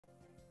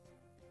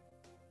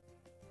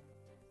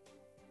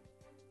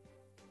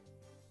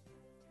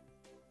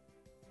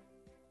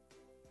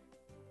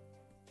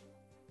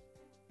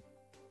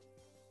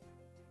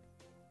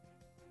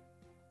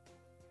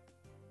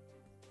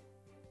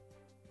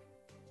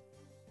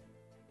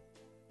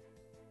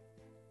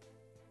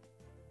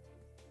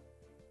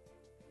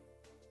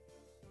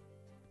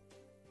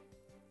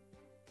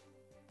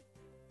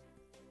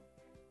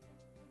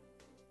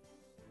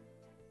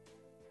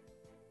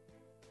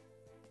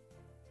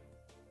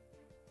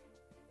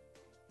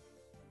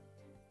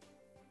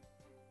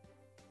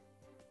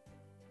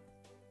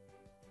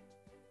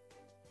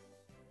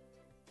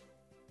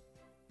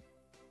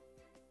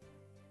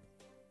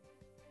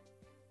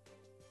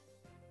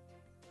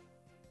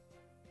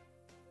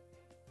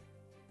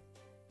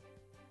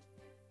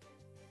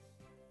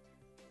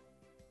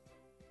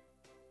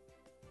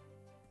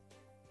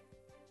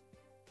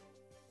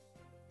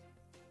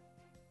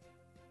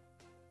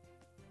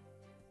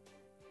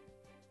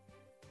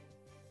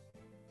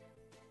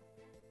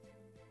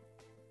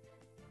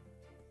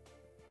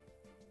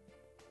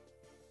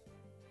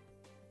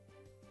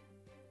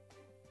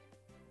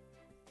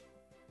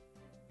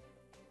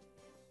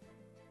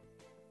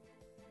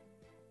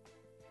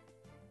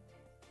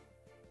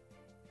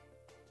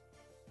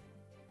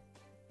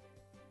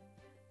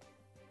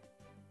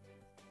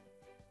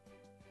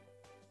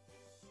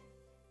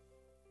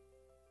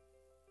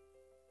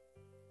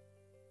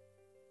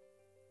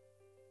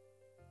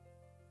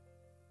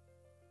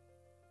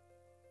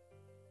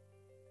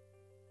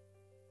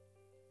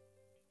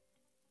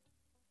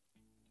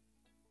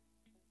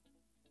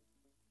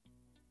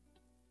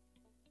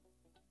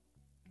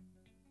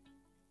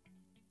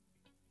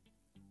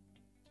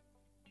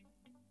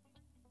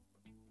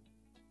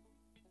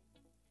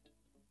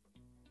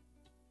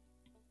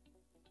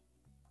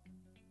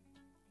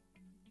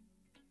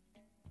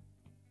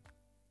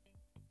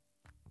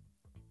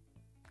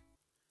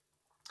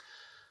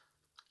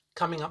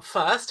Coming up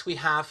first, we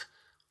have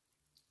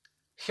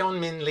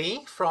Hyeonmin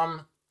Lee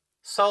from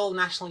Seoul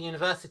National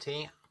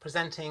University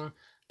presenting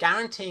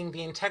Guaranteeing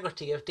the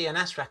Integrity of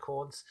DNS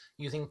Records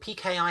using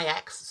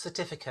PKIX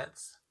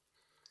Certificates.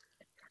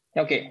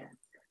 Okay.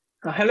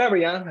 Hello,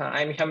 everyone.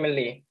 I'm Hyeonmin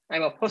Lee.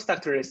 I'm a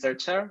postdoctoral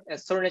researcher at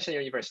Seoul National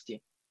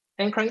University.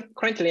 And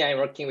currently, I'm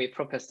working with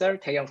Professor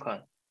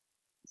Tijay.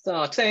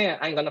 So today,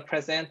 I'm going to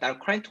present our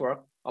current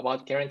work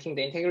about guaranteeing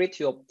the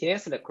integrity of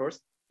DNS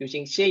records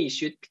using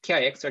CA-issued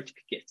PKIX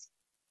certificates.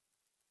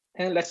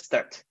 And let's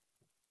start.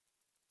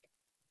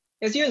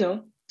 As you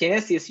know,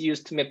 DNS is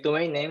used to map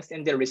domain names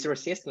and their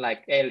resources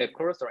like AL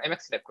records or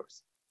MX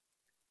records.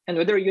 And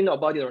whether you know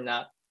about it or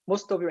not,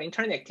 most of your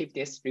internet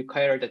activities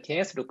require the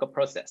DNS lookup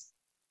process.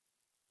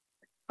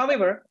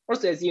 However,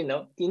 also as you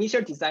know, the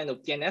initial design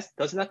of DNS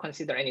does not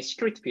consider any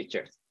security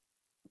features.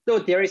 So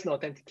there is no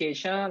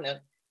authentication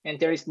and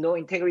there is no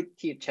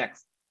integrity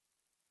checks.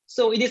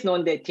 So it is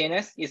known that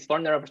DNS is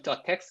vulnerable to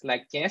attacks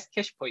like DNS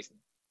cache poisoning.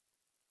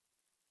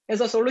 As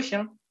a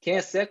solution,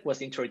 DNSSEC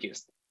was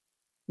introduced.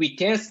 With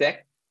DNSSEC,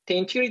 the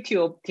integrity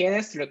of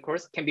DNS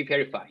records can be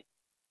verified.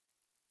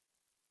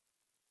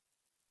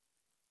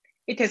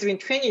 It has been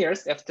 20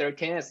 years after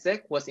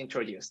DNSSEC was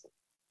introduced.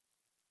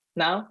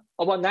 Now,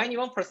 about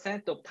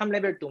 91% of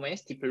top-level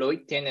domains deploy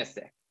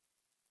DNSSEC.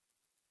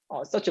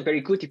 Such a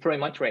very good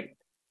deployment rate.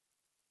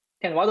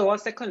 Then what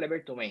about second-level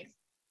domains?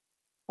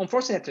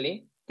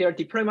 Unfortunately, their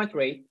deployment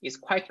rate is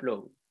quite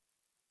low.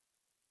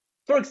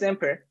 For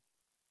example,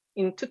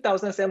 in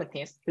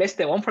 2017, less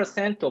than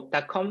 1%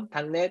 of .com,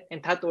 .net,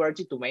 and .org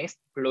domains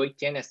deployed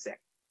DNSSEC.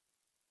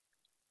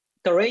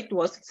 The rate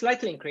was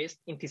slightly increased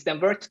in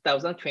December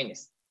 2020.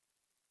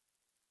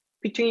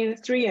 Between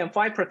 3 and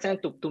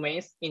 5% of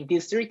domains in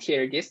these three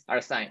TLDs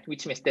are signed,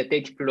 which means that they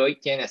deploy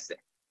DNSSEC.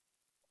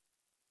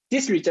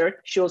 This result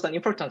shows an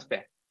important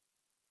fact.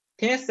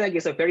 DNSSEC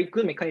is a very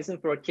good mechanism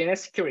for DNS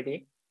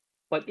security,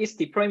 but its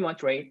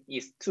deployment rate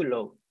is too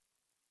low.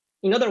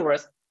 In other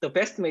words, the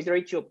vast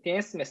majority of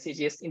DNS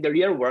messages in the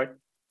real world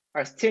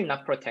are still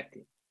not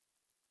protected.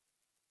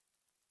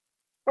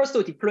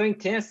 Also, deploying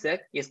DNSSEC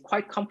is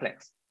quite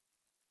complex.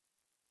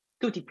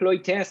 To deploy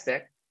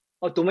DNSSEC,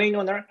 a domain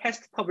owner has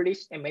to publish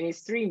and manage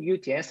 3 new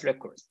DNS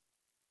records: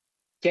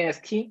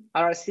 DNS key,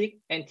 RFC,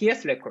 and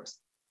DS records.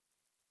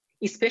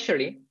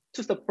 Especially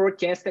to support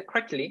DNSSEC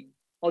correctly,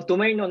 a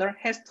domain owner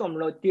has to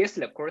upload DS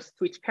records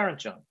to its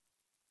parent zone.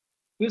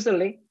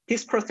 Usually,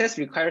 this process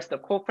requires the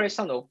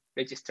cooperation of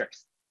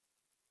registrars.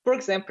 For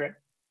example,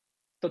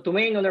 the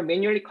domain owner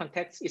manually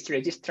contacts its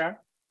registrar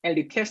and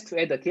requests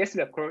to add a DS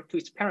record to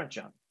its parent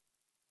zone.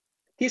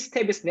 This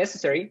step is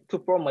necessary to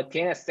form a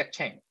DNSSEC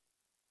chain.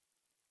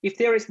 If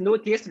there is no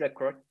DS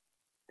record,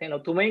 then a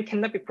domain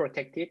cannot be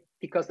protected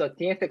because the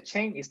DNSSEC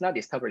chain is not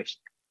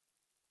established.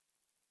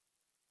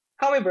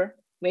 However,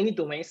 many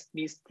domains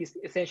miss this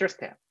essential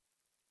step.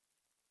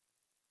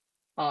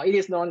 It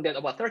is known that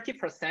about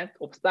 30%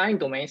 of signed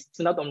domains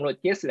do not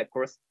upload DS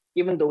records,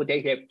 even though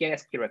they have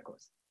DNS key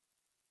records.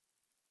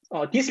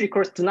 These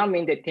records do not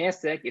mean that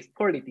DNSSEC is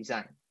poorly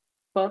designed,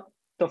 but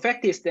the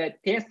fact is that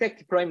DNSSEC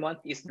deployment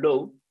is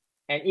low,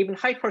 and even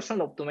high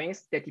portion of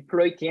domains that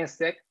deploy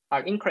DNSSEC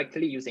are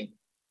incorrectly using it.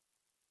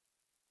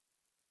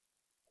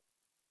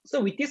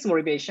 So with this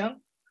motivation,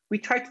 we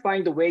try to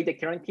find a way that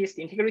guarantees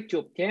the integrity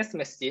of DNS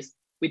messages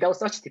without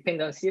such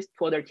dependencies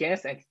to other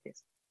DNS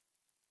entities.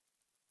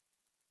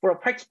 For a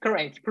practical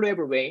and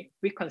deployable way,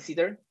 we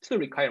consider 2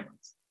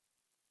 requirements.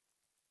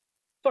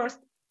 First,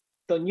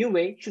 the new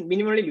way should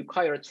minimally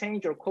require a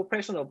change or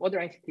cooperation of other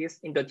entities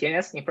in the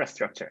DNS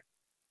infrastructure.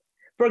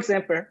 For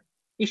example,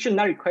 it should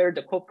not require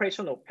the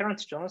cooperation of parent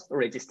zones or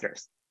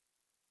registrars.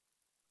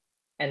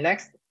 And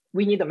next,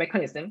 we need a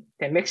mechanism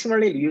that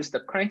maximally reuse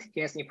the current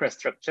DNS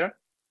infrastructure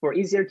for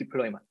easier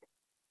deployment.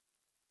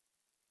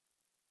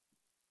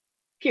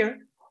 Here,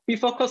 we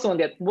focus on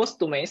that most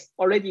domains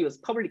already use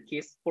public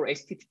keys for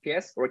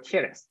HTTPS or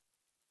TLS.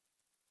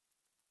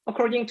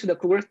 According to the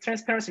Google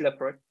Transparency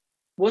Report,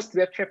 most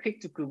web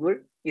traffic to Google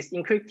is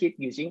encrypted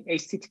using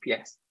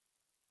HTTPS.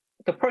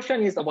 The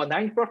portion is about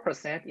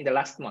 94% in the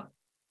last month.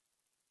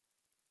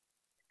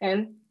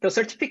 And the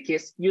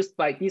certificates used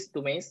by these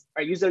domains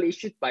are usually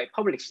issued by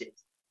public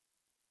CAs.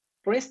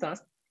 For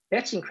instance,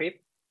 Let's Encrypt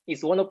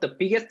is one of the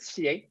biggest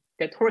CA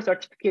that whole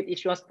certificate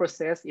issuance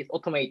process is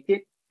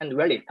automated and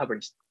well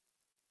established.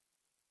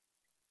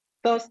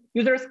 Thus,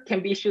 users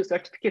can be issued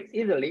certificates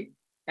easily,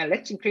 and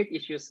Let's Encrypt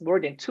issues more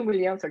than 2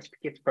 million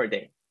certificates per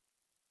day.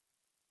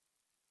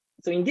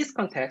 So in this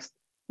context,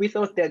 we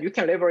thought that you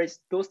can leverage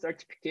those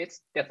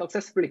certificates that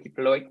successfully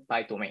deployed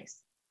by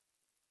domains.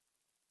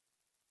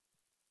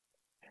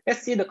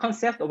 Let's see the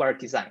concept of our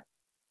design.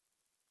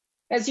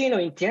 As you know,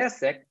 in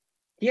DNSSEC,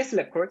 DS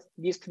records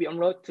needs to be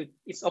uploaded to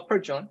its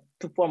upper zone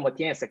to form a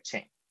DNSSEC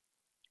chain.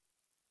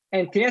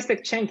 And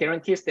DNSSEC chain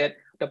guarantees that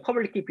the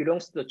public key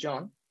belongs to the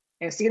zone,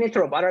 and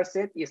signature of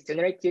RFC is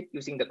generated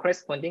using the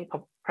corresponding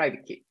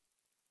private key.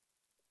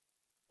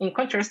 In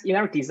contrast, in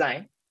our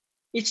design,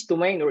 each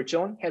domain or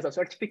zone has a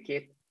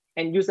certificate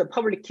and use a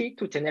public key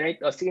to generate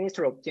a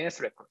signature of DNS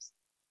records.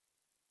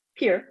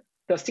 Here,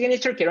 The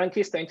signature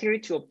guarantees the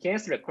integrity of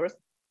DNS records,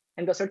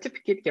 and the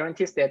certificate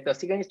guarantees that the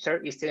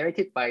signature is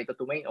generated by the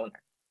domain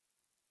owner.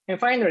 And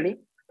finally,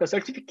 the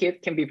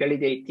certificate can be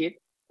validated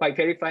by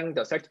verifying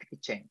the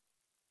certificate chain.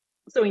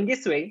 So in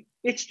this way,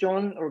 each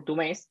zone or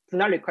domains do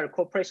not require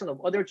cooperation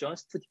of other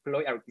zones to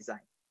deploy our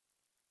design.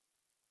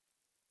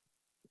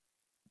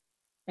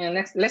 And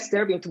next, let's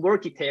delve into more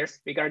details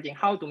regarding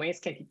how domains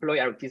can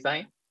deploy our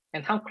design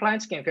and how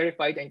clients can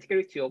verify the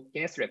integrity of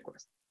DNS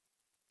records.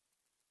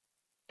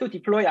 To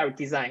deploy our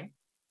design,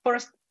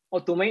 first, a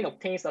domain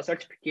obtains a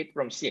certificate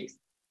from CAs.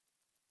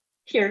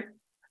 Here,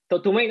 the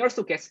domain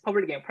also gets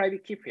public and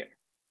private key pair.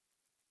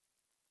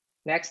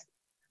 Next,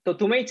 the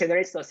domain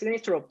generates a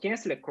signature of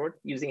DNS record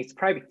using its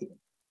private key.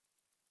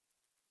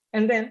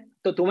 And then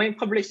the domain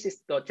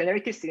publishes the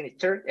generated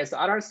signature as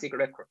RFC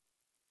record.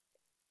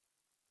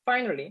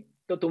 Finally,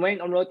 the domain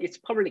uploads its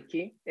public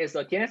key as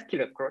a DNS key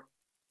record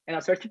and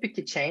a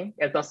certificate chain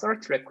as a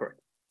search record.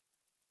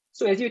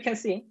 So as you can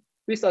see,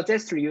 we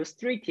suggest to use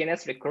 3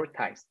 DNS record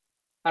types: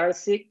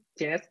 RFC,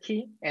 DNS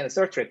key, and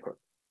search record.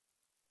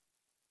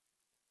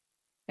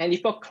 And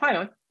if a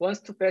client wants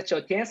to fetch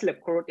a DNS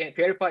record and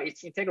verify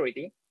its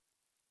integrity,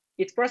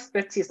 it first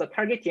fetches a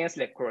target DNS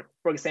record,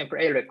 for example,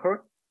 A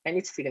record, and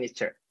its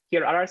signature,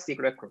 here RFC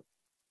record.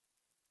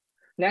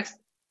 Next,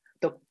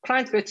 the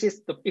client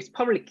fetches its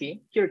public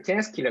key, here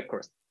DNS key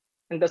records,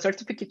 and the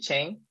certificate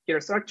chain, here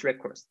search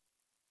records.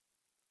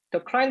 The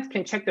client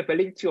can check the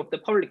validity of the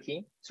public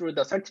key through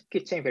the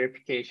certificate chain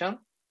verification,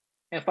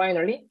 and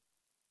finally,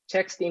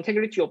 checks the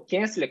integrity of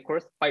DNS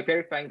records by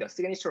verifying the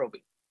signature of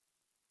it.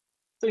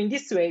 So in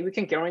this way, we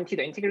can guarantee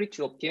the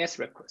integrity of DNS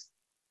records.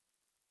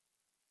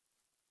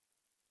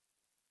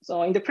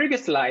 So in the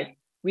previous slide,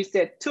 we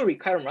set 2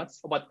 requirements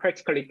about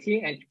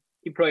practicality and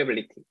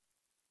deployability.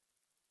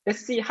 Let's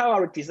see how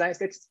our design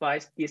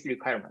satisfies these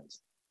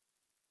requirements.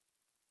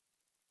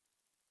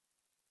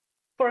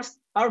 First,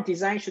 our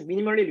design should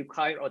minimally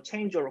require a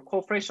change or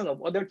cooperation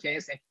of other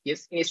DNS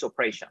entities in its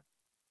operation.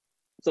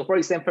 So for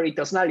example, it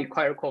does not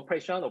require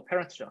cooperation of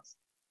parent zones.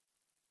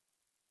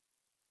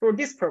 For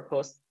this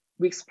purpose,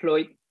 we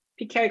exploit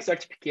PKIX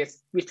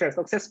certificates which are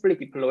successfully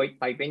deployed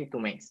by many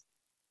domains.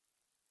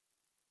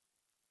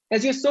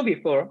 As you saw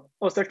before,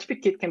 a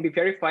certificate can be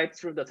verified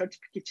through the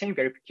certificate chain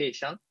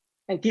verification,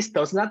 and this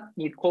does not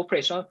need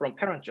cooperation from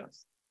parent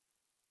zones.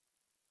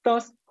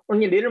 Thus,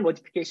 only little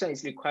modification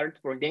is required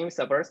for name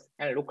servers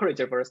and local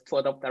reservoirs to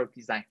adopt our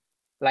design,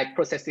 like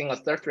processing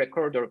a search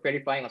record or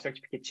verifying a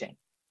certificate chain.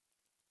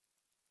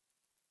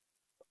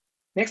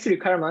 Next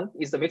requirement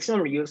is the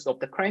maximum reuse of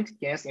the current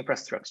DNS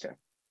infrastructure.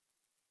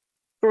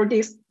 For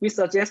this, we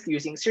suggest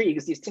using 3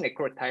 existing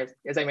record types,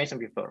 as I mentioned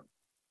before: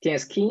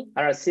 DNS key,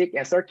 RFC,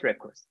 and search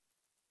records.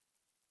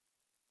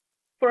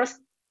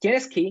 First,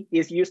 DNS key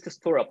is used to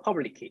store a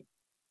public key.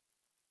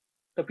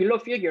 The below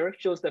figure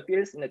shows the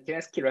fields in the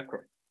DNS key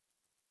record.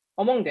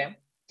 Among them,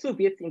 2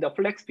 bits in the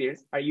flex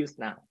fields are used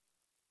now.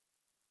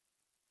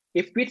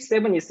 If bit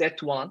 7 is set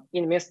to 1,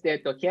 it means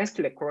that the DNS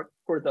key record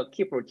holds the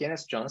key for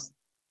DNS zones.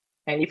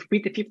 And if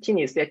bit 15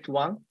 is set to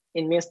 1,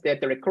 it means that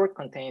the record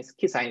contains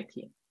key signed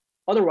key.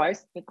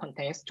 Otherwise, it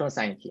contains zone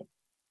signed key.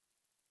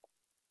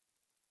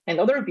 And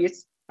other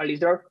bits are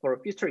reserved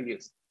for future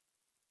use.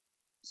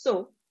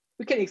 So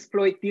we can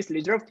exploit these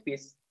reserved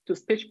bits to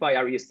specify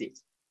our usage.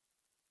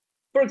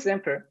 For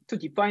example, to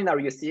define our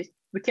usage,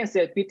 we can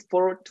set bit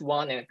 4 to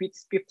 1 and bit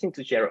 15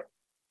 to 0.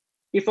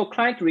 If a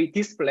client reads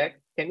this flag,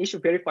 then it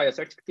should verify a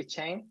certificate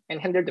chain and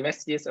handle the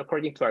messages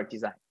according to our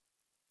design.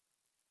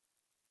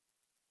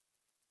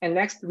 And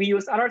next, we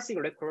use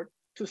RFC record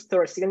to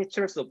store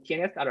signatures of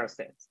DNS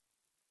RFCs.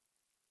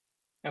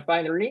 And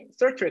finally,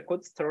 search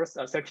record stores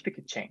a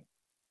certificate chain.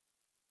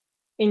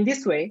 In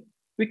this way,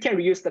 we can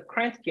reuse the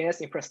current DNS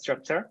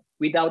infrastructure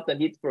without the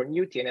need for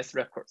new DNS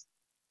records.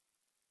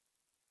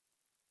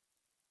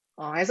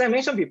 As I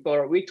mentioned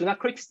before, we do not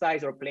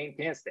criticize or blame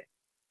DNSSEC.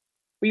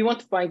 We want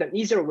to find an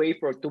easier way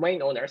for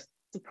domain owners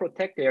to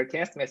protect their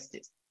DNS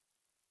messages.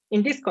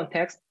 In this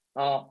context,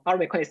 our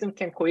mechanism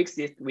can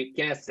coexist with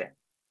DNSSEC.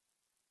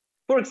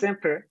 For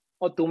example,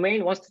 a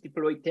domain wants to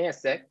deploy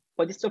DNSSEC,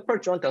 but its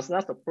support zone does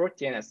not support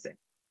DNSSEC.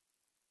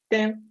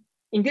 Then,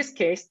 in this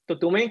case, the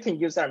domain can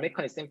use our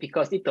mechanism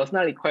because it does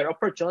not require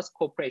upper zones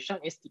cooperation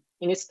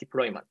in its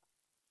deployment.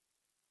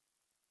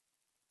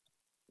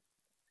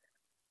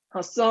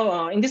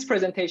 In this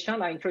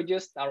presentation, I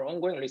introduced our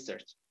ongoing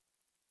research.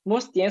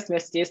 Most DNS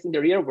messages in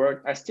the real world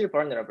are still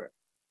vulnerable.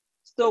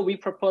 So we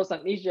propose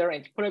an easier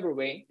and deployable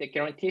way that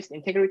guarantees the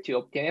integrity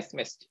of DNS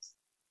messages.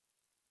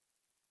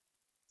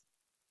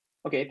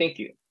 Okay, thank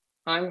you.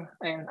 I'm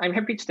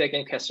happy to take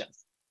any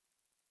questions.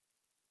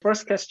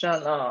 First question,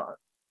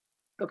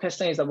 the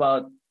question is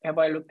about, have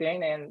I looked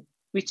in and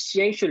which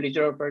CA should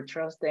reserve for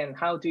trust and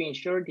how do you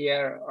ensure they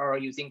are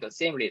using the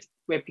same list?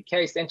 Where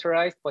PKI is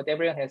centralized, but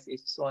everyone has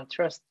its own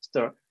trust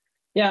store.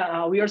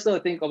 Yeah, we also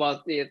think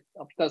about it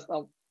because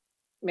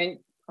many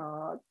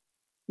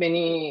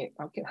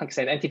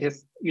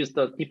entities use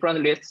the different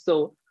lists.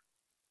 So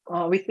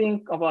we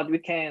think about we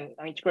can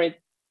integrate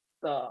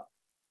the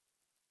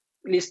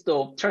list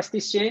of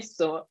trusted CAs,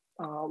 so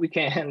we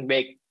can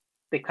make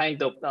the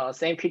kind of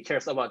same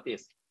pictures about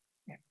this.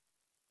 Yeah.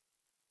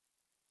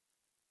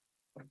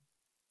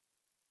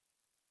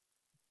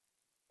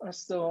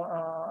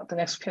 So the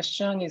next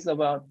question is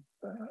about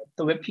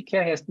the web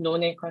PKI has no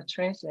name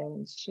constraints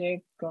and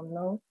CA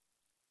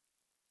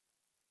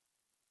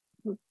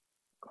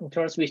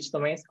controls which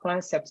domains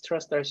clients have to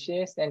trust their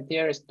CAs, and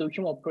there is no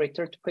human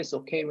operator to press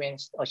OK when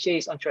a CA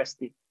is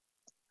untrusted.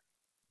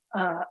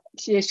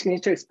 CA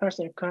signature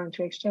expansion current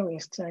interaction with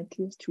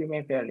instances to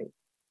remain valid.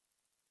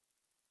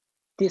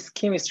 This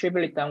scheme is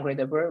trivially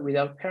downgradable.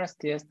 Without parent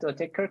DS, the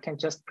attacker can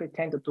just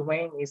pretend the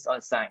domain is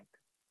unsigned.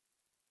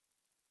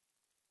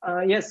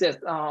 Yes.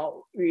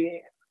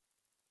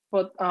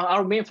 But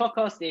our main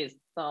focus is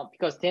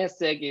because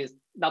DNSSEC is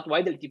not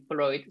widely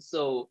deployed,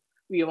 so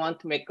we want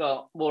to make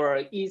a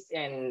more easy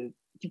and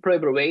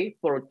deployable way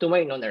for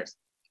domain owners.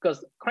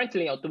 Because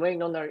currently, a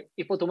domain owner,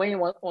 if a domain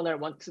owner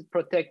wants to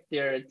protect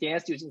their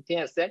DNS using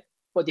DNSSEC,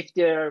 but if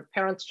their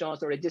parent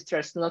joins or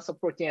registrars do not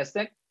support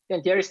DNSSEC,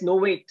 then there is no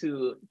way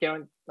to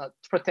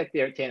protect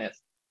their DNS.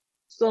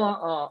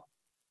 So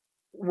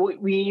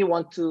we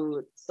want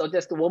to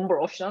suggest one more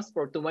options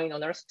for domain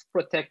owners to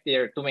protect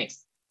their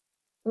domains.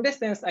 In this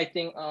sense, I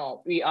think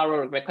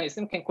our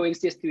mechanism can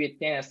coexist with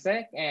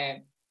DNSSEC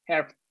and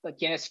help the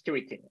DNS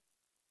security.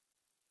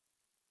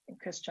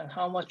 Question: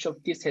 how much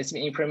of this has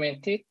been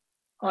implemented?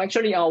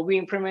 Actually, we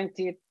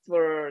implemented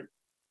for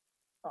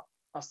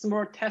a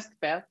small test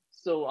bed.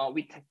 So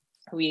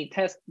we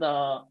test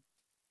the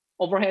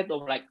overhead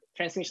of like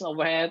transmission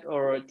overhead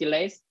or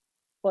delays,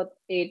 but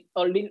it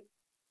a little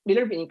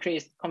bit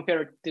increased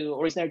compared to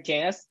original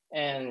DNS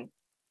and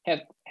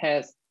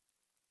has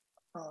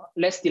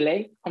less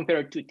delay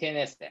compared to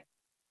DNSSEC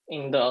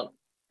in the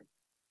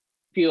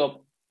view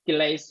of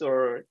delays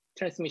or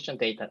transmission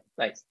data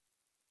size.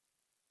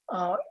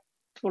 For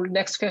the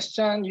next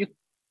question,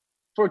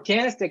 for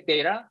DNSSEC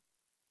data,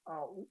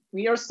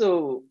 we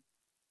also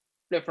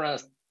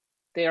referenced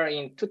data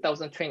in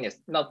 2020,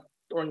 not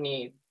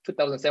only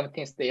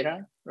 2017's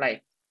data.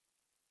 Like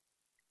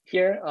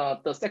here,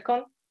 the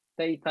second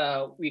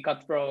data we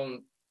got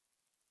from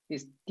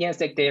this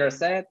DNSSEC data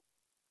set,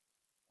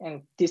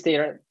 and this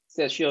data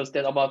set shows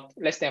that about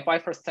less than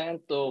 5%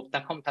 of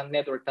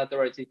 .com.net or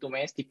 .org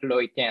domains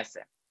deploy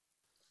DNSSEC.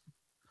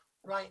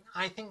 Right,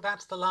 I think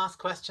that's the last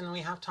question we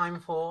have time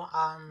for.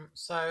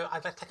 So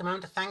I'd like to take a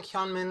moment to thank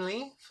Hyeonmin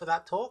Lee for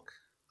that talk.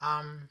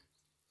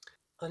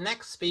 The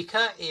next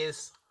speaker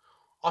is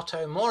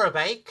Otto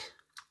Moerbeek,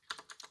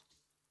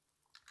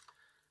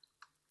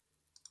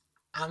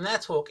 and their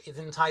talk is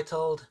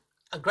entitled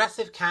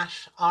Aggressive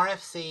Cache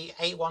RFC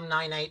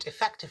 8198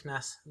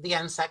 Effectiveness, the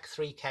NSEC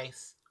 3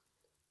 case.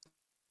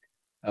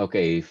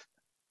 Okay,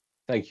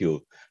 thank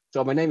you.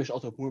 So my name is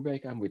Otto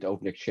Moerbeek. I'm with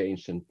Open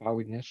Exchange and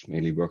PKIX,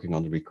 mainly working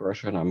on the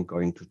recursor, and I'm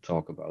going to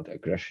talk about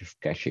aggressive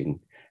caching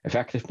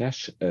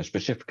effectiveness,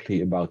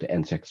 specifically about the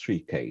NSEC 3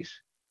 case.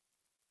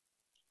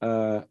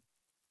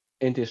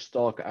 In this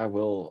talk, I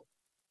will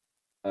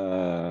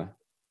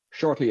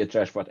shortly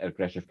address what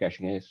aggressive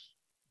caching is,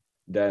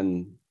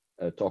 then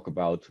talk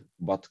about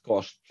what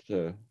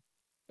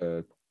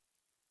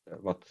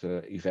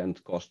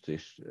event cost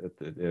is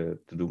to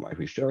do my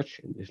research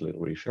in this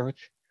little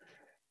research.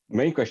 The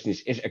main question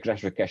is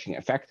aggressive caching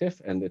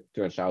effective? And it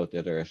turns out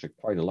that there is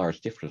quite a large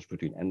difference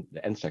between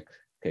the NSEC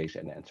case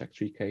and the NSEC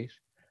 3 case.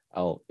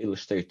 I'll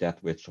illustrate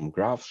that with some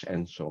graphs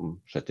and some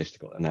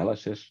statistical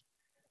analysis,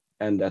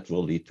 and that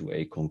will lead to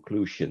a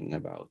conclusion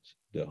about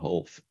the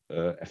whole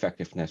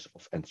effectiveness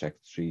of NSEC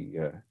 3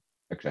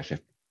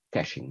 aggressive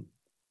caching.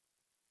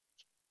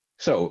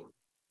 So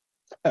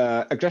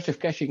aggressive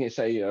caching is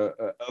a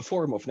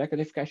form of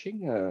negative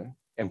caching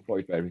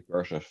employed by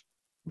recursive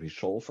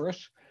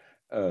resolvers.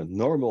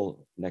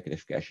 Normal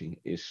negative caching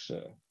is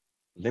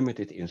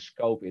limited in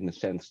scope in the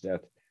sense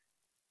that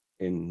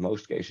in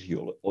most cases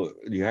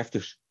you have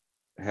to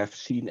have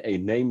seen a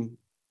name,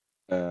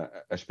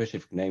 a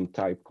specific name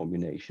type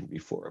combination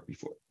before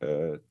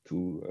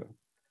to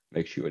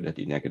make sure that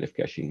the negative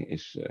caching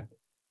is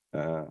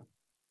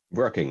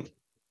working.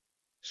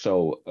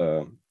 So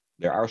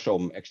there are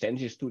some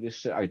extensions to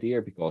this idea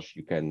because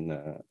you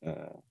can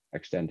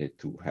extend it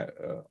to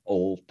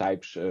all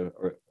types of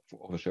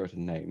a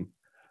certain name,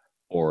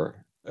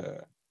 or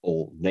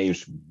all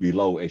names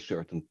below a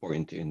certain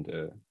point in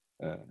the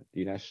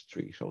DNS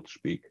tree, so to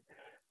speak,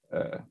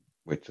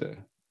 with the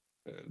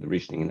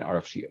reasoning in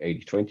RFC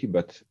 8020,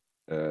 but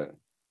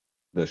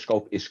the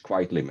scope is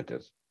quite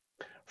limited.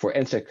 For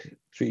NSEC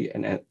 3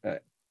 and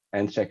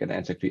NSEC and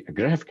NSEC 3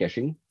 aggressive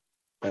caching,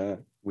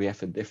 we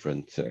have a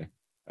different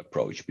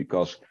approach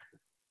because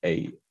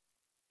a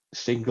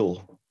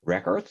single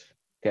record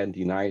can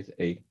deny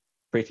a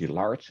pretty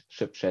large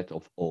subset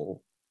of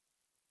all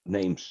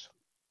names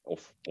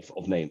of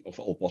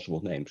all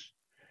possible names.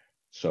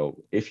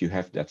 So if you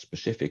have that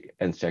specific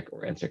NSEC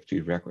or NSEC 3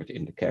 record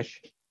in the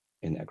cache,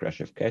 in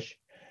aggressive cache,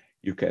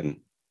 you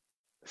can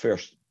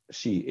first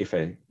see if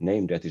a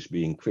name that is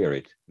being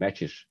queried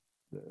matches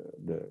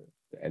the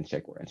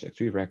NSEC or NSEC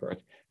 3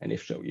 record, and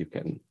if so, you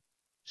can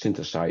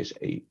synthesize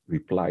a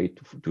reply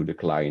to the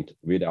client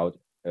without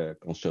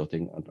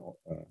consulting an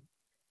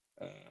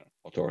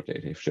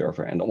authoritative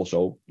server, and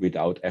also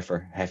without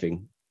ever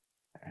having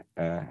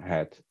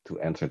had to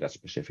answer that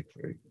specific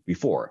query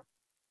before.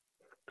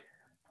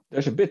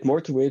 There's a bit more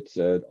to it.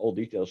 All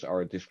details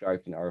are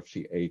described in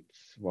RFC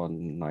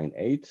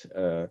 8198,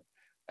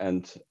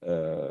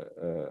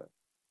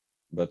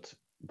 but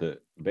the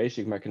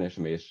basic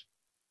mechanism is,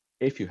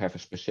 if you have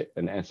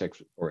an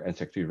NSEC or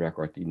NSEC3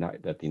 record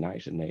that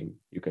denies a name,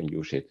 you can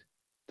use it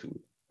to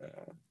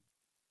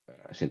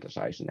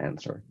synthesize an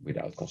answer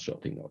without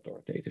consulting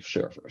authoritative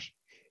servers.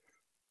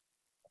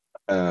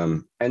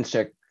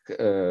 NSEC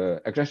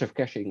aggressive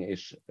caching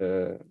is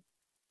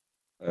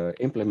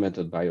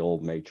implemented by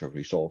all major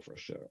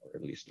resolvers, or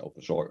at least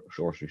open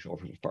source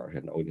resolvers, as far as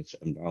I know. It's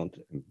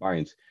Unbound and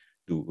Bind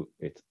do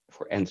it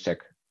for NSEC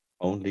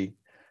only.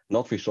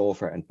 Not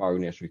Resolver and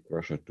Pioneer's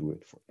Recursor do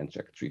it for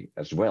NSEC3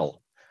 as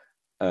well.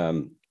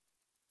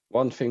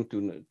 One thing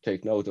to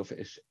take note of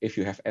is, if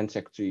you have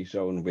NSEC3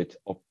 zone with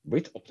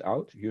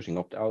opt-out, using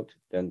opt-out,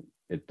 then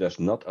it does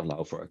not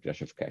allow for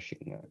aggressive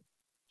caching.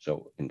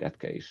 So in that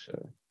case,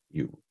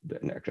 the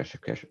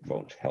aggressive cache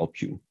won't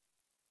help you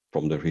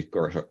from the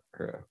recursor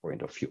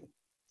point of view.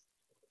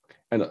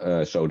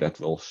 And so that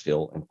will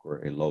still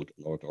incur a load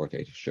on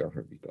authoritative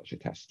server, because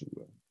it has to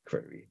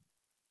query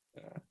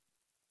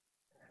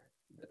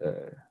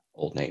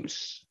all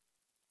names.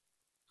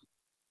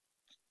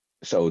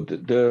 So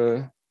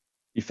the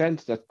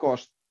event that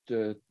caused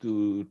to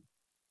do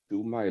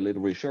my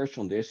little research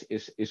on this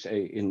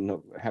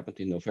happened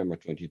in November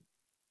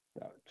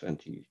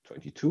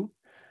 2022,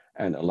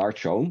 and a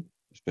large zone,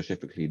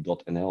 specifically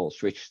 .nl,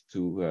 switched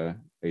to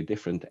a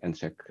different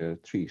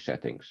NSEC3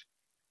 settings.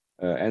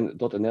 And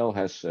 .nl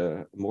has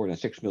more than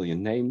 6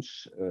 million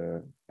names,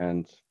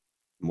 and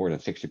more than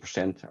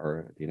 60%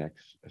 are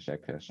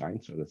DNS-SEC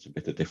assigned. So that's a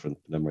bit a different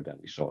number than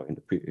we saw in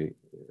the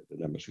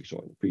numbers we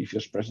saw in the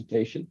previous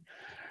presentation.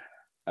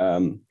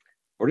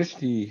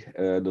 Originally,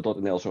 the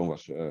 .nl zone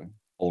was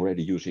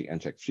already using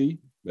NSEC3,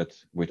 but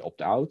with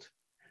opt-out,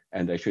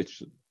 and they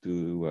switched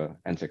to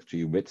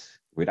NSEC3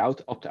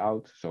 without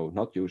opt-out, so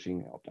not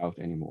using opt-out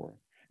anymore.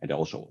 And they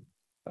also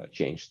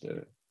changed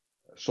the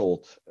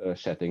salt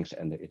settings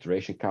and the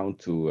iteration count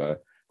to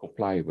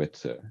comply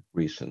with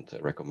recent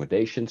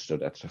recommendations, so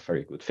that's a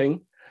very good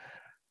thing.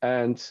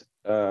 And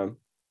well,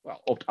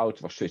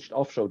 opt-out was switched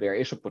off, so there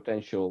is a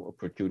potential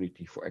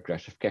opportunity for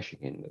aggressive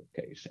caching in the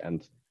case.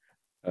 And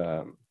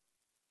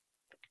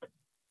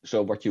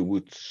so what you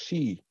would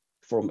see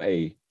from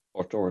a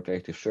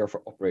authoritative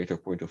server operator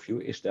point of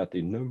view is that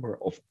the number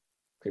of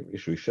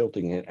queries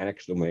resulting in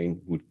NX domain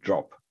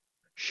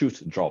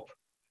should drop,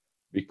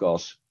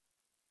 because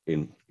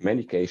in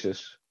many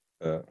cases,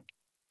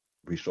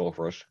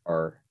 resolvers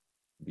are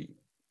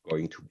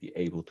going to be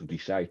able to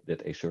decide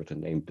that a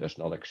certain name does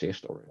not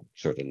exist, or a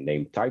certain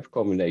name type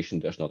combination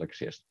does not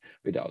exist,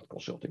 without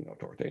consulting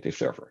authoritative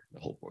server, the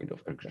whole point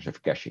of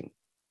aggressive caching.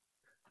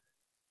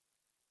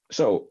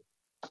 So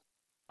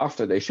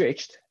after they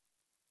switched,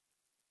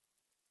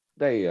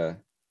 they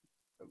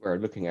were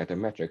looking at the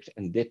metrics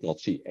and did not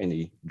see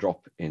any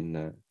drop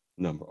in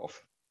number of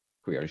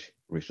queries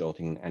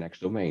resulting in NX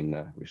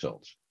domain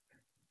results.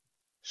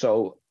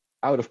 So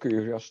out of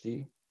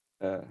curiosity,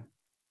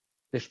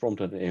 this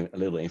prompted a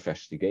little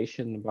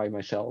investigation by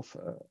myself,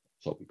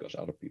 so because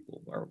other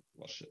people were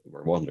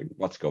wondering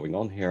what's going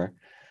on here.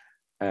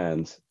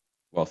 And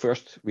well,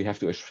 first we have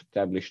to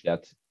establish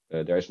that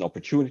there is an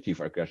opportunity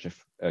for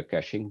aggressive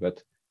caching,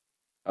 but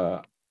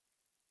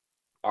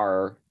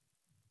our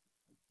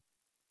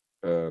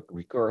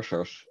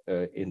recursors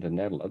in the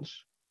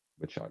Netherlands,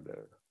 which are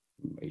the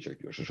major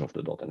users of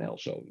the .nl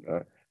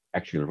zone,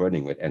 actually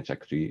running with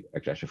NSEC3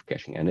 aggressive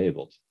caching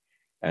enabled.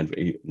 And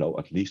we know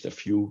at least a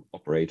few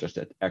operators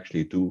that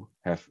actually do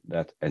have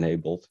that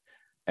enabled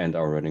and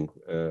are running.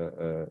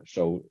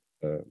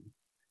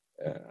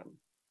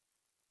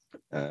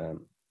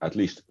 At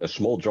least a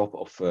small drop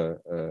of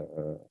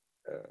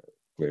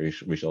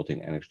queries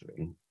resulting in NX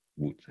domain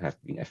would have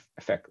been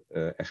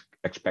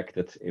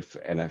expected if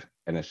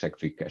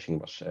NSEC3 caching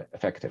was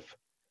effective.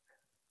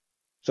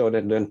 So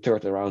that then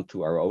turned around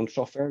to our own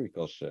software,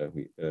 because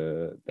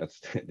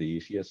that's the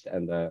easiest.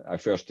 And I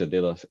first did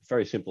a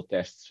very simple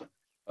test,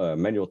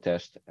 manual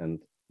test,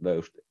 and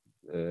those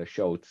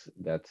showed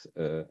that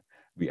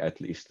we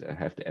at least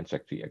have the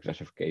NSEC3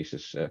 aggressive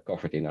cases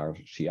covered in our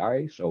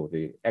CI. So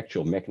the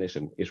actual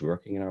mechanism is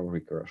working in our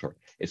recursor.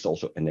 It's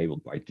also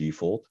enabled by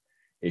default.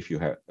 If you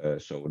have,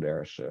 so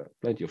there's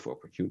plenty of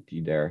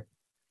opportunity there.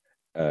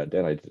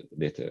 Then I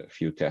did a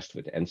few tests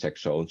with NSEC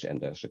zones,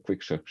 and there's a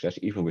quick success,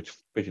 even with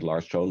pretty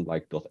large zone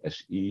like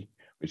 .se,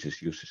 which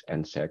uses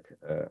NSEC.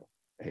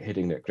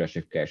 Hitting the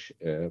aggressive cache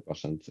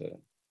wasn't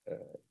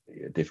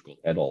difficult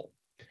at all.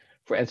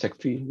 For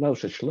NSEC3, no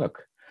such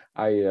luck.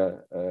 I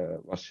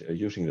was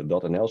using the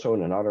 .nl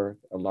zone and other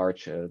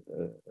large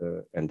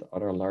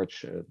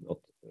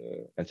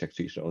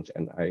NSEC3 zones,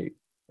 and I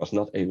was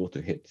not able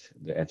to hit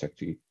the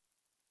NSEC3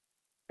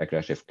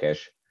 aggressive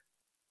cache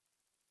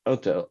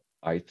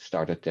I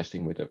started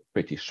testing with a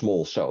pretty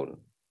small zone.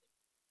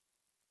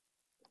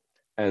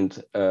 And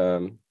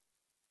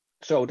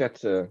so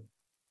that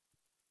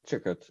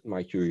triggered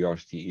my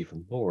curiosity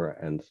even more,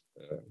 and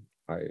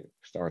I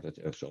started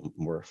some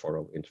more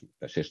thorough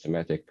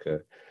systematic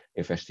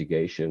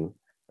investigation,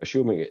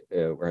 assuming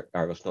where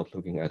I was not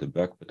looking at a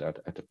bug, but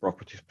at the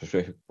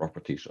specific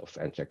properties of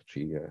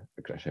NSEC3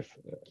 aggressive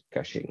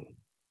caching.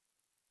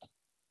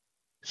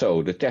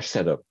 So the test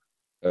setup,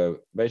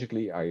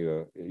 basically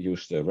I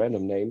used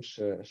random names,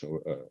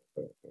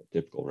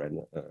 typical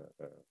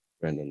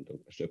random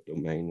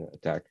subdomain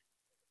attack,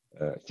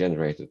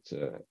 generated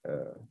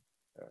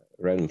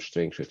random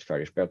strings with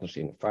various patterns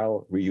in a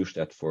file. We use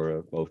that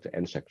for both the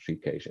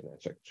NSEC3 case and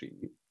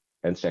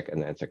NSEC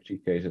and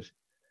NSEC3 cases.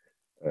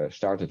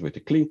 Started with the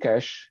clean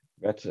cache,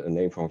 got a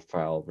name from a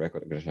file,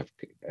 record aggressive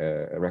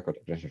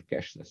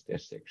cache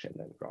statistics, and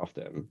then graph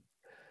them.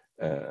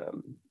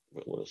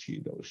 We'll see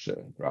those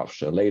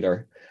graphs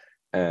later.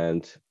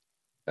 And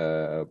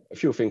a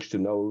few things to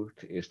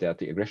note is that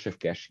the aggressive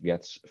cache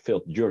gets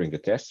filled during the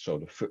test. So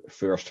the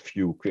first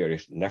few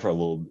queries never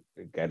will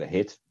get a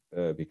hit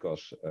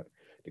because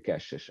the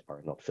caches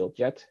are not filled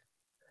yet.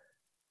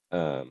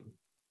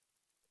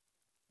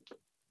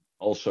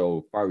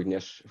 Also,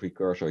 PKIX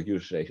recursor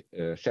uses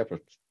a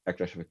separate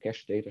aggressive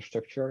cache data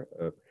structure.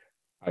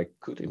 I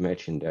could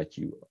imagine that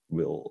you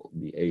will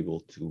be able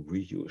to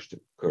reuse the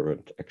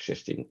current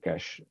existing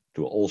cache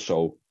to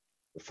also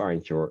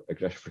find your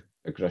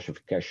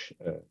aggressive cache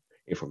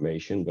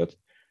information, but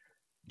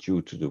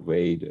due to the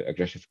way the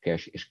aggressive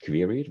cache is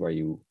queried, where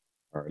you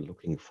are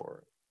looking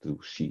for to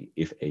see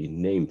if a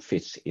name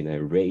fits in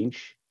a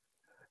range,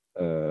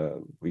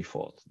 we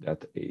thought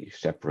that a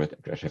separate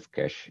aggressive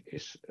cache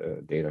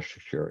data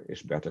structure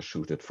is better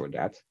suited for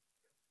that.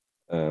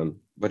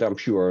 But I'm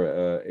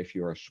sure if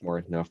you are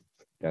smart enough,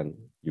 then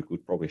you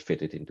could probably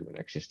fit it into an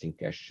existing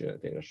cache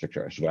data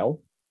structure as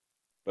well.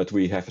 But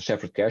we have a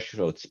separate cache,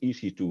 so it's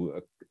easy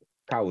to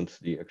count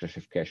the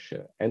aggressive cache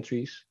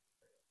entries.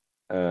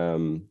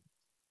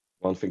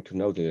 One thing to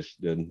note is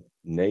the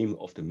name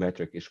of the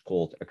metric is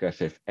called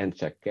aggressive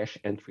NSEC cache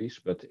entries,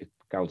 but it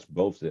counts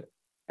both the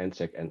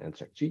NSEC and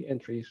NSEC3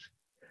 entries.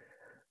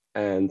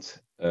 And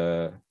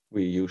I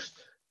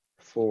used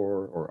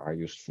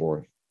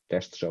four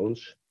test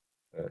zones,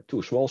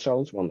 two small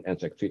zones, one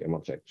NSEC3 and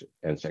one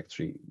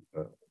NSEC3,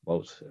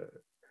 both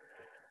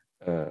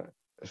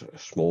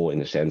small in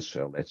the sense,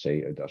 let's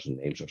say a dozen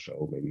names or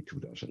so, maybe 2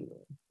 dozen,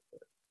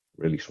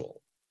 really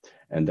small.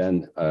 And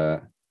then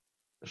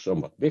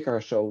somewhat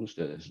bigger zones,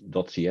 the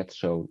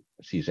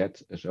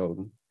 .CZ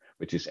zone,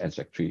 which is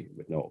NSEC3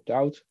 with no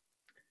opt-out,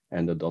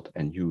 and the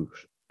 .NU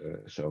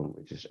zone,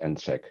 which is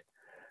NSEC.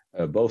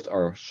 Both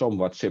are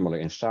somewhat similar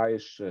in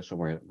size,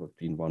 somewhere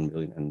between 1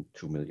 million and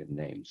 2 million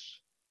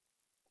names.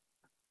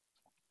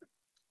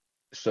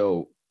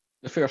 So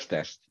the first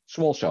test,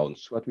 small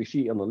zones. What we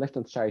see on the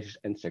left-hand side is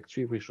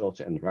NSEC3 results,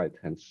 and the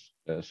right-hand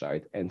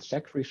side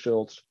NSEC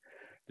results.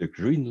 The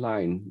green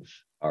lines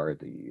are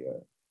the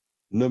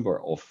number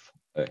of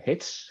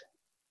hits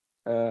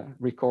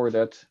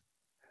recorded,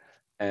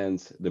 and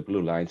the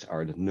blue lines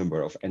are the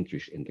number of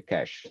entries in the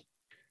cache.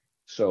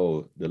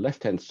 So the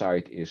left-hand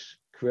side is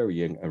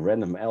querying a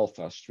random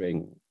alpha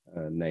string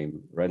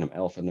name, random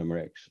alpha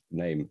numeric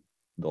name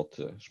dot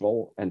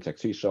small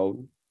NSEC3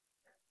 zone.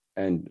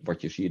 And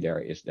what you see there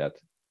is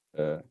that,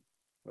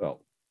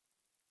 well,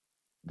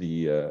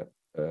 the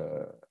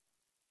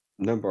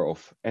number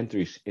of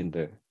entries in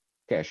the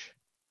cache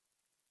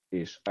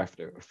is,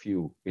 after a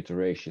few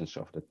iterations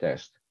of the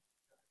test,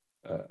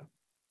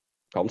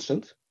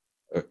 constant.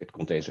 It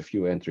contains a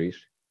few entries,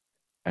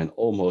 and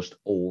almost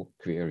all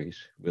queries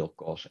will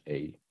cause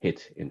a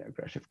hit in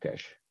aggressive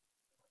cache.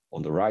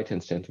 On the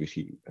right-hand side, we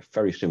see a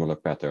very similar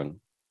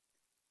pattern.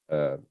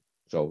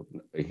 So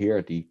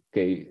here the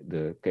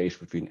case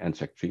between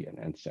NSEC3 and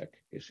NSEC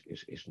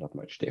is not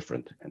much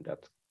different, and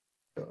that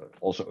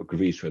also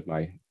agrees with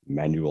my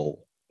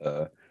manual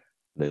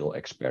little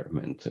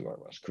experiment where I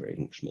was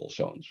creating small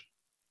zones.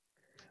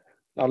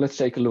 Now let's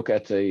take a look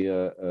at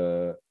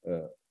the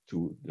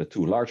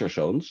two larger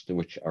zones,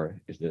 which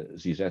is the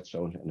ZZ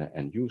zone and the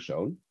NU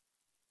zone.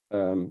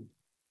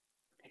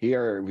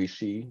 Here we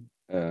see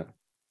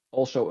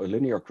also a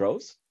linear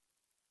growth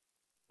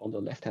on the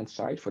left-hand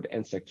side for the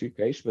NSEC3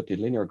 case, but the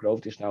linear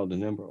growth is now the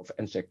number of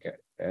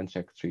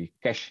NSEC3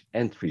 cache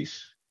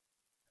entries.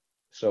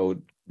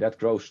 So that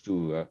grows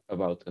to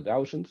about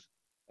 1,000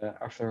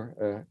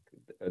 after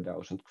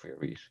 1,000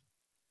 queries,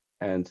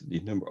 and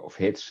the number of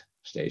hits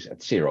stays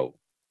at 0.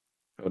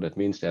 So that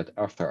means that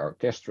after our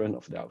test run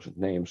of 1,000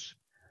 names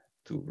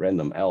to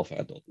random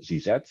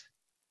alpha.zz,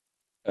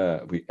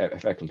 we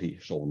effectively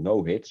saw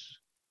no hits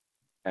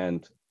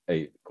and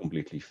a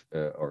completely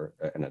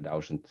and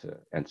 1,000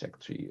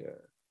 NSEC3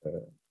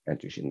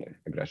 entries in the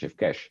aggressive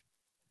cache.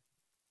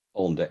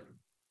 On the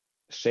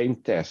same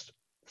test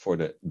for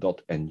the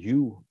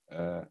 .NU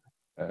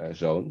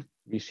zone,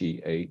 we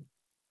see a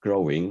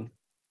growing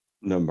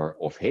number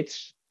of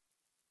hits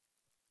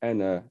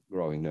and a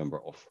growing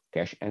number of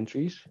cache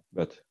entries,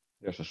 but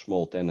there's a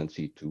small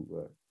tendency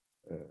to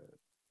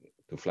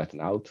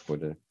flatten out for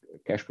the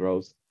cache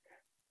growth,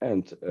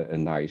 and a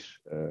nice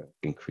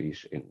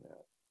increase in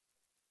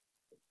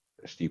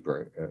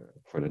steeper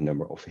for the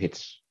number of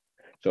hits.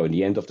 So in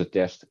the end of the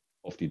test,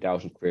 of the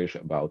 1,000 queries,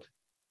 about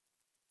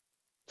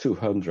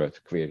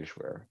 200 queries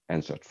were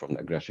answered from the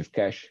aggressive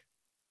cache,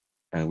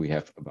 and we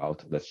have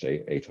about, let's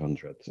say,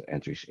 800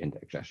 entries in the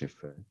aggressive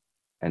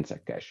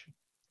NSEC cache.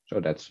 So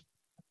that's,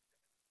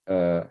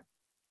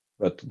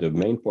 but the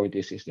main point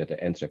is that the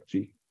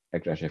NSEC3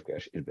 aggressive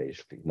cache is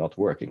basically not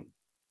working.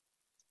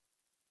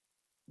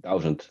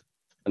 1,000,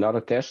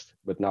 another test,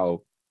 but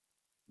now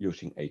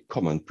using a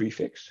common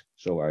prefix.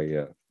 So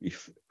I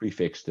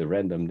prefixed the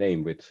random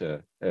name with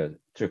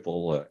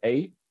triple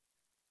A.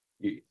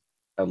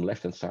 On the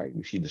left-hand side,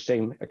 we see the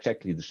same,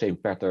 exactly the same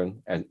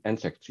pattern, and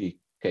NSEC3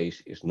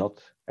 case is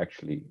not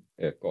actually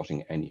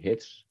causing any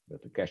hits,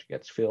 but the cache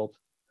gets filled.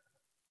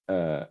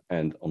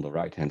 And on the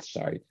right-hand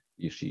side,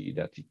 you see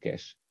that the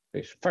cache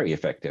is very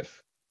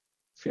effective.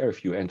 Very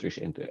few entries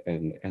in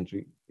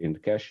the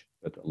cache,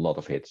 but a lot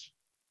of hits.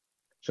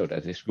 So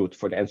that is good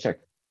for the NSEC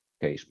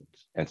case,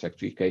 but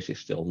NSEC3 case is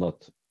still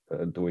not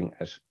doing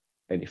as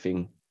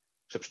anything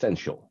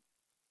substantial.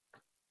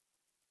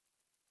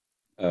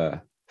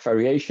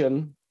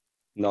 Variation,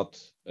 not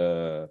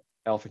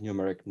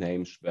alphanumeric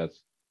names, but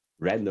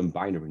random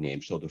binary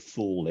names. So the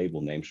full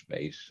label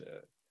namespace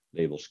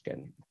labels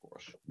can, of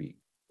course, be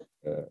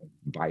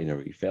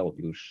binary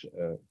values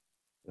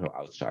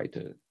outside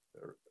the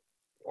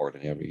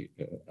ordinary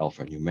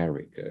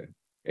alphanumeric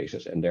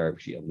cases. And there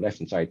we see on the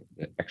left-hand side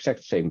the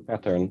exact same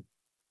pattern,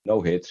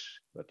 no hits,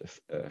 but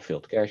a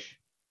filled cache.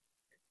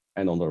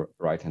 And on the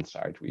right-hand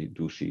side, we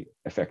do see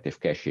effective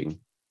caching,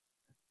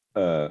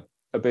 a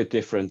bit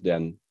different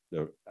than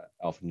the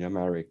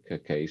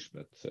alphanumeric case,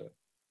 but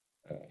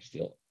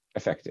still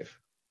effective.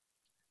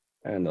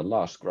 And the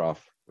last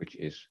graph, which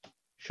is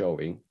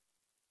showing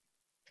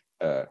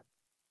the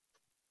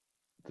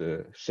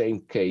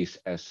same case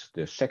as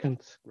the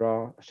second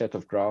set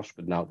of graphs,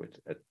 but now with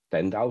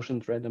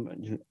 10,000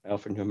 random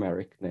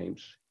alphanumeric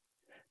names.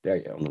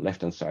 There on the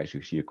left-hand side,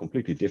 you see a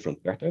completely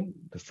different pattern.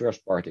 The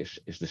first part is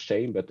the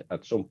same, but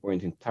at some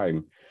point in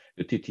time,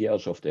 the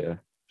TTLs of the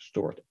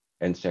stored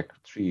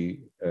NSEC3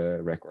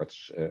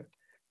 records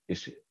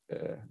is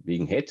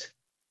being hit.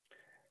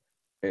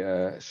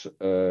 Or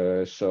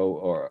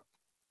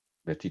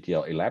the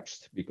TTL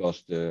elapsed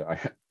because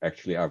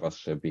I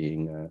was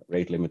being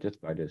rate limited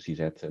by the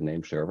CZ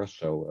name server,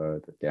 so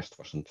the test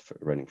wasn't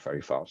running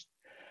very fast.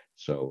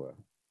 So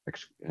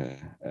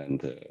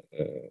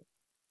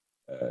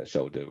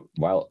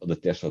while the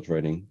test was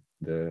running,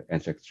 the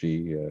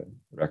NSEC3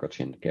 records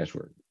in the cache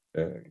were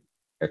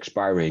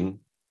expiring.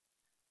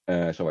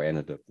 So I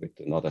ended up with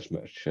not as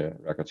much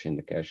records in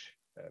the cache,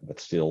 but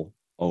still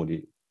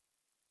only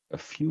a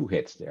few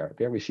hits there.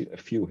 There we see a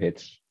few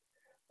hits,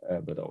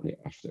 but only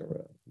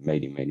after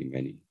many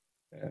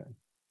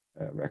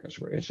records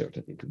were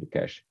inserted into the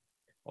cache.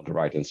 On the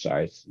right-hand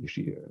side, you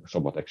see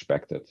somewhat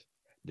expected.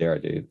 There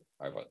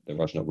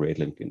was no rate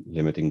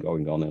limiting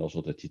going on, and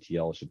also the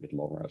TTL is a bit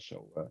longer,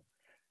 so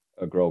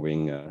a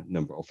growing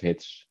number of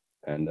hits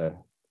and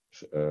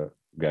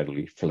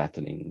gradually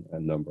flattening a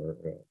number,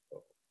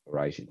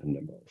 rising the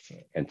number of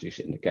entries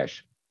in the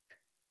cache.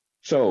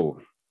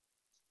 So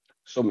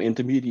some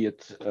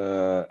intermediate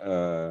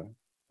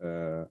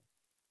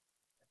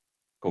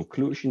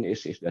conclusion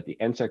is that the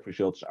NSEC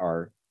results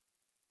are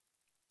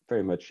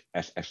very much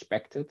as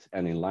expected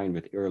and in line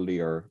with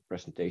earlier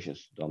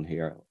presentations done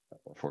here,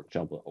 for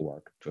example,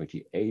 OARC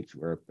 28,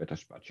 where Petr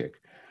Špaček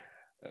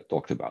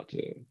talked about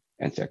the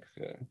NSEC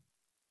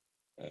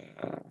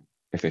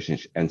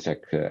efficiency,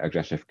 NSEC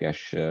aggressive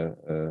cache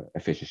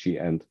efficiency,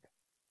 and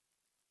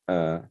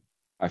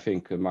I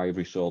think my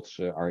results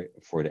are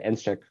for the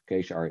NSEC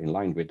case are in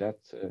line with that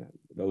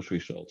those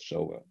results.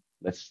 So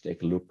let's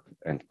take a look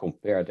and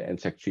compare the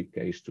NSEC3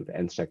 case to the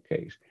NSEC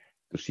case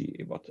to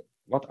see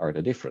what are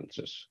the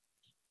differences.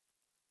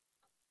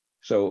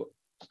 So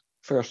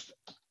first,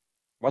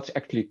 what's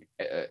actually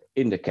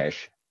in the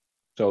cache?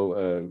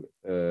 So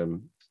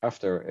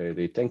after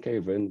the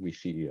 10K run, we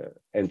see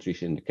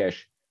entries in the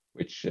cache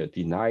which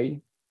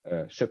deny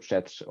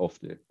subsets of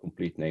the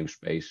complete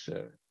namespace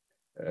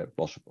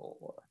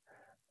possible.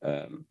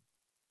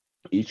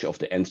 Each of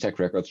the NSEC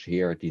records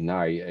here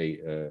deny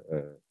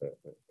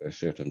a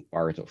certain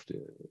part of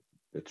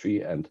the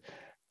tree, and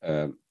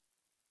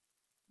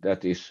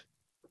that is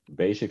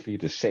basically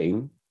the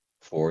same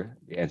for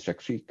the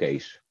NSEC3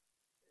 case,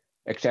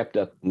 except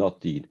that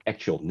not the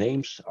actual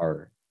names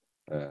are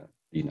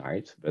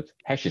denied, but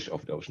hashes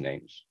of those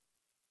names.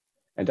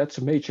 And that's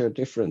a major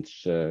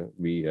difference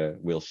we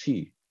will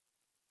see.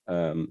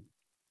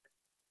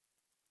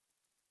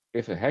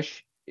 If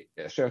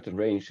a certain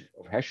range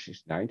of hash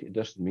is denied, it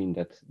doesn't mean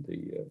that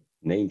the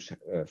names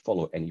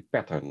follow any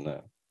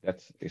pattern.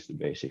 That is the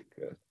basic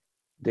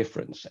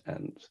difference.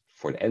 And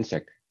for the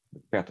NSEC,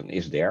 the pattern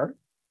is there.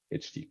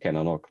 It's the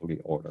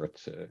canonically ordered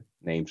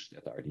names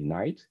that are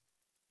denied,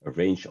 a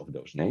range of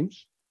those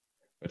names.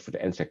 But for the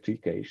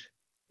NSEC3 case,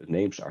 the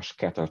names are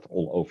scattered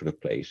all over the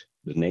place.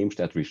 The names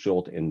that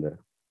result in the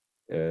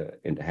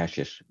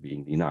hashes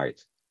being denied.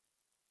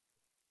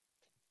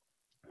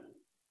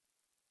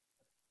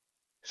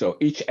 So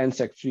each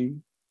NSEC tree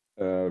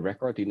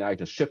record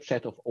denied a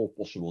subset of all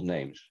possible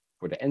names.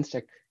 For the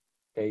NSEC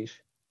case,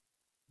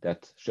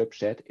 that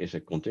subset is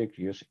a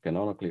contiguous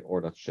canonically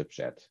ordered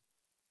subset.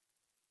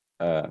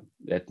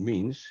 That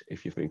means,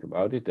 if you think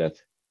about it,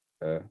 that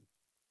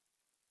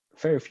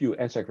very few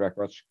NSEC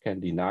records can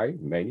deny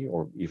many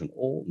or even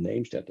all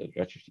names that the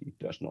registry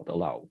does not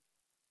allow.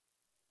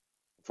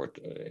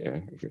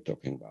 If you're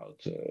talking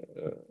about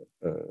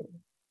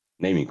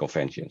naming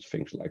conventions,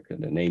 things like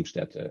the names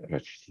that the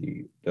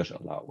registry does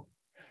allow.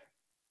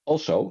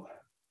 Also,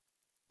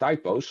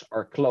 typos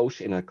are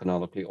close in a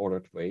canonically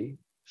ordered way.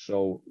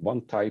 So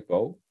one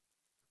typo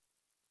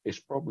is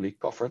probably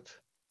covered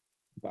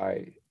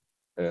by,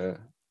 a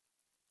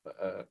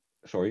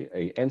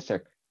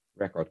NSEC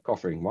record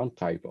covering one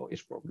typo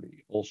is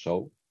probably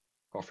also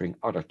covering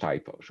other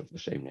typos of the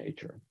same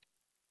nature.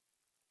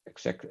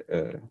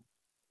 The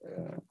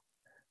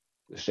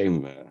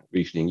same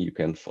reasoning you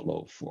can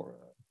follow for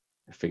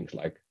things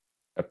like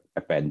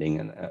appending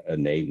a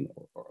name,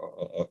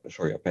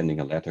 or appending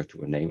a letter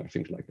to a name, and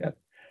things like that.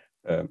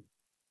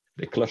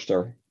 They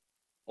cluster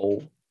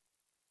all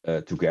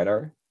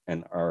together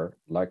and are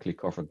likely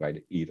covered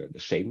by either the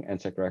same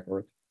NSEC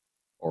record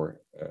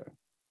or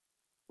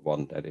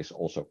one that is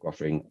also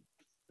covering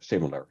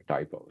similar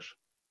typos.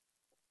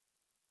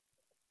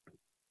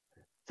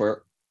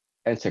 For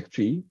NSEC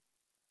 3,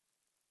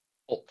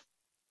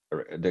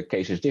 the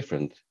case is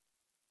different.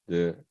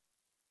 The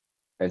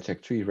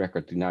NSEC 3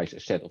 record denies a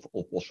set of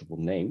all possible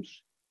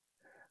names,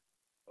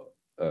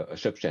 a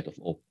subset of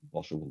all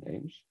possible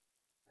names,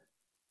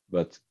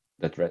 but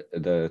that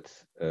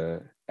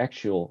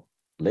actual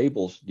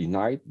labels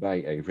denied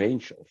by a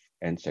range of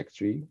NSEC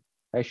 3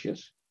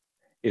 hashes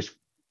is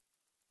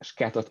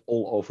scattered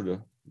all over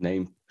the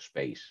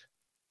namespace.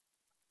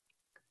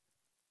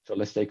 So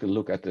let's take a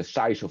look at the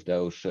size of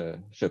those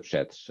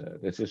subsets.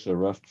 This is a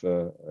rough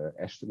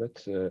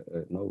estimate,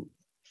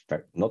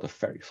 not a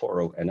very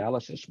thorough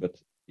analysis,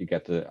 but you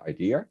get the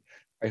idea,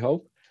 I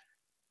hope.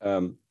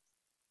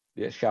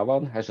 The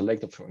SHA-1 has a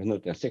length of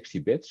 160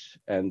 bits,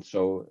 and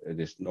so it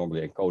is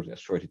normally encoded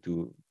as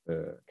 32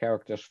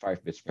 characters,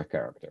 5 bits per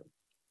character.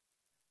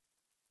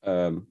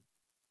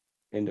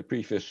 In the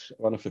previous,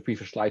 one of the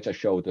previous slides, I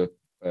showed the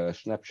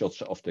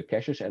snapshots of the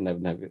caches, and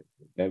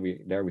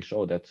there we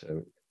saw that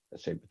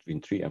let's say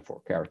between 3 and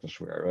 4 characters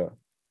were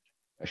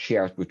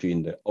shared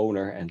between the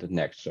owner and the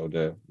next. So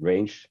the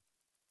range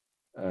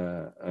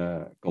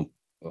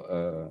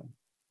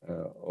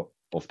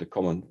of the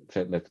common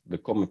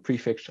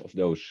prefix of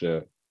those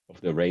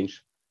of the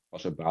range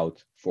was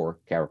about 4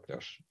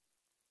 characters.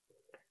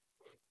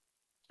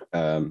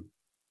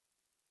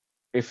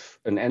 If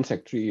an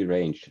NSEC tree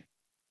range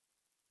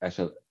has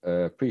a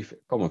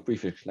common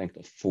prefix length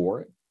of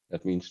 4,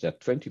 that means that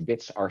 20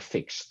 bits are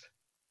fixed.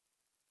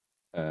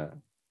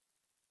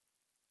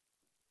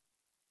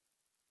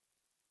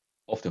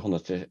 Of the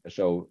 100,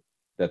 so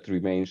that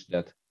remains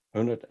that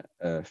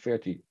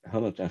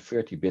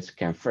 130 bits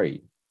can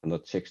vary.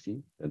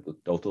 160, the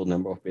total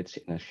number of bits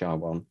in a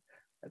SHA-1,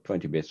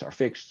 20 bits are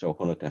fixed, so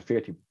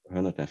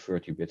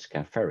 130 bits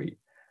can vary.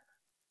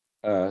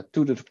 2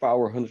 to the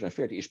power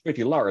 130 is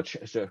pretty large,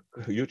 it's a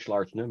huge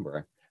large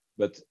number.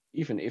 But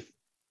even if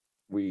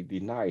we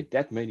deny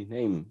that many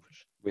names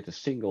with a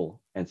single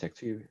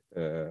NSEC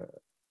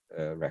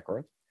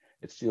record,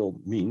 it still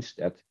means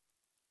that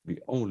we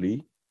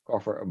only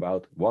cover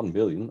about 1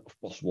 million of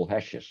possible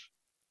hashes.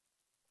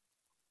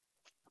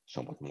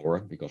 Somewhat more,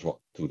 because 2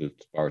 to the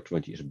power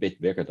 20 is a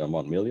bit bigger than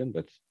 1 million,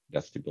 but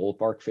that's the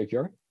ballpark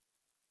figure.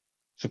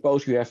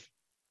 Suppose you have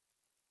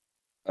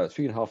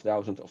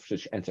 3,500 of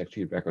such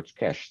NSEC records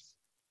cached,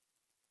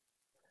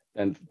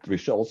 and it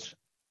results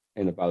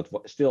in about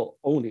still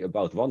only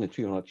about 1 in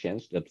 300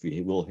 chance that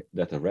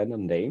that a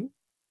random name,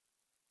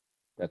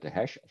 that the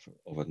hash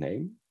of a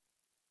name,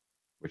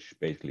 which is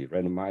basically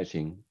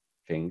randomizing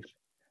things,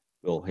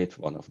 will hit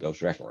one of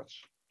those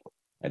records.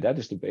 And that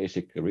is the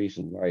basic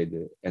reason why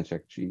the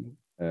NSEC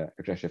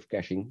aggressive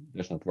caching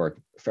does not work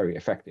very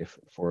effective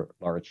for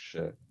large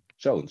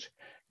zones.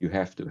 You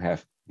have to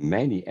have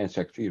many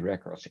NSEC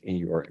records in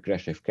your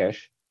aggressive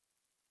cache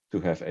to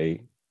have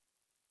a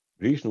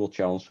reasonable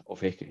chance of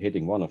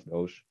hitting one of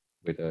those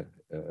with a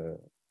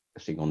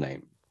single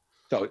name.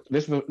 So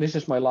this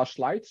is my last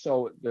slide.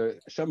 So the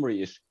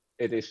summary is,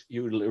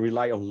 you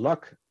rely on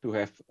luck to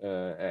have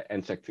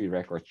NSEC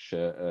records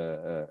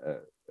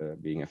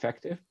being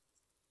effective.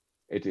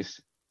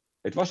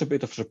 It was a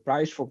bit of a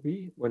surprise for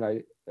me when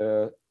I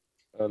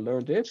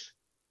learned this,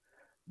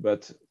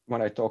 but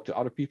when I talked to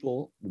other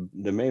people,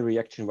 the main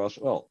reaction was,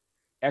 well,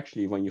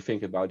 actually, when you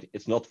think about it,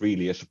 it's not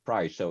really a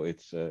surprise. So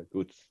it's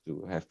good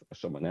to have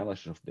some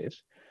analysis of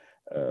this,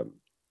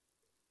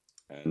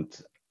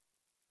 and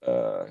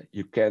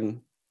you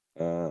can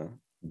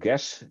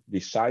guess the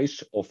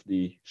size of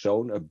the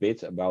zone a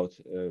bit about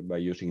by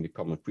using the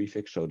common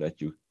prefix, so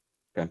that you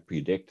can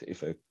predict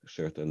if a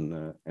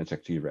certain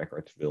NSEC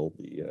record will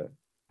be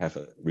have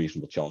a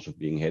reasonable chance of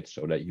being hit,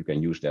 so that you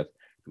can use that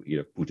to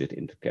either put it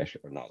into cache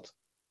or not.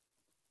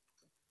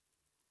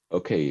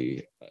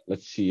 Okay,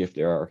 let's see if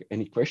there are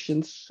any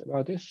questions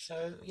about this.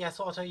 So yes,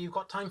 Otto, you've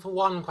got time for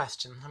one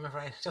question, I'm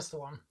afraid, just the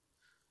one.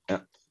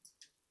 Yeah.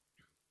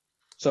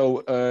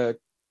 So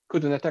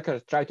could an attacker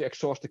try to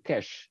exhaust the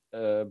cache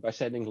by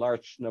sending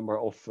large number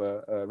of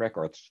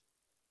records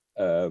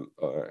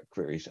or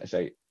queries? I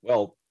say,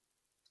 well,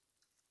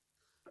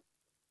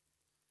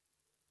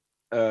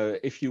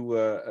 if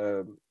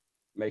you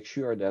make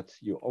sure that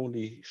you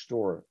only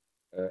store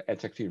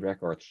NSEC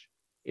records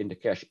in the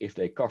cache if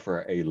they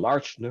cover a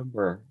large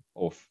number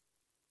of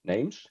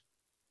names,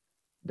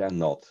 then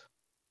not.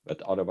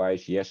 But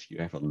otherwise, yes, you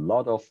have a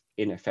lot of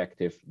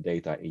ineffective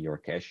data in your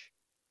cache,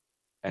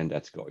 and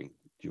that's going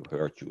to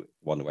hurt you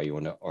one way or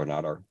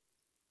another.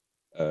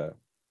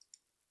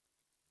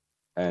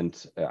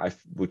 And I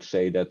would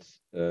say that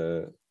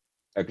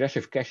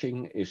aggressive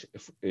caching is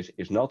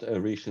not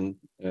a reason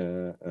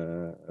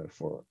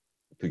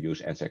to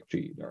use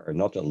NSEC3. There are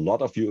not a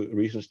lot of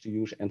reasons to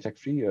use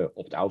NSEC3.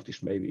 Opt-out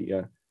is maybe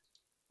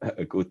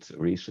a good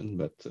reason,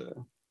 but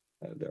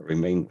there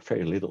remain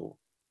very little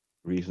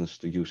reasons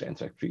to use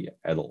NSEC3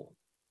 at all.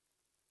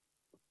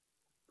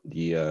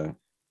 The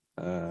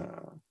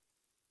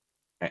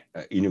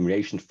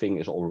enumeration thing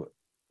is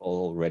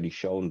already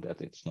shown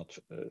that it's not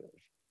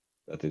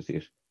that it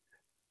is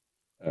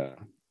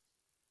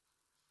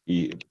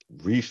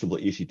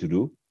reasonably easy to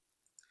do,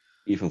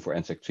 even for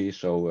NSEC3.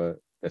 So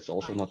that's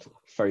also not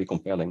very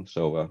compelling.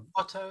 So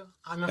Otto,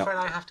 I'm afraid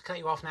I have to cut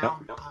you off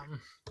now.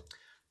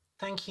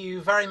 Thank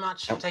you very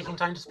much for taking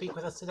time to speak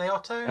with us today,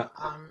 Otto.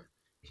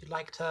 If you'd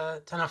like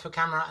to turn off your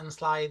camera and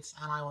slides,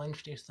 and I will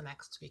introduce the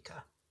next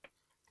speaker.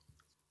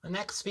 The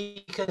next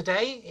speaker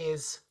today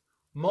is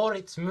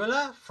Moritz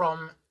Müller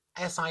from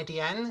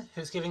SIDN,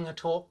 who's giving a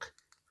talk,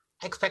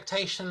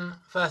 Expectation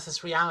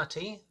versus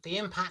Reality, the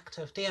Impact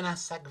of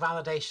DNSSEC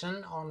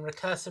Validation on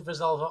Recursive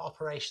Resolver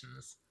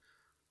Operations.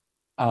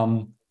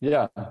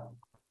 Yeah,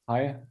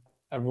 hi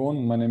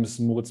everyone, my name is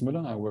Moritz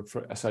Müller, I work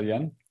for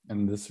SIDN,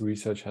 and this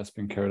research has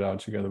been carried out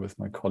together with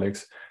my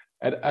colleagues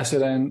at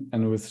SIDN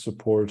and with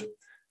support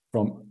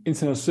from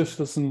Internet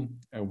Stiftelsen,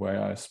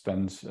 where I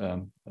spent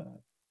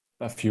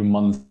a few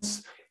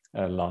months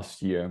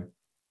last year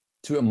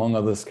to, among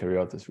others, carry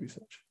out this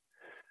research.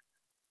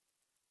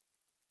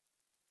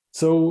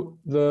 So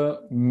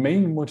the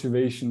main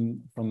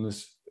motivation from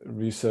this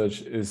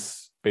research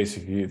is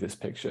basically this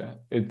picture.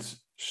 It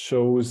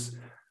shows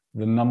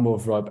the number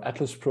of ripe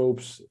atlas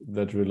probes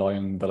that rely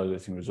on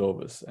validating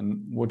resolvers.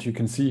 And what you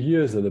can see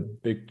here is that a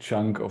big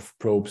chunk of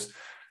probes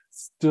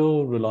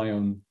still rely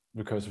on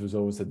recursive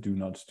resolvers that do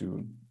not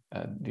do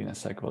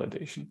DNSSEC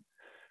validation.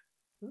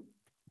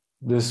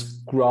 This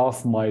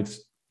graph might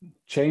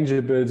change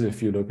a bit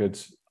if you look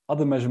at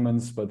other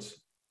measurements, but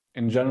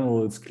in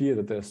general, it's clear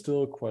that there's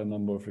still quite a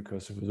number of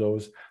recursive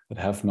resolvers that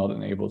have not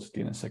enabled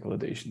DNSSEC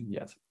validation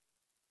yet.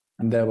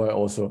 And thereby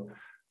also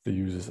the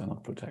users are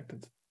not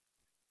protected.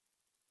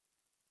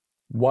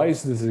 Why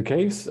is this the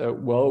case?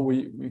 Well,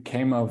 we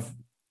came up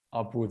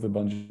with a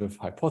bunch of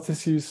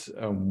hypotheses.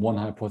 One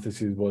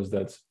hypothesis was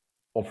that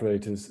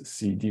operators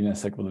see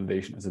DNSSEC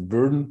validation as a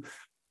burden,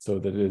 so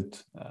that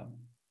it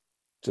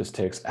just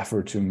takes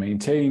effort to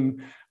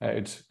maintain.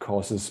 It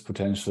causes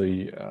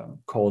potentially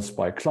calls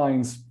by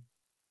clients.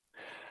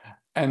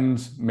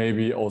 And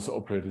maybe also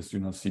operators do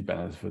not see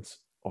benefits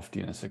of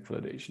DNSSEC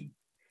validation.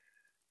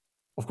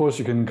 Of course,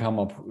 you can come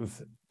up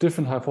with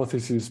different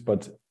hypotheses,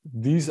 but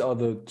these are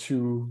the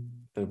two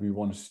that we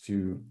wanted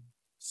to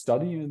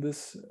study in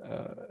this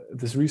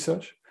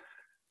research.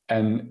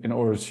 And in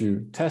order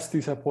to test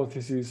these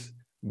hypotheses,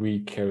 we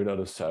carried out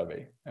a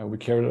survey. We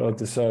carried out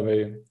the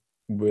survey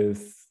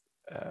with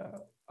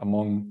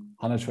among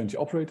 120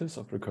 operators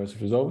of recursive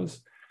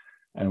resolvers.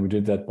 And we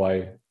did that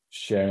by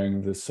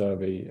sharing the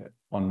survey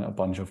on a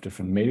bunch of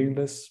different mailing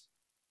lists.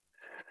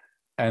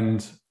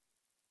 And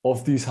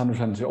of these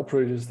 120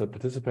 operators that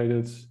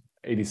participated,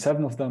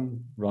 87 of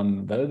them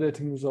run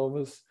validating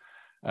resolvers,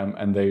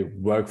 and they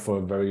work for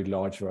a very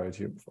large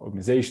variety of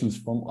organizations,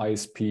 from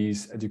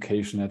ISPs,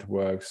 education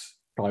networks,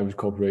 private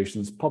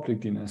corporations, public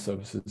DNS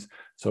services,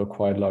 so a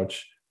quite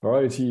large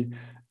variety,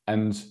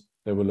 and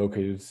they were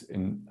located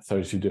in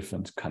 32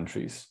 different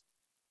countries.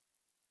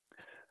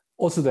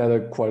 Also, they had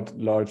a quite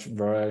large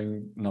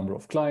varying number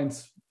of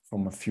clients,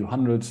 from a few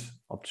hundred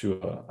up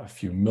to a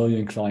few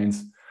million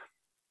clients.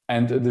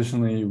 And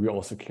additionally, we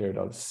also carried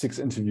out 6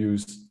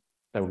 interviews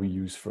that we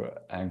use for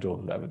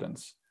anecdotal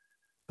evidence.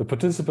 The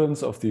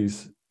participants of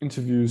these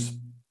interviews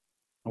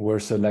were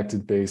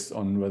selected based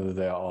on whether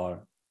they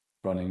are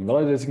running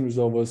validating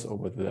resolvers or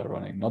whether they're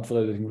running not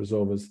validating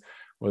resolvers,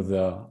 whether they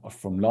are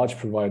from large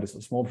providers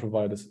or small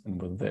providers,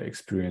 and whether they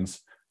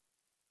experience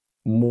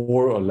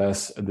more or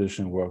less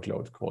additional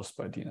workload caused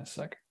by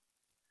DNSSEC.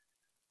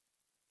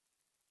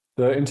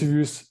 The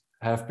interviews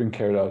have been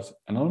carried out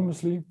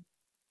anonymously,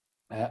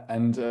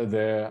 and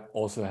there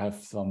also have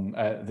some,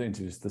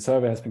 the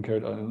survey has been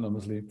carried out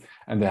anonymously,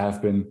 and there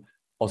have been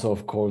also,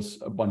 of course,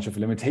 a bunch of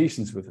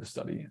limitations with the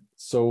study.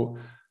 So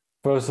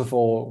first of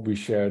all, we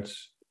shared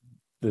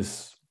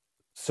this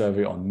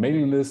survey on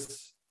mailing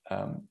lists.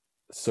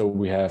 So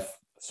we have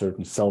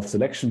certain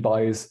self-selection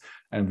bias,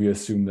 and we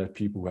assume that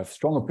people who have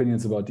strong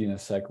opinions about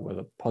DNSSEC,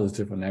 whether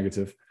positive or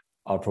negative,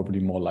 are probably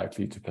more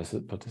likely to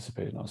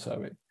participate in our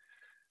survey.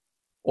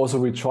 Also,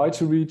 we try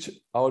to reach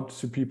out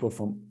to people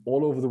from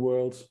all over the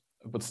world,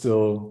 but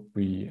still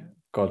we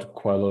got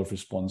quite a lot of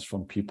response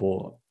from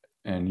people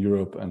in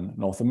Europe and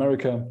North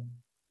America,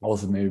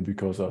 also maybe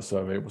because our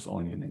survey was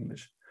only in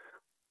English.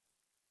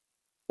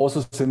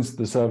 Also, since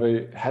the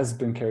survey has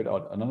been carried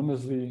out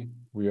anonymously,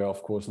 we are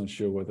of course not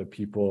sure whether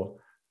people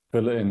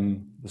fill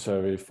in the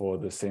survey for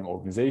the same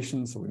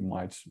organization. So we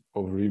might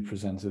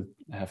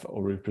have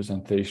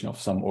overrepresentation of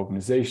some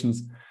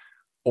organizations,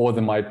 or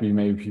there might be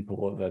maybe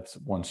people that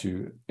want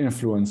to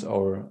influence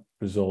our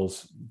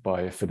results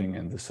by filling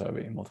in the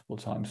survey multiple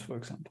times, for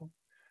example.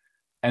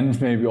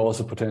 And maybe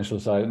also potential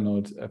side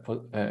note,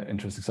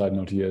 interesting side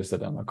note here is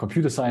that I'm a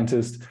computer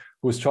scientist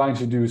who's trying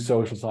to do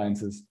social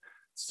sciences.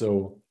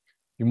 So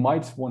you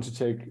might want to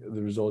take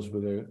the results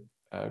with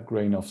a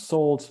grain of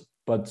salt,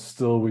 but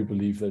still we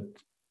believe that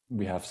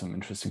we have some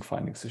interesting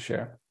findings to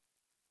share.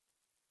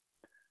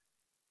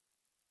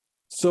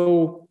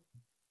 So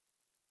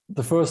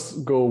the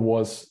first goal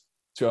was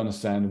to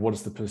understand what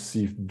is the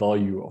perceived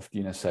value of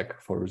DNSSEC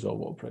for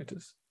resolver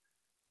operators.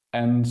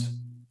 And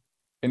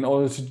in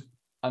order to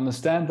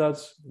understand that,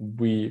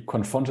 we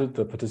confronted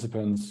the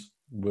participants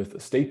with a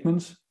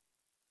statement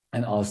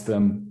and asked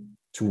them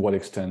to what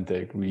extent they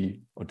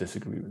agree or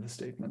disagree with the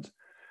statement.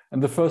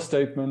 And the first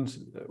statement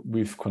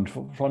we've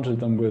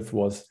confronted them with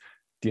was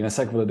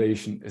DNSSEC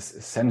validation is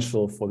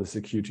essential for the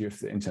security of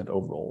the internet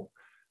overall,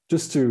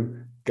 just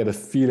to get a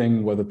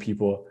feeling whether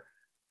people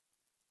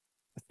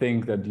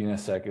think that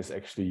DNSSEC is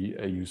actually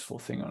a useful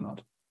thing or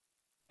not.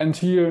 And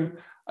here,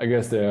 I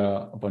guess there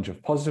are a bunch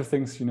of positive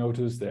things you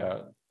notice. There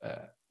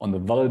are on the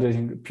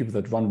validating, people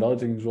that run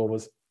validating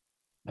resolvers,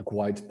 a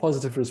quite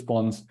positive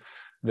response.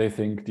 They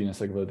think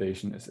DNSSEC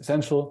validation is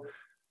essential.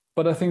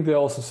 But I think there are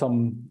also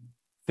some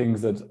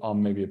things that are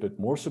maybe a bit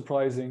more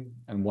surprising.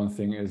 And one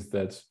thing is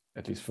that,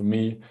 at least for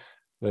me,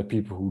 that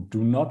people who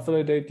do not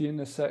validate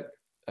DNSSEC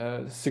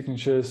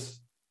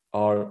signatures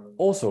are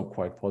also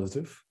quite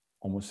positive.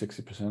 Almost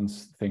 60%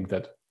 think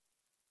that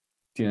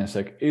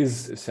DNSSEC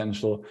is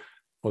essential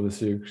for the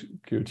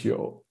security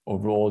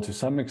overall to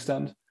some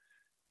extent.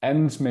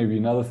 And maybe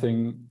another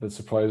thing that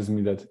surprises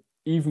me, that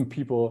even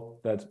people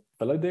that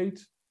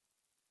validate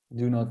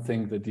do not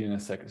think that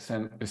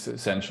DNSSEC is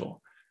essential,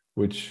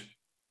 which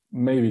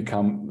maybe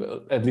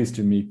at least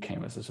to me,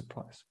 came as a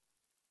surprise.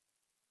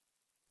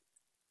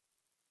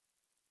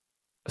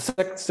 A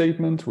second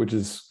statement, which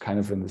is kind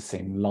of in the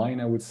same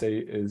line, I would say,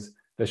 is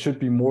there should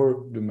be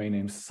more domain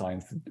names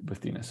assigned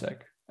with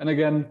DNSSEC. And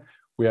again,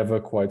 we have a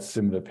quite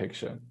similar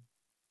picture,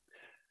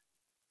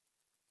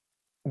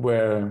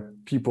 where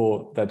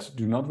people that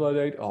do not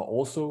validate are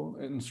also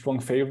in strong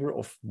favor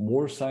of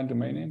more assigned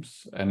domain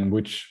names, and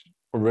which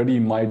already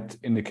might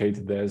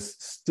indicate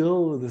there's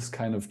still this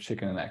kind of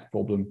chicken and egg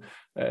problem,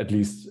 at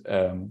least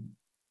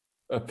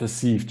a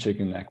perceived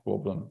chicken and egg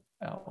problem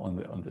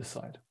on this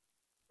side.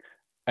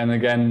 And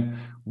again,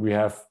 we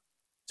have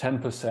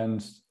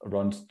 10%,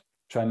 around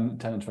 10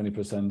 and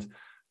 20%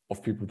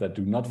 of people that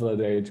do not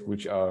validate,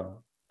 which are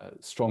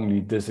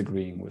strongly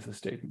disagreeing with the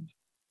statement.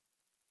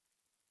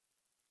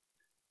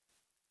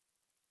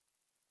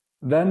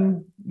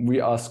 Then we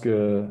ask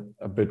a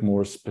bit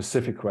more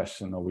specific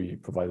question, or we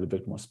provide a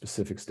bit more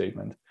specific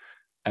statement.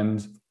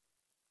 And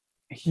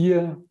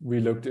here we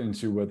looked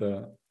into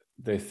whether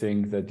they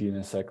think that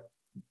DNSSEC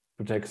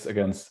protects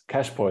against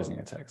cache poisoning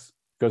attacks,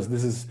 because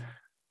this is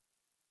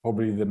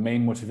probably the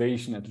main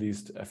motivation, at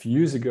least a few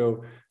years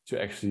ago, to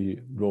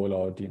actually roll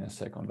out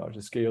DNSSEC on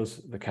larger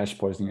scales, the cache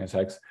poisoning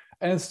attacks.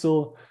 And it's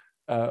still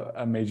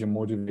a major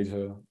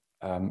motivator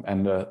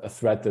and a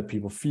threat that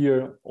people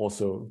fear.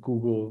 Also,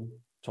 Google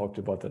talked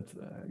about that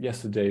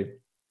yesterday.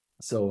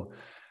 So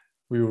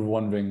we were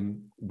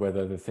wondering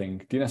whether they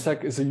think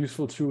DNSSEC is a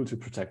useful tool to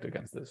protect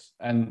against this.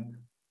 And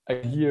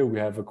here we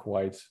have a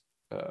quite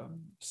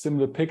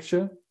similar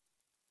picture,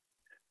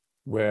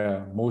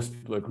 where most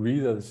people agree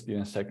that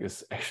DNSSEC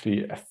is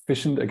actually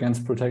efficient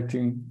against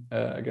protecting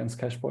against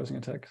cache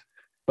poisoning attacks.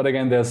 But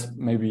again, there's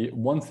maybe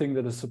one thing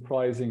that is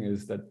surprising,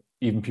 is that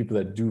even people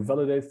that do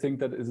validate think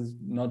that it is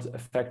not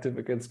effective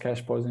against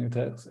cache poisoning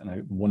attacks. And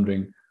I'm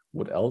wondering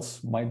what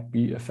else might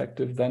be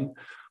effective then,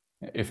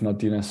 if not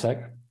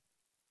DNSSEC.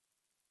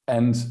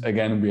 And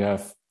again, we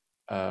have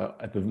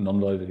at the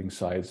non-validating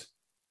side,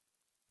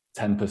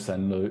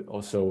 10%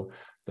 or so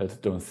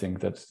that don't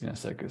think that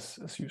DNSSEC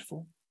is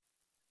useful.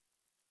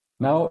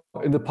 Now,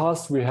 in the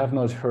past, we have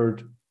not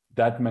heard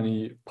that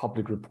many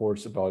public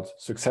reports about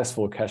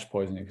successful cache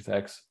poisoning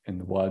attacks in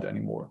the wild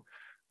anymore.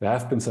 There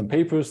have been some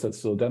papers that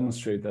still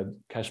demonstrate that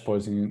cache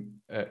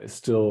poisoning is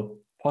still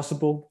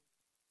possible,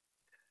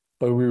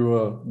 but we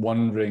were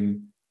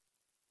wondering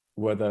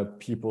whether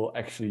people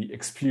actually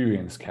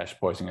experience cache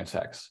poisoning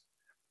attacks.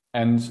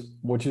 And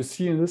what you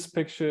see in this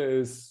picture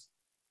is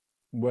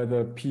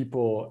whether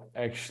people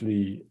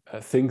actually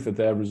think that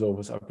their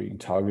resolvers are being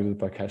targeted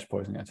by cache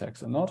poisoning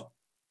attacks or not.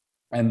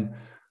 And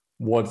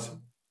what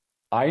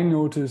I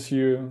notice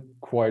here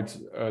quite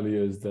early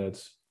is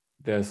that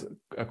there's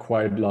a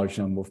quite large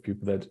number of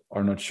people that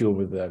are not sure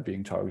whether they're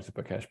being targeted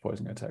by cache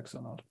poisoning attacks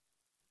or not.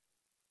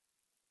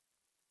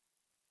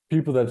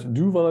 People that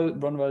do run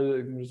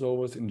validating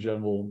resolvers in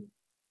general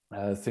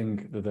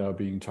think that they are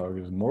being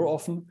targeted more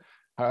often.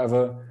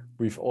 However,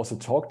 we've also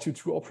talked to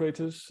 2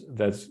 operators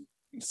that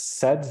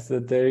said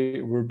that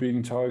they were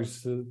being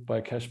targeted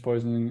by cache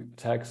poisoning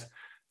attacks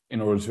in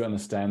order to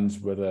understand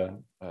whether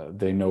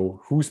they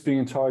know who's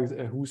being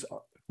targeted,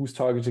 who's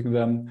targeting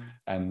them,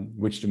 and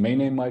which domain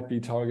name might be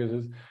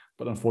targeted.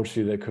 But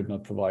unfortunately, they could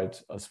not provide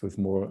us with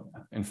more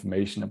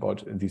information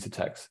about these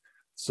attacks.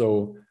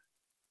 So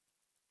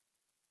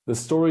the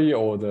story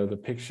or the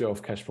picture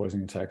of cache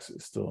poisoning attacks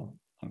is still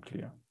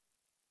unclear.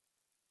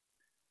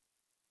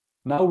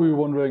 Now we're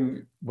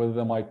wondering whether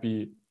there might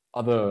be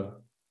other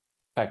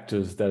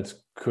factors that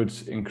could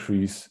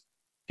increase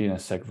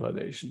DNSSEC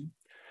validation.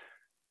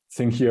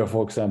 Think here,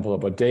 for example,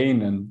 about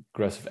DANE and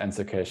aggressive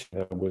answer caching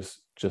that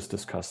was just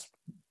discussed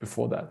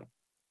before that.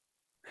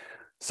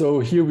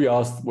 So here we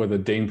asked whether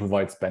DANE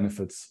provides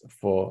benefits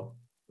for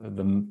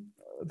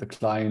the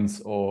clients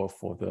or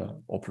for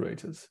the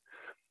operators.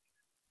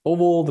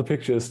 Overall, the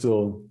picture is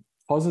still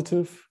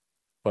positive,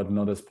 but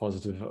not as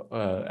positive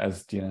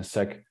as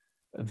DNSSEC,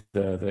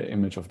 the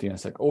image of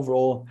DNSSEC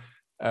overall,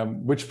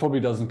 which probably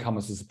doesn't come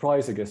as a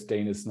surprise. I guess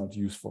DANE is not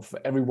useful for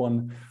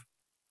everyone.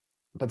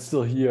 But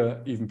still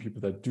here, even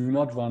people that do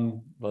not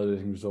run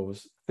validating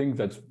resolvers think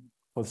that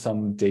for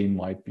some DANE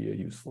might be a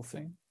useful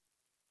thing.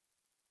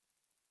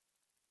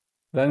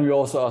 Then we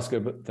also ask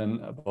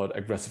about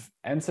aggressive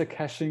answer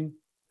caching.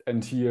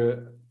 And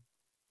here,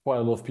 quite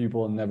a lot of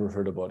people never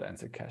heard about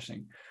answer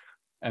caching.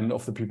 And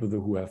of the people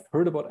who have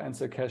heard about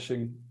answer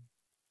caching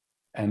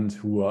and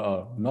who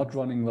are not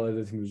running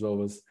validating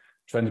resolvers,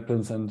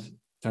 20%,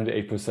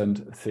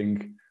 28%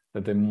 think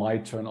that they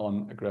might turn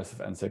on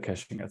aggressive answer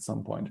caching at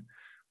some point,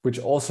 which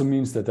also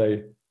means that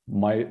they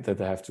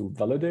have to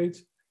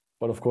validate,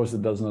 but of course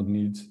it does not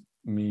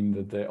mean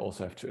that they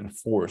also have to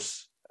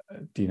enforce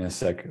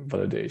DNSSEC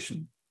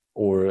validation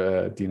or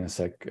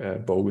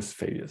DNSSEC bogus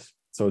failures.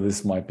 So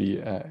this might be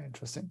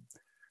interesting.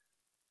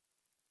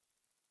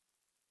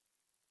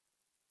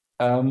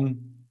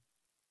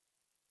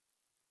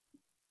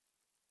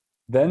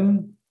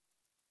 Then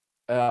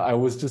I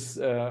was just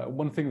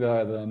one thing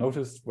that I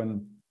noticed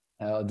when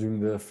during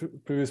the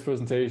previous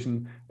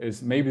presentation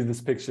is maybe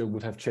this picture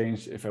would have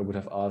changed if I would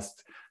have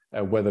asked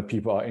whether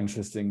people are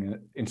interested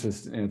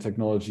in a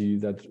technology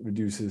that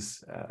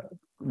reduces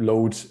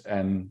load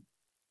and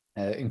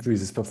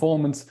increases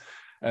performance.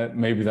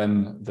 Maybe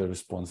then the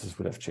responses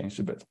would have changed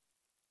a bit.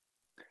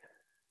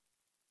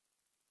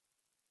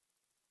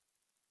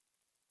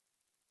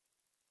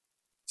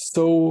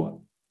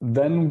 So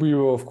then we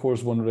were, of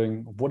course,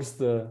 wondering what is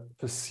the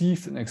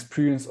perceived and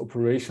experienced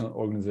operational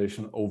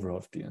organization overall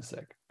of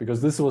DNSSEC?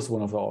 Because this was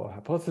one of our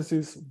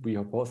hypotheses. We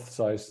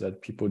hypothesized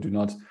that people do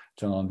not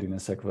turn on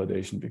DNSSEC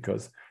validation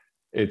because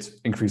it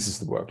increases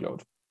the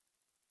workload.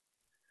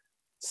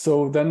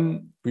 So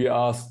then we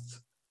asked,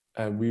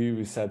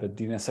 we said that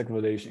DNSSEC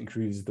validation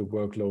increases the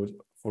workload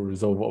for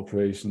resolver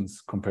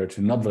operations compared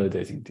to not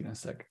validating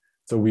DNSSEC.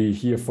 So we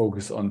here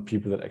focus on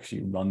people that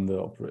actually run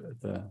the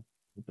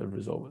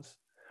resolvers.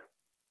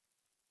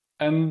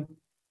 And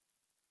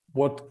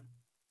what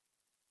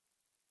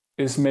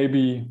is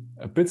maybe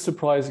a bit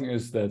surprising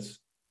is that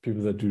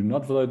people that do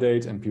not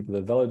validate and people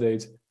that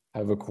validate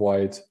have a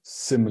quite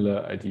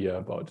similar idea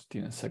about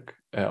DNSSEC,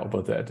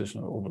 about the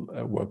additional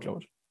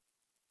workload.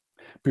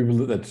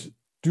 People that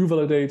do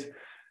validate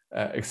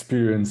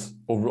experience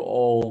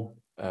overall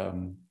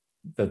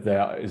that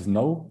there is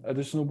no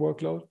additional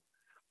workload,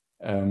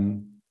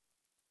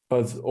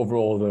 but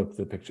overall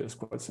the picture is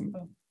quite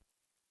similar.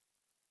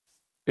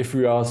 If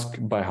we ask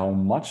by how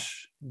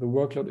much the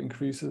workload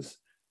increases,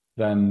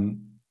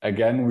 then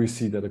again, we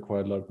see that a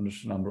quite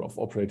large number of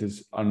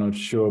operators are not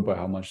sure by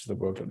how much the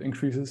workload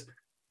increases,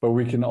 but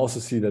we can also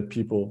see that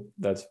people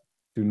that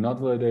do not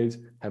validate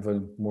have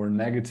a more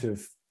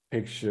negative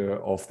picture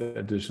of the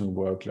additional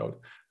workload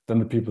than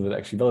the people that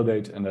actually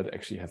validate and that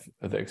actually have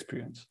the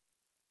experience.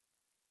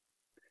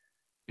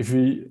 If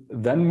we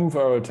then move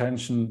our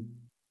attention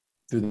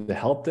to the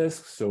help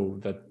desk, so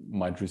that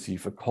might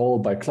receive a call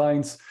by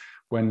clients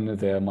when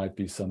there might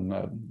be some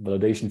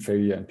validation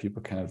failure and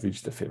people cannot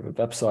reach their favorite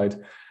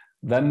website,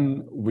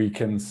 then we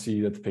can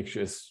see that the picture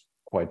is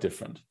quite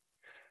different.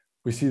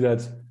 We see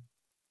that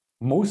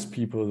most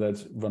people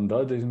that run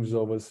validating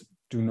resolvers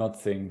do not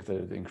think that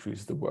it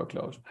increases the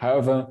workload.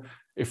 However,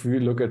 if we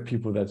look at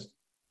people that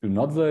do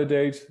not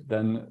validate,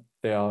 then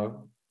they are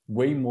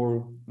way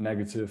more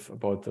negative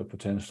about the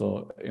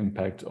potential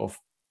impact of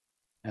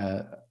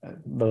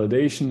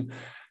validation.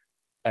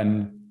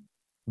 And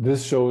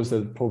this shows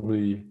that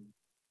probably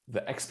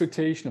the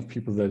expectation of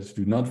people that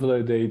do not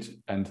validate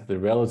and the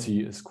reality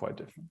is quite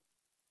different.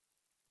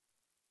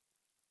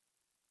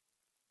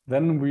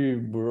 Then we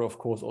were, of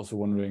course, also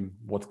wondering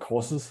what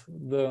causes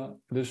the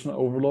additional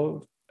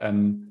overload.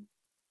 And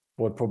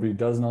what probably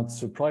does not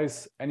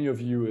surprise any of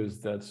you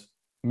is that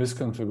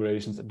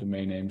misconfigurations at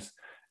domain names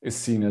is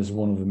seen as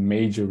one of the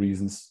major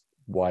reasons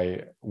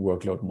why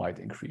workload might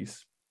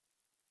increase.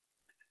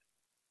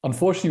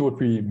 Unfortunately, what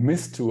we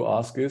missed to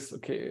ask is,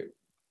 okay,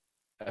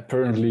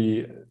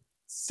 apparently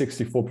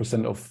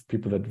 64% of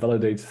people that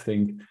validate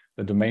think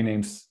that domain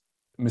names,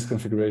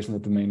 misconfiguration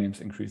of domain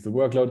names increase the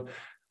workload,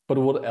 but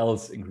what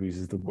else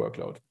increases the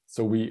workload?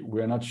 So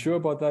we're not sure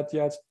about that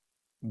yet.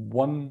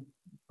 One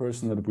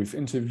person that we've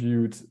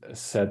interviewed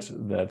said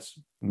that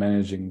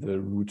managing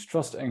the root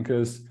trust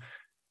anchors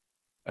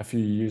a few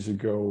years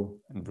ago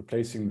and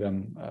replacing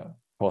them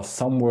caused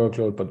some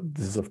workload, but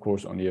this is of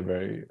course only a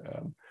very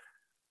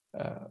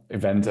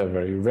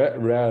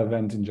rare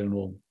event in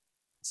general.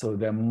 So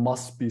there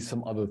must be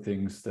some other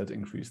things that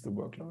increase the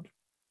workload.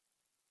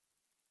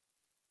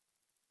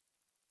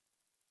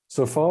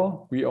 So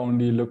far, we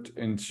only looked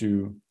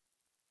into,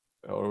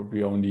 or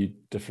we only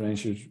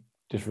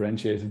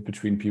differentiated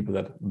between people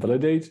that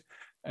validate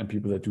and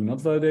people that do not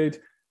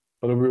validate.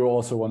 But we were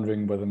also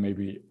wondering whether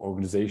maybe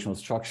organizational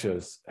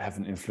structures have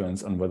an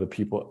influence on whether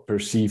people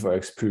perceive or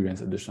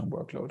experience additional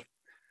workload.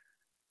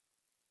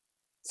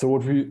 So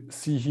what we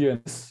see here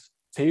in this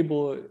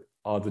table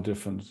are the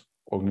different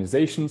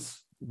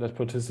organizations that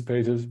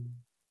participated,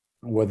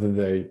 whether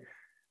they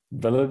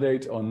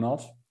validate or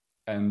not,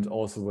 and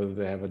also whether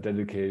they have a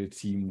dedicated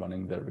team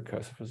running their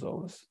recursive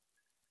resolvers.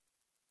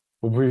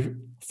 What we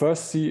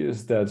first see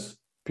is that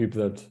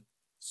people that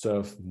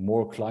serve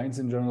more clients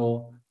in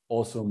general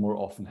also more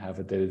often have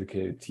a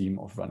dedicated team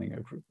of running a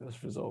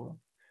recursive resolver.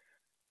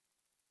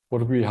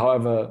 What we,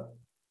 however,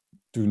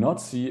 do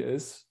not see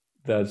is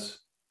that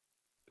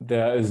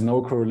there is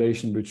no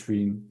correlation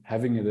between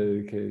having a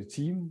dedicated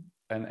team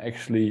and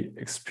actually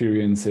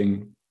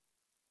experiencing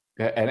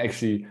and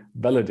actually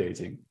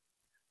validating.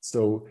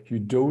 So you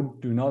do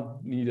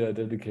not need a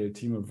dedicated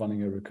team of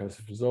running a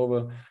recursive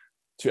resolver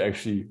to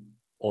actually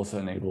also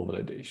enable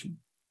validation.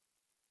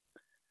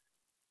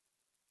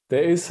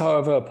 There is,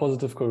 however, a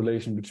positive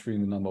correlation between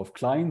the number of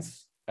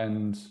clients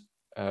and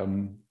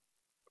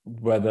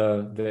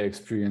whether they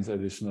experience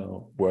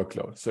additional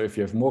workload. So if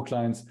you have more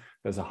clients,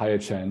 there's a higher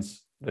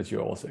chance that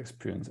you also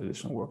experience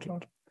additional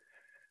workload.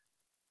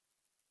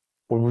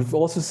 What we've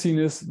also seen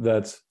is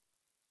that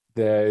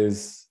there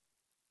is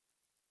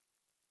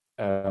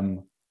a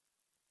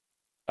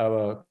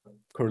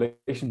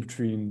correlation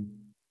between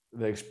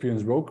the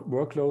experienced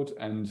workload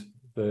and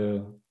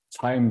the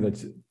time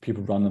that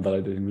people run a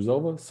validating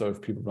resolver. So if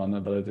people run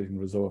a validating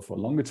resolver for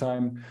a longer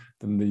time,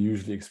 then they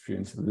usually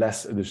experience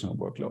less additional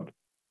workload.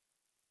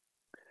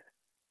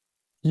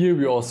 Here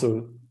we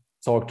also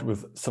talked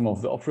with some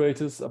of the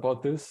operators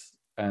about this.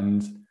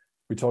 And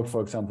we talked,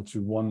 for example,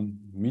 to one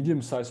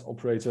medium-sized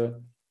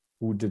operator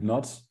who did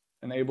not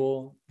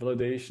enable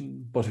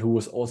validation, but who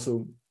was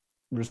also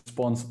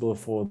responsible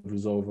for the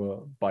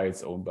resolver by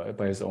his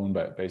own,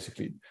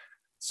 basically.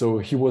 So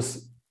he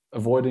was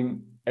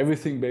avoiding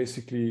everything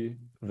basically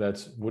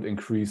that would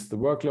increase the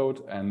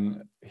workload,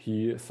 and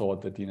he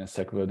thought that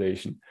DNSSEC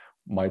validation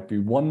might be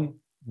one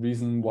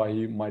reason why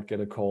he might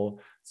get a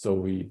call,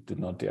 so he did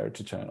not dare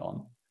to turn it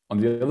on. On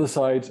the other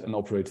side, an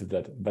operator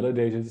that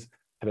validated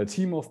had a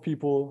team of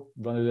people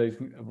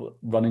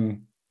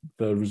running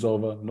the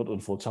resolver, not on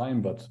full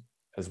time, but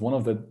as one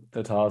of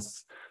the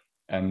tasks,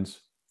 and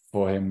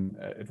for him,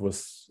 it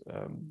was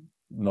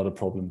not a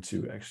problem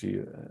to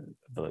actually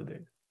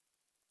validate.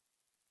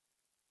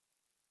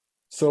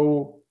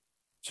 So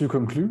to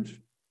conclude,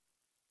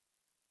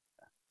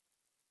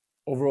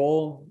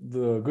 overall,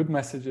 the good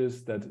message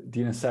is that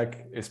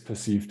DNSSEC is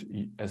perceived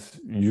as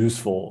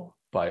useful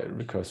by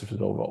recursive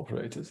resolver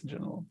operators in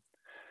general.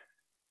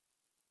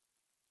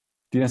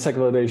 DNSSEC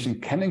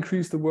validation can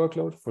increase the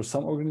workload for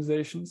some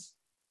organizations,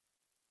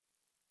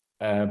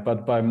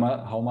 but by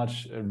how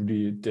much it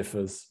really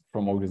differs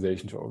from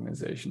organization to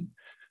organization.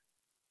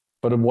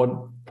 But what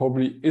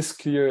probably is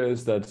clear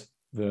is that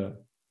the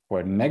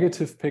quite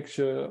negative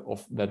picture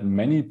of that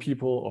many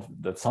people,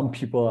 that some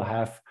people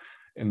have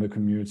in the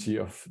community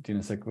of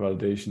DNSSEC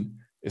validation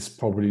is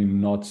probably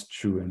not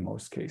true in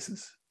most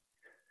cases.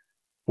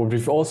 What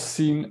we've also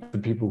seen, the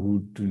people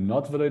who do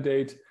not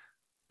validate,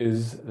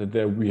 is that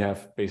there we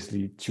have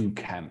basically two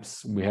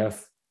camps. We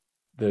have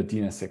the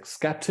DNSSEC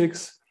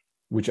skeptics,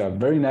 which are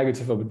very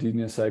negative about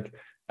DNSSEC,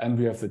 and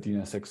we have the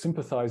DNSSEC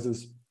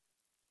sympathizers,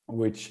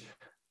 which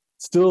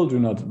still do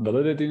not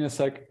validate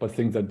DNSSEC, but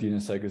think that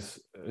DNSSEC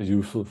is a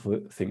useful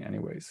thing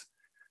anyways.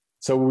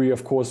 So we,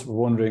 of course, were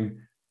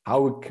wondering,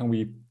 how can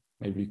we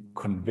maybe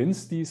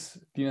convince these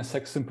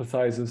DNSSEC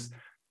sympathizers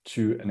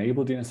to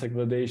enable DNSSEC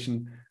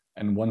validation?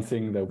 And one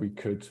thing that we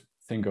could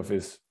think of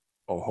is,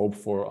 or hope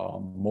for, are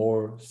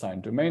more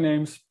signed domain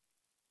names.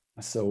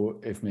 So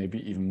if maybe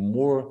even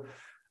more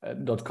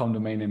 .com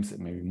domain names,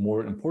 maybe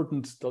more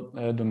important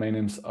domain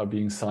names are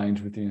being signed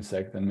with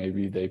DNSSEC, then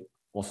maybe they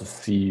also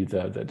see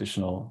the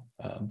additional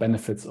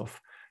benefits of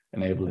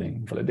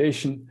enabling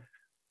validation.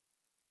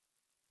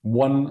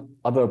 One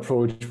other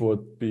approach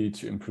would be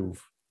to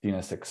improve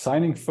DNSSEC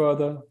signing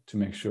further to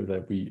make sure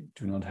that we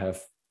do not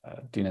have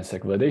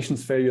DNSSEC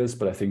validations failures.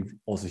 But I think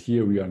also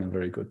here we are on a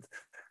very good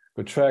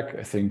track.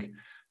 I think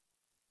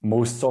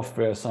most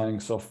software, signing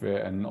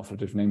software and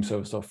authoritative name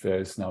server software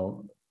is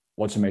now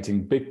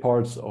automating big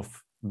parts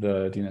of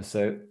the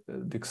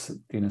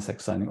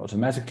DNSSEC signing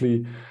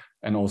automatically.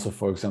 And also,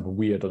 for example,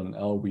 we at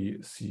DNL,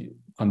 we see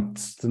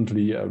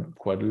constantly a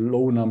quite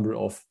low number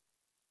of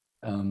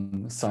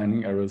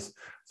signing errors.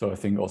 So I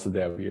think also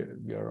there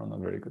we are on a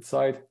very good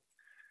side.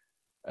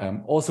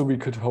 Also, we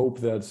could hope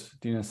that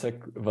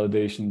DNSSEC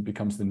validation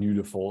becomes the new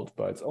default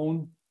by its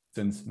own,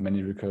 since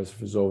many recursive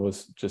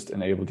resolvers just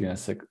enable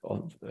DNSSEC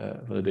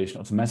validation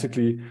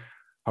automatically.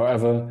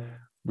 However,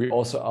 we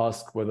also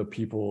ask whether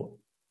people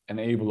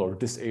enable or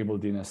disable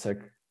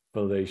DNSSEC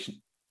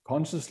validation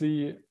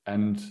consciously,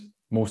 and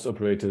most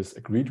operators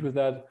agreed with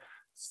that.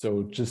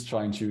 So just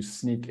trying to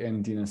sneak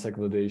in DNSSEC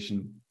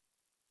validation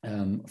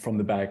from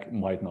the back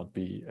might not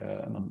be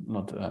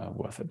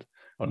worth it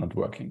or not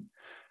working.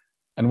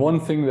 And one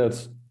thing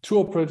that two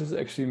operators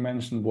actually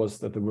mentioned was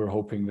that they were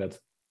hoping that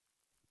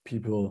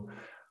people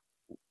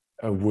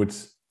would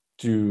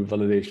do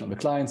validation on the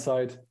client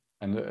side,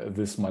 and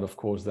this might of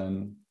course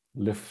then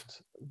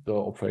lift the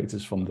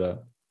operators from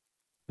the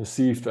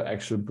perceived or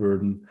actual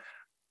burden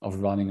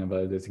of running and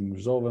validating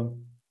resolver.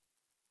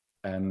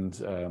 And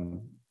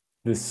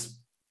this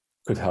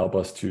could help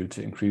us to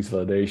increase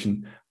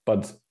validation,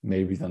 but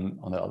maybe then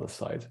on the other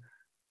side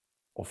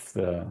of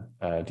the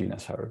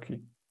DNS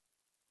hierarchy.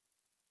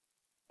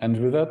 And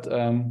with that,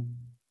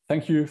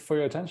 thank you for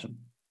your attention.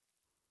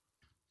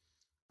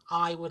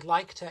 I would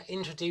like to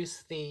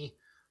introduce the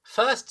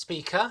first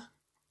speaker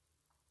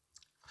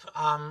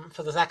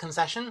for the second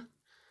session.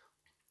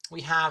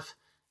 We have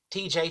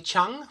Tijay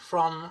Chung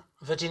from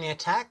Virginia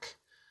Tech,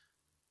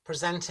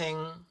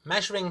 presenting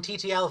Measuring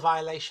TTL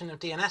Violation of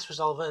DNS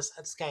Resolvers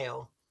at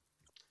Scale.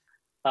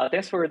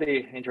 Thanks for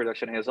the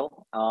introduction,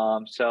 Hazel.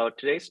 So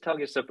today's talk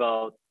is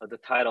about, the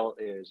title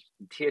is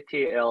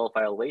TTL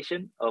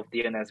Violation of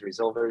DNS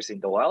Resolvers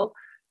in the Wild.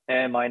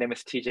 And my name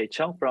is Tijay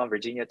Chung from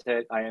Virginia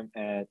Tech. I am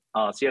at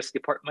CS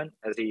department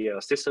as the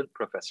assistant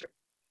professor.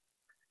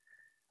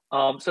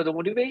 So the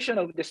motivation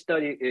of this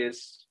study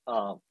is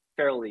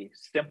fairly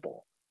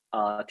simple.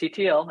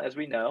 TTL, as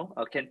we know,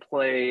 can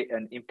play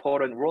an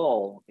important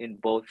role in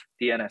both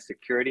DNS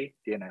security,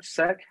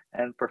 DNSSEC,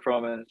 and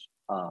performance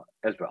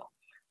as well.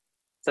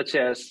 Such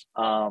as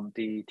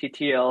the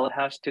TTL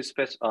has to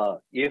specify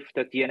if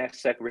the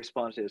DNSSEC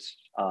response is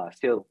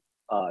still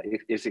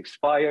is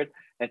expired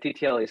and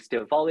TTL is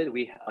still valid,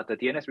 the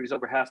DNS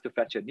resolver has to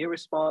fetch a new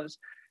response.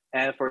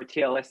 And for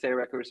TLSA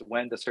records,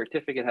 when the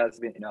certificate has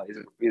been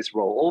is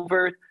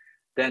rollover,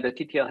 then the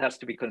TTL has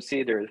to be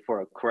considered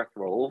for a correct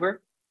rollover.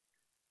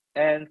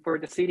 And for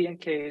the CDN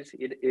case,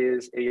 it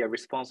is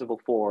responsible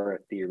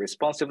for the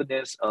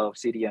responsiveness of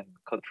CDN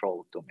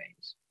control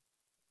domains.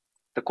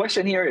 The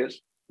question here is,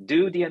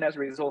 do DNS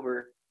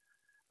resolver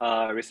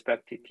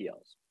respect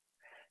TTLs?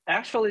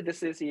 Actually,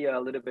 this is a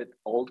little bit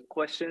old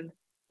question,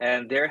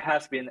 and there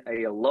has been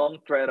a long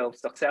thread of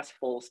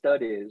successful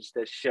studies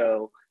that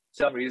show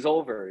some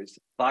resolvers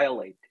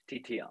violate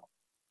TTL.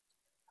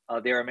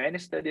 There are many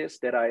studies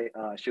that I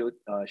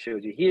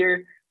showed you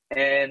here,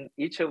 and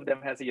each of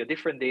them has a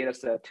different data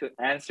set to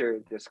answer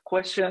this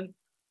question.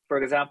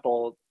 For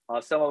example,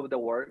 some of the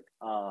work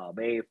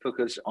may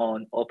focus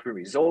on open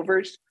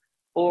resolvers,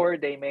 or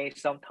they may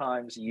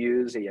sometimes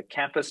use a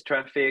campus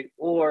traffic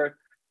or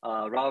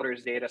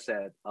routers data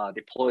set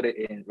deployed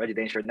in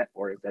residential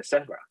networks,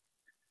 etc.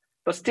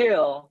 But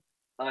still,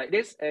 it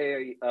is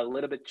a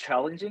little bit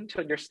challenging to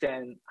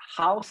understand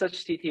how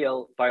such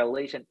TTL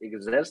violation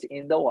exists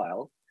in the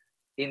wild,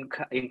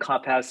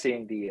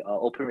 encompassing the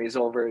open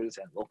resolvers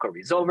and local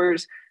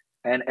resolvers,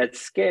 and at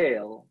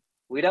scale,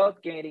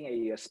 without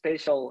gaining a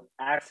spatial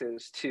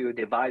access to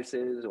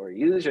devices or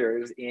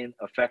users in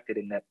affected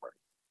networks.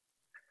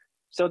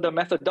 So the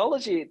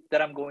methodology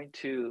that I'm going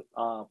to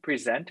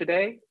present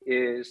today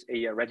is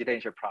a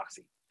residential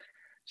proxy.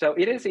 So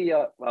it is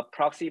a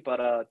proxy,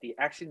 but the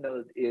action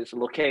node is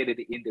located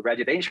in the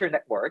residential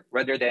network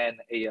rather than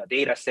a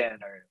data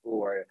center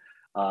or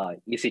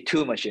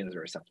EC2 machines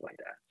or something like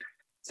that.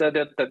 So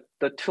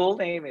the tool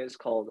name is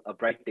called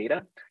Bright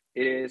Data.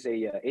 It is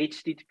a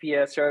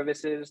HTTPS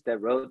services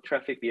that route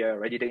traffic via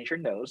residential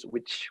nodes,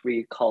 which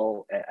we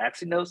call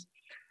action nodes.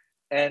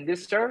 And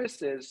this service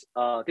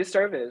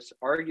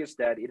argues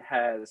that it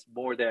has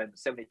more than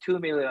 72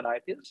 million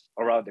IPs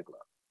around the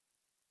globe.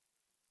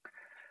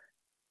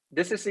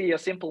 This is a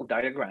simple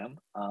diagram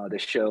that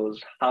shows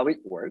how it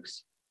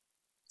works.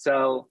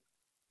 So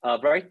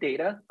Bright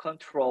Data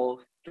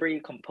control 3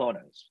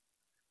 components.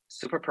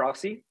 Super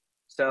proxy.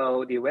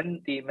 So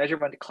when the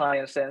measurement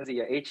client sends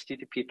the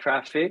HTTP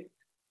traffic,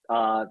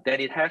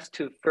 then it has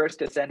to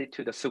first send it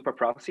to the super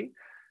proxy,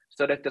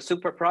 so that the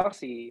super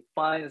proxy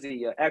finds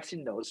the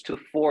action nodes to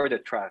forward the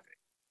traffic.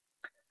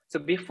 So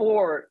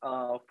before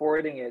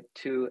forwarding it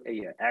to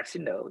a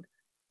action node,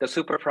 the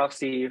super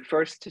proxy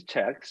first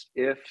checks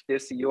if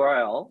this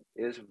URL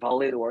is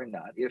valid or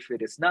not, if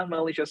it is not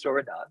malicious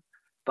or not,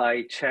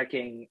 by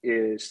checking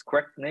its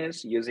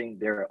correctness using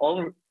their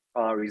own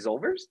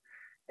resolvers.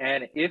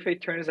 And if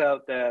it turns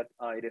out that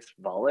it is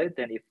valid,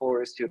 then it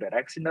forwards to that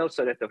exit node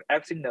so that the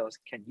exit node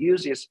can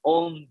use its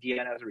own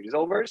DNS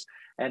resolvers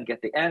and get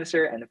the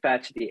answer and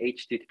fetch the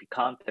HTTP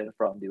content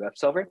from the web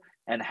server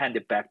and hand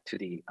it back to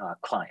the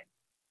client.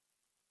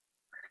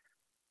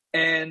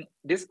 And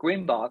this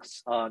green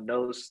box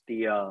knows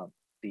the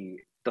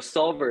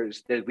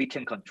solvers that we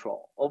can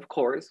control. Of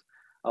course,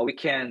 we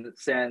can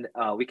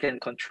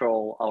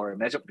control our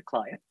measurement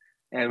client,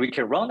 and we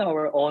can run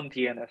our own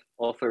DNS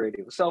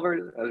authoritative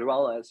servers as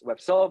well as web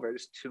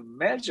servers to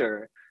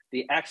measure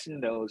the exit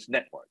node's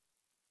network.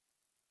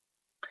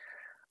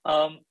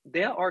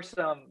 There are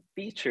some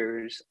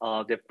features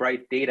that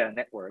Bright Data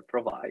Network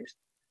provides.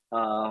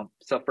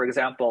 So for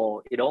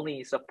example, it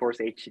only supports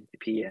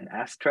HTTP and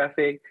ASK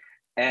traffic,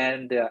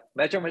 and the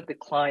measurement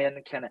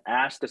client can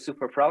ask the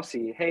super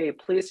proxy, hey,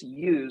 please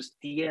use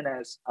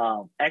DNS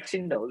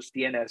exit node's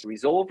DNS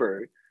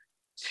resolver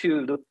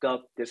to look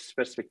up this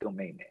specific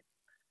domain name.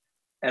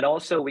 And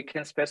also we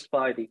can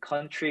specify the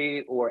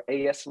country or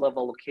AS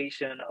level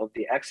location of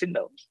the exit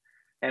nodes.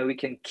 And we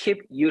can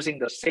keep using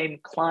the same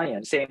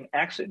client, same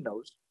exit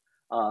nodes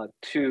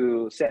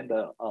to send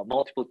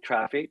multiple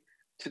traffic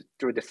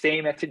through the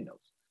same exit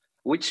nodes,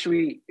 which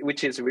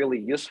is really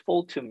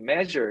useful to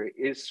measure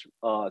its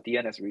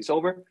DNS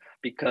resolver,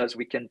 because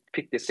we can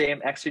pick the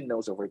same exit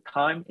nodes over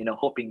time,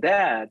 hoping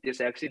that this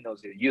exit node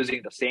is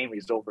using the same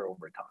resolver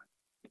over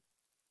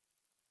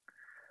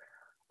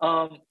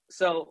time.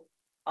 So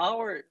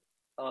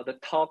the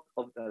title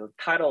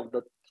of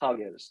the talk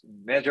is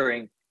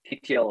measuring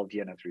TTL of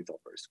DNS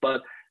resolvers.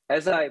 But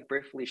as I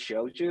briefly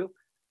showed you,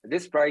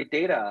 this Bright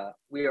Data,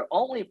 we are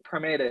only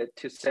permitted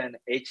to send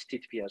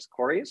HTTPS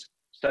queries.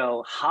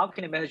 So how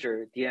can you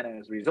measure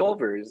DNS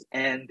resolvers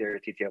and their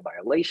TTL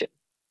violation?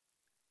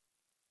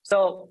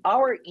 So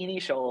our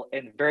initial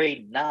and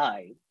very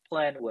naive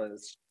plan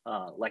was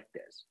like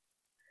this.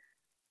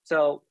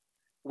 So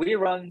we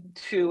run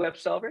 2 web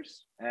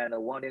servers, and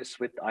one is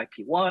with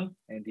IP1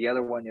 and the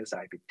other one is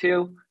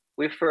IP2.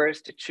 We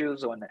first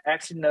choose on the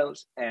exit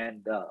nodes,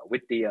 and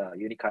with the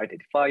unique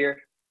identifier,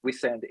 we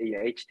send a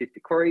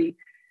HTTP query,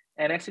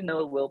 and exit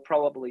node will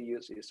probably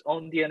use its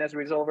own DNS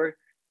resolver,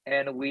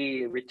 and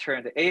we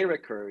return the A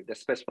record that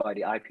specifies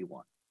the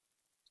IP1.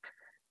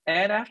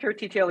 And after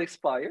TTL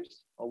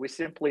expires, we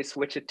simply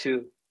switch it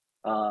to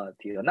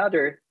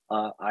another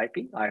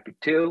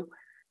IP2,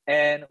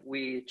 and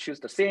we choose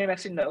the same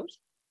exit nodes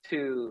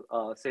to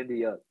send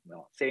the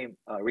same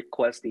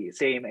request, the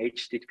same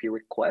HTTP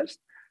request,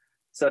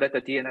 so that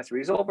the DNS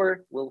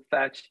resolver will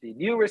fetch the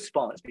new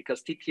response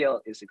because TTL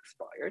is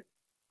expired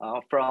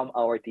from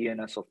our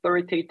DNS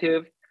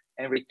authoritative,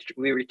 and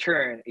we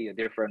return a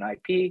different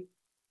IP.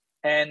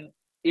 And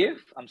if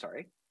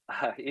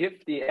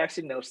the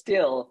exit node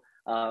still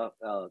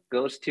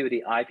goes to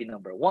the IP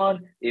number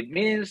 1, it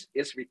means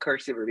its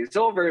recursive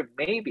resolver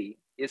maybe,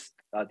 its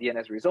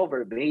DNS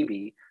resolver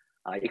maybe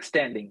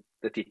extending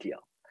the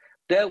TTL.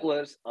 That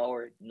was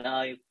our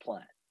naive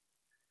plan.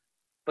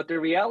 But the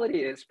reality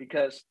is,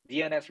 because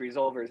DNS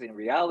resolvers in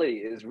reality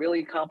is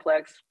really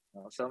complex,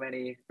 so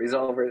many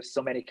resolvers,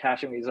 so many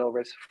caching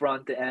resolvers,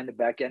 front-end,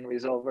 back-end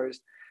resolvers.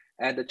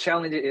 And the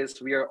challenge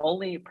is we are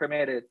only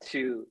permitted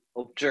to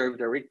observe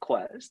the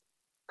request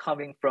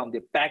coming from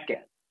the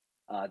back-end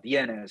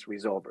DNS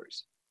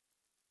resolvers.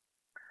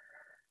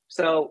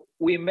 So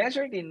we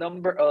measure the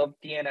number of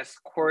DNS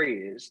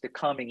queries that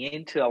coming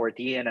into our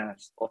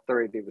DNS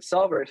authoritative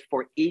servers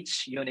for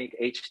each unique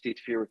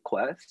HTTP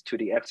request to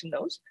the exit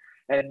nodes.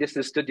 And this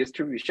is the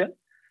distribution.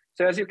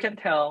 So as you can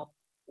tell,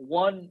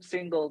 one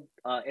single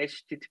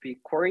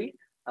HTTP query,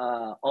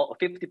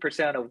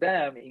 50% of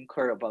them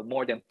incur about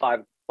more than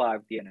five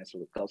DNS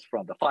requests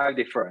from the 5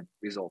 different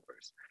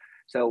resolvers.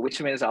 So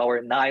which means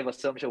our naive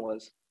assumption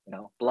was,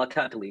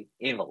 blatantly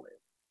invalid.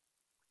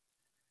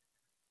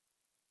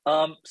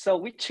 So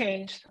we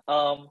changed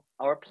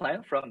our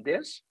plan from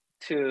this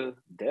to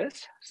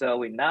this. So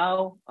we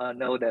now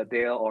know that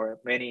there are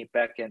many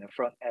back-end and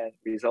front-end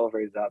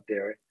resolvers out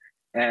there,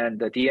 and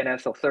the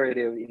DNS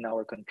authoritative in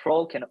our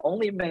control can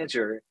only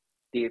measure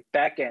the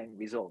back-end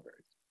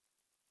resolvers.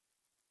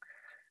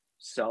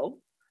 So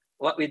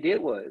what we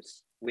did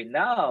was we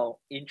now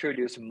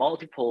introduced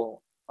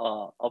multiple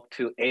up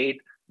to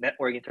 8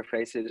 network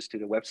interfaces to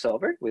the web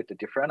server with a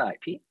different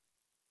IP.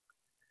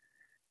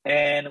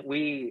 And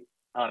we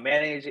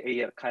manage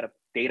a kind of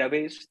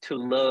database to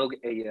log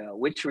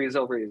which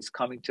resolver is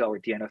coming to our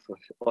DNS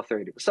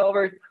authoritative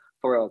server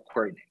for a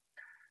query name.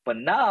 But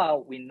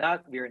now we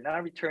are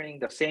not returning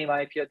the same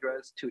IP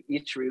address to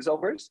each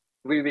resolvers.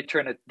 We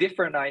return a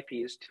different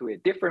IPs to a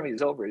different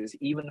resolvers,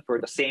 even for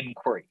the same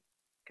query.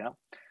 Okay?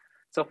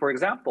 So for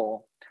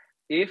example,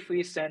 if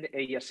we send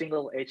a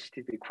single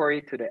HTTP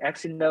query to the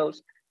exit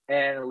nodes,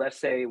 and let's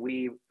say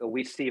we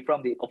see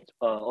from the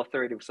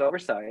authoritative server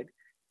side,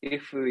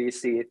 if we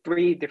see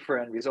 3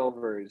 different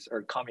resolvers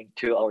are coming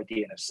to our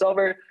DNS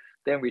server,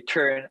 then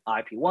return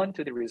IP1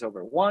 to the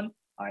resolver 1,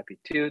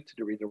 IP2 to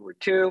the resolver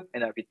 2,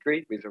 and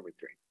IP3 resolver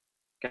 3.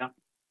 Okay.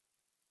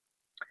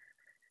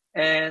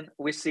 And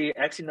we see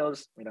XC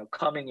nodes,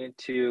 coming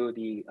into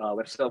the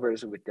web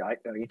servers with the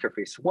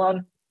interface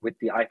 1 with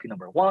the IP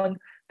number 1.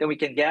 Then we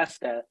can guess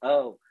that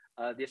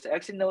this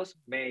XC nodes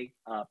may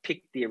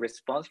pick the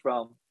response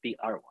from the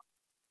R1.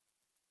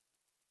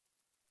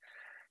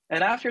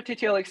 And after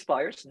TTL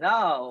expires,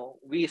 now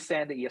we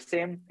send the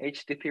same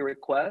HTTP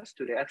request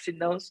to the exit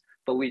nodes,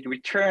 but we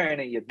return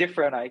a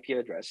different IP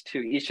address to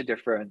each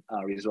different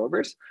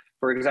resolvers.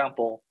 For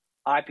example,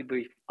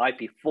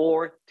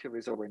 IP4 to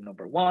resolver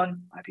number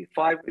 1,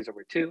 IP5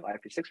 resolver 2,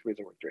 IP6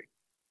 resolver 3.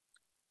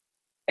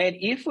 And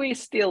if we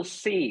still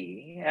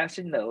see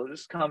exit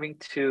nodes coming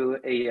to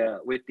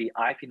with the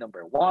IP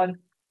number 1,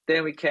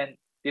 then we can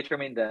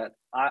determine that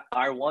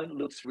R1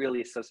 looks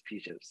really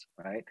suspicious,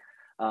 right?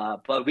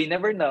 But we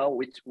never know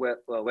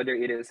whether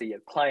it is a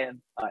client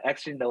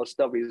exit node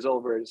stub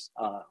resolver's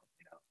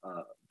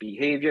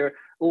behavior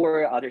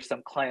or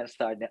some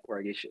client-side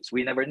network issues.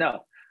 We never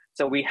know.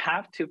 So we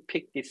have to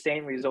pick the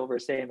same resolver,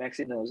 same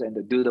exit nodes, and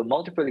do the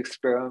multiple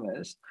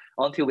experiments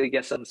until we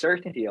get some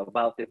certainty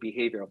about the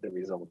behavior of the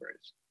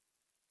resolvers.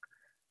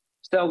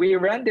 So we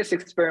ran this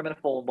experiment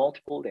for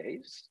multiple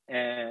days,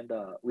 and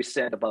we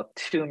sent about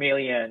 2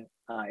 million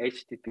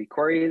HTTP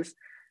queries.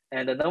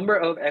 And the number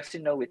of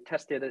exit nodes we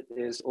tested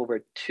is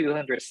over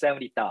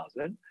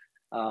 270,000,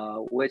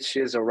 which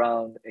is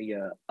around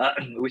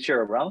which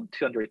are around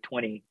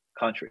 220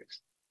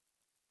 countries.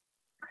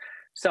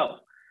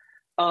 So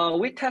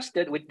we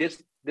tested with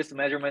this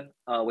measurement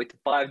with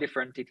 5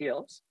 different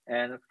TTLs,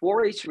 and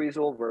for each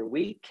resolver,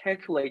 we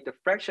calculate the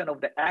fraction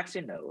of the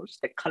exit nodes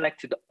that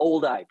connect to the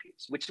old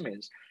IPs, which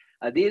means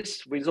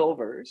these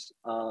resolvers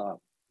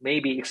may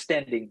be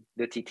extending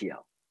the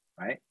TTL,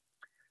 right?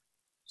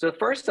 So the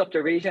first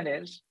observation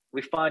is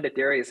we find that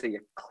there is a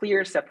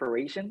clear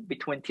separation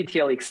between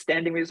TTL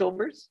extending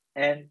resolvers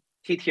and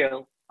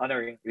TTL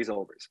honoring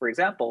resolvers. For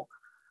example,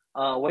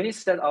 when we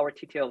set our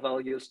TTL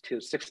values to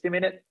 60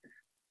 minutes,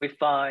 we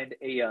find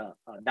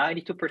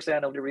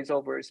 92% of the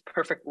resolvers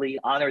perfectly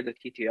honor the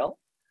TTL,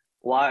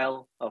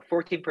 while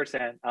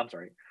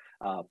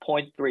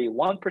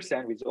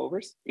 0.31%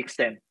 resolvers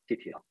extend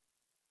TTL.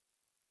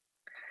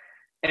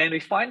 And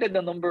we find that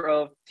the number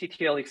of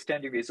TTL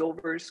extending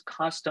resolvers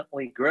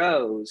constantly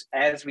grows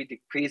as we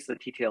decrease the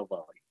TTL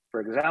value.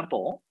 For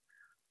example,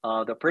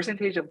 the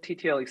percentage of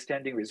TTL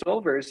extending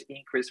resolvers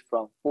increased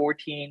from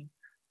 14,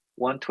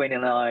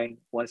 129,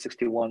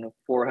 161,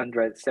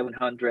 400,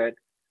 700,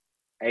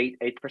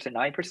 8%,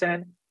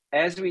 9%,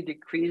 as we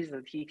decrease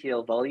the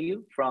TTL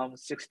value from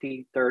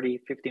 60, 30,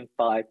 15,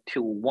 5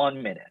 to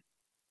 1 minute.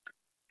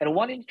 And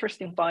one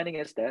interesting finding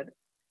is that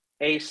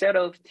a set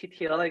of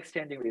TTL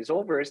extending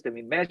resolvers that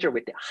we measure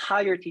with the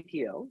higher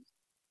TTL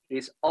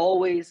is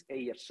always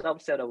a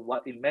subset of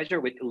what we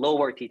measure with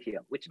lower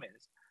TTL, which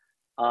means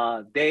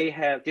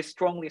this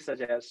strongly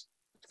suggests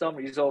some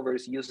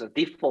resolvers use a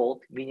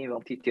default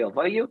minimum TTL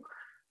value.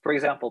 For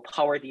example,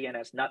 Power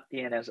DNS, not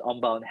DNS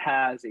Unbound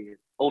has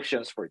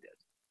options for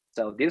this.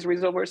 So these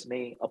resolvers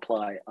may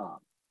apply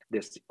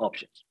these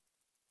options.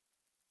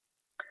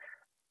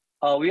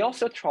 We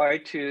also try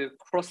to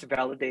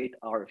cross-validate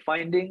our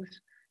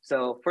findings.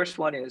 So first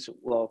one is,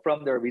 well,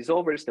 from the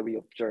resolvers that we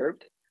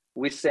observed,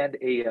 we send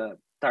a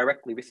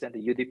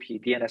UDP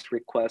DNS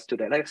request to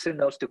the exit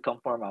nodes to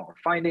confirm our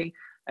finding.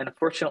 And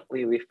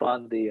fortunately, we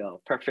found the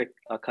perfect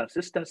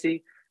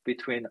consistency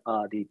between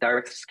the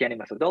direct scanning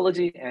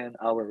methodology and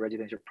our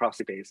residential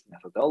proxy-based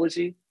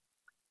methodology.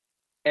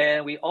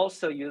 And we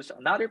also use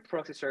another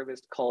proxy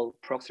service called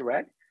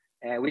ProxyReg,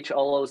 which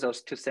allows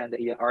us to send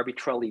an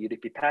arbitrarily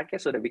UDP packet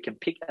so that we can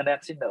pick an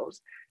exit node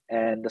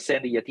and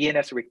send a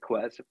DNS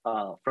request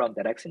from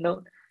that exit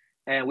node.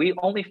 And we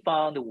only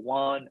found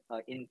one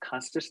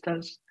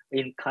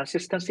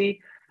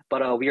inconsistency,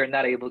 but we are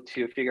not able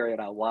to figure it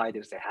out why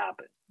this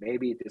happened.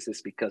 Maybe this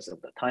is because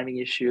of the timing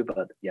issue,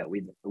 but yeah,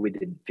 we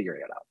didn't figure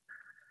it out.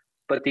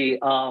 But the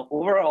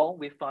overall,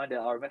 we find that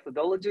our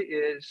methodology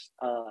is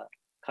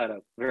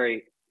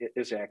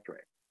is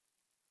accurate.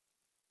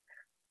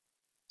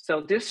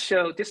 So this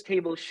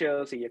table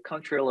shows a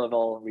country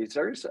level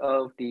results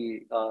of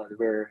the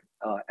where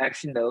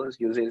exit nodes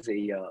uses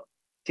a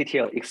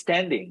TTL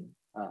extending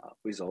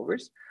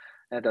resolvers,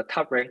 and the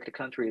top ranked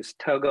country is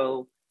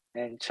Togo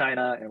and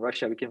China and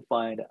Russia. We can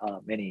find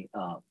many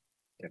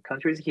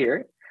countries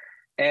here,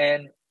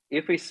 and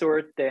if we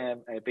sort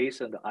them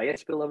based on the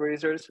ISP level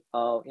results,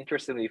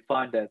 interestingly, we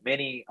find that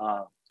many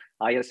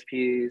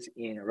ISPs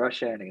in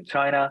Russia and in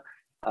China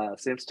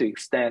seems to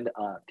extend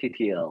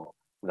TTL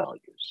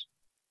values.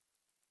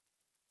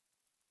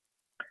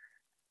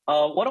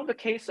 One of the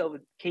case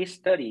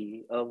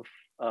study of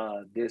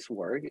this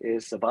work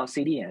is about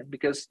CDN,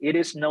 because it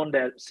is known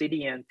that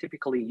CDN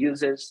typically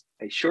uses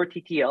a short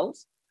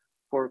TTLs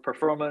for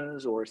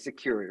performance or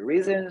security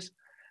reasons.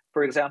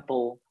 For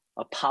example,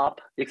 a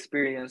POP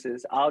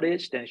experiences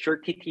outage, then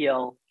short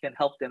TTL can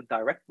help them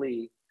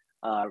rapidly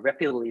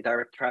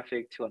direct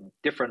traffic to a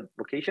different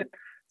location.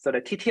 So the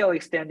TTL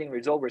extending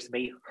resolvers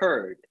may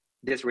hurt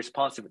this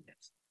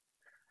responsiveness.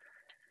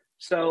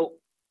 So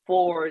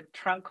for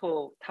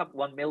Trunco top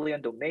 1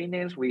 million domain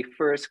names, we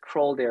first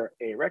crawl their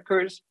A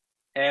records,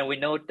 and we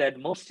note that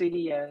most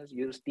CDNs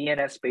use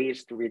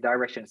DNS-based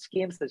redirection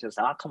schemes such as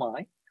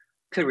Akamai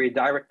to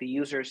redirect the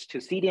users to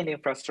CDN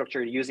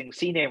infrastructure using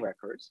CNAME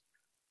records.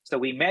 So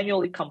we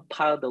manually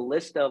compiled the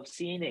list of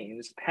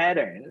CNAMEs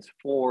patterns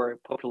for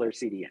popular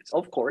CDNs.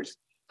 Of course,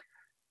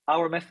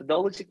 our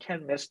methodology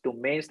can miss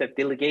domains that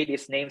delegate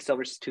its name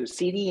servers to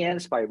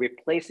CDNs by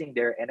replacing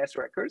their NS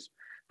records.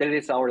 That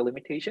is our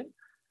limitation.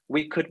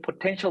 We could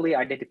potentially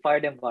identify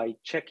them by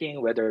checking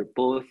whether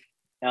both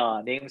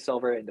name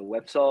server and the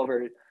web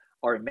server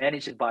are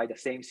managed by the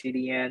same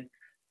CDN.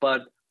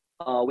 But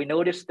we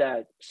noticed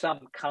that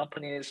some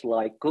companies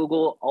like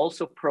Google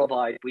also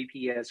provide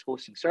VPS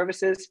hosting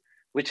services,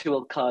 which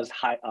will cause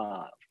high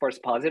false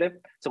positive.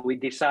 So we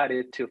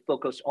decided to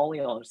focus only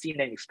on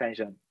CNAME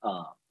expansion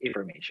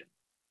information.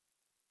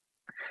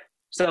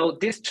 So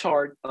this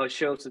chart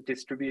shows the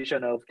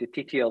distribution of the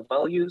TTL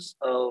values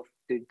of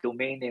the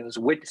domain names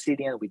with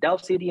CDN,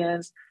 without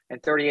CDNs,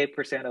 and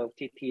 38% of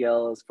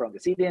TTLs from the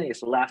CDN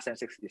is less than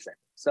 60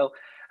 seconds. So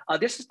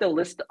this is the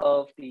list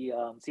of the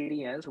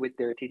CDNs with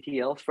their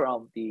TTL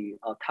from the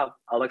top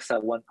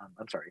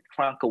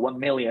Trunco 1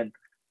 million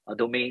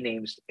domain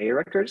names A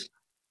records.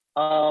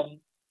 So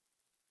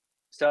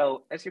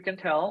as you can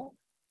tell,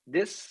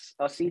 this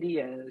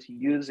CDN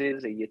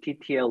uses a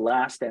TTL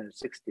less than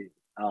 60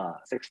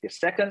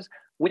 seconds,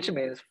 which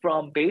means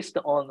based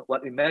on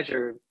what we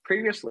measured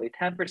previously,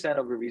 10%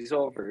 of the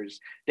resolvers,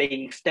 they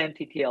extend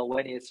TTL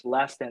when it's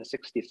less than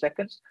 60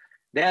 seconds.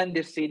 Then the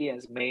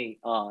CDNs may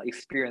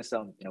experience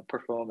some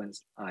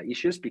performance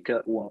issues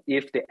because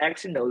if the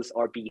exit nodes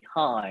are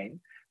behind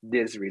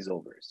these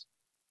resolvers.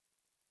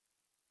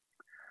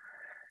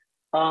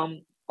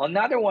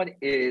 Another one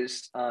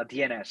is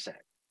DNSSEC.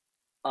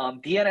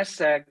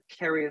 DNSSEC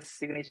carries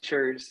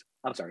signature,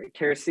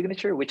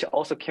 which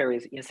also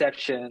carries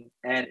inception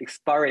and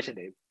expiration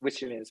date,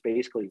 which means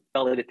basically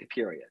validity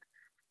period.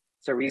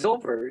 So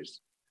resolvers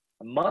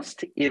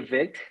must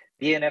evict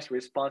DNS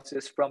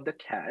responses from the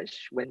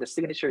cache when the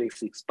signature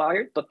is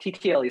expired, but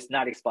TTL is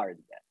not expired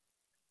yet.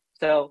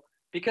 So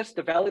because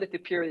the validity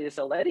period is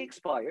already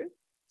expired,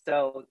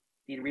 so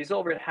the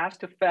resolver has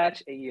to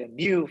fetch a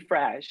new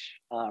fresh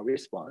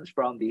response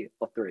from the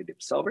authoritative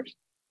solvers.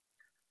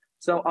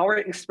 So our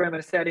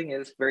experiment setting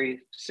is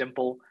very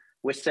simple.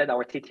 We set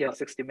our TTL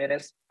 60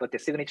 minutes, but the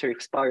signature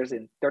expires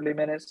in 30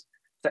 minutes.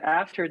 So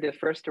after the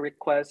first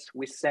request,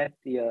 we sent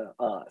the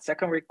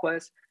second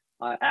request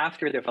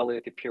after the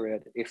validity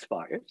period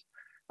expires,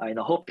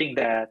 hoping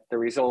that the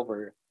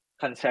resolver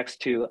contacts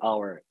to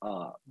our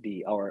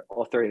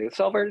authoritative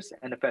solvers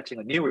and fetching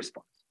a new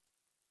response.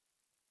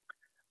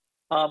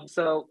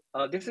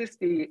 This is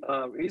the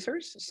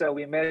research. So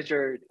we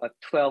measured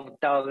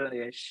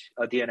 12,000-ish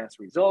DNS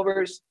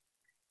resolvers,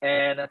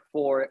 and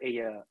for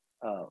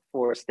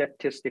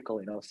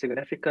statistical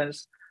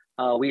significance,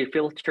 we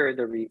filtered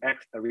the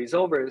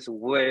resolvers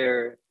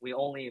where we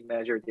only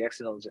measured the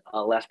exit nodes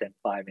less than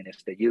 5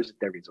 minutes that used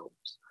the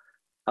resolvers,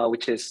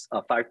 which is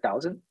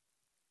 5,000.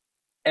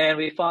 And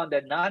we found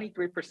that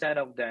 93%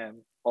 of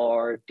them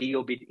are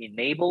DO-bit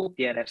enabled,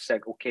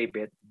 DNSSEC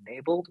OK-bit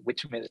enabled,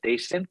 which means they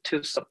seem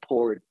to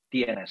support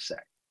DNSSEC.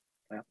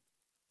 Yeah.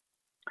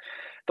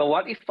 But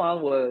what we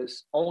found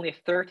was only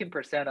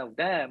 13% of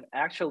them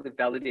actually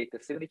validate the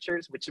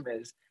signatures, which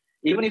means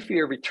even if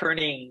you're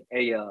returning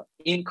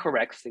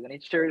incorrect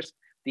signatures,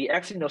 the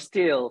exit node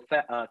still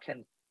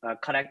can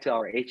connect to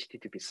our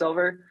HTTP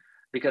server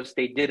because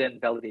they didn't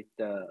validate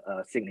the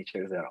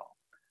signatures at all.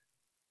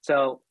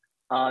 So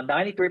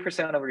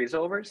 93% of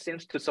resolvers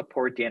seems to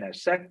support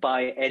DNSSEC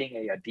by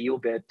adding a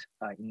DO-bit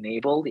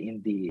enabled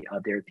in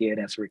their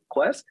DNS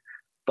request,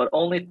 but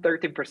only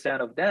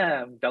 13% of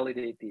them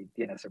validate the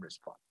DNS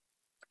response.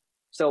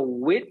 So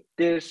with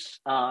this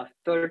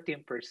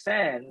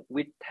 13%,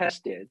 we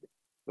tested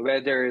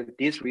whether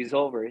this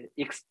resolver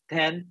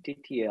extend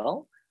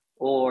TTL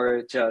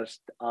or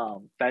just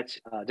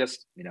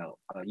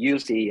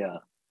use the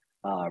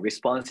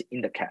response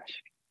in the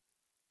cache.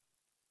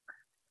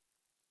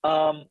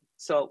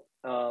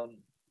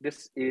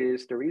 This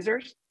is the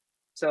research.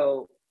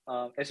 So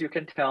as you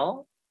can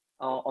tell,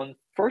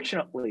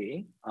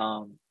 unfortunately,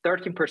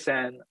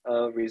 13%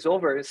 of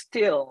resolvers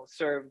still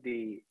serve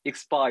the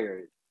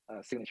expired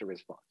signature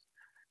response.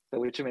 So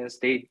which means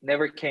they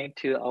never came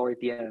to our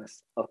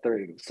DNS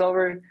authoritative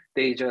solver.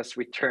 They just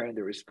returned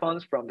the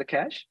response from the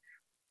cache.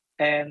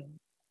 And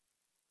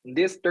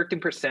this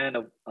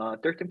 13%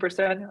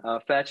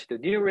 fetched the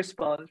new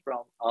response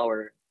from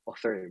our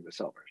authoritative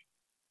solvers.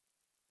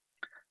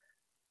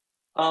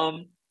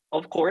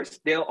 Of course,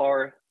 there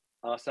are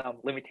some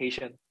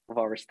limitations of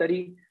our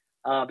study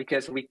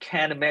because we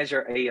can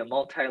measure a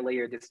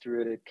multi-layer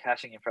distributed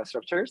caching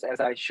infrastructures. As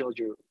I showed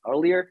you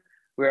earlier,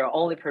 we are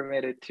only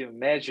permitted to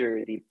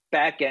measure the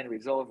backend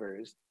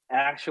resolvers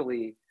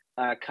actually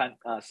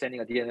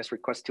sending a DNS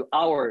request to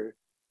our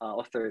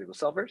authoritative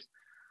solvers.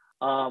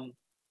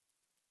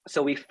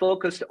 so we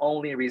focused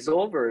only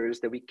resolvers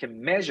that we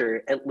can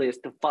measure at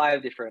least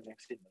 5 different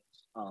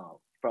maximums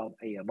from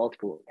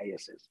multiple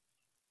ASs.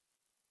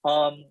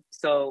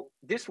 So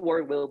this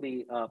work will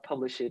be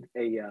published in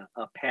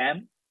a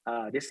PAM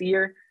this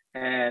year,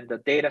 and the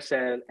data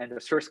set and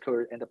the source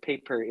code and the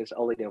paper is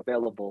already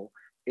available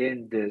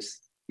in this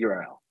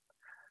URL.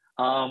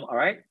 All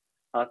right,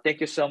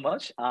 thank you so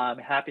much. I'm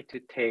happy to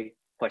take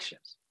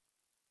questions.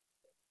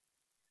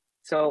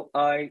 So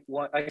I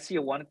see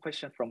one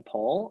question from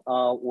Paul.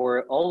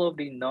 Were all of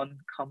the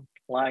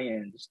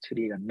non-compliance to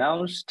the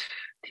announced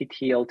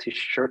TTL to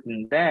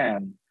shorten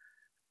them,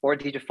 or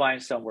did you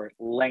find somewhere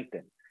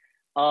lengthen?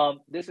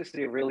 This is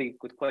a really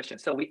good question.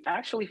 So we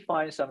actually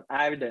find some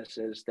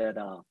evidences that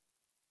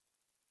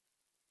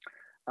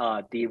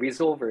the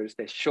resolvers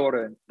that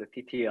shorten the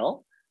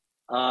TTL,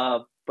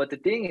 but the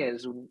thing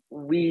is,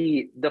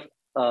 we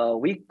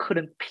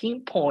couldn't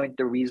pinpoint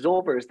the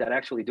resolvers that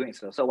actually doing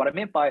so. So what I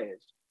meant by it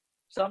is,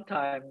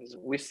 sometimes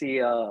we see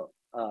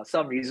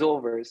some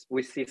resolvers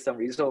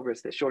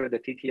that shorten the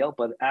TTL,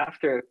 but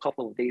after a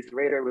couple of days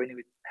later, when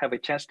we have a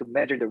chance to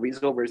measure the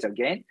resolvers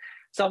again,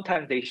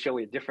 sometimes they show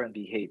a different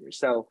behavior.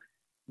 So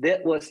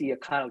that was a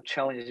kind of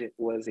challenge. It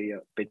was a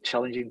bit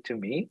challenging to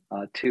me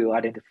to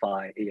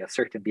identify a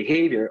certain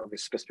behavior of a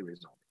specific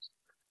resolvers.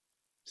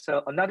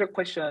 So another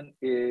question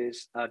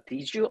is,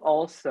 did you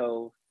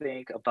also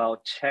think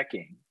about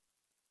checking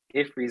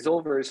if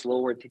resolvers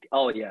lower TTL?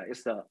 Oh yeah,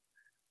 it's the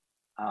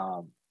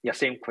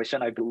same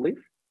question, I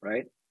believe,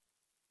 right?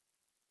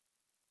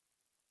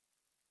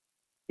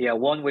 Yeah,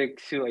 1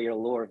 week to a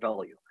lower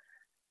value.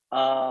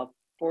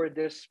 For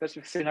this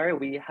specific scenario,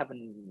 we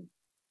haven't,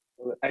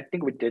 I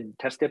think we didn't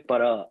test it,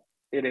 but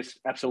it is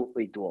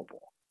absolutely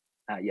doable.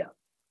 Yeah,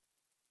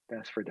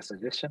 thanks for the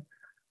suggestion.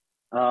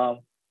 All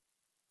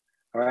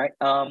right,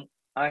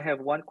 I have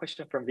one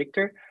question from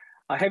Victor.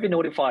 Have you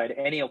notified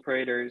any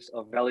operators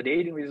of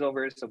validating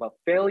resolvers about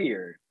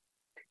failure?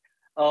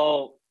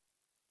 Oh,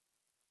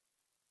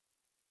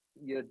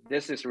 yeah,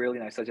 this is really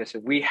nice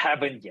suggestion. We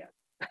haven't yet.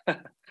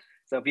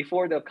 So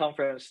before the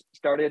conference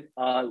started,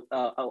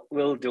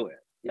 we'll do it.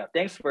 Yeah,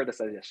 thanks for the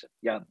suggestion.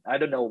 Yeah, I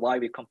don't know why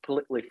we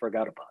completely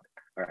forgot about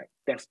it. All right,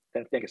 thanks.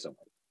 Thank you so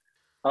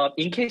much.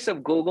 In case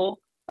of Google,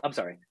 I'm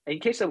sorry. In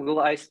case of Google,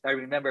 I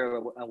remember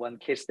one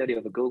case study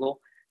of Google.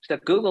 So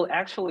Google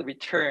actually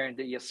returned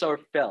the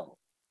source fail.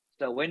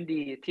 So when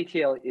the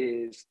TTL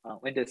is,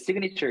 when the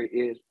signature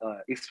is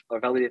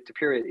validated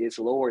period is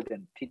lower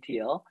than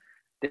TTL,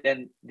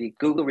 then the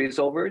Google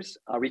resolvers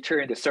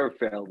return the serve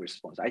fail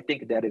response. I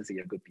think that is a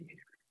good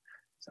behavior.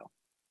 So,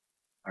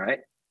 all right,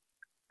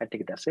 I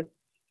think that's it.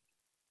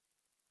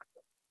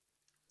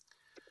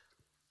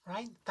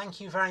 Right, thank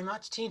you very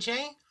much,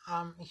 Tijay.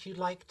 If you'd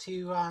like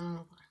to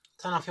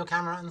turn off your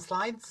camera and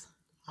slides,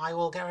 I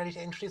will get ready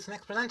to introduce the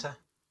next presenter.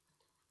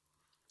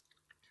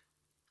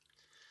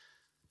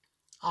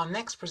 Our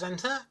next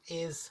presenter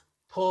is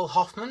Paul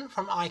Hoffman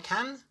from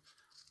ICANN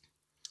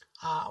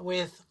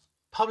with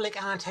public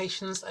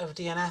annotations of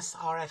DNS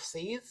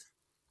RFCs.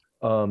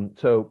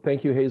 So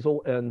thank you,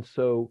 Hazel. And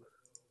so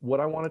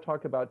what I want to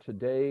talk about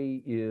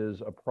today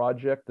is a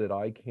project that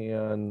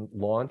ICANN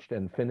launched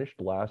and finished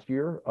last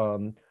year.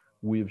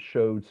 We've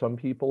showed some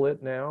people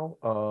it now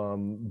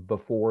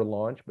before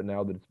launch, but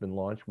now that it's been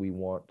launched, we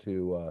want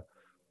to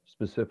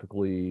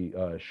specifically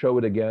show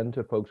it again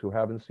to folks who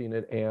haven't seen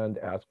it and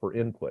ask for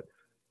input.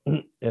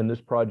 And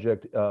this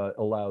project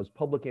allows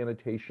public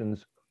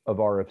annotations of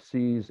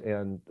RFCs,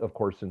 and of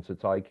course, since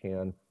it's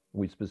ICANN,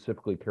 we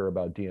specifically care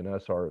about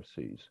DNS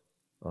RFCs.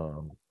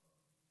 Oh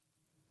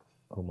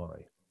my,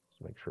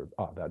 let's make sure,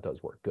 that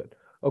does work, good.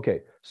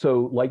 Okay,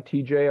 so like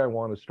TJ, I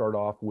want to start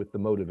off with the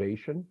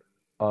motivation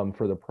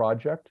for the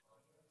project.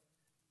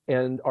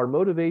 And our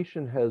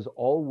motivation has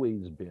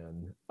always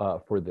been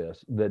for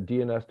this, that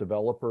DNS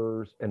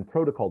developers and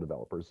protocol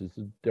developers, this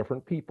is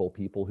different people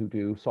who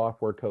do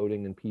software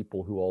coding and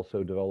people who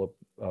also develop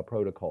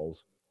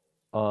protocols.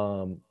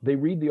 They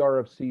read the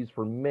RFCs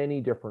for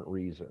many different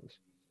reasons.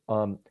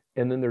 And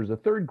then there's a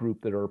third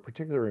group that are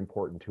particularly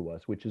important to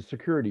us, which is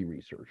security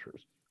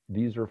researchers.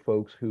 These are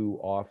folks who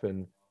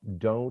often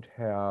don't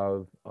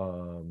have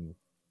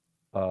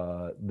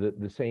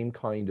the same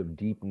kind of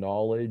deep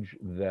knowledge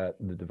that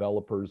the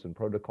developers and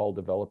protocol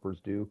developers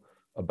do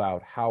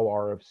about how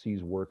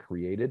RFCs were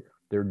created.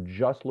 They're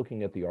just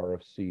looking at the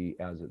RFC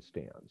as it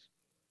stands.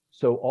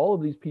 So all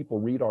of these people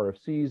read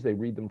RFCs, they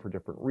read them for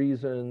different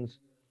reasons.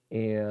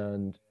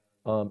 And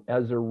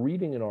as they're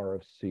reading an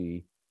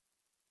RFC,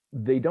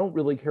 they don't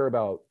really care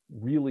about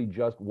really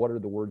just what are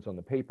the words on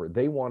the paper.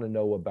 They want to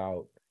know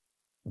about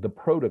the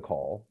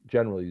protocol,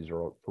 generally these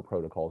are for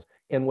protocols,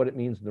 and what it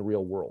means in the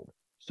real world.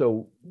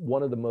 So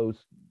one of the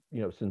most,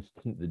 since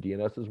the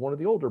DNS is one of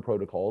the older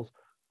protocols,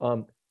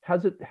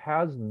 has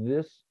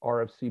this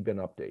RFC been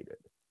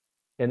updated?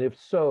 And if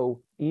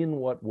so, in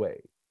what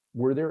way?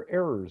 Were there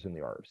errors in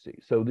the RFC?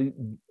 So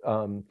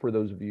for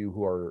those of you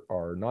who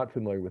are not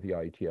familiar with the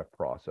IETF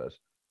process,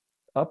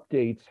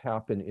 updates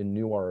happen in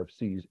new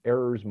RFCs.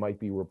 Errors might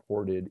be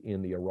reported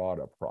in the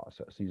errata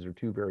process. These are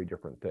two very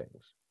different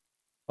things.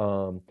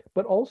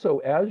 But also,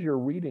 as you're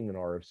reading an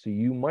RFC,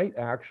 you might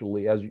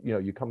actually, as you know,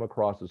 you come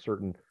across a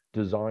certain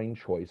design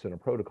choice in a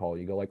protocol,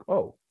 you go like,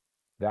 oh,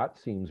 that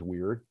seems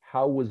weird.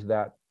 How was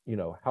that, you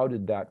know, how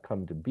did that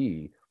come to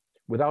be?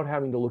 Without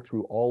having to look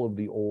through all of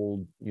the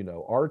old, you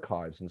know,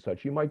 archives and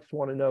such, you might just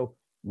want to know,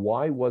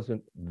 why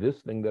wasn't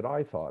this thing that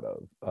I thought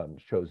of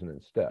chosen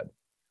instead?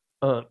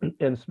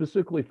 And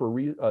specifically for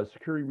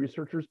security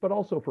researchers, but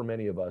also for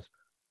many of us,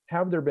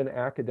 have there been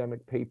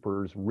academic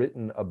papers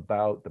written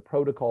about the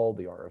protocol,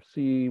 the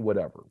RFC,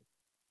 whatever?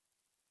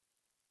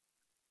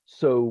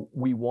 So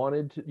we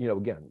wanted to, you know,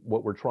 again,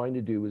 what we're trying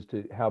to do is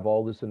to have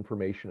all this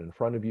information in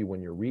front of you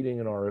when you're reading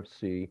an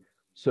RFC.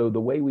 So the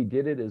way we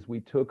did it is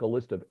we took a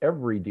list of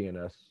every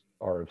DNS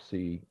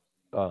RFC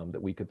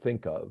that we could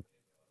think of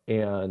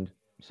and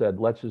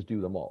said, let's just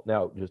do them all.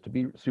 Now, just to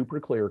be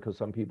super clear, because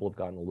some people have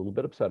gotten a little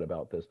bit upset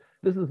about this,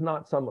 this is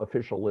not some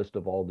official list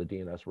of all the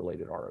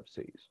DNS-related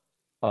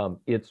RFCs.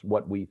 It's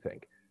what we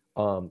think.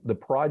 The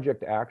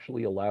project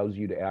actually allows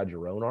you to add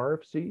your own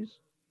RFCs.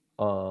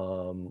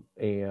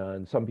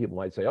 And some people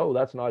might say, oh,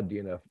 that's not a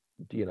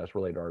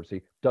DNS-related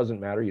RFC. Doesn't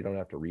matter, you don't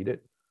have to read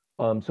it.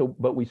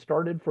 But we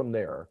started from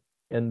there.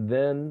 And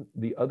then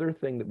the other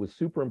thing that was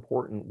super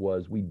important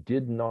was we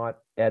did not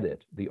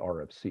edit the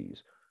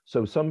RFCs.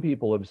 So some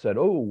people have said,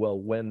 oh, well,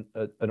 when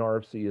an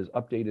RFC is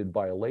updated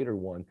by a later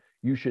one,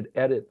 you should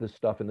edit the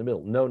stuff in the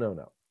middle. No, no,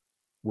 no.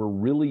 We're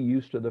really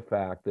used to the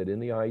fact that in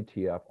the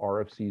IETF,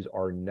 RFCs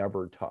are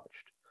never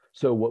touched.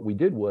 So what we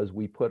did was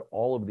we put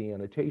all of the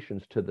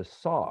annotations to the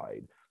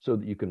side so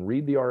that you can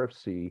read the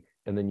RFC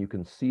and then you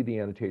can see the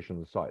annotation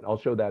on the side. I'll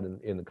show that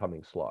in the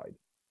coming slide.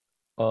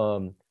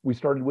 We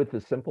started with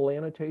the simple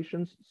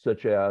annotations,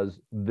 such as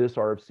this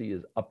RFC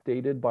is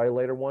updated by a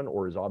later one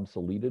or is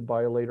obsoleted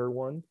by a later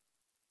one.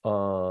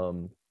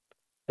 And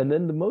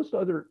then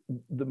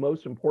the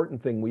most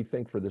important thing we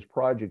think for this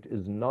project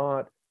is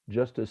not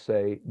just to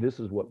say, this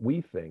is what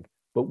we think,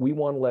 but we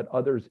want to let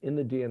others in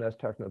the DNS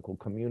technical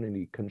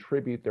community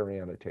contribute their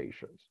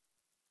annotations.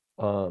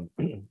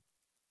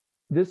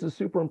 This is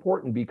super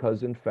important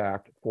because, in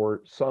fact,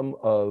 for some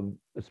of,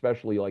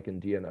 especially like in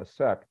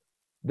DNSSEC,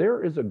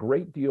 there is a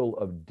great deal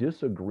of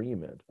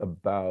disagreement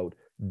about,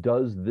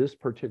 does this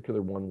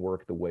particular one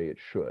work the way it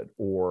should,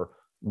 or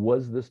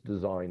was this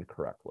designed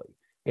correctly?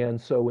 And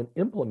so an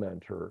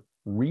implementer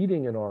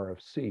reading an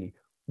RFC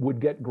would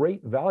get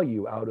great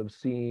value out of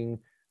seeing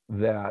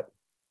that,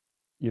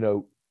 you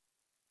know,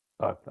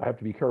 I have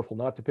to be careful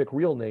not to pick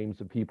real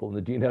names of people in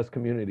the DNS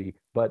community,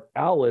 but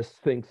Alice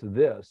thinks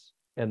this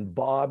and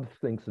Bob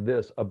thinks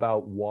this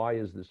about why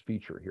is this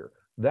feature here.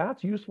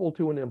 That's useful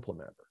to an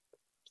implementer.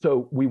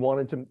 So we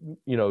wanted to,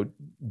 you know,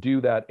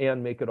 do that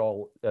and make it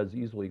all as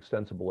easily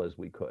extensible as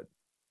we could.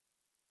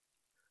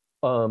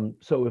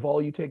 So if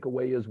all you take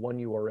away is one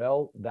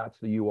URL, that's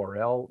the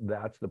URL,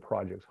 that's the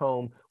project's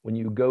home. When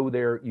you go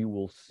there, you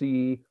will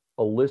see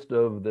a list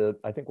of the,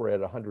 I think we're at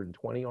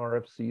 120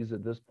 RFCs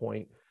at this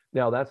point.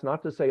 Now, that's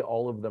not to say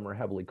all of them are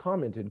heavily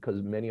commented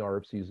because many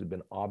RFCs have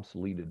been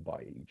obsoleted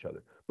by each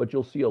other, but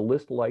you'll see a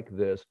list like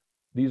this.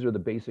 These are the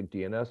basic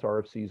DNS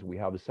RFCs. We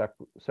have a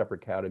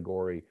separate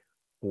category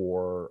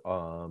for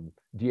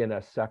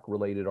DNSSEC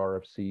related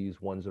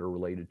RFCs, ones that are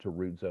related to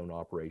root zone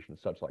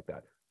operations, such like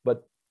that.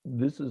 But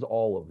this is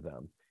all of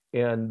them.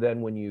 And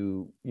then when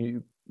you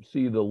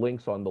see the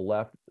links on the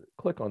left,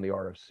 click on the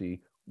RFC,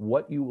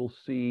 what you will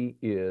see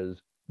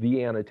is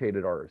the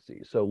annotated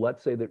RFC. So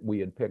let's say that we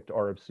had picked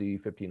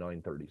RFC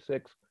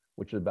 5936,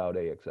 which is about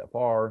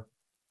AXFR.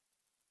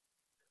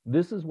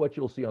 This is what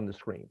you'll see on the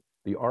screen.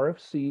 The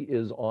RFC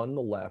is on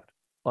the left,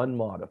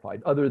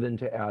 unmodified, other than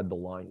to add the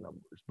line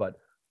numbers, but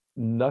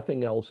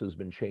nothing else has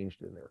been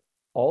changed in there.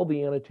 All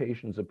the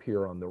annotations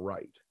appear on the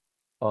right.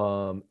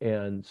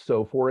 And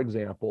so, for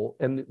example,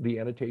 and the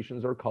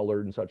annotations are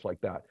colored and such like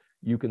that.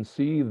 You can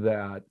see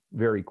that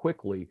very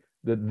quickly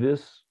that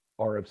this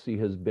RFC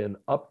has been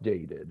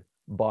updated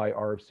by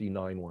RFC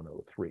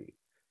 9103.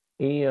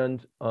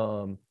 And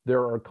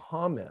there are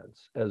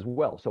comments as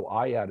well. So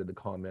I added the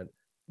comment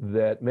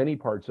that many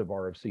parts of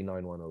RFC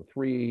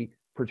 9103,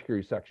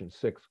 particularly section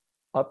 6,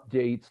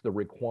 updates the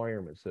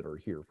requirements that are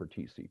here for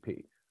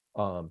TCP.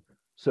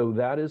 So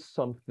that is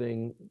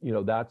something, you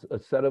know, that's a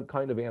set of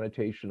kind of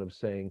annotation of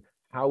saying,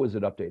 how is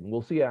it updated? And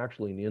we'll see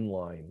actually an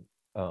inline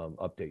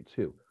update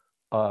too.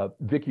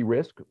 Vicky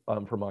Risk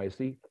from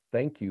ISC,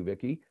 thank you,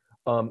 Vicky,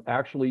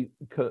 actually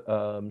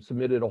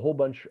submitted a whole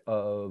bunch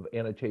of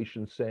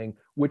annotations saying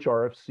which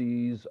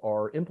RFCs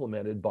are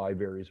implemented by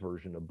various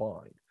versions of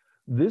bind.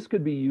 This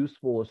could be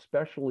useful,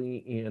 especially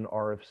in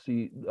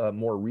RFC,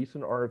 more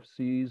recent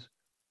RFCs,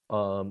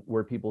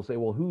 where people say,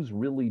 well, who's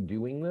really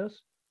doing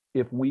this?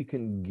 If we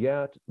can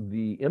get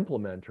the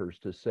implementers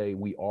to say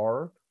we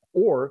are,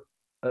 or,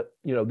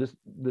 you know, this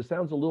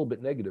sounds a little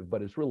bit negative,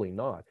 but it's really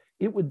not.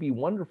 It would be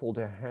wonderful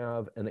to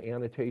have an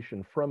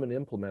annotation from an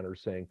implementer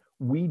saying,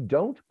 we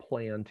don't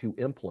plan to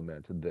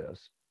implement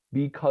this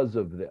because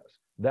of this.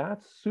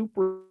 That's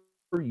super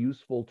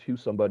useful to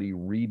somebody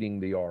reading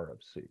the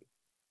RFC.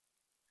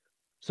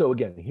 So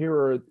again, here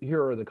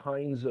are the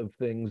kinds of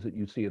things that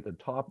you see at the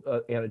top,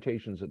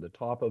 annotations at the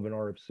top of an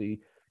RFC.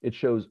 It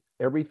shows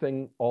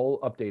everything all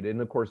updated,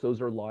 and of course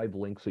those are live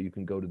links, so you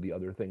can go to the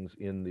other things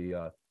in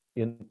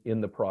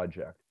the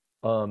project.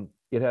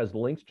 It has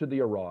links to the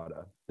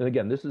errata, and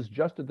again, this is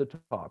just at the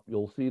top.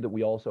 You'll see that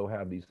we also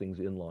have these things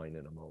inline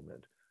in a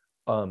moment.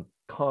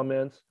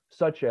 Comments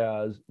such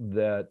as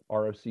that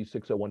RFC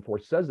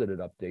 6014 says that it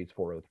updates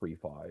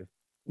 4035.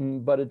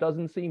 But it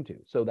doesn't seem to.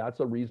 So that's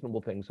a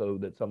reasonable thing so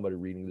that somebody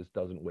reading this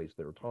doesn't waste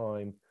their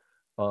time.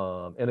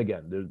 And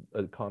again, there's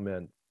a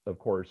comment, of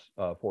course,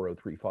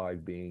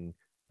 4035 being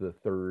the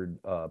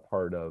third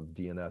part of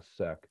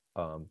DNSSEC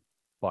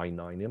by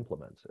 9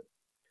 implements it.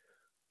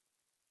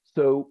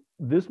 So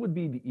this would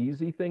be the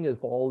easy thing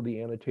if all of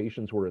the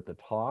annotations were at the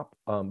top.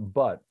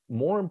 But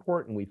more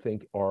important, we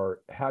think, are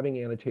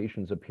having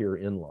annotations appear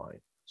inline.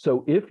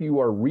 So if you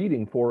are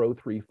reading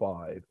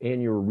 4035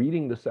 and you're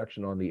reading the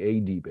section on the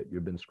AD bit,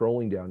 you've been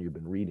scrolling down, you've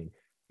been reading,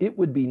 it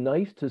would be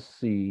nice to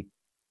see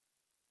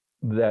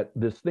that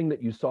this thing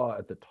that you saw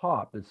at the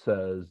top that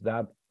says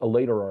that a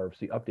later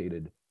RFC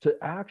updated, to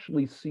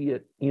actually see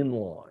it in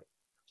line.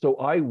 So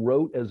I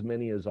wrote as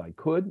many as I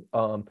could.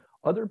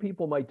 Other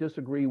people might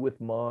disagree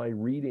with my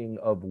reading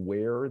of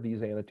where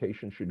these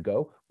annotations should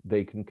go.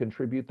 They can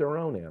contribute their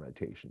own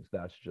annotations.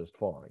 That's just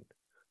fine.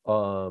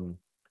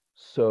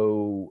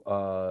 So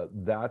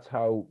that's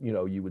how,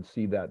 you would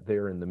see that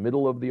there in the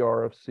middle of the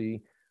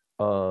RFC.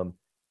 And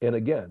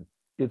again,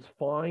 it's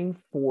fine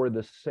for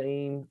the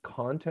same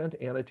content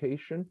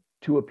annotation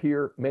to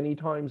appear many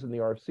times in the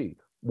RFC.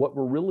 What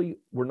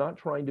we're not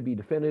trying to be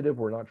definitive,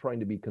 we're not trying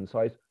to be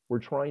concise, we're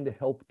trying to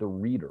help the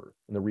reader.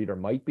 And the reader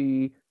might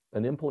be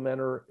an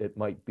implementer, it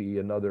might be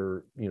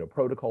another,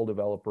 protocol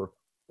developer,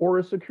 or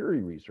a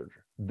security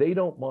researcher. They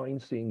don't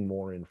mind seeing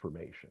more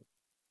information.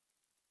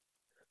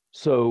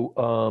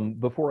 So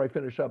before I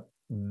finish up,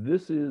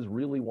 this is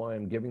really why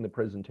I'm giving the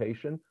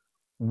presentation.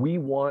 We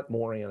want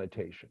more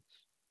annotations.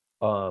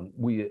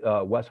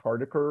 Wes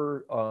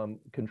Hardiker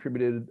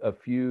contributed a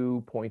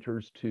few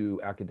pointers to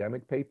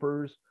academic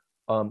papers.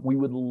 We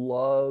would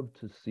love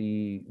to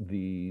see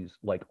these,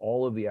 like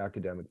all of the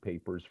academic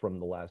papers from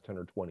the last 10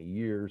 or 20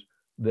 years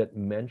that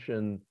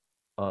mention,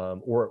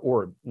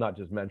 or not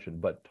just mention,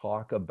 but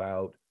talk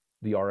about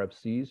the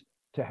RFCs,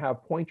 to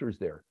have pointers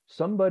there.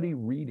 Somebody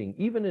reading,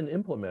 even an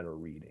implementer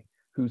reading,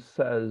 who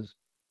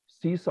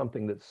sees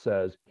something that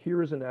says,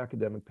 here is an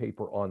academic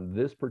paper on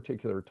this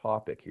particular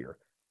topic here.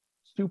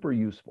 Super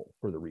useful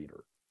for the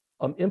reader.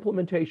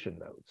 Implementation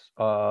notes.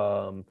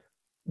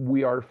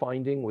 We are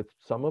finding with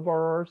some of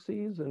our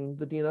RFCs in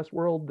the DNS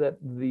world that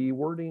the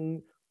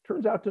wording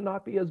turns out to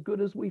not be as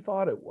good as we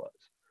thought it was.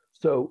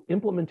 So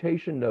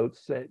implementation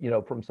notes,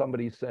 from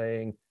somebody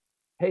saying,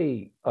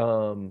 hey,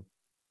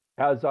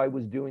 as I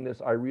was doing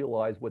this, I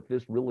realized what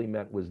this really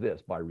meant was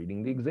this by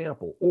reading the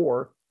example.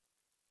 Or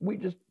we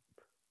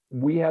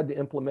had to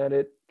implement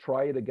it,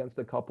 try it against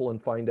a couple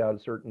and find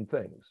out certain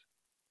things.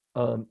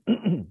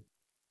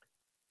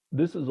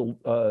 This is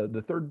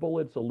the third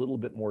bullet's a little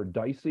bit more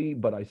dicey,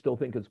 but I still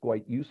think it's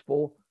quite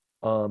useful.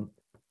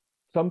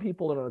 Some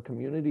people in our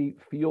community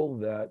feel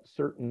that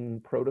certain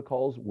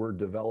protocols were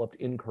developed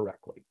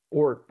incorrectly,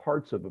 or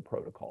parts of a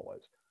protocol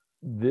was.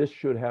 This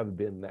should have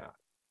been that.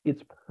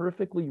 It's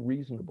perfectly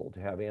reasonable to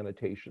have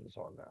annotations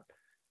on that.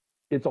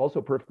 It's also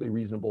perfectly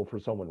reasonable for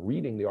someone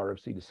reading the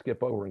RFC to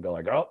skip over and go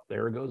like, oh,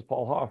 there goes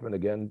Paul Hoffman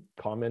again,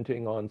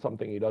 commenting on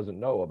something he doesn't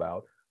know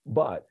about.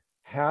 But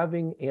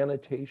having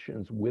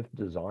annotations with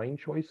design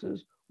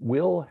choices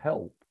will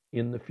help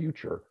in the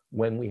future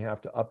when we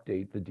have to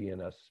update the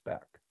DNS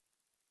spec.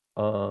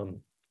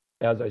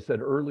 As I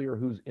said earlier,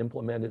 who's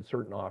implemented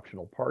certain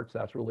optional parts,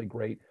 that's really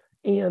great.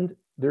 And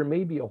there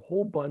may be a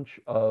whole bunch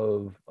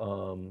of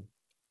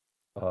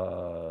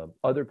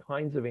other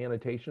kinds of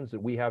annotations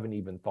that we haven't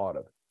even thought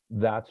of.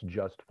 That's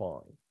just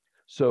fine.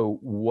 So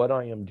what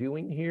I am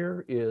doing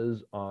here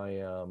is I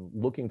am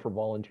looking for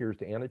volunteers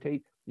to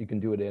annotate. You can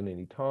do it at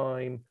any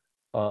time.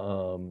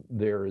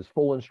 There is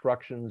full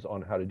instructions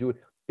on how to do it.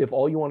 If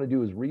all you want to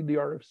do is read the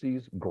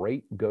RFCs,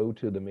 great, go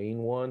to the main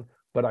one.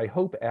 But I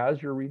hope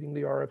as you're reading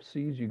the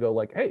RFCs, you go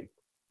like, hey,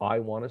 I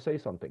want to say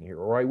something here,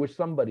 or I wish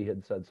somebody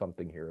had said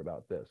something here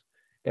about this.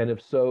 And if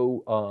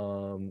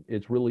so,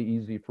 it's really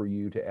easy for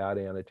you to add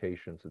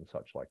annotations and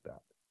such like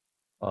that.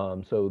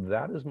 So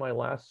that is my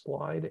last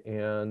slide,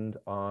 and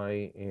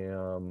I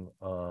am,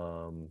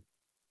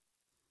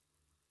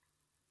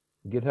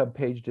 GitHub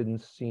page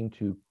didn't seem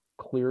to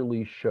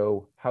clearly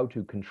show how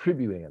to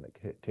contribute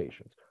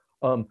annotations.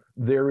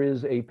 There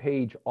is a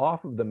page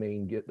off of the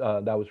main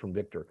that was from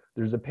Victor.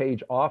 There's a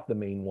page off the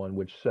main one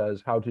which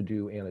says how to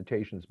do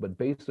annotations, but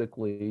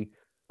basically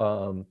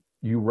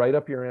you write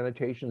up your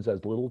annotations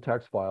as little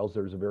text files.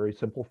 There's a very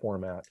simple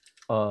format,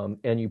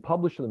 and you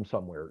publish them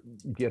somewhere,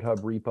 GitHub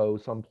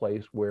repo,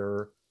 someplace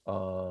where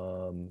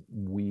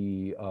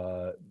we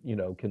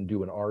can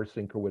do an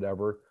rsync or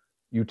whatever.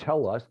 You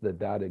tell us that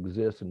that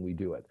exists and we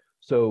do it.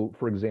 So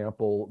for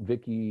example,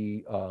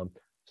 Vicky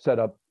set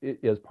up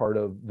as part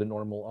of the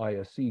normal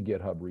ISC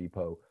GitHub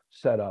repo,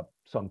 set up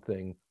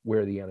something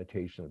where the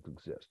annotations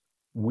exist.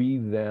 We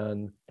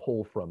then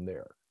pull from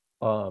there.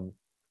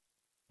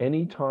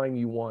 Anytime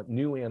you want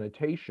new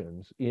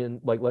annotations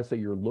in, like, let's say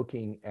you're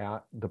looking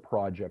at the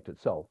project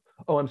itself.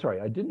 Oh, I'm sorry,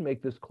 I didn't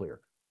make this clear.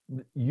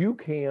 You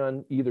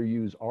can either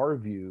use our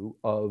view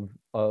of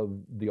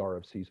the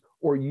RFCs,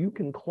 or you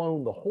can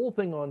clone the whole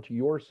thing onto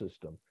your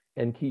system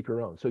and keep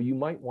your own. So you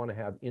might want to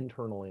have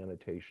internal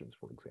annotations,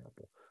 for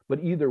example.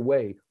 But either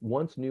way,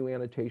 once new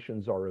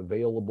annotations are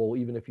available,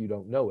 even if you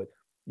don't know it,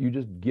 you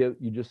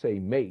just say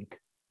make,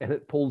 and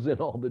it pulls in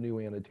all the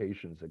new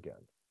annotations again.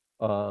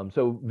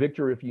 So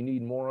Victor, if you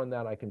need more on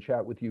that, I can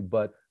chat with you,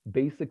 but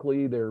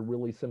basically they're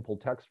really simple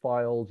text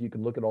files. You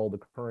can look at all the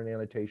current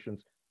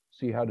annotations,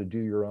 see how to do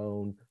your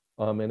own.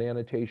 An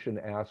annotation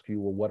asks you,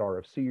 well, what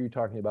RFC are you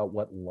talking about?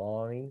 What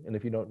line? And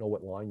if you don't know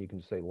what line, you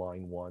can say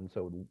line 1,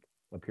 so it'll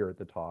appear at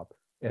the top,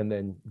 and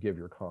then give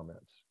your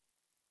comments.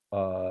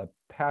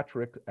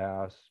 Patrick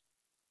asks,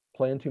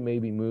 plan to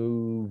maybe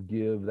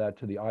give that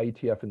to the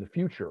IETF in the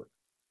future.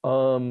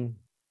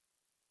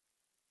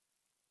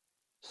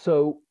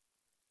 So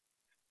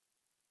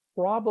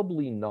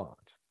probably not.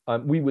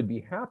 We would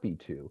be happy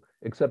to,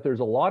 except there's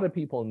a lot of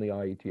people in the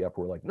IETF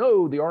who are like,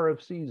 no, the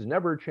RFCs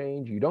never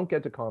change. You don't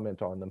get to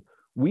comment on them.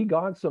 We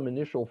got some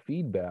initial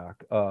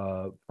feedback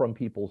from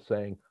people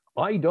saying,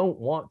 I don't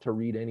want to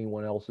read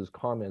anyone else's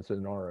comments in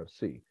an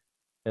RFC.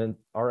 And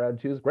our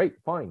attitude is, great,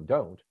 fine,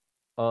 don't.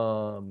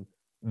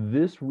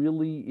 This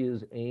really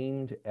is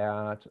aimed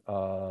at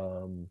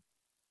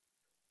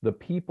the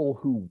people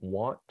who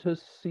want to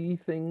see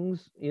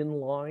things in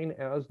line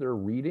as they're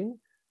reading.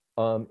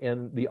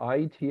 And the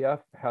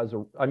IETF has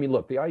I mean,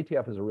 look, the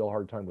IETF has a real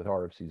hard time with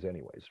RFCs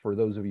anyways. For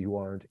those of you who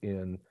aren't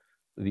in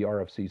the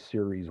RFC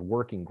series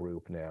working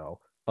group now,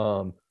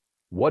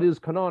 what is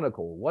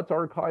canonical? What's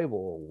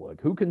archival? Like,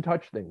 who can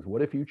touch things?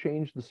 What if you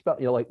change the spell?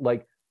 You know,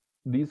 like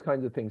these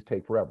kinds of things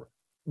take forever.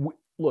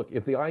 Look,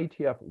 if the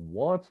IETF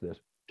wants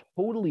this,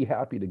 totally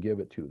happy to give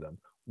it to them.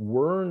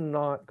 We're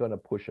not going to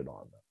push it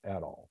on them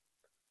at all.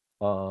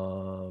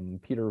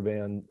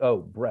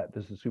 Brett,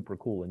 this is super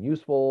cool and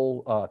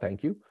useful.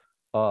 Thank you.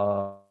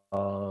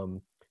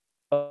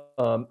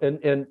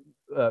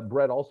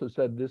 Brett also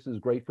said this is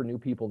great for new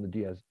people in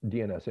the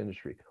DNS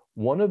industry.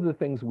 One of the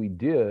things we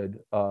did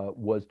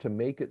was to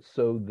make it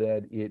so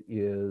that it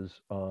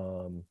is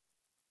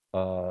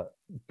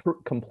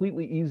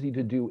completely easy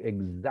to do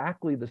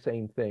exactly the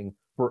same thing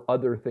for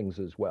other things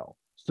as well.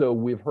 So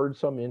we've heard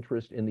some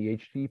interest in the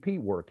HTTP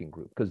working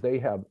group because they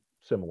have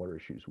similar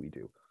issues we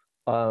do.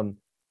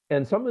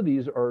 And some of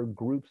these are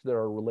groups that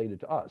are related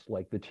to us,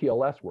 like the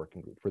TLS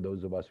working group, for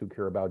those of us who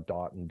care about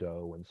dot and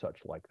doe and such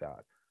like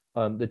that.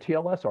 The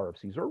TLS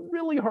RFCs are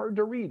really hard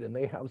to read, and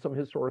they have some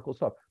historical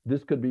stuff.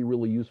 This could be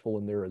really useful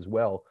in there as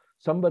well.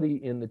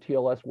 Somebody in the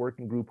TLS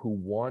working group who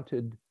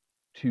wanted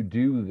to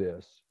do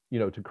this, you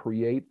know, to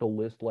create the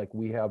list like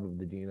we have of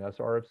the DNS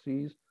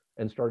RFCs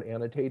and start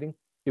annotating,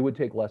 it would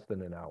take less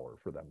than an hour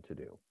for them to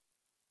do.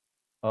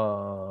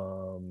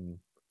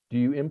 Do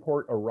you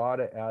import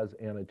errata as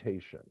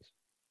annotations?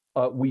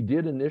 We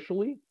did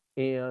initially,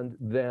 and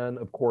then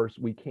of course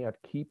we can't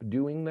keep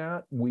doing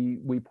that.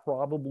 We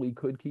probably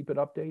could keep it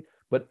update,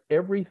 but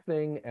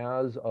everything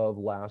as of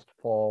last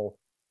fall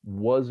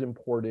was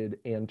imported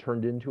and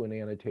turned into an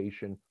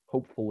annotation,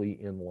 hopefully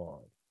in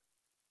line.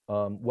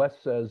 Wes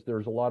says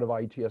there's a lot of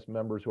ITS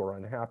members who are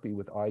unhappy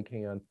with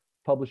ICANN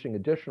publishing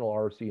additional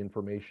RFC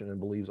information and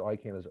believes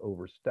ICANN is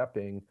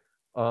overstepping.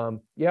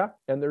 Yeah,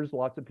 and there's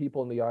lots of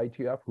people in the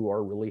IETF who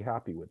are really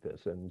happy with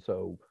this. And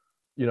so,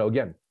 you know,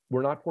 again,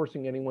 we're not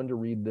forcing anyone to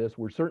read this.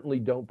 We certainly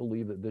don't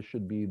believe that this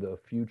should be the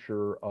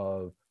future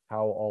of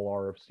how all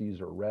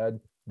RFCs are read.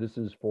 This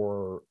is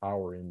for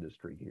our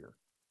industry here.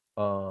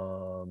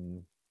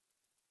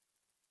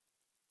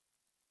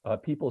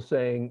 People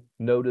saying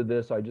no to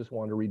this, I just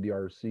want to read the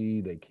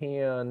RFC, they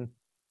can.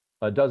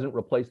 Doesn't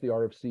replace the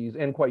RFCs.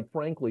 And quite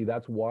frankly,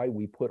 that's why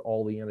we put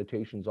all the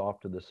annotations off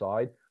to the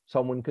side.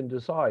 Someone can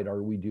decide,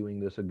 are we doing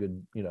this a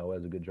good, you know,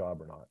 as a good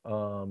job or not?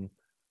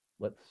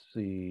 Let's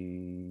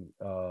see.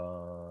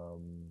 Got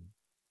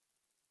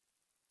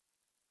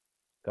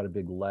a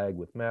big lag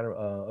with matter.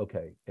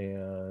 Okay,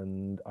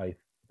 and I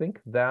think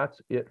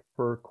that's it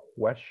for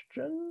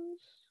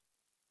questions.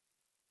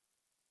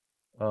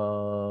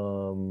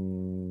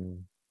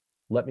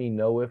 Let me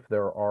know if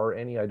there are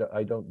any.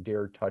 I don't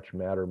dare touch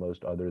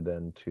Mattermost other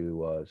than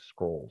to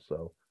scroll.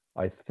 So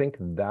I think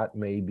that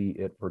may be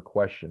it for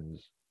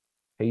questions.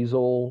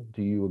 Hazel,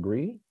 do you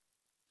agree?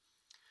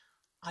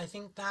 I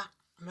think that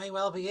may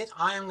well be it.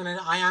 I am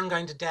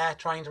going to dare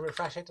trying to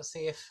refresh it to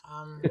see if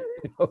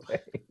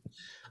okay.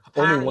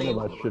 Apparently, only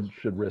one of us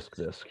should risk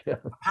this. Yeah.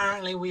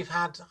 Apparently we've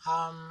had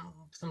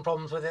some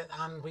problems with it,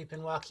 and we've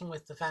been working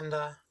with the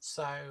vendor.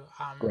 So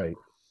Great.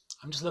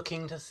 I'm just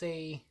looking to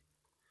see.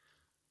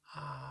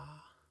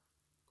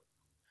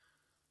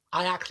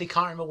 I actually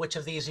can't remember which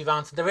of these you've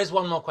answered. There is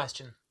one more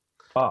question.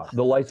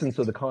 The license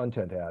of the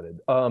content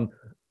added.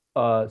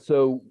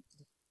 So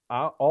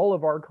all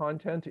of our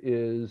content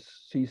is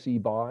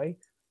CC BY.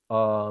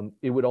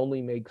 It would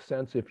only make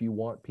sense if you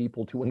want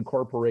people to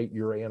incorporate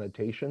your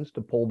annotations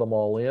to pull them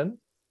all in.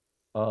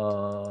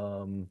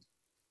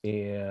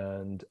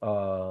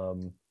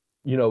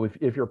 You know,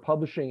 if you're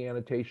publishing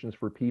annotations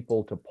for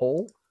people to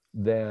pull,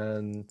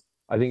 then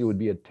I think it would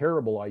be a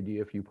terrible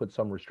idea if you put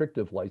some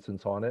restrictive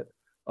license on it.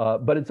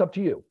 But it's up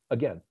to you.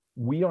 Again,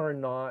 we are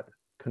not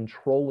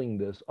controlling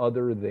this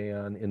other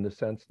than in the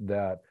sense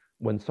that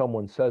when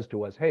someone says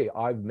to us, hey,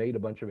 I've made a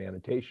bunch of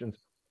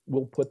annotations,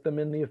 we'll put them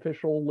in the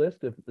official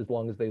list as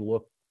long as they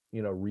look,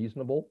 you know,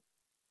 reasonable.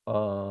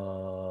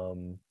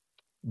 And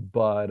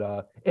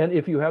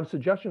if you have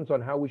suggestions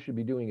on how we should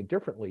be doing it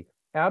differently,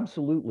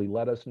 absolutely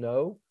let us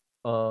know.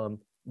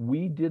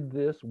 We did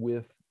this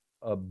with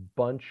a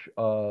bunch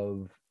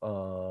of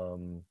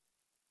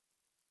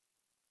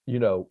you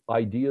know,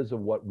 ideas of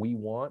what we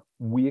want.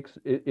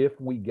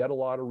 If we get a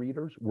lot of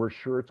readers, we're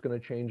sure it's going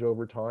to change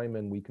over time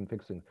and we can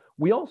fix things.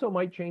 We also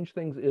might change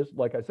things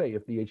like I say,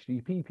 if the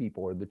HTTP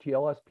people or the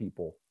TLS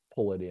people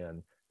pull it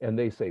in and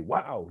they say,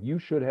 wow, you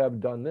should have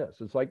done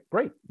this. It's like,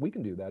 great, we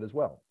can do that as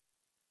well.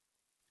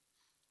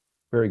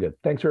 Very good.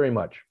 Thanks very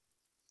much.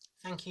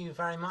 Thank you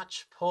very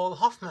much, Paul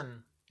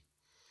Hoffman.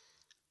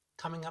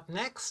 Coming up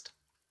next,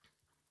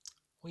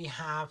 we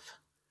have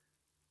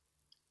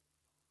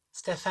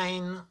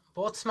Stéphane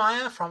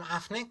Bortzmeyer from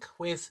AFNIC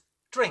with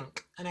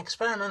Drink, an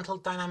experimental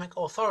dynamic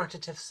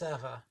authoritative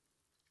server.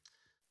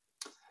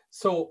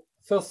 So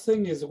first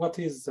thing is, what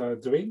is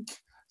Drink?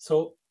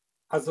 So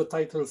as the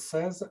title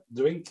says,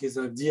 Drink is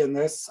a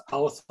DNS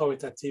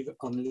authoritative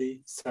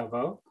only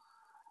server.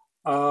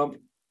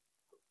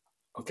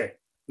 Okay,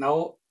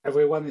 now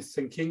everyone is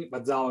thinking,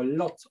 but there are a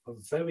lot of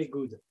very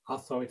good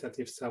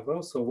authoritative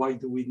servers, so why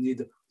do we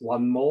need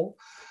one more?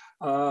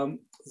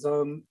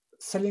 The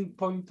selling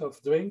point of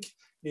Drink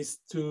is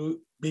to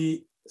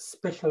be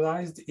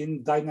specialized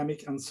in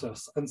dynamic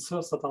answers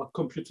that are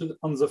computed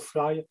on the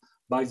fly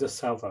by the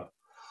server.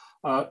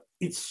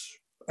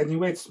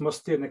 Anyway, it's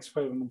mostly an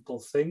experimental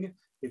thing.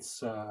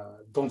 It's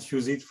don't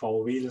use it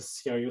for real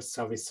serious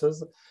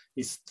services.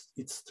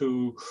 It's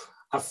to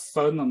have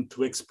fun and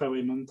to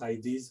experiment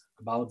ideas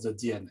about the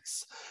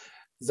DNS.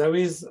 There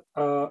is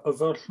a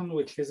version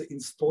which is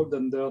installed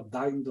under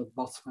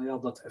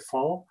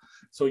dyn.bortzmeyer.fr,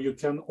 so you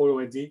can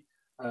already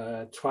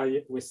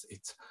try with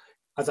it.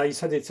 As I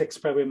said, it's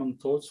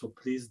experimental, so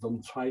please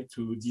don't try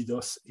to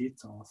DDoS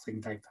it or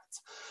things like that.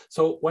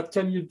 So what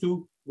can you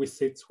do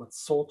with it? What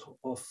sort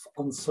of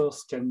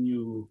answers can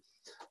you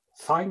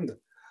find?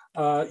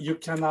 You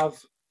can have,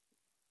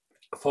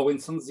 for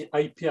instance, the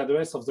IP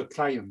address of the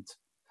client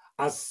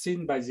as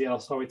seen by the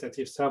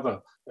authoritative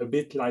server, a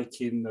bit like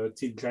in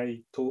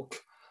Tijay talk.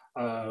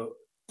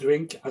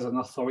 Drink as an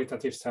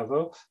authoritative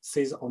server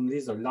says only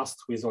the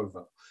last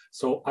resolver.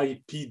 So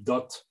IP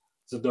dot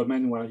the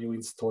domain where you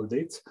installed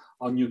it,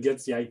 and you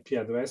get the IP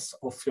address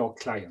of your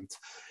client.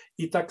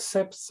 It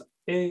accepts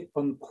A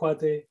and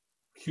quad A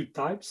queue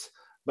types,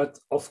 but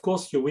of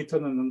course you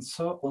return an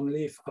answer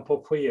only if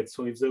appropriate.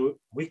 So if the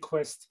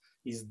request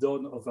is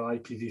done over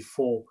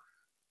IPv4,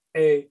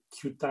 A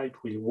queue type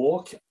will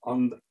work,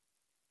 and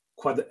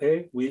quad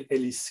A will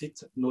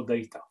elicit no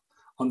data.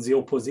 On the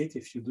opposite,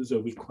 if you do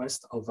the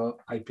request over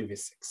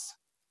IPv6.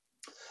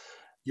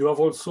 You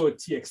have also a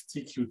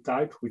TXT queue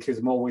type, which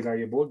is more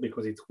reliable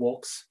because it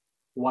works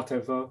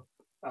whatever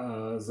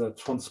the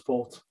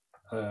transport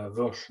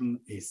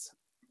version is.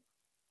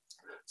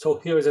 So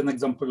here is an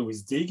example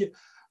with dig.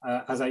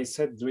 As I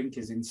said, Drink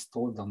is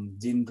installed on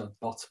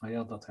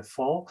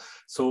din.bortzmeyer.fr.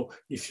 So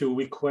if you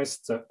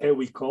request a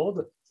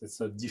record, that's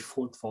a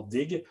default for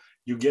dig,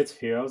 you get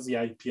here the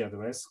IP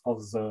address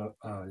of the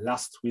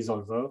last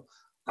resolver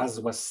as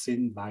was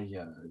seen by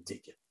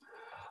dig.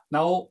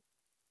 Now,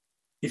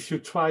 if you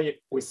try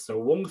with the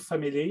wrong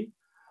family,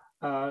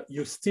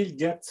 you still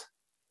get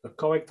the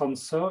correct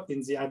answer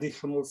in the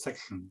additional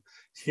section.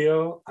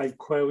 Here, I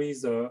query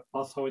the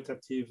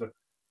authoritative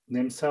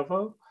name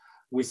server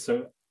with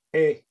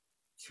a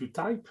queue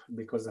type,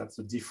 because that's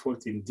the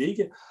default in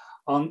dig.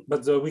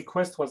 But the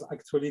request was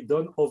actually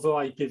done over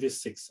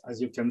IPv6, as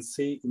you can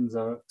see in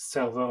the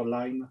server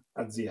line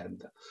at the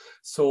end.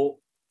 So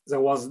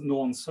there was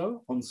no answer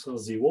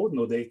 0,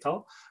 no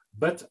data,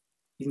 but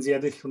in the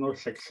additional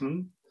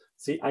section,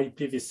 the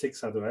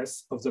IPv6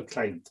 address of the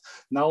client.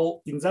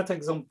 Now, in that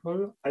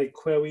example, I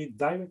query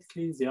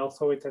directly the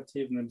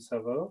authoritative name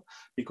server,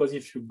 because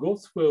if you go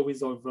through a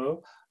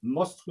resolver,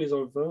 most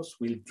resolvers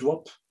will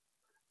drop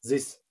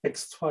this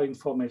extra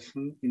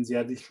information in the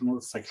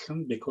additional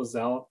section because they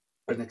are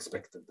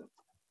unexpected.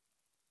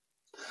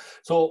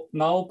 So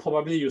now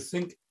probably you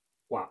think,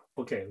 wow,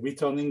 okay,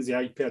 returning the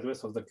IP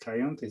address of the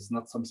client is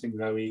not something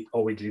very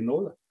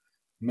original.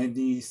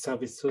 Many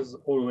services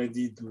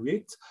already do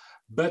it,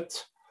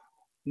 but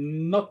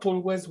not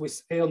always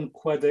with A and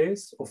quad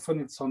A's. Often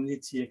it's only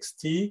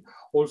TXT.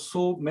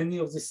 Also, many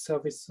of these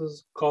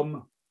services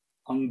come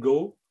and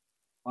go,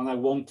 and I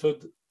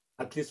wanted,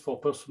 at least for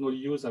personal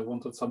use, I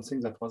wanted something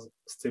that was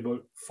stable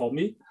for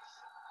me.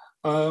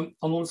 And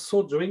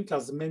also Drink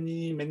has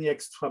many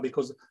extra,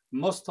 because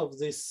most of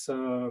these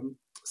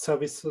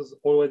services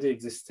already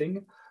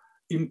existing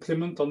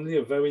implement only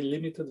a very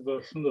limited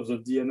version of the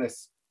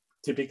DNS.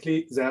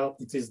 Typically, there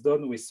it is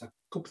done with a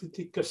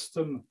completely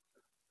custom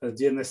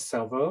DNS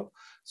server.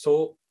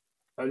 So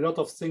a lot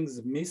of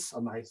things miss,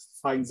 and I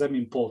find them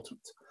important.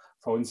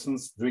 For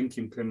instance, Drink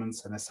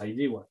implements an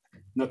SID. Well,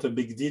 not a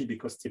big deal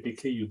because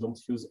typically you don't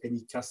use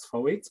any cast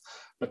for it.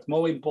 But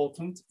more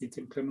important, it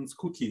implements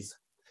cookies.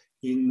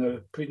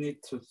 In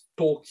Puneet's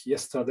talk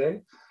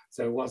yesterday,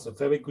 there was a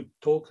very good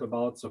talk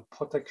about the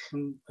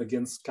protection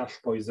against cache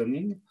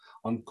poisoning,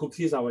 and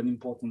cookies are an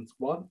important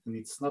one, and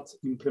it's not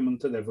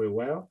implemented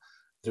everywhere.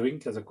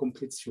 Drink has a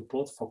complete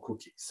support for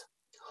cookies.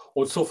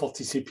 Also for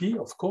TCP,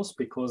 of course,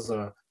 because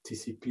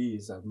TCP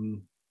is a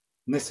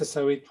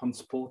necessary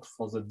transport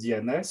for the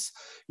DNS.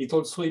 It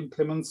also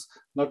implements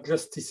not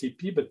just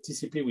TCP, but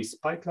TCP with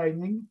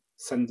pipelining,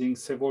 sending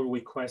several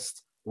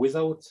requests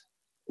without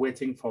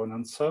waiting for an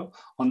answer,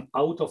 on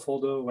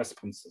out-of-order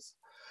responses.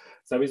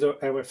 There is a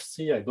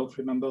RFC, I don't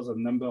remember the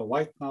number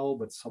right now,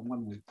 but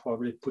someone will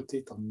probably put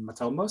it on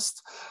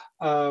Mattermost.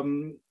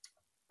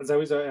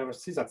 There is a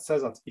RFC that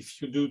says that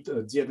if you do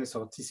DNS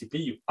or TCP,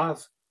 you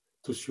have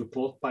to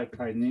support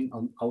pipelining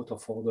on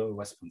out-of-order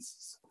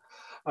responses.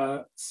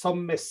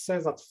 Some may say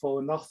that for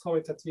an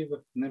authoritative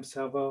name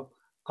server,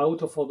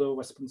 out-of-order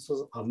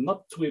responses are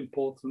not too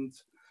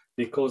important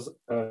because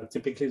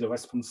typically the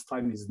response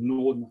time is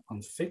known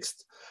and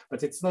fixed,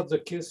 but it's not the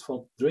case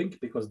for Drink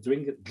because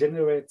Drink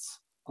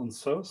generates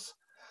answers.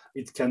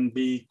 It can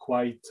be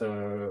quite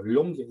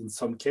long in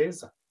some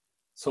cases,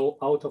 so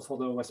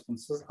out-of-order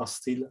responses are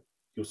still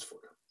useful.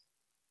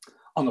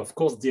 And of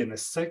course,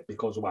 DNSSEC,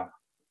 because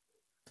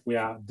we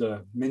had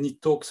many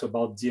talks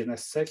about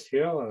DNSSEC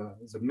here.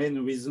 The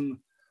main reason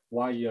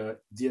why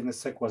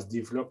DNSSEC was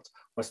developed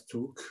was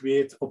to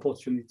create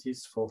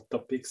opportunities for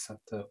topics at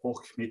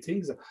ORC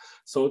meetings.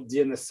 So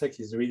DNSSEC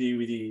is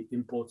really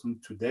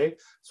important today.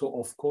 So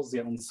of course the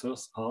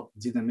answers are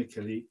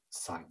dynamically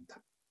signed.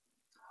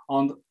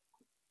 And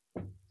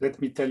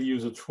let me tell you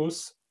the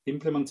truth,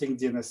 implementing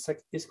DNSSEC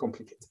is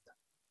complicated.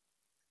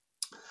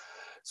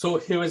 So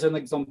here is an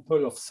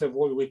example of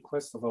several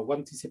requests over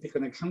one TCP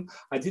connection.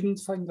 I didn't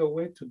find a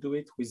way to do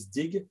it with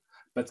dig,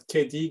 but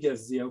KDig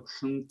has the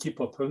option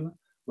keep open,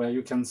 where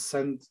you can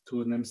send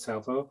to a name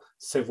server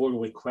several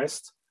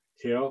requests.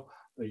 Here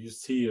you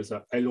see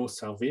the hello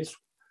service,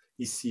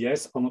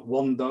 ECS on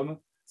random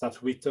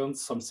that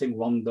returns something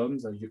random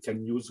that you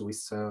can use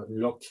with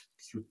lock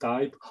Q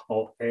type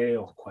or A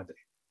or quad A.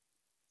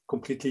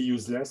 Completely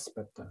useless,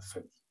 but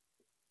funny.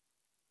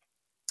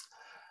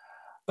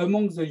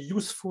 Among the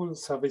useful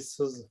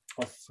services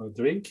of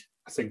Drink,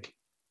 I think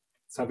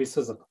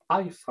services that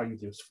I find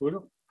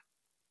useful,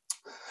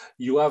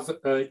 you have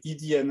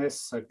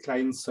EDNS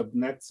client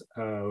subnet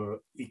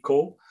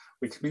echo,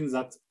 which means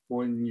that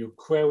when you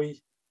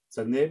query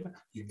the name,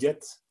 you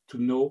get to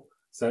know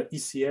the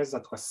ECS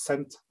that was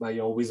sent by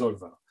your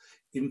resolver.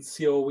 In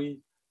theory,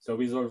 the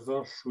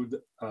resolver should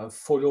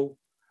follow,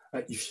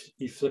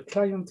 if the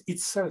client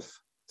itself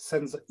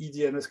sends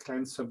EDNS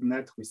client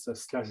subnet with a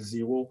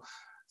 /0,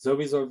 the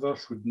resolver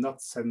should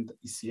not send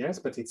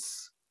ECS, but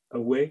it's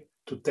a way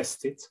to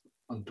test it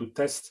and to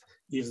test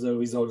if the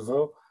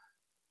resolver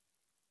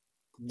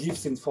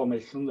gives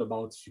information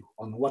about you,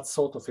 on what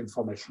sort of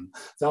information.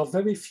 There are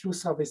very few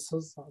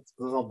services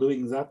that are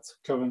doing that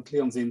currently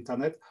on the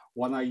internet.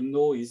 One I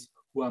know is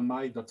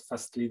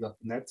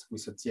whoami.fastly.net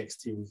with a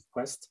TXT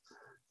request.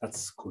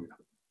 That's cool.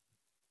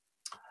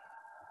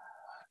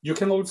 You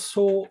can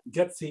also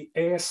get the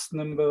AS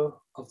number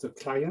of the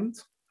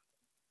client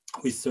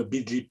with the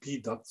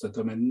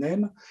bgp.the-domain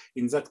name.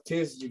 In that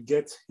case, you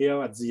get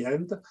here at the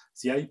end,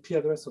 the IP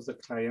address of the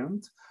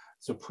client,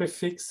 the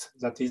prefix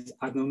that is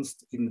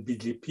announced in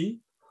BGP,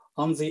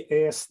 and the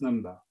AS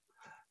number.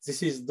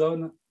 This is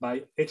done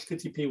by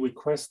HTTP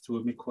request to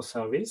a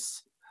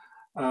microservice,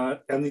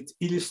 and it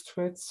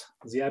illustrates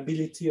the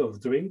ability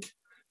of Drink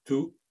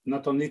to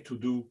not only to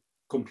do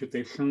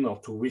computation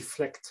or to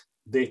reflect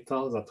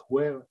data that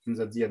were in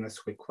the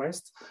DNS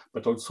request,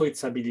 but also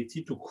its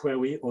ability to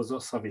query other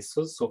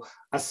services. So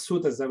as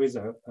soon as there is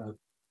a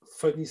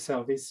funny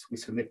service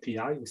with an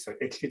API, with an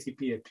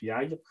HTTP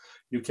API,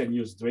 you can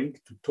use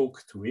Drink to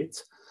talk to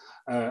it.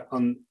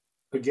 And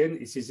again,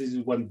 this is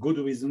one good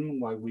reason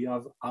why we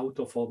have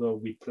out-of-order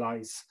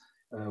replies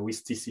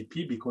with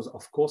TCP, because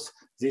of course,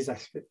 these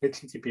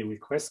HTTP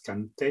requests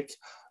can take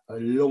a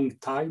long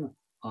time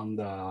and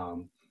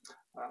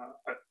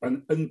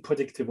an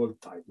unpredictable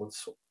time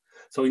also.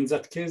 So in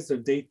that case, the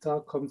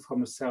data come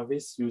from a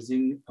service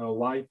using a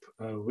WIPE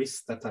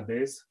RIS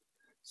database.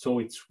 So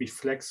it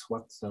reflects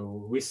what the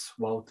RIS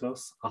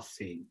routers are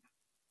seeing.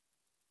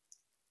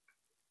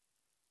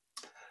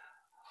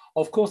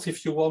 Of course,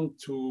 if you want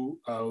to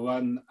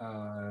run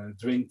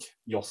Drink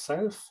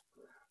yourself,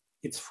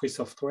 it's free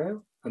software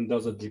under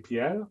the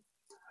GPL.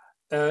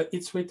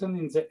 It's written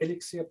in the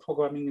Elixir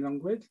programming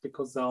language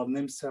because there are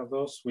name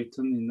servers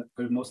written in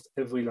almost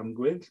every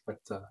language,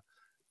 but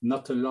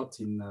not a lot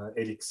in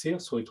Elixir,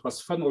 so it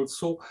was fun.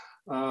 Also,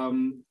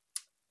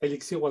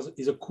 Elixir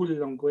is a cool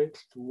language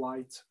to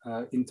write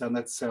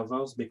internet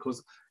servers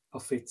because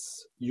of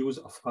its use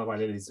of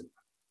parallelism.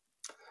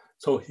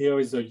 So here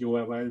is a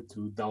URL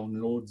to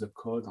download the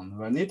code and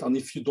run it. And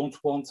if you don't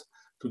want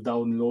to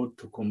download,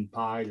 to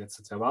compile,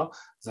 etc.,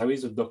 there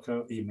is a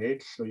Docker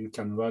image, so you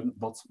can run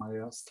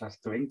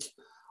Bortzmeyer/drink,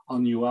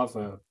 and you have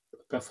a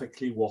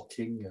perfectly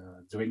working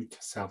drink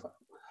server.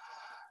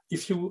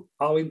 If you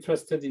are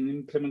interested in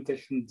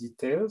implementation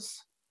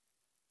details,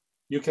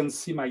 you can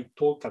see my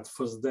talk at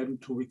FOSDEM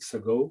 2 weeks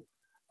ago,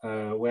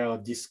 where I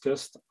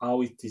discussed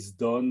how it is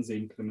done, the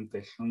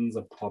implementation,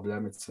 the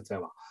problem,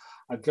 etc.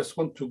 I just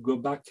want to go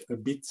back a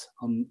bit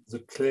on the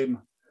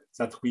claim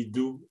that we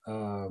do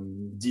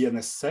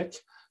DNSSEC.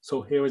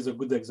 So here is a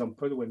good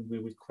example. When we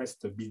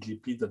request a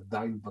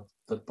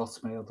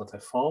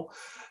bgp.dyn.bortzmeyer.fr,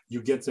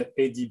 you get the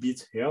AD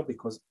bit here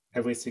because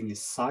everything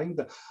is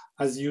signed.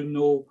 As you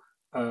know,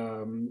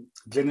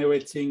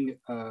 generating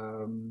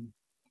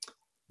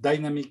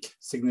dynamic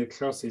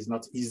signatures is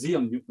not easy,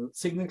 and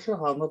signatures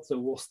are not the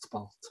worst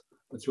part,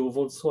 but you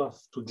also have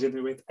to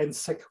generate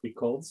NSEC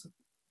records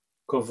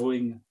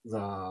covering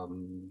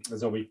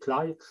the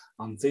reply,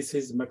 and this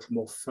is much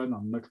more fun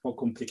and much more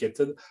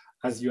complicated.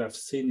 As you have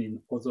seen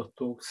in other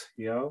talks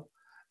here,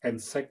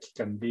 NSEC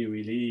can be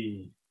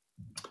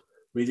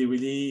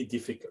really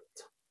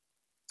difficult.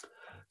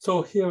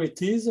 So here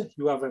it is,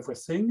 you have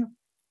everything.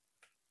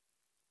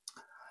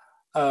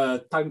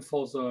 Time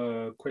for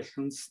the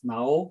questions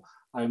now.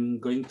 I'm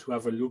going to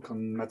have a look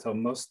on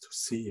Mattermost to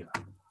see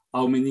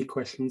how many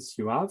questions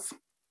you have.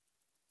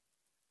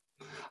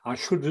 I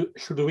should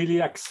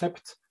really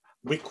accept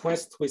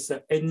requests with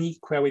any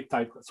query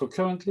type. So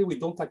currently we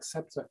don't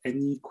accept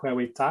any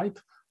query type.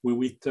 We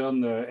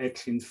return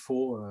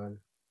hinfo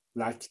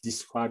like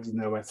described in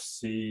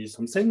RFC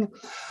something.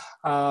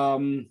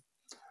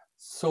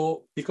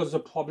 So because the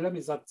problem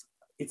is that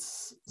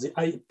the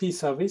IP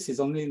service is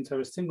only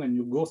interesting when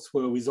you go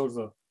through a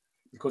resolver.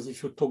 Because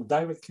if you talk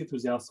directly to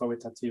the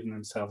authoritative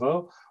name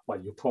server, well,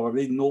 you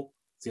probably know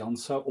the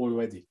answer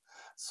already.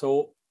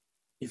 So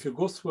if you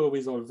go through a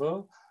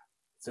resolver,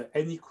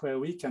 any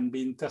query can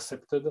be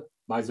intercepted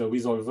by the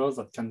resolver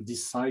that can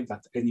decide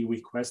that any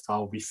requests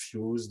are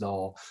refused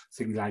or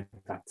things like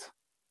that.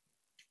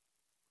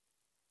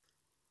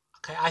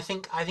 Okay, I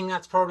think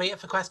that's probably it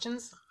for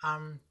questions.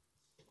 I'd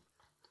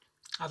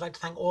like to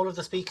thank all of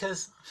the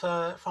speakers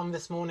from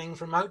this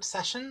morning's remote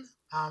session.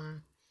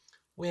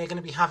 We're going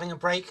to be having a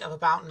break of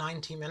about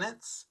 90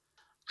 minutes,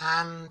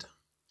 and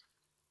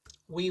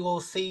we will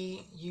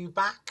see you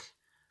back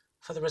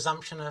for the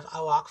resumption of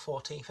OARC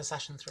 40 for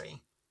session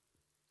 3.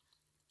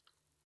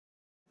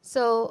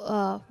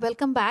 So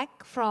welcome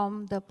back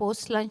from the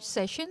post-lunch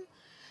session.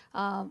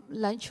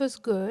 Lunch was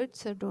good,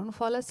 so don't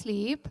fall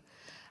asleep.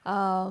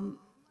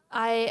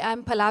 I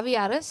am Pallavi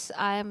Aras.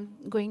 I am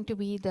going to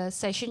be the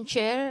session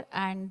chair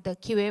and the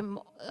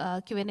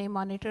Q&A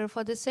monitor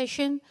for this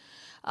session.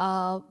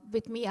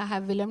 With me, I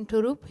have Willem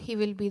Toorop. He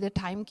will be the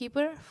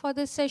timekeeper for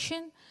this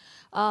session.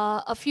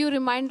 A few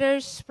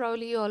reminders,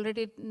 probably you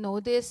already know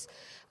this,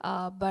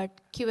 but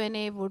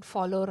Q&A would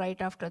follow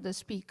right after the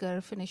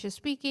speaker finishes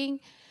speaking.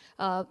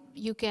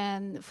 You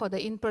can, for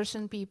the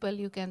in-person people,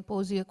 you can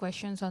pose your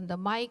questions on the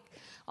mic,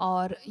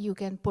 or you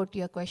can put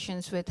your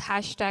questions with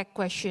hashtag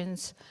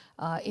questions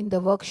in the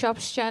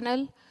workshops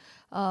channel.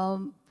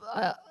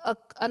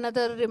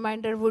 Another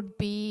reminder would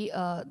be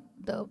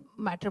the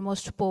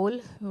Mattermost poll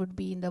would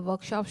be in the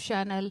workshops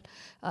channel.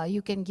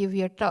 You can give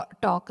your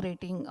talk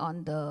rating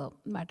on the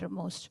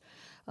Mattermost.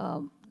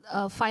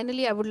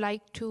 Finally, I would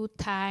like to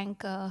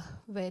thank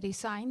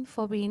VeriSign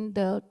for being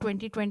the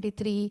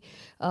 2023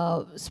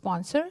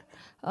 sponsor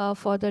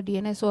for the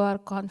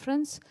DNS-OARC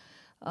conference.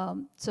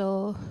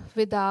 So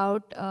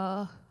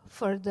without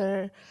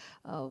further,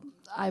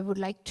 I would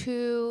like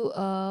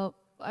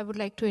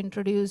to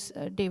introduce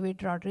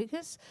David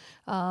Rodriguez.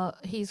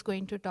 He's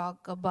going to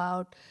talk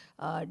about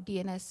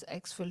DNS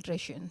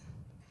exfiltration.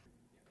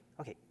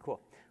 Okay,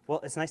 cool. Well,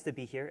 it's nice to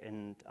be here,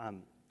 and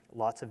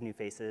lots of new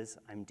faces.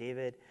 I'm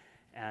David,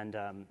 and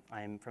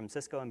I'm from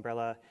Cisco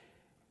Umbrella,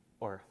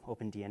 or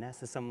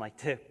OpenDNS, as some like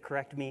to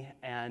correct me,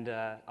 and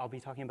I'll be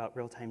talking about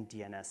real-time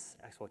DNS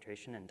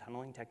exfiltration and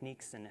tunneling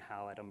techniques, and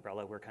how at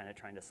Umbrella we're kind of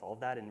trying to solve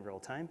that in real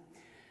time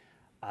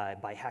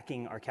by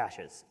hacking our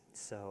caches.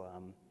 So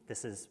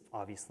this is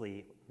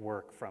obviously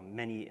work from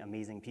many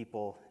amazing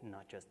people,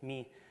 not just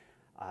me.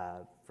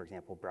 For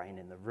example, Brian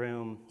in the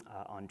room,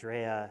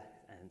 Andrea,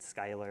 and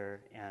Skylar,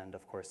 and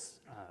of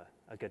course,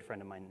 a good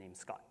friend of mine named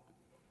Scott.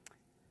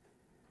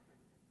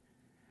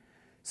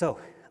 So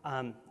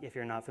if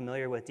you're not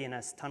familiar with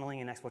DNS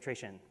tunneling and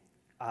exfiltration,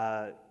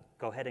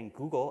 go ahead and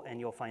Google, and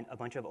you'll find a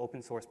bunch of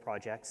open source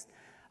projects.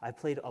 I've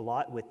played a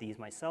lot with these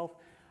myself,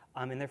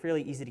 and they're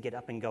fairly easy to get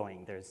up and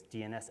going. There's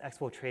DNS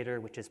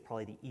Exfiltrator, which is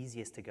probably the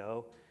easiest to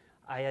go.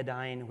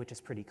 Iodine, which is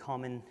pretty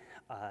common,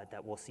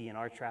 that we'll see in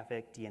our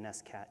traffic.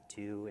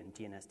 DNSCat2 and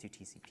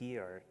DNS2TCP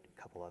are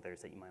a couple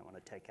others that you might want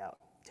to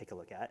take a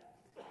look at.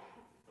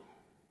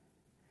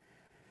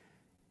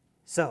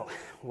 So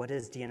what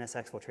is DNS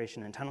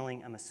exfiltration and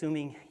tunneling? I'm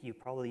assuming you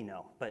probably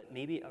know, but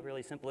maybe a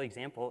really simple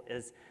example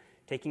is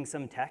taking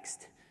some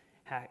text,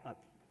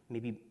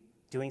 maybe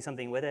doing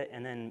something with it,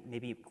 and then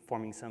maybe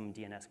forming some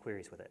DNS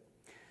queries with it.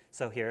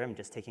 So here I'm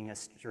just taking a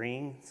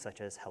string such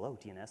as hello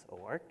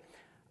DNS-OARC,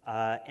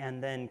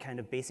 and then kind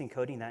of base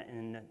encoding that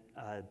in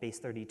base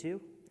 32,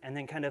 and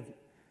then kind of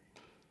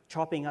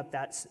chopping up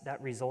that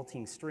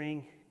resulting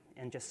string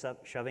and just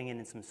shoving it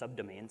in some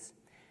subdomains.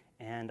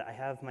 And I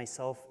have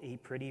myself a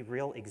pretty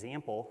real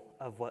example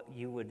of what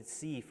you would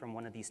see from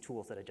one of these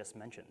tools that I just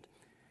mentioned.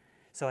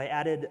 So I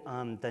added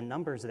the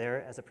numbers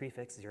there as a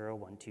prefix, 0,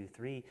 1, 2,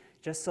 3,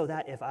 just so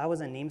that if I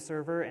was a name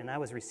server and I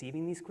was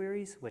receiving these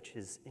queries, which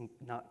is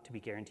not to be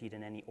guaranteed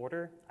in any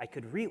order, I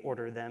could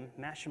reorder them,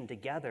 mash them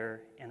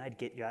together, and I'd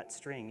get that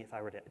string if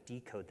I were to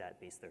decode that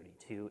base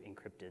 32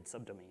 encrypted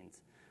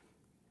subdomains.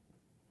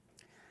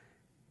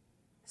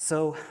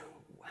 So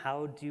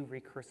how do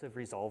recursive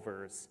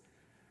resolvers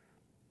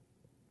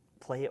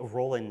play a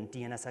role in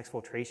DNS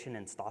exfiltration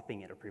and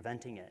stopping it or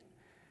preventing it?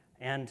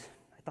 And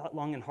I thought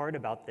long and hard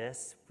about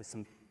this with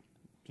some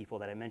people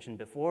that I mentioned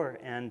before,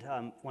 and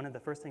one of the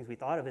first things we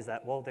thought of is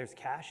that, well, there's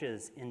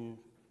caches in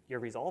your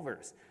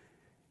resolvers,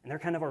 and they're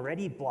kind of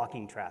already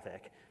blocking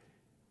traffic,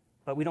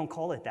 but we don't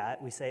call it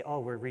that. We say, oh,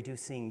 we're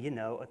reducing,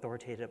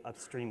 authoritative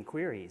upstream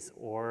queries,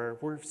 or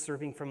we're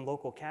serving from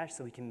local cache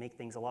so we can make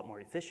things a lot more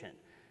efficient.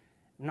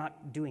 I'm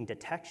not doing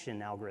detection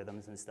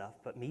algorithms and stuff,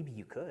 but maybe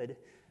you could.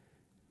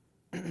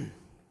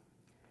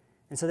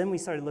 And so then we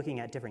started looking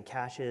at different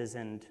caches,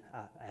 and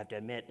I have to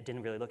admit, I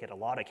didn't really look at a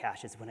lot of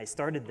caches when I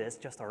started this,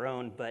 just our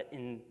own, but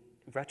in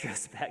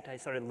retrospect, I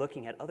started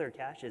looking at other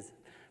caches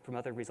from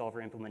other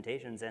resolver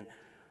implementations, and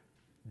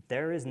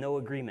there is no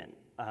agreement.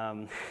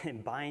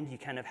 In Bind, you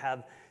kind of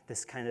have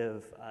this kind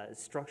of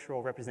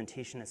structural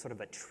representation as sort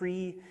of a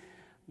tree.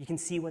 You can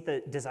see what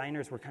the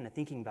designers were kind of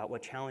thinking about,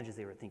 what challenges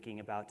they were thinking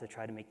about to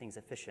try to make things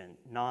efficient.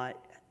 Not,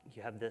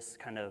 you have this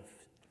kind of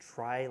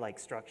trie-like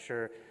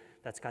structure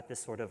that's got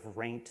this sort of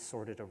ranked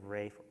sorted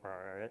array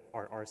for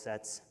our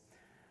sets.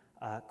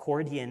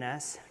 Core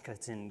DNS, because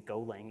it's in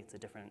Golang, it's a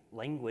different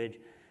language,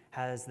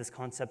 has this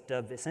concept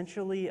of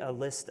essentially a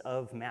list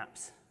of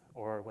maps,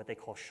 or what they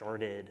call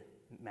sharded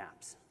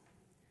maps.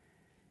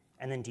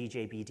 And then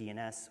DJB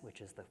DNS,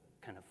 which is the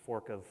kind of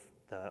fork of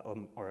the,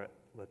 or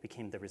what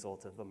became the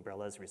result of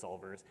Umbrella's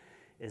resolvers,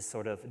 is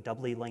sort of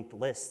doubly linked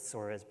lists,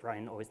 or as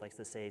Brian always likes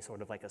to say,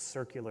 sort of like a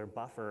circular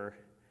buffer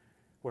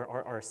where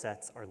our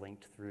sets are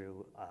linked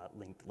through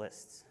linked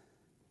lists.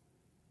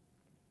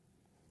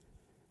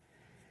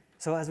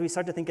 So as we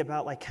start to think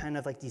about kind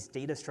of these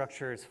data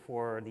structures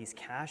for these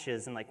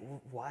caches and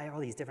why are all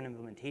these different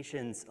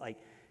implementations,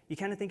 you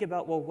kind of think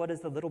about, well, what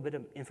is the little bit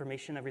of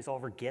information a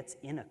resolver gets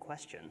in a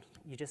question?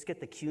 You just get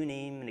the queue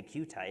name and a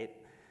queue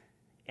type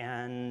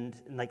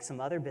and some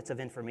other bits of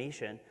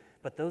information,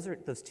 but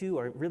those two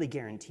are really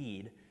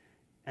guaranteed.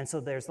 And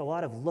so there's a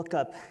lot of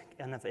lookup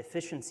and of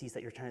efficiencies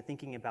that you're kind of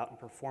thinking about and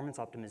performance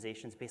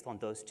optimizations based on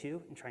those two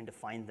and trying to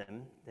find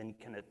them. Then you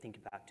kind of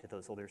think back to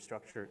those older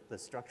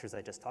structures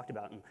I just talked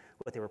about and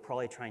what they were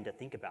probably trying to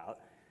think about.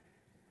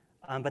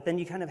 But then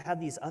you kind of have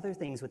these other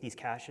things with these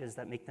caches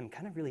that make them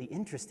kind of really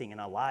interesting and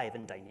alive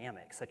and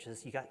dynamic, such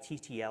as you got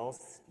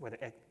TTLs where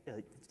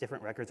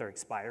different records are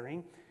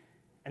expiring.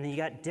 And then you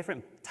got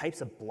different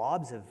types of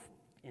blobs of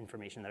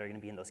information that are going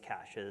to be in those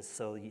caches.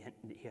 So you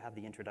have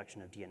the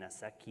introduction of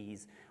DNSSEC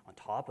keys on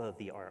top of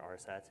the RR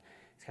sets.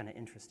 It's kind of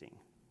interesting.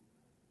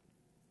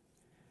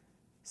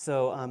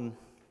 So,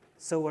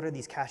 so what are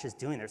these caches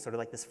doing? They're sort of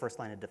like this first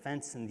line of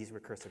defense in these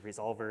recursive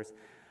resolvers.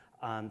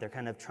 They're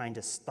kind of trying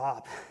to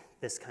stop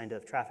this kind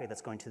of traffic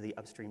that's going to the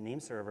upstream name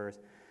servers.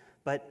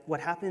 But what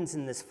happens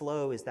in this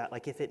flow is that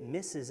if it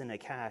misses in a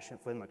cache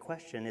from a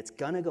question, it's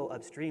going to go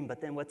upstream, but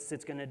then what's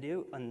it's going to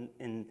do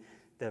in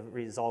the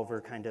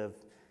resolver kind of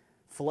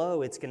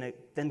flow, it's going to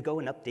then go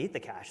and update the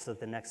cache so that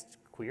the next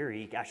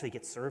query actually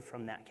gets served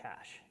from that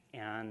cache.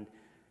 And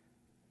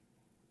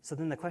so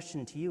then the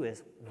question to you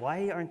is,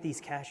 why aren't these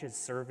caches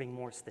serving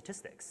more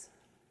statistics?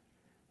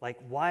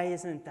 Why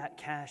isn't that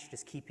cache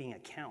just keeping a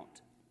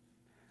count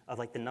of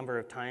the number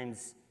of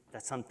times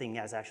that something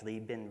has actually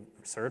been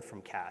served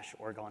from cache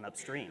or gone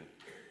upstream?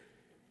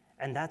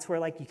 And that's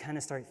where you kind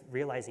of start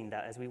realizing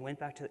that as we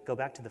go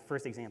back to the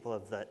first example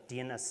of the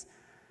DNS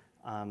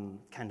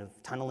kind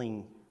of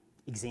tunneling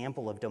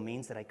example of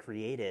domains that I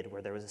created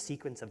where there was a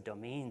sequence of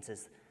domains,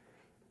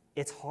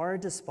 it's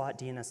hard to spot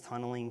DNS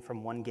tunneling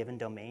from one given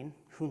domain.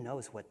 Who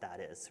knows what that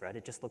is, right?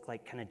 It just looked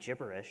like kind of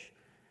gibberish.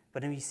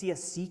 But when you see a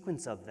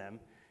sequence of them,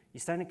 you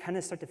start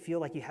to feel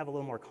like you have a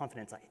little more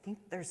confidence. I think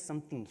there's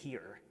something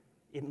here.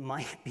 It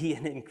might be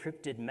an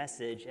encrypted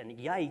message, and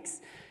yikes,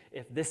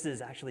 if this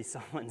is actually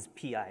someone's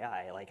PII,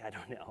 I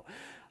don't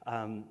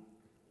know,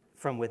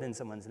 from within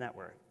someone's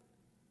network.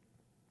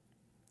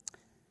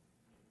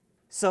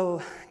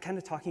 So kind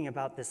of talking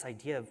about this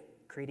idea of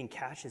creating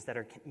caches that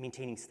are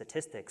maintaining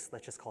statistics,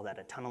 let's just call that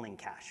a tunneling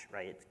cache,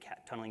 right?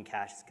 Tunneling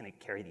cache is going to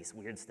carry these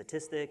weird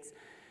statistics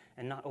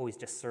and not always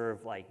just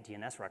serve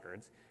DNS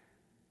records.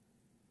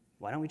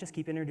 why don't we just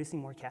keep introducing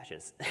more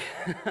caches?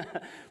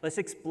 Let's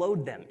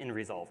explode them in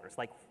resolvers.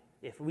 Like,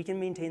 if we can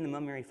maintain the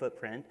memory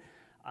footprint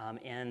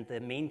and the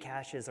main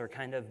caches are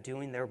kind of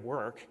doing their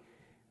work,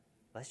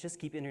 let's just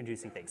keep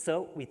introducing things.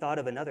 So we thought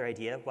of another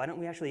idea. Why don't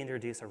we actually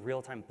introduce a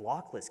real-time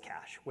blockless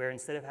cache, where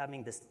instead of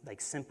having this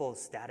like simple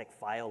static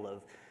file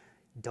of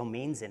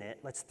domains in it,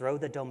 let's throw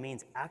the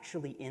domains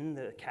actually in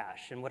the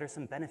cache. And what are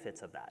some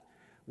benefits of that?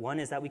 One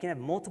is that we can have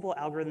multiple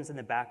algorithms in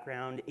the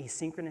background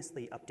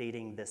asynchronously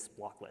updating this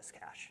blockless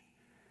cache.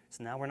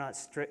 So now we're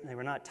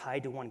not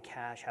tied to one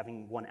cache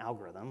having one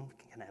algorithm. We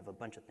can kind of have a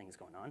bunch of things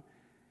going on.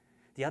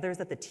 The other is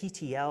that the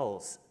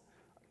TTLs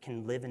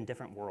can live in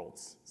different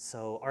worlds.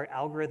 So our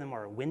algorithm,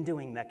 our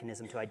windowing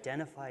mechanism to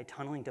identify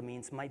tunneling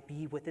domains might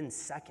be within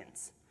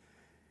seconds,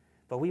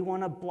 but we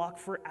want to block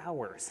for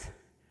hours.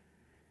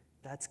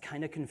 That's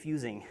kind of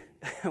confusing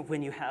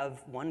when you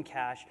have one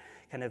cache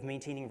kind of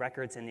maintaining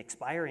records and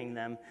expiring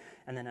them,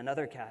 and then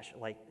another cache,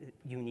 like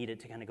you needed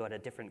to kind of go at a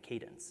different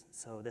cadence.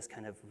 So this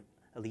kind of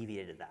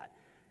alleviated that.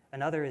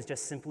 Another is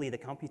just simply the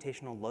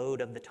computational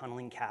load of the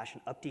tunneling cache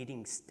and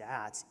updating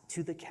stats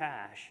to the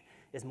cache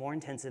is more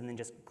intensive than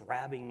just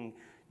grabbing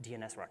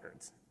DNS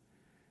records.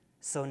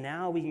 So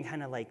now we can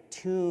kind of like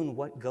tune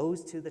what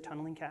goes to the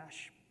tunneling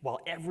cache while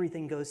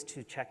everything goes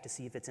to check to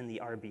see if it's in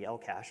the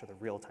RBL cache or the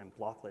real-time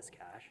blockless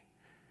cache.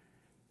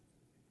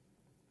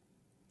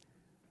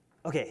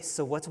 Okay,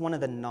 so what's one of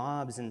the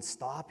knobs in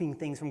stopping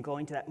things from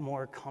going to that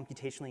more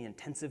computationally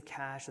intensive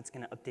cache that's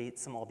going to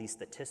update all these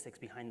statistics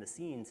behind the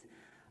scenes?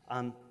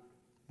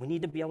 We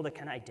need to be able to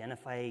kind of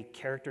identify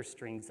character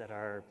strings that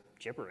are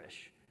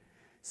gibberish.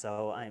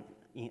 So I'm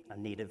a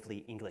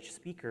natively English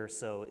speaker,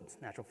 so it's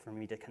natural for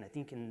me to kind of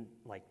think in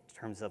like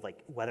terms of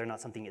like whether or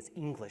not something is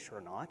English or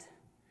not.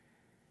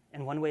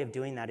 And one way of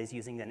doing that is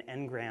using an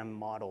n-gram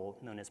model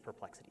known as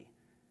perplexity.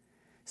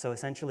 So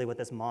essentially what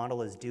this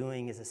model is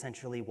doing is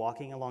essentially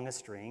walking along a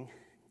string,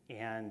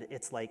 and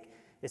it's like,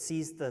 it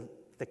sees the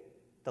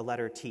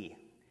letter T.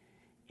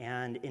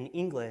 And in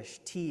English,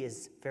 T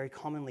is very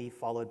commonly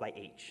followed by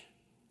H.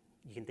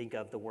 You can think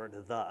of the word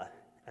the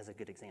as a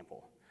good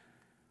example.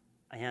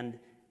 And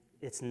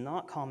it's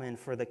not common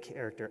for the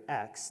character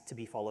X to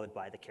be followed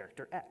by the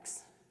character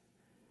X.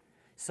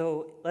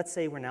 So let's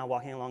say we're now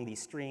walking along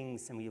these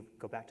strings, and we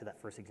go back to that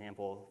first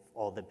example,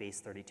 all the base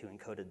 32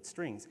 encoded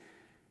strings.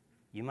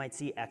 You might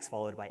see X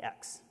followed by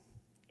X.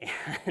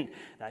 And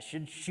that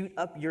should shoot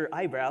up your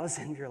eyebrows,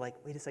 and you're like,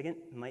 wait a second,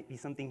 might be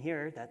something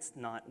here that's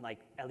not like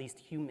at least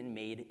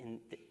human-made in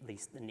at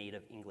least the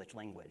native English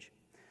language.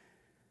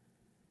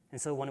 And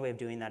so one way of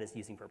doing that is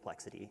using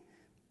perplexity.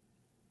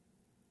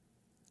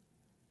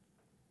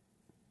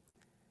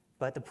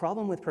 But the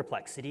problem with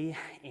perplexity,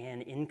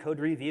 and in code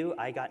review,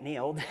 I got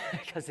nailed,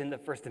 because in the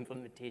first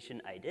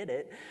implementation I did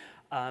it,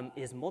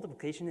 is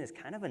multiplication is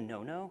kind of a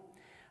no-no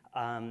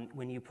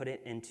when you put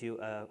it into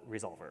a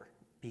resolver,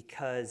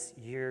 because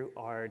you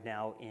are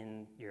now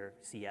in your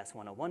CS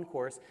 101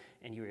 course,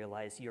 and you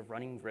realize you're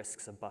running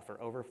risks of buffer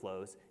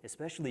overflows,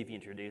 especially if you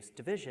introduce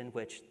division,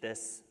 which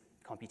this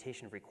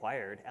computation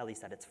required, at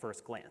least at its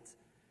first glance.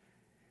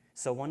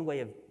 So one way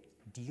of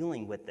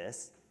dealing with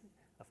this,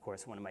 of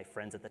course, one of my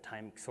friends at the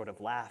time sort of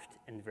laughed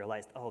and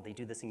realized, oh, they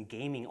do this in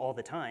gaming all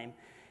the time,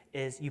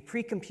 is you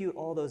pre-compute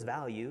all those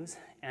values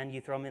and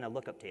you throw them in a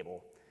lookup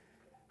table,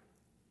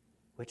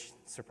 which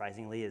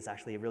surprisingly is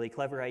actually a really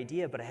clever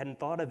idea, but I hadn't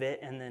thought of it.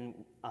 And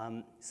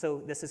then,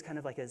 so this is kind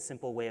of like a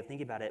simple way of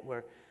thinking about it,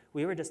 where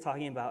we were just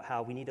talking about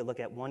how we need to look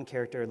at one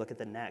character, look at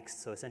the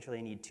next. So essentially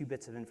I need 2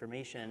 bits of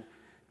information.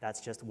 That's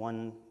just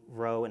 1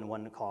 row and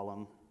 1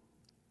 column.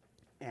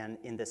 And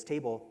in this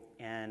table,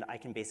 and I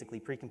can basically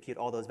pre-compute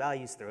all those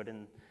values, throw it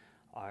in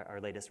our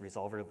latest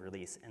resolver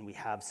release, and we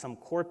have some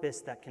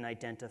corpus that can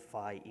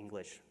identify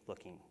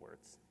English-looking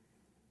words.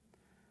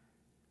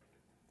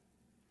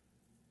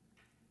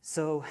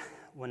 So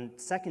one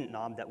second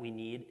knob that we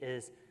need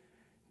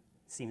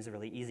seems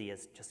really easy,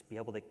 is just be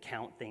able to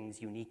count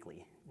things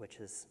uniquely, which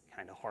is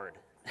kind of hard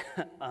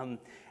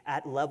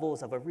at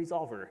levels of a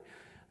resolver.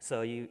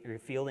 So you're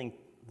fielding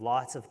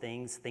lots of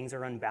things. Things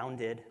are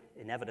unbounded,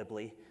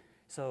 inevitably.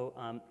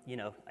 So, you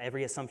know,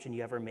 every assumption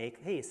you ever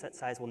make, hey, set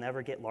size will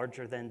never get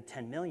larger than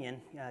 10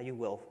 million, you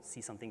will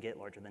see something get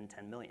larger than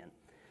 10 million.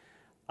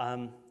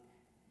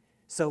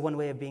 So one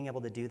way of being able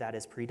to do that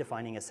is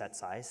predefining a set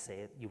size.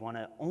 Say you want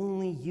to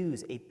only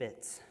use 8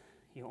 bits.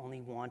 You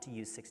only want to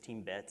use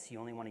 16 bits. You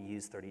only want to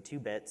use 32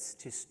 bits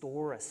to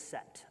store a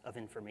set of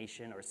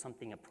information or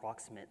something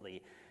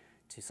approximately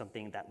to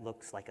something that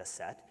looks like a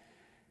set.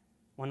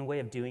 One way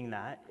of doing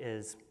that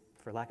is,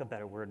 for lack of a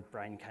better word,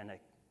 Brian kind of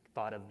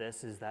thought of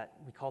this, is that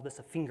we call this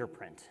a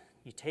fingerprint.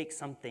 You take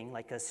something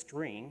like a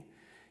string,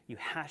 you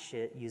hash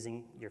it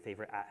using your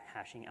favorite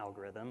hashing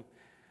algorithm.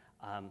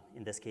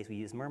 In this case, we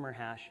use murmur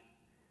hash.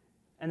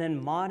 And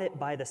then mod it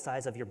by the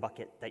size of your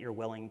bucket that you're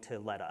willing to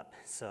let up.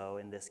 So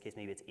in this case,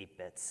 maybe it's 8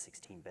 bits,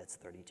 16 bits,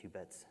 32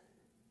 bits.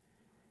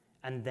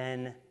 And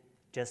then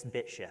just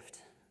bit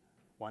shift,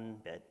 1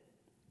 bit,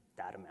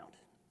 that amount.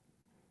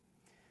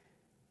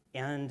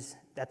 And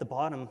at the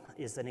bottom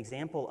is an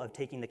example of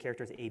taking the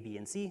characters A, B,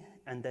 and C,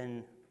 and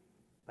then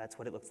that's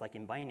what it looks like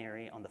in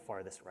binary on the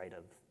farthest right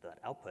of the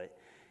output.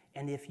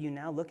 And if you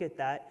now look at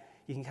that,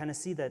 you can kind of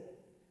see that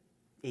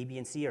A, B,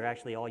 and C are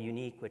actually all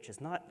unique, which is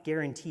not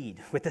guaranteed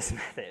with this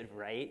method,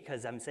 right?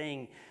 Because I'm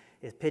saying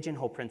is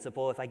pigeonhole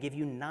principle. If I give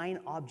you 9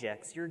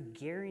 objects, you're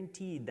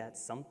guaranteed that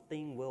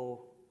something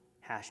will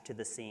hash to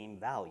the same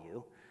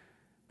value,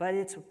 but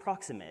it's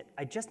approximate.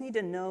 I just need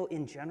to know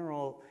in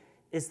general,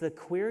 is the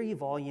query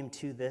volume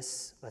to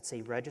this, let's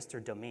say,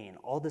 registered domain,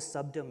 all the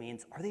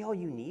subdomains, are they all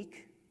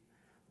unique?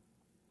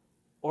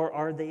 Or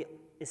are they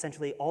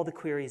essentially all the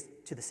queries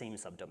to the same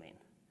subdomain?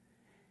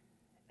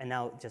 And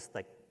now just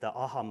like the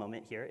aha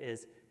moment here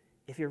is,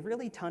 if you're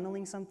really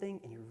tunneling something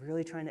and you're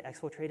really trying to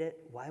exfiltrate it,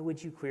 why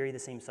would you query the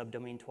same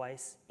subdomain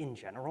twice in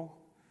general?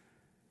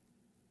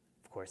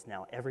 Of course,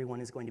 now everyone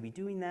is going to be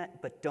doing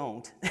that, but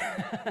don't.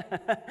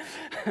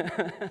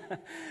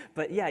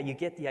 But yeah, you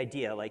get the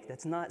idea. Like,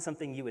 that's not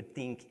something you would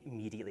think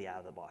immediately out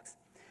of the box.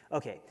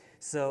 Okay,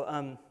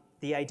 so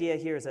the idea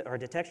here is that our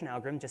detection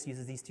algorithm just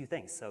uses these 2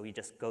 things. So you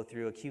just go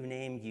through a queue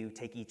name, you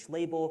take each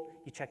label,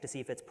 you check to see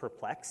if it's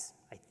perplex.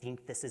 I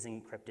think this is an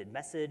encrypted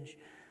message.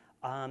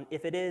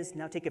 If it is,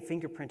 now take a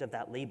fingerprint of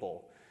that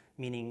label,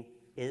 meaning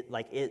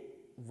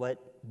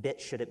what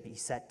bit should it be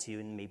set to,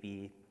 and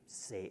maybe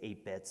say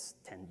 8 bits,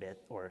 10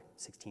 bit, or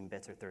 16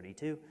 bits, or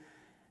 32,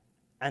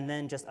 and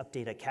then just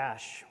update a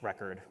cache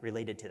record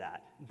related to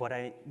that. What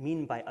I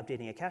mean by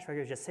updating a cache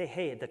record is just say,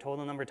 hey, the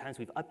total number of times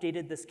we've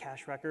updated this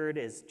cache record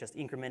is just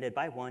incremented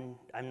by 1.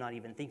 I'm not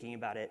even thinking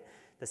about it.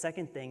 The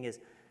second thing is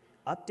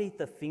update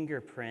the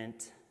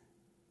fingerprint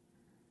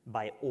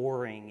by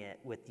ORing it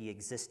with the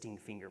existing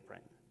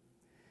fingerprint.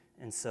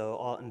 And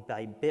so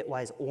by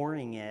bitwise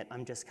ORing it,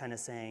 I'm just kind of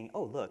saying,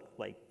 oh, look,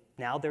 like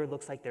now there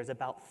looks like there's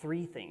about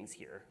 3 things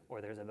here, or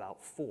there's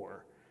about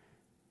 4.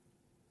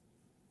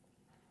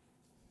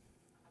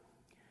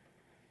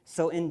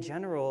 So in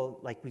general,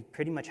 like we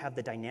pretty much have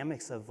the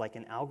dynamics of like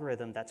an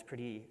algorithm that's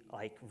pretty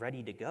like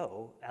ready to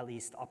go, at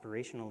least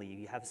operationally.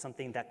 You have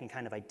something that can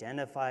kind of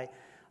identify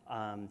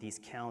these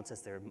counts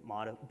as they're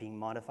being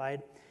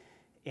modified.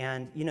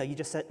 And you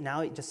just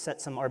set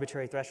some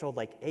arbitrary threshold,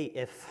 like, hey,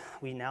 if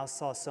we now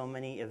saw so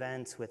many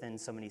events within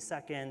so many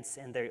seconds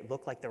and they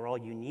look like they're all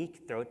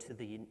unique, throw it to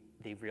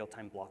the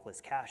real-time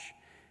blocklist cache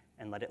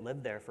and let it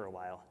live there for a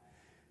while.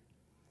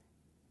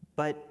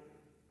 But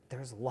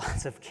there's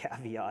lots of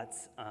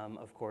caveats.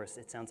 Of course,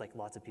 it sounds like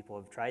lots of people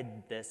have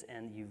tried this,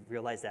 and you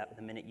realize that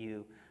the minute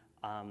you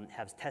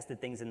have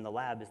tested things in the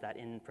lab is that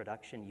in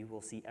production you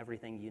will see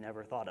everything you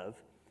never thought of.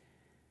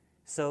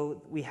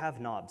 So we have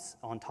knobs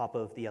on top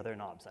of the other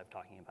knobs I'm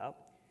talking about.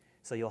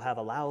 So you'll have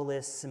allow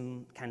lists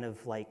and kind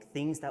of like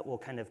things that will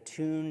kind of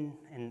tune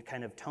and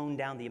kind of tone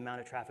down the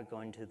amount of traffic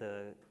going to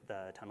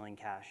the tunneling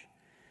cache.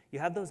 You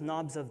have those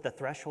knobs of the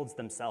thresholds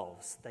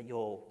themselves that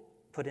you'll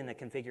put in a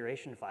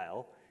configuration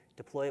file,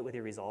 deploy it with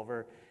your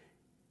resolver,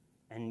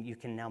 and you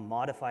can now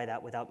modify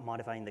that without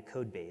modifying the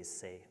code base,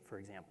 say, for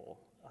example,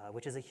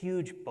 which is a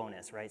huge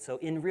bonus, right? So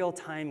in real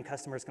time,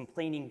 customers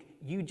complaining,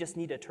 you just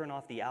need to turn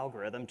off the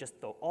algorithm, just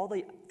throw all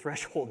the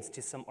thresholds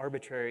to some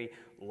arbitrary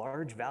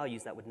large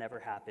values that would never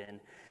happen.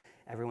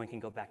 Everyone can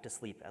go back to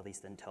sleep, at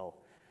least until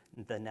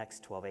the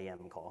next 12 a.m.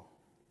 call.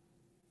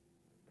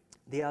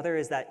 The other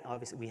is that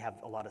obviously we have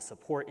a lot of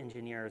support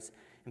engineers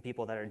and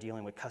people that are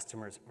dealing with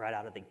customers right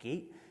out of the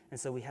gate. And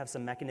so we have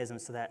some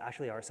mechanisms so that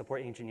actually our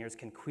support engineers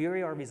can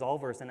query our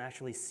resolvers and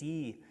actually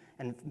see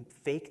and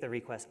fake the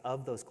request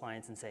of those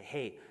clients and say,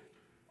 hey,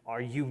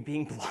 are you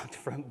being blocked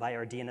by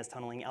our DNS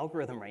tunneling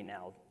algorithm right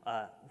now?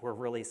 We're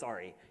really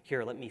sorry.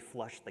 Here, let me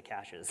flush the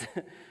caches.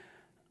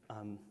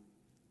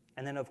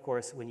 And then, of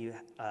course, when you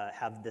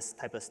have this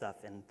type of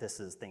stuff, and this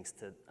is thanks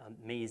to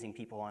amazing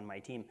people on my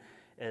team,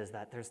 is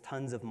that there's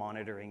tons of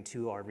monitoring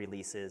to our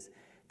releases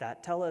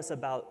that tell us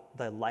about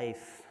the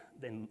life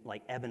and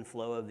like ebb and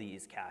flow of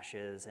these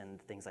caches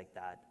and things like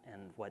that,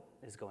 and what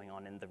is going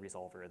on in the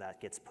resolver that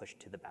gets pushed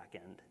to the back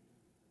end.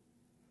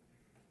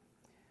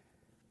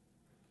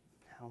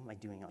 How am I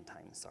doing on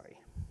time? Sorry.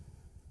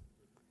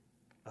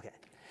 Okay.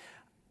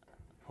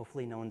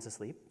 Hopefully no one's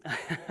asleep.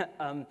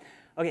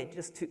 Okay,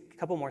 just a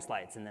couple more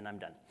slides and then I'm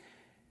done.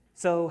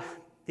 So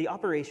the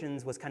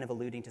operations was kind of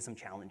alluding to some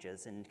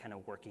challenges in kind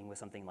of working with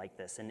something like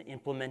this and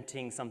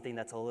implementing something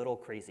that's a little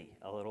crazy,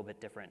 a little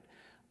bit different.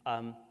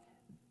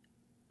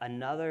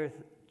 Another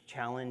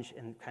challenge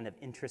and kind of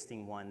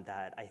interesting one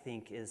that I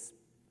think is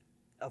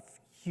a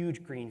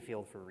huge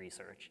greenfield for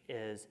research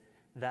is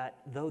that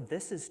though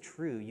this is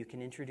true, you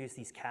can introduce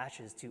these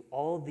caches to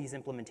all of these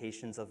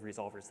implementations of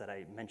resolvers that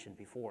I mentioned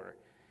before,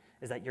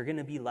 is that you're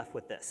gonna be left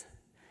with this.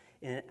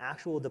 In an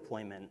actual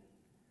deployment,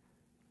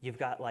 you've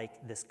got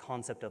like this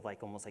concept of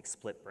like almost like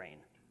split brain,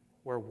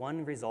 where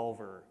one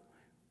resolver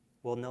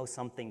will know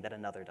something that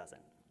another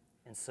doesn't.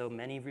 And so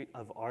many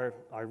of our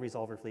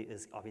resolver fleet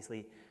is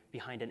obviously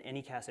behind an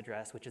anycast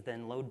address, which is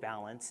then load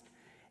balanced.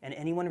 And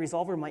any one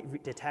resolver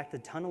might detect the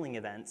tunneling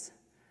events,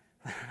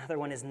 but another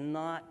one is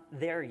not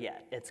there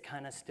yet. It's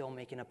kind of still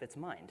making up its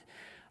mind.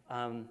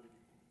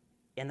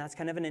 And that's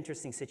kind of an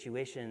interesting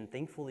situation.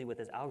 Thankfully, with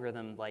this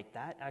algorithm, like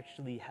that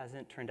actually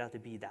hasn't turned out to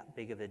be that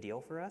big of a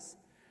deal for us.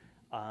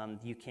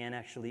 You can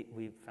actually,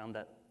 we've found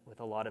that with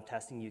a lot of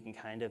testing, you can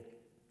kind of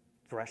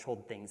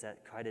threshold things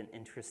at quite an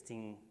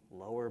interesting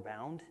lower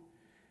bound.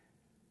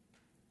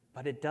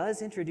 But it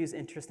does introduce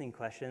interesting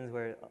questions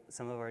where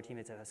some of our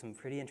teammates have some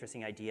pretty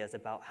interesting ideas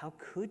about how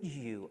could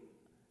you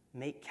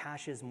make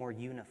caches more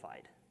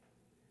unified?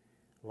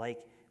 Like,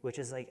 which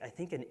is like, I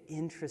think an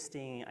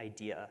interesting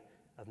idea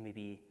of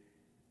maybe,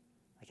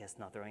 I guess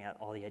not throwing out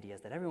all the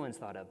ideas that everyone's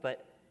thought of,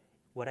 but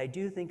what I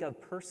do think of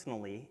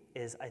personally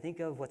is I think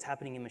of what's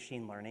happening in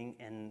machine learning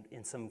and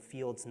in some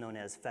fields known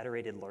as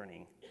federated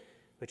learning,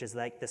 which is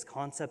like this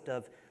concept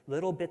of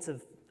little bits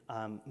of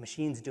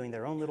machines doing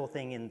their own little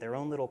thing in their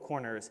own little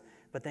corners,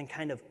 but then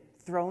kind of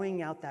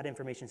throwing out that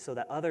information so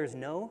that others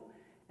know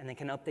and then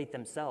can update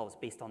themselves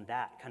based on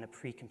that kind of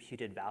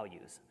pre-computed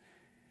values.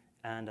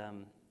 And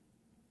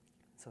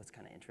so it's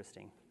kind of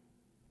interesting.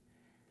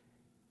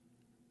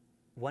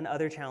 One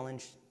other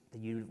challenge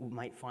that you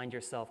might find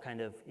yourself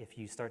kind of, if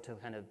you start to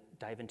kind of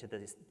dive into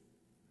this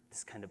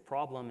kind of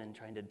problem and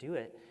trying to do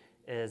it,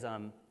 is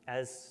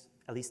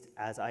at least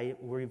as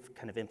we've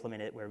kind of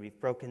implemented it, where we've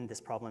broken this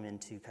problem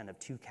into kind of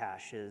two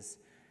caches,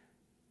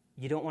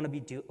 you don't want to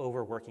be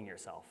overworking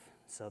yourself.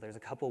 So there's a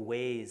couple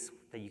ways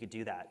that you could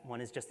do that. One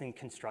is just in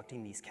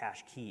constructing these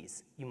cache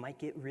keys. You might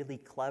get really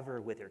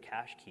clever with your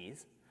cache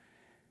keys,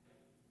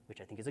 which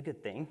I think is a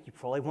good thing. You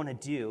probably want to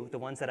do, the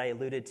ones that I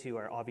alluded to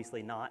are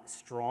obviously not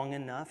strong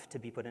enough to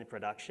be put in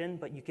production,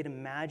 but you could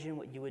imagine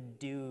what you would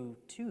do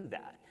to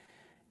that.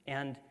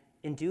 And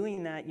in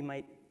doing that, you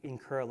might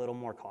incur a little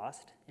more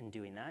cost in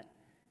doing that.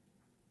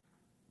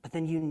 But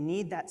then you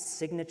need that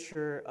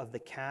signature of the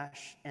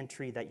cache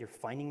entry that you're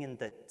finding in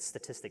the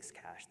statistics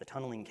cache, the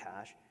tunneling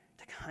cache,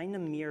 to kind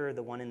of mirror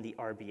the one in the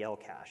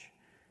RBL cache,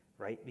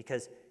 right?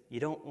 Because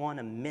you don't want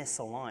to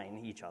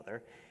misalign each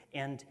other.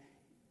 And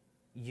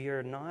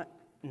you're not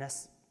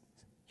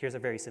here's a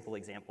very simple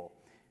example.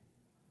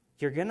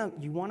 You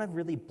want to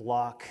really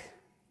block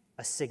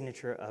a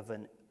signature of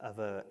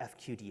a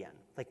FQDN,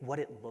 like what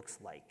it looks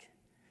like.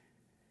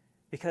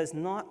 Because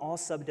not all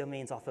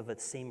subdomains off of the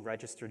same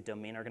registered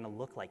domain are going to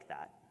look like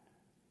that.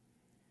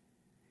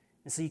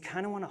 And so you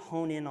kind of want to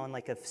hone in on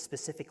like a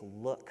specific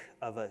look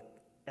of a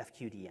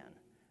FQDN.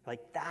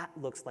 Like that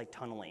looks like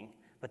tunneling,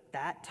 but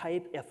that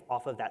type, if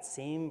off of that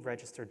same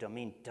registered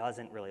domain,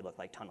 doesn't really look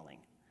like tunneling.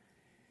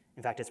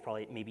 In fact, it's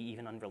probably maybe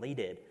even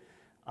unrelated.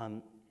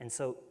 And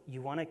so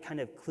you want to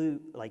kind of clue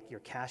like your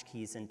cache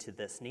keys into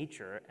this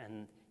nature,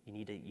 and you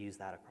need to use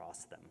that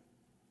across them.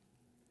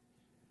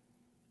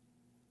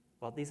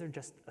 Well, these are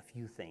just a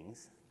few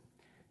things,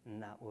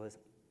 and that was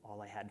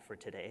all I had for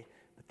today.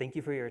 But thank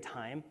you for your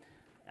time,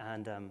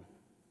 and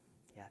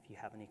yeah, if you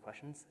have any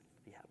questions,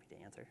 I'd be happy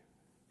to answer.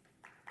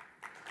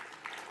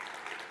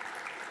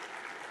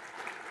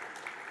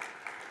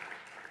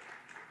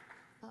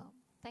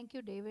 Thank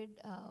you, David,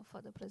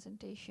 for the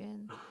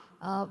presentation.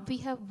 We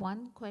have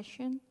one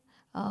question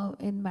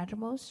in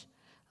Mattermost.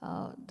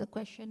 The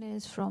question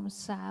is from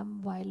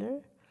Sam Weiler.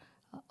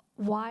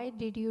 Why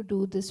did you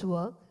do this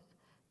work?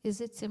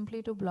 Is it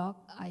simply to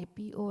block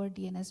IP over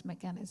DNS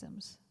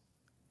mechanisms?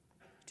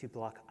 To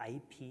block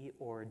IP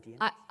or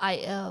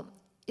DNS?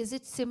 Is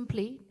it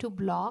simply to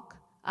block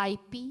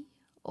IP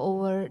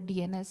over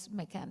DNS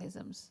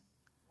mechanisms?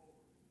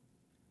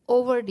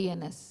 Over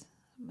DNS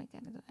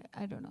mechanism,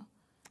 I don't know.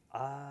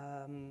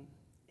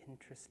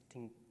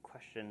 Interesting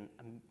question.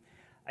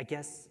 I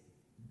guess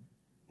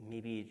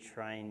maybe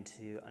trying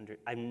to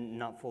I'm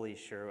not fully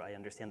sure I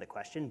understand the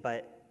question,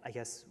 but I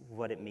guess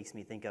what it makes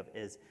me think of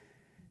is,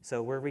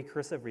 so we're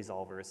recursive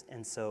resolvers,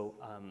 and so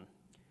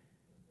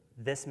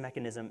this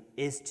mechanism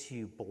is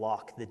to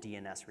block the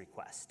DNS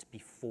request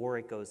before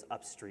it goes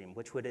upstream,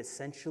 which would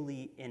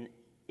essentially,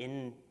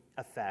 in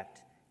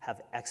effect,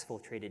 have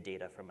exfiltrated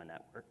data from a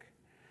network.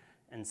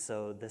 And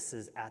so this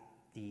is at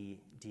the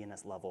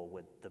DNS level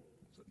would the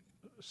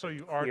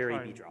query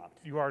be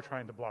dropped. You are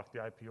trying to block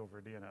the IP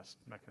over DNS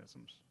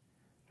mechanisms.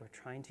 We're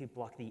trying to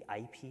block the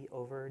IP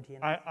over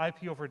DNS?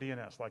 IP over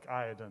DNS, like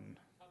iodine.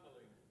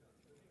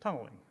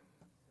 Tunneling.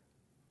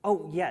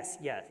 Oh, yes.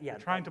 We're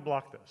trying to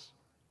block this.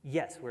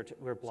 Yes,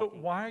 we're blocking.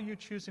 So why are you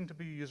choosing to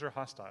be user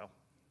hostile?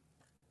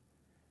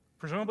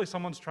 Presumably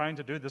someone's trying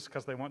to do this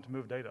because they want to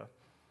move data.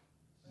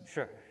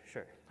 Sure.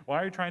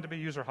 Why are you trying to be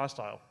user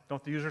hostile?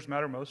 Don't the users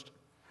matter most?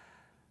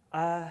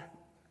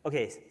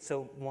 Okay,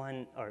 so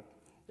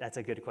that's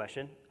a good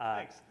question.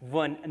 Thanks.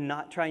 One, I'm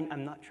not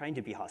trying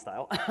to be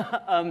hostile.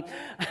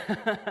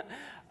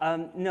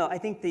 No, I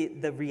think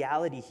the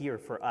reality here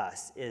for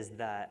us is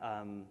that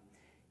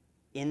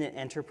in an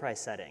enterprise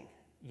setting,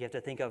 you have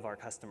to think of our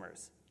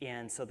customers.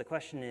 And so the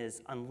question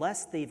is,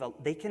 unless they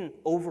can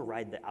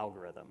override the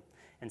algorithm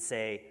and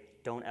say,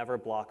 don't ever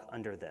block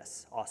under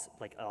this,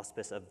 like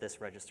auspice of this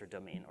registered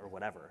domain or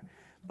whatever.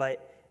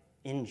 But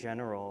in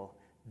general,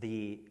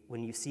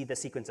 when you see the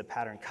sequence of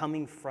pattern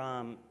coming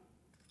from,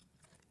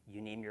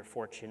 you name your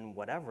fortune,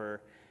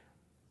 whatever,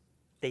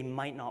 they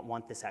might not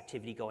want this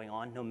activity going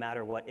on, no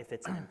matter what, if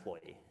it's an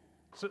employee.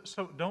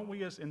 So don't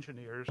we as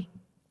engineers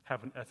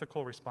have an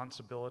ethical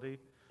responsibility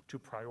to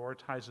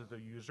prioritize the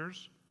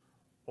users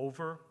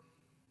over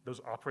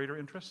those operator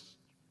interests?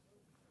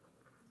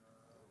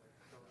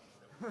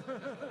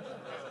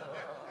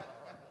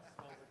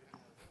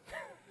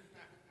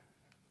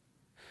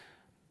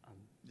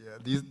 Yeah,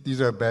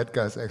 these are bad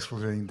guys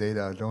exploiting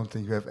data. I don't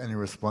think you have any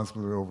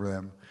responsibility over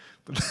them.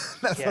 But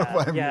that's not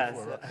what I'm here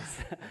for.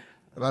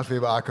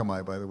 Rafeva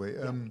Akamai, by the way.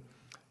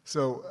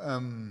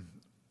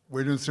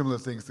 We're doing similar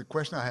things. The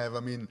question I have, I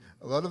mean,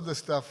 a lot of the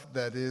stuff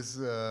that is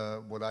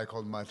what I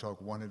call in my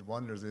talk one-hit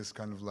wonders is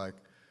kind of like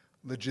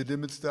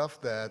legitimate stuff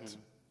that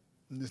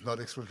is not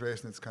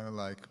exfiltration. It's kind of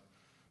like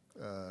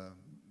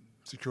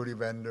security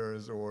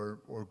vendors or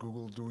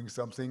Google doing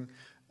something.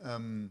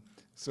 How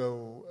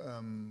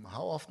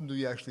often do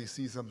you actually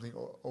see something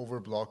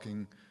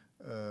over-blocking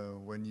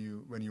when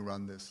you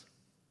run this?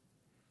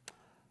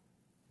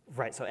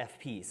 Right, so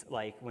FPs,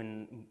 like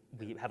when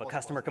we have a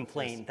customer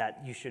complain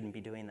that you shouldn't be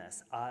doing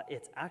this.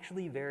 It's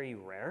actually very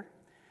rare.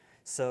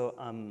 So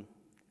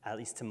at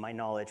least to my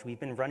knowledge, we've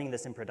been running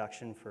this in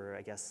production for,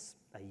 I guess,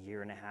 a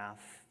year and a half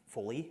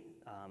fully.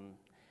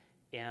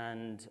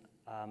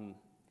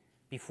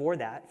 Before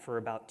that, for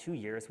about 2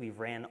 years, we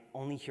ran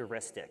only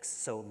heuristics.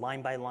 So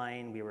line by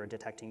line, we were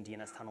detecting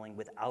DNS tunneling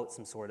without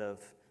some sort of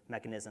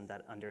mechanism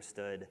that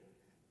understood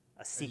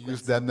a sequence. You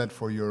use DNet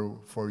for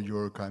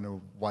your kind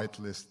of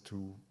whitelist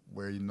to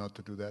where you not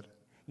to do that?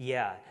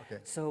 Yeah. Okay.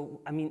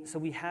 So, I mean, so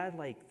we had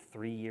like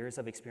 3 years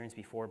of experience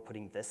before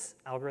putting this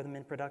algorithm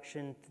in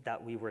production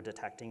that we were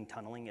detecting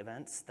tunneling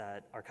events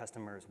that our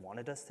customers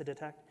wanted us to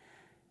detect.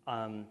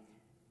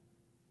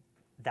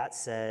 That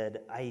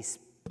said, I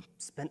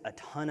spent a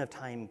ton of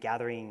time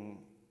gathering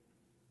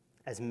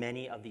as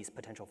many of these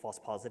potential false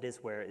positives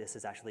where this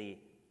is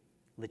actually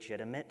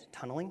legitimate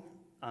tunneling.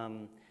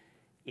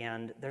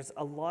 And there's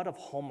a lot of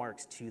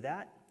hallmarks to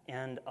that,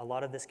 and a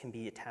lot of this can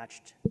be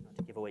attached, not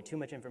to give away too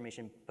much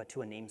information, but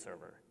to a name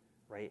server,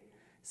 right?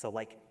 So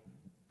like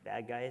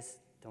bad guys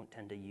don't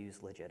tend to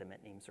use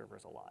legitimate name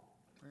servers a lot.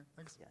 Okay,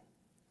 thanks. Yeah.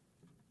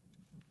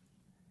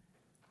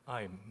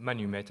 I'm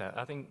Manu Mehta.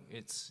 I think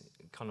it's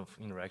kind of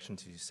in reaction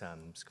to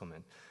Sam's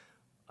comment.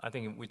 I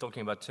think we're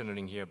talking about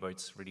tunneling here, but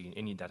it's really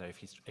any data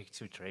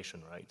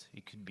exfiltration, right?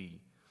 It could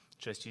be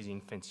just using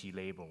fancy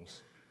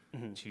labels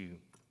to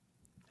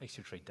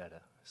exfiltrate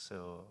data.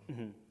 So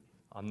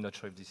I'm not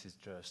sure if this is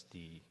just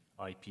the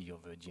IP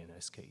of a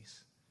DNS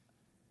case.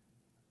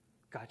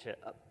 Gotcha.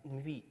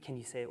 Maybe can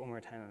you say it one more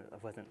time? I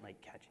wasn't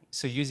like catching.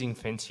 So using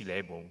fancy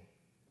label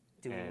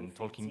and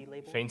fancy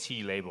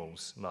fancy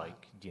labels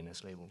like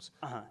DNS labels.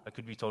 I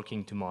could be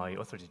talking to my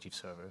authoritative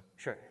server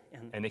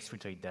and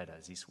exfiltrate data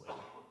this way.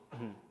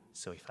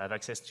 So if I have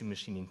access to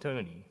machine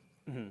internally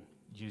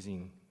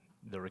using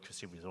the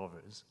recursive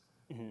resolvers,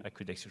 I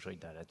could exfiltrate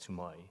data to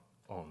my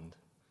own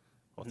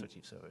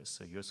authoritative servers.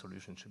 So your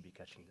solution should be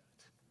catching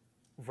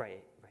that.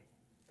 Right, right.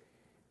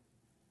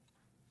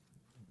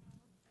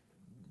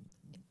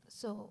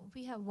 So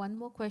we have one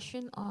more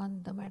question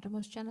on the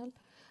Mattermost channel.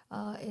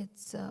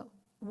 It's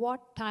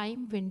what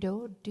time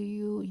window do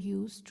you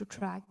use to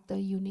track the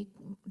unique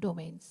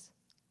domains?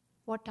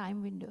 What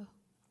time window?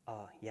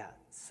 Yeah,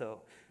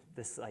 so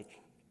this like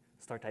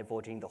start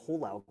divulging the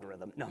whole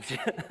algorithm. No,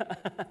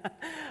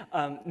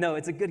 no,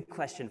 it's a good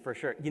question for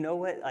sure. You know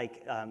what,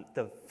 like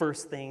the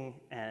first thing,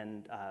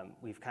 and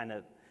we've kind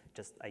of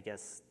just, I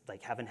guess,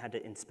 like haven't had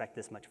to inspect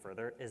this much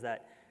further, is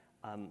that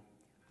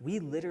we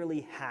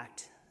literally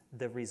hacked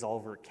the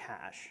resolver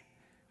cache,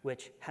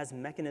 which has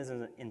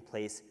mechanisms in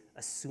place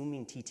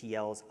assuming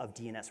TTLs of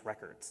DNS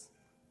records.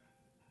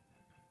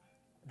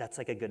 That's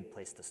like a good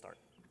place to start.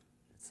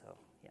 So,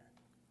 yeah.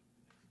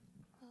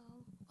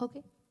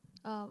 Okay.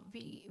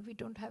 We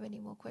don't have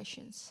any more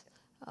questions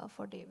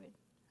for David.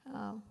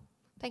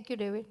 Thank you,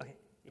 David. Okay.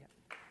 Yeah.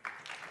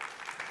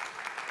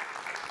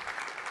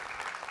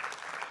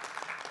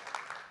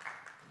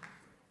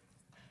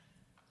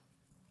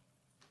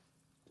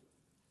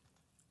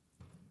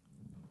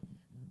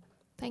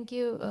 Thank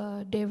you,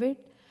 David.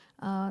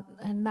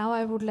 And now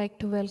I would like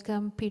to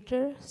welcome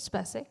Petr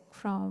Špaček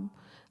from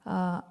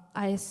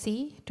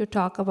ISC to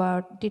talk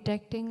about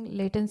detecting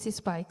latency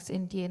spikes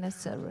in DNS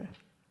server.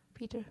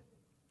 Petr.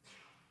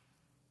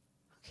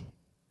 Okay.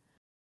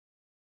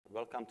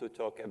 Welcome to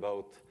talk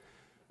about,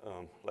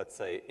 let's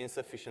say,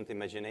 insufficient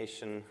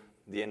imagination,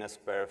 DNS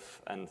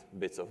perf, and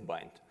bits of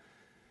bind.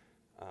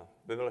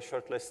 We will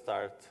shortly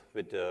start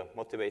with the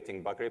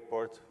motivating bug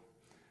report.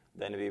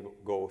 Then we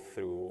go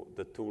through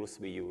the tools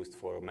we used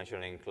for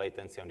measuring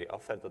latency on the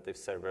authoritative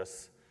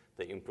servers,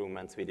 the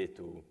improvements we did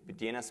to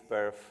DNS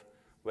perf,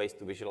 ways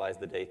to visualize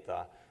the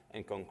data,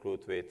 and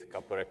conclude with a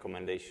couple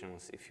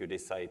recommendations if you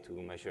decide to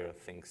measure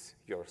things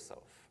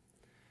yourself.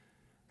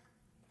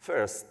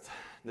 First,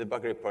 the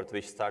bug report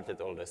which started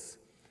all this.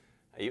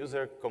 A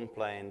user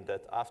complained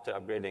that after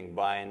upgrading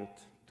bind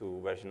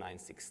to version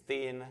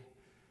 9.16,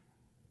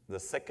 the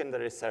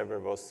secondary server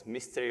was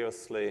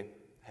mysteriously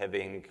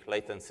having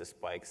latency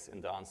spikes in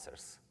the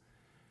answers.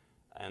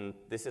 And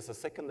this is a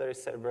secondary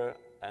server,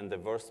 and the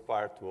worst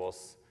part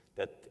was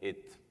that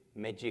it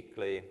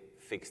magically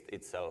fixed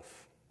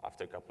itself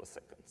after a couple of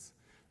seconds.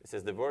 This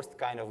is the worst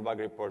kind of bug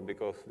report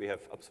because we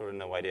have absolutely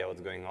no idea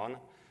what's going on.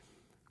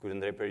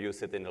 Couldn't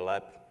reproduce it in the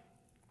lab.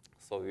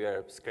 So we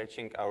are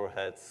scratching our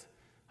heads.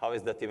 How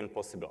is that even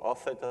possible?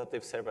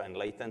 Authoritative server and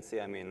latency,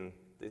 I mean,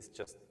 these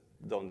just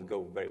don't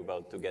go very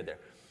well together.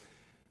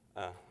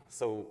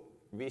 So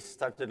we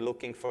started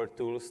looking for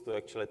tools to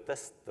actually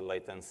test the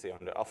latency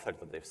on the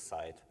authoritative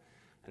side.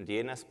 And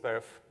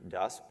DNSPerf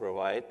does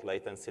provide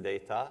latency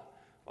data,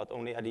 but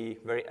only at the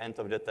very end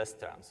of the test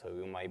run. So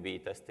you might be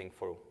testing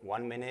for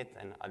 1 minute,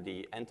 and at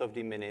the end of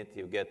the minute,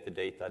 you get the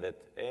data that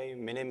a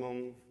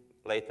minimum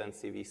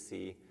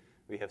latency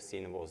we have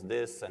seen was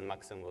this, and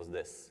maximum was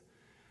this.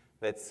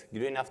 That's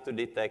good enough to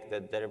detect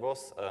that there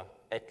was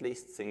at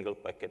least single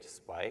packet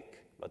spike,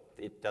 but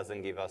it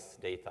doesn't give us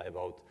data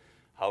about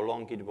how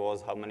long it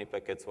was, how many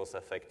packets was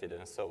affected,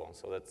 and so on.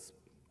 So that's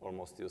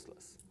almost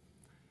useless.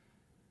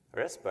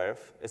 ResPerf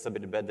is a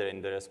bit better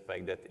in the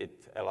respect that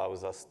it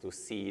allows us to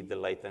see the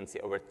latency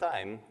over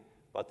time,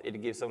 but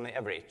it gives only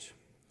average.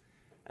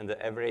 And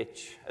the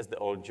average, as the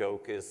old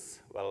joke is,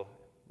 well,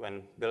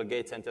 when Bill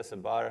Gates enters a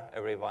bar,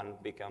 everyone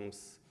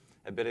becomes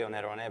a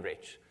billionaire on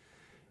average.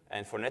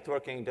 And for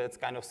networking, that's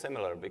kind of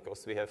similar,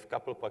 because we have a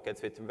couple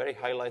packets with very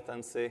high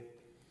latency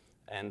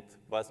and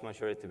vast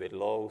majority with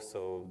low,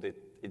 so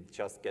it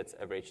just gets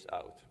averaged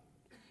out.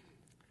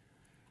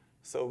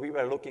 So we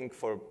were looking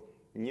for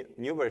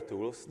newer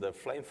tools. The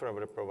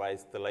Flamethrower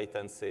provides the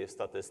latency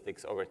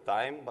statistics over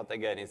time, but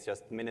again, it's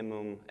just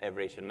minimum,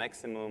 average, and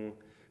maximum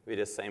with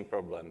the same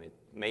problem.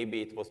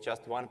 Maybe it was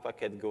just one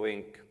packet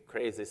going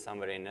crazy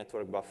somewhere in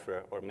network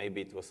buffer, or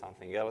maybe it was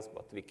something else,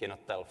 but we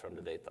cannot tell from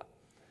the data.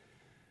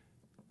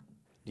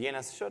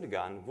 DNS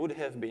Shotgun would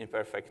have been a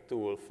perfect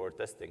tool for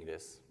testing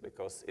this,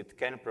 because it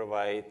can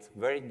provide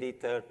very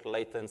detailed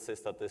latency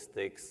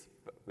statistics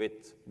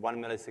with 1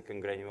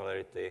 millisecond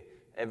granularity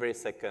every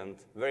second,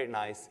 very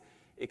nice,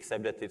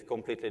 except that it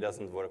completely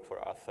doesn't work for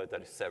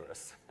authoritative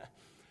servers.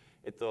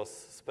 It was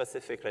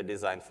specifically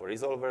designed for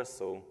resolvers,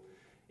 so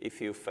if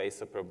you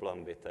face a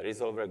problem with a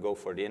resolver, go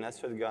for DNS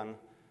Shotgun.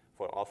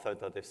 For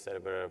authoritative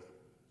server,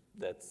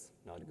 that's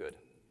not good.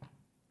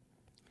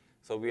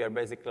 So we are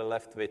basically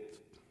left with,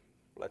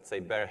 let's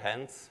say, bare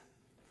hands,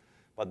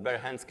 but bare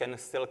hands can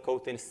still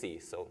code in C.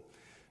 So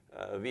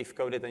we've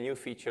coded a new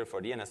feature for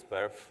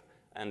DNSPerf,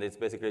 and it's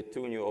basically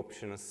 2 new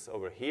options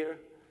over here.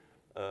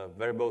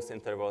 Verbose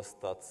interval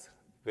stats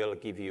will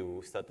give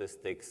you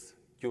statistics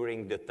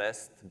during the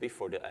test,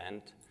 before the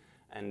end,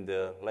 and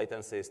the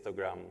latency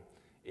histogram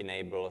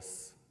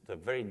enables the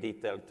very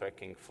detailed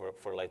tracking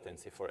for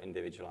latency for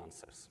individual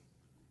answers.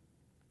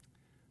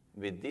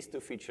 With these 2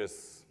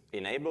 features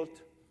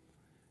enabled,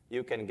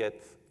 you can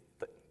get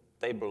a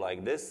table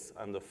like this.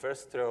 On the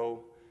first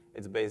row,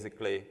 it's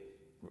basically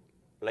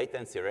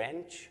latency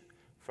range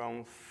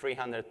from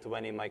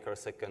 320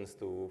 microseconds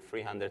to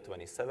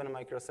 327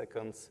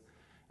 microseconds,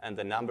 and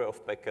the number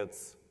of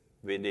packets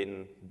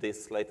within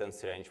this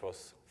latency range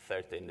was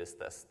 30 in this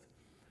test.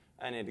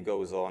 And it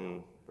goes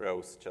on,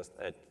 rows just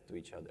add to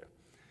each other.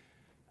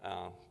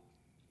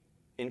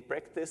 In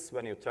practice,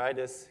 when you try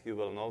this, you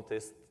will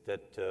notice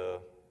that the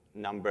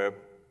number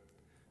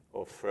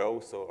of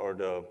rows or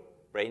the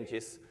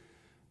ranges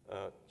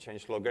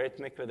change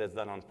logarithmically. That's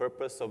done on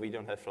purpose, so we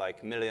don't have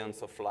like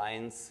millions of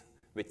lines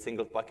with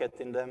single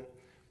packet in them,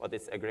 but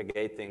it's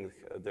aggregating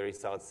the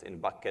results in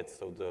buckets,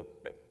 so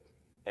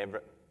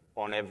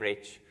on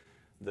average,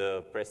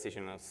 the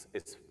precision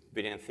is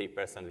within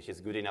 3%, which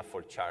is good enough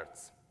for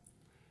charts.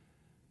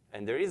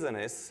 And the reason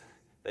is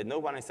that no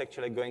one is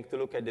actually going to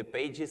look at the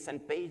pages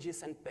and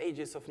pages and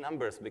pages of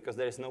numbers, because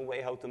there is no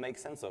way how to make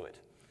sense of it.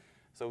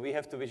 So we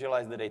have to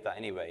visualize the data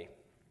anyway.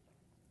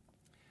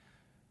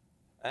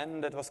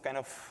 And that was kind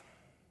of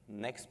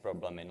next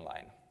problem in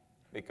line,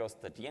 because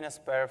the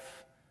DNSPerf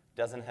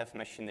doesn't have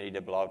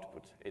machine-readable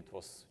output. It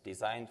was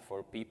designed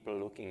for people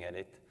looking at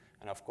it.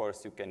 And of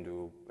course, you can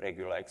do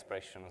regular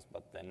expressions,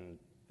 but then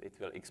it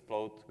will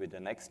explode with the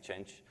next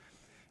change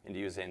in the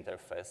user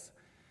interface.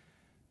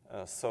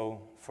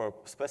 So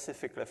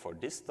specifically for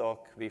this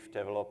talk, we've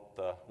developed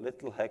a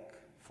little hack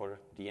for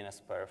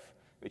DNSPerf,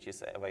 which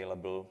is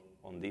available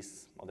on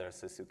these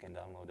addresses. You can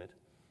download it.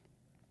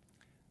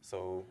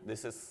 So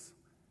this is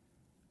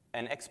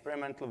an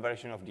experimental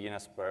version of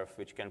DNSPerf,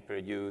 which can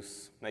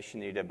produce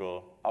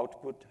machine-readable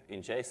output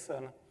in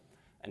JSON,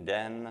 and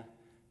then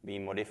we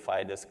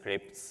modify the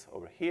scripts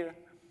over here,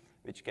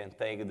 which can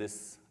take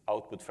this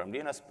output from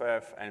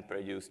DNSPerf and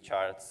produce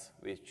charts,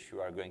 which you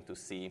are going to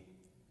see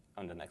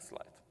on the next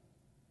slide.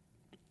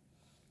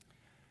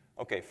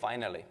 Okay,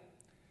 finally,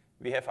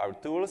 we have our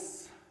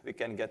tools. We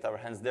can get our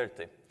hands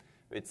dirty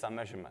with some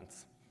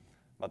measurements.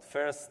 But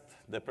first,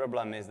 the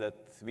problem is that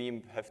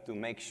we have to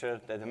make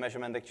sure that the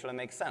measurement actually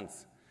makes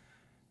sense.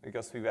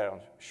 Because we were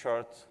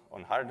short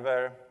on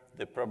hardware,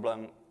 the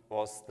problem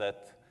was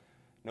that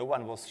no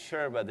one was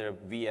sure whether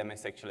VM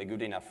is actually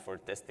good enough for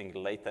testing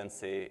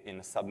latency in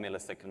a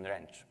sub-millisecond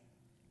range.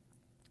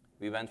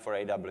 We went for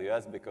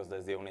AWS because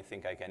that's the only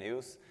thing I can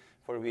use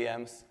for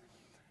VMs.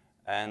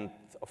 And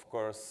of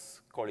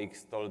course,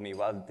 colleagues told me,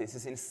 well, this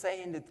is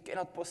insane, it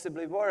cannot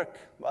possibly work,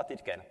 but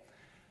it can.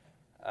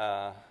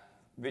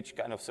 Which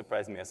kind of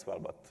surprised me as well,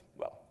 but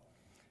well.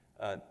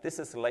 This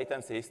is a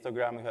latency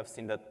histogram. You have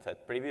seen that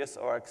at previous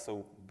OARC,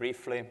 so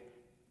briefly.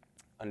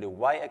 On the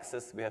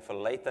y-axis, we have a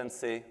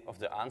latency of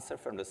the answer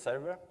from the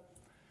server.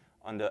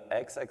 On the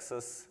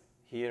x-axis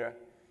here,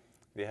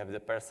 we have the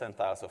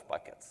percentiles of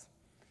packets.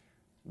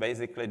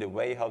 Basically, the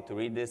way how to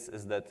read this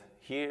is that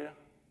here,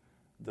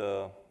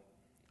 the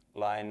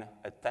line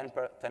at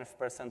 10th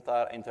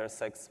percentile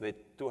intersects with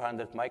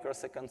 200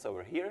 microseconds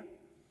over here.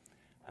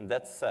 And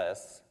that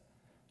says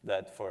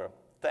that for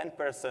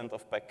 10%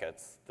 of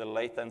packets, the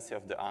latency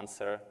of the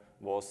answer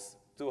was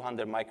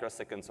 200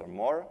 microseconds or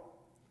more.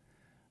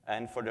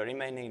 And for the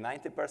remaining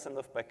 90%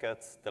 of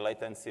packets, the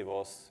latency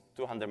was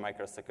 200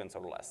 microseconds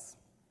or less.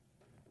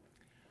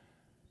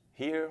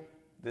 Here,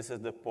 this is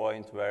the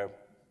point where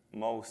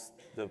most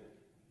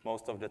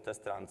of the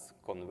test runs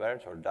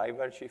converge or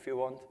diverge, if you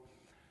want.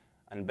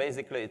 And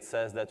basically, it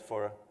says that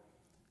for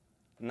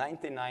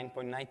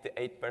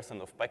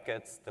 99.98% of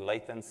packets, the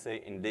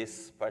latency in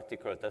this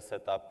particular test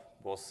setup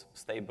was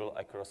stable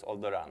across all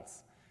the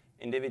runs.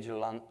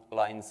 Individual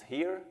lines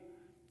here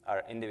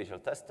are individual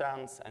test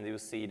runs, and you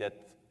see that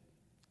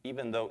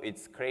even though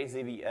it's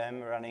crazy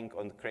VM running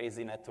on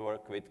crazy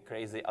network with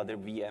crazy other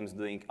VMs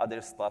doing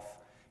other stuff,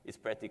 it's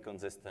pretty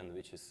consistent,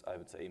 which is, I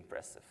would say,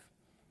 impressive.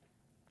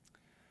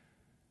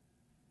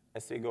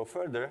 As we go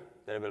further,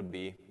 there will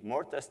be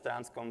more test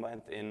runs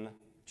combined in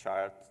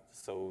chart,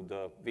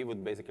 so we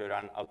would basically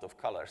run out of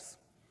colors.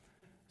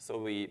 So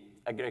we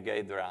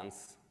aggregate the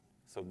runs.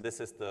 So this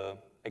is the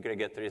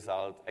aggregate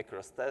result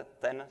across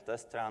 10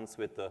 test runs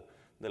with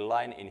the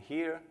line in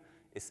here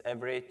is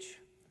average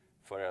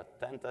for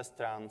 10 test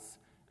runs,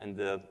 and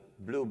the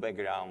blue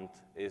background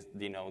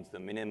denotes the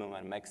minimum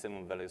and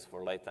maximum values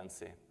for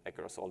latency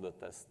across all the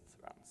test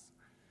runs.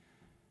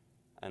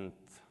 And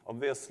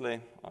obviously,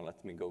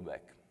 let me go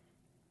back.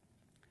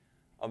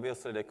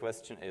 Obviously, the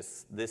question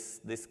is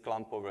this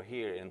clump over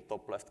here in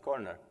top left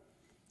corner.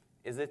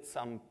 Is it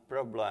some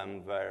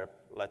problem where,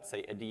 let's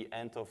say, at the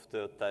end of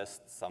the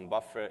test, some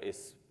buffer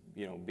is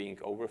being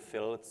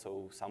overfilled,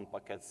 so some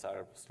packets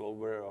are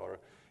slower, or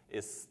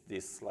is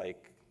this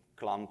like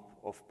clump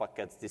of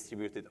packets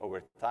distributed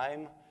over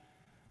time?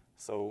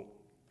 So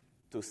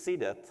to see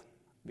that,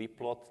 we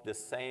plot the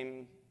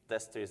same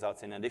test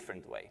results in a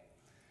different way.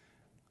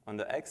 On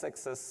the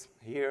x-axis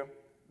here,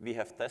 we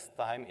have test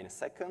time in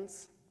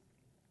seconds.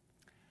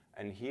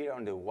 And here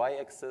on the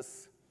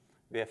y-axis,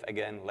 we have,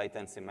 again,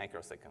 latency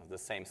microseconds, the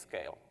same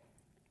scale.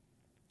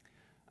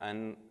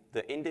 And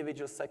the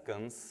individual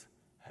seconds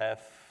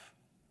have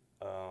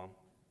a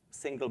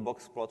single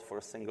box plot for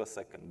a single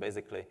second.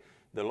 Basically,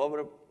 the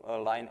lower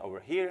line over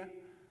here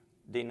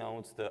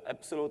denotes the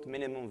absolute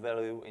minimum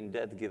value in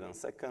that given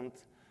second.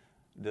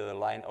 The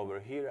line over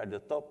here at the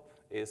top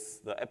is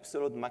the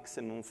absolute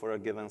maximum for a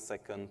given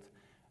second.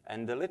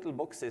 And the little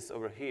boxes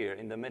over here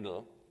in the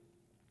middle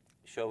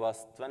show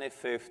us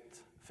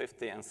 25th,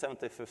 50th, and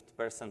 75th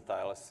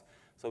percentiles.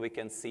 So we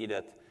can see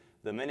that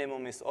the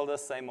minimum is all the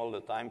same all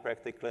the time,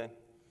 practically.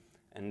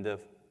 And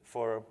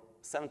for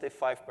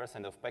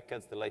 75% of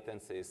packets, the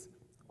latency is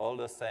all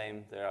the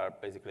same. There are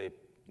basically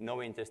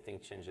no interesting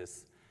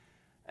changes.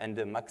 And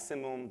the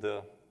maximum,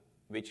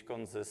 which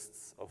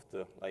consists of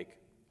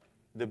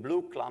the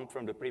blue clump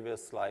from the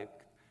previous slide,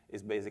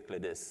 is basically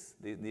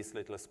these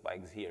little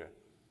spikes here.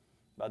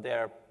 But they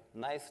are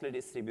nicely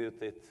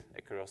distributed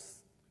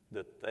across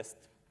the test,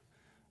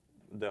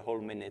 the whole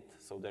minute,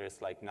 so there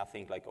is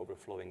nothing like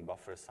overflowing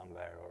buffer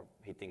somewhere or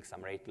hitting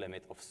some rate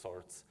limit of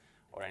sorts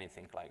or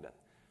anything like that.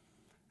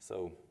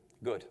 So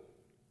good.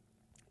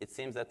 It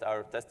seems that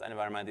our test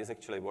environment is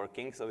actually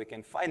working, so we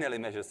can finally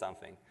measure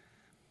something.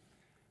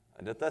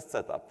 The test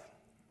setup.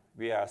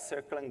 We are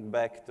circling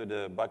back to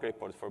the bug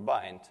report for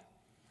bind,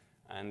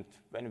 and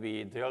when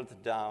we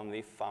drilled down,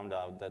 we found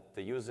out that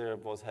the user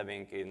was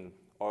having in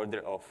order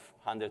of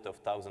hundreds of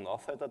thousands of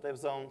authoritative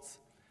zones,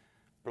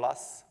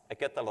 plus a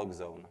catalog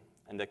zone.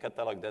 And the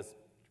catalog, that's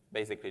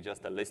basically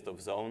just a list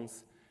of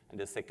zones, and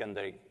the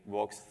secondary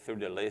walks through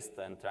the list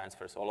and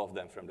transfers all of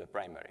them from the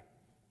primary.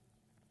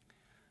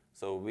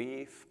 So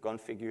we've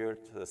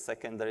configured the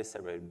secondary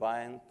server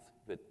bind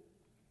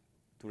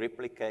to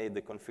replicate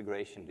the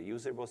configuration the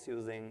user was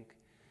using,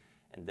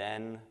 and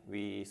then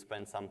we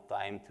spent some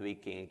time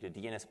tweaking the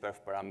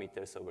DNSPerf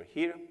parameters over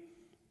here.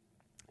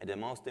 And the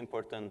most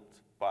important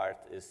part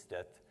is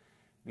that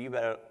we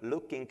were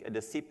looking at the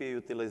CPU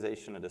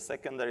utilization of the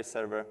secondary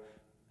server,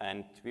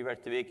 and we were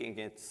tweaking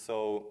it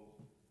so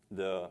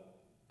the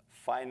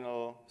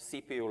final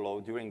CPU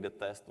load during the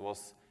test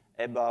was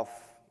above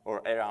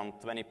or around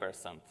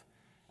 20%.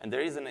 And the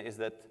reason is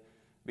that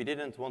we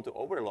didn't want to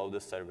overload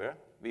the server.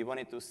 We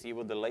wanted to see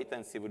what the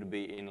latency would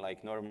be in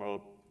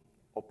normal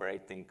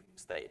operating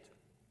state.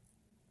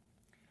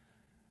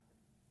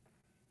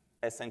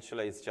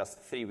 Essentially, it's just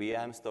 3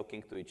 VMs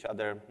talking to each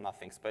other,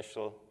 nothing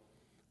special.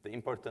 The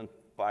important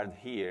part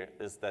here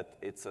is that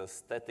it's a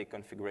static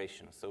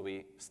configuration. So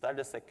we start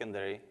the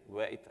secondary,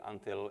 wait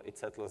until it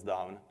settles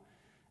down,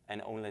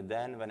 And only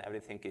then, when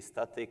everything is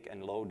static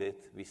and loaded,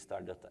 we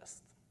start the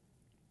test.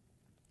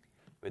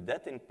 With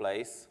that in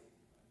place,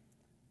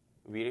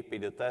 we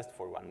repeat the test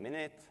for 1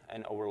 minute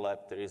and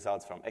overlap the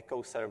results from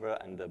echo server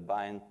and the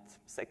bind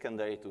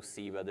secondary to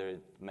see whether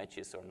it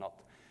matches or not.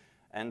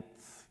 And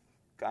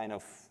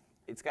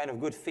it's kind of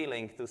good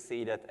feeling to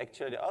see that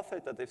actually the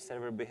authoritative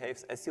server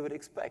behaves as you would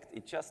expect.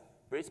 It just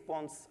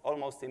responds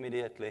almost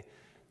immediately.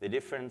 The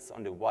difference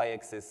on the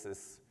y-axis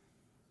is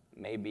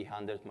maybe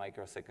 100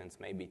 microseconds,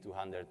 maybe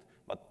 200,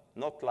 but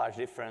not large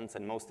difference,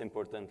 and most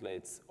importantly,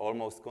 it's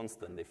almost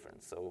constant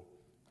difference. So,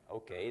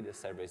 okay, the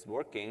server is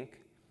working,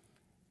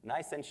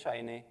 nice and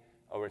shiny.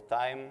 Over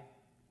time,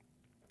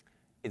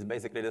 it's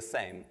basically the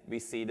same. We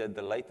see that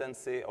the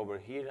latency over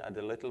here at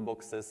the little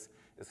boxes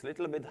is a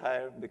little bit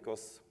higher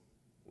because,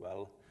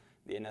 well,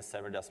 the DNS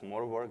server does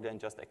more work than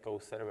just echo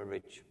server,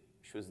 which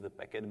shoots the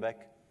packet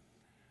back.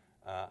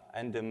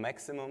 And the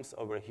maximums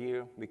over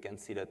here, we can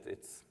see that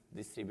it's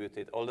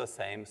distributed all the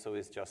same, so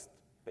it's just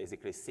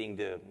basically seeing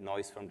the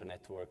noise from the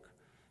network,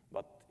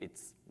 but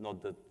it's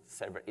not the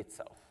server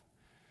itself.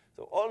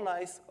 So all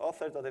nice,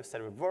 authoritative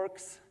server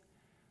works.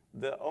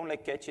 The only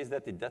catch is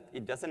that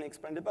it doesn't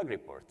explain the bug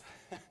report.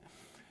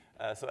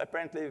 So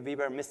apparently we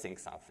were missing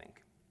something.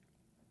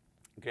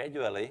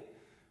 Gradually,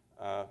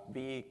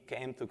 we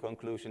came to the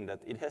conclusion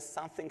that it has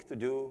something to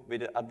do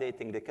with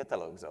updating the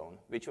catalog zone,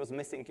 which was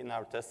missing in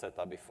our test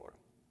setup before.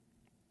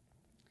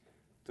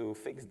 To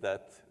fix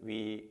that,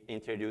 we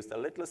introduced a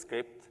little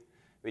script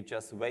which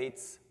just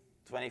waits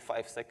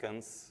 25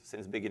 seconds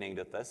since beginning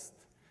the test.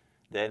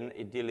 Then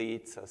it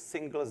deletes a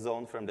single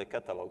zone from the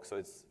catalog, so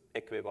it's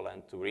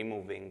equivalent to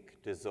removing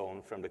the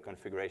zone from the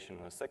configuration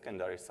on the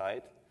secondary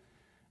side.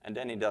 And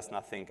then it does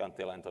nothing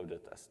until end of the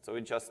test. So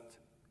it just,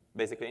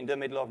 basically in the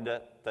middle of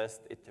the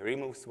test, it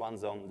removes one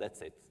zone,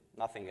 that's it,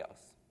 nothing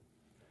else.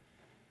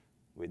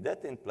 With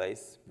that in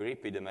place, we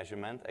repeat the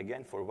measurement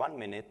again for 1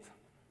 minute,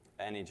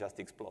 and it just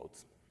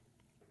explodes.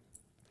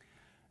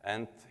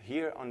 And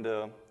here on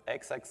the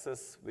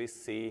x-axis, we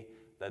see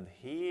that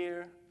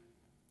here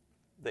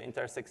the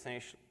intersection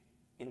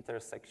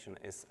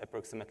is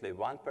approximately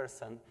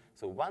 1%.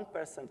 So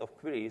 1% of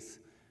queries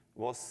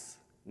was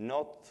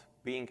not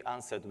being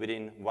answered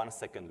within 1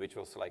 second, which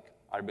was like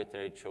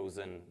arbitrarily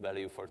chosen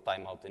value for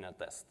timeout in a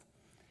test.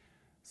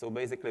 So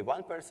basically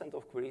 1%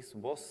 of queries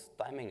was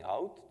timing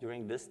out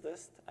during this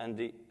test, and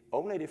the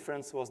only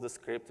difference was the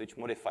script which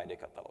modified the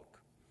catalog.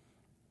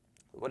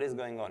 What is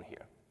going on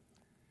here?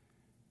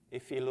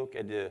 If you look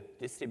at the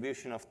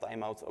distribution of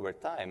timeouts over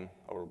time,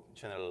 or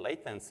general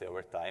latency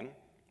over time,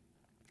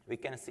 we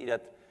can see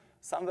that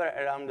somewhere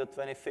around the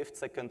 25th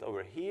second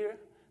over here,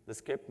 the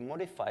script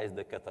modifies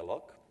the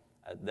catalog,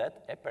 and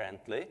that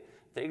apparently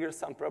triggers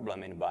some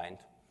problem in bind,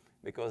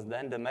 because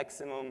then the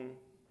maximum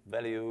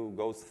value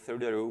goes through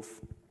the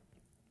roof.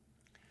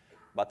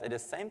 But at the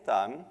same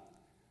time,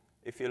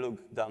 if you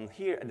look down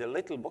here at the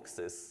little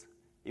boxes,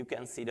 you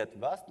can see that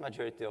vast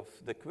majority of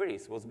the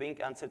queries was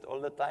being answered all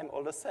the time,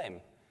 all the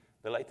same.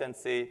 The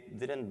latency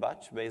didn't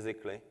budge,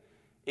 basically,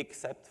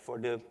 except for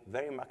the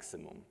very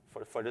maximum,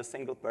 for the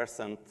single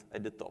percent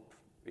at the top.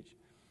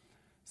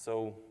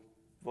 So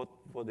what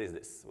is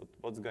this?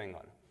 What's going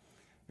on?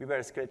 We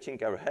were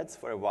scratching our heads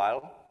for a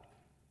while,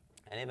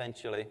 and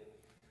eventually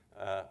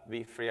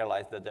we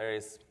realized that there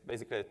is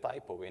basically a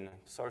typo in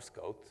source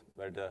code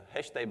where the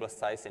hash table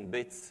size in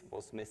bits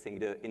was missing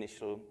the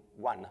initial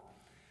 1.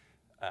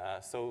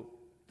 So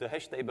the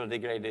hash table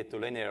degraded to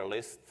linear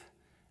list,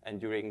 and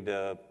during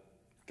the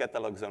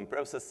catalog zone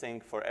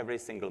processing, for every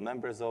single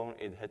member zone,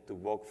 it had to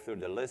walk through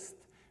the list,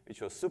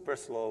 which was super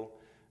slow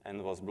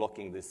and was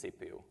blocking the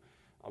CPU.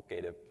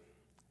 Okay, the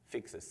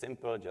fix is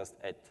simple, just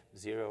add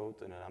 0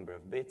 to the number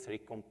of bits,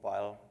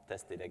 recompile,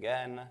 test it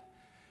again,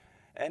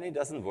 and it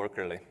doesn't work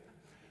really.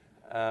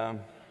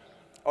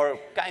 Or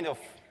kind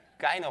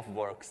of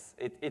works.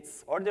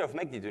 It's order of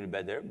magnitude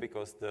better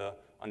because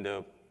on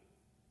the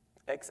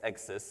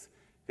x-axis,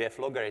 we have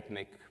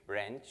logarithmic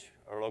range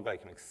or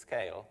logarithmic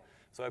scale.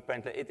 So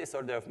apparently it is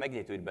order of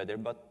magnitude better,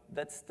 but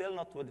that's still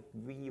not what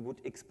we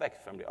would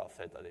expect from the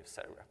authoritative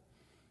server.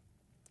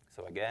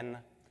 So again,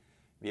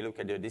 we look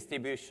at the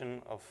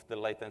distribution of the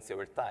latency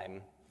over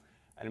time,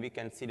 and we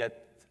can see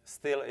that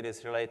still it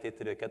is related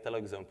to the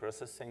catalog zone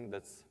processing.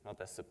 That's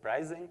not as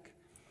surprising.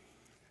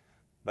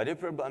 But the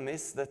problem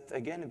is that,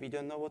 again, we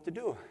don't know what to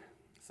do.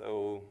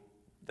 So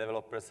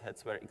developers'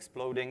 heads were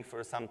exploding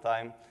for some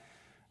time,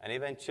 and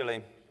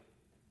eventually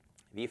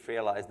we've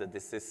realized that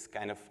this is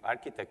kind of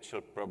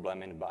architectural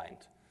problem in bind,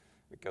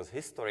 because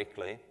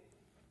historically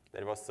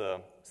there was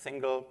a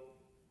single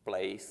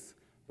place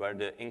where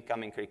the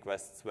incoming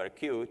requests were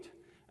queued,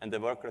 and the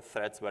worker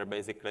threads were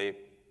basically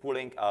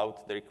pulling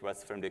out the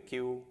requests from the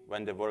queue.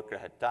 When the worker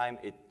had time,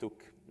 it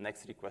took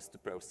next request to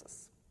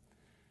process.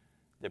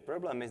 The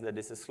problem is that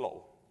this is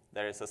slow.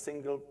 There is a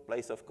single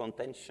place of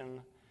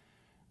contention.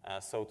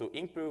 So to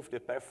improve the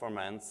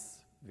performance,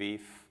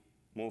 we've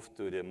moved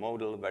to the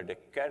model where the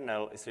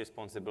kernel is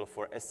responsible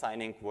for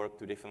assigning work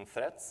to different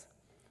threads.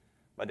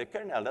 But the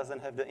kernel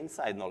doesn't have the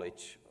inside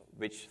knowledge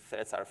which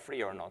threads are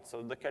free or not.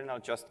 So the kernel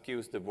just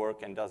queues the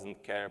work and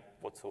doesn't care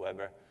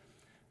whatsoever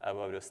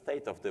about the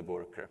state of the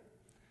worker.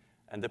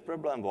 And the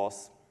problem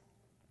was,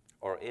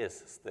 or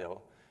is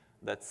still,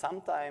 that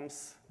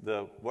sometimes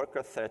the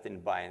worker thread in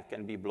bind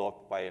can be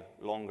blocked by a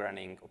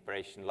long-running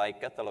operation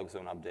like catalog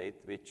zone update,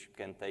 which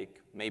can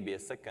take maybe a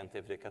second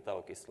if the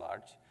catalog is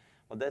large.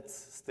 But that's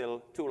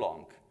still too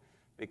long,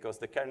 because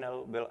the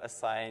kernel will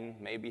assign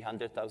maybe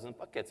 100,000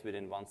 packets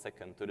within 1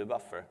 second to the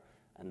buffer,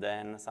 and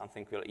then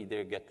something will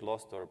either get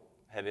lost or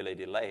heavily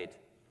delayed.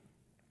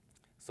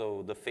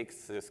 So the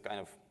fix is kind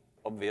of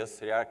obvious,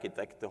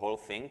 re-architect the whole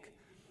thing.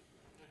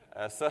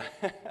 I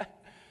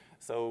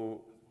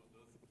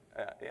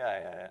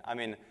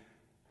mean,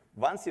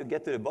 once you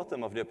get to the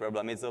bottom of the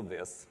problem, it's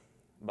obvious.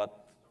 But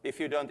if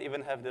you don't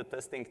even have the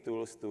testing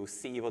tools to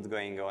see what's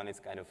going on, it's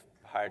kind of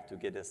hard to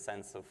get a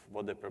sense of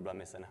what the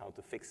problem is and how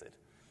to fix it.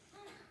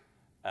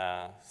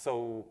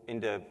 So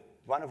in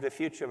one of the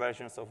future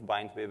versions of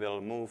bind, we will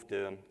move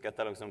the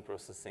catalog zone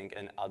processing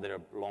and other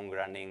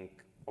long-running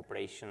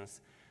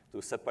operations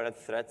to separate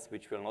threads,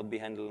 which will not be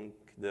handling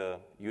the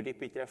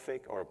UDP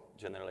traffic or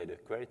generally the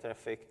query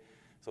traffic.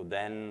 So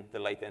then the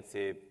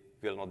latency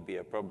will not be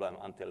a problem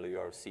until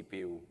your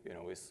CPU,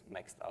 is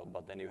maxed out,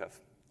 but then you have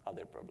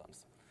other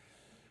problems.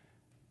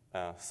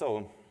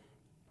 So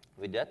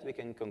with that, we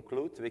can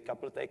conclude with a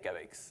couple of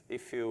takeaways.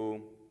 If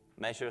you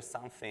measure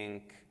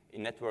something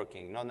in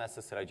networking, not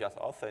necessarily just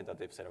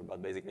authoritative server,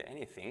 but basically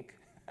anything,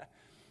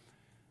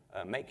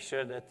 make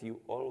sure that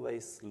you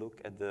always look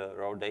at the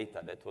raw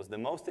data. That was the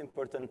most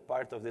important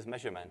part of this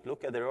measurement.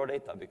 Look at the raw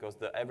data, because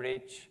the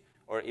average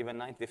or even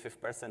 95th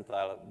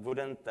percentile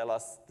wouldn't tell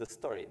us the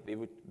story.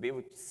 We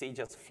would see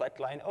just flat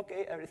line,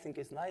 okay, everything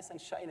is nice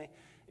and shiny,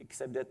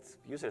 except that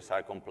users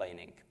are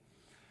complaining.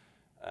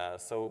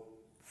 So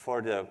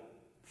for the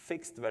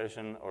fixed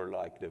version, or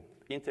like the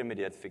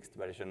intermediate fixed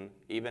version,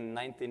 even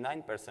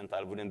 99th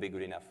percentile wouldn't be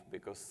good enough,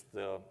 because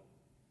the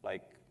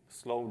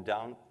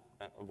slowdown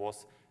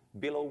was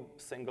below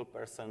single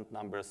 %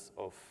 numbers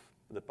of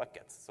the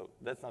packets. So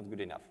that's not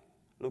good enough.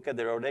 Look at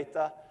the raw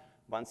data.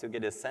 Once you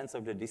get a sense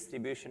of the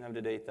distribution of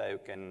the data, you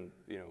can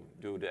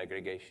do the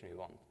aggregation you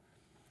want.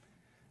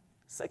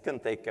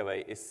 Second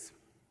takeaway is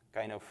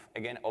kind of,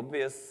 again,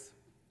 obvious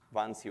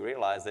once you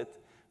realize it,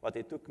 but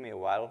it took me a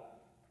while.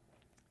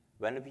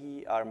 When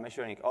we are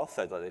measuring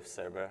authoritative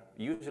server,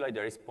 usually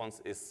the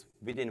response is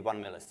within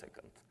 1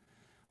 millisecond.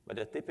 But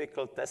the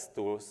typical test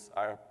tools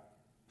are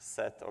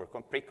set or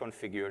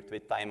pre-configured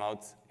with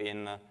timeouts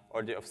in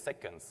order of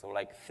seconds, so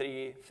like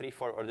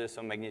 4 orders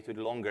of magnitude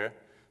longer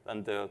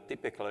than the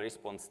typical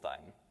response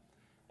time.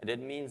 And that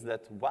means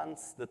that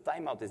once the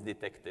timeout is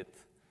detected,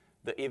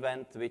 the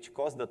event which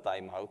caused the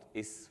timeout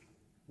is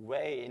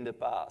way in the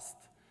past.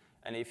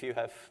 And if you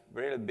have a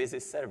really busy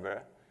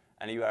server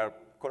and you are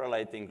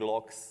correlating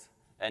logs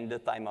and the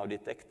timeout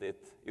detected,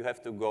 you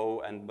have to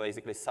go and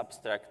basically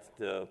subtract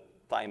the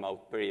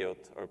timeout period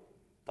or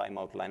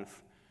timeout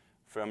length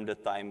from the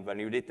time when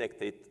you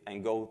detect it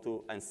and go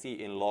to and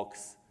see in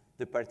logs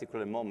the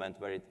particular moment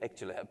where it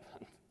actually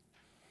happened.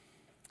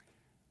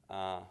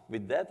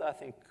 With that, I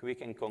think we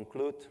can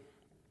conclude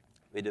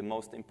with the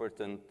most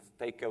important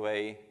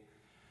takeaway.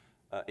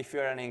 If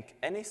you're running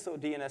any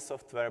DNS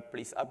software,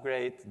 please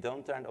upgrade.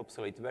 Don't run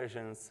obsolete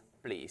versions,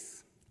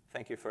 please.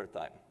 Thank you for your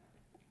time.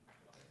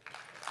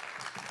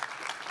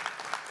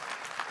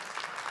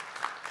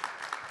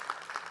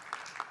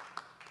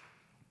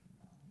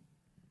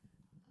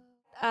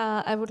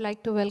 I would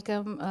like to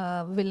welcome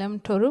Willem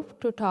Toorop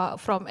to talk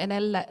from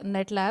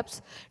NL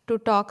Labs to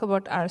talk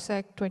about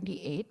RSEC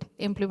 28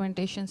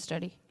 implementation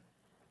study.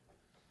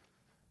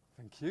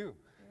 Thank you.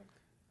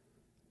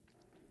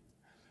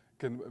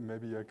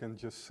 Maybe I can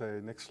just say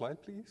next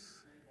slide,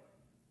 please.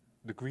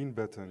 The green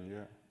button,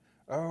 yeah.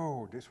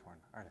 Oh, this one.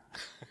 Oh, yeah.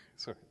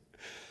 Sorry.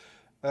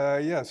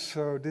 Yeah,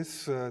 so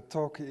this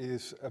talk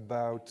is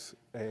about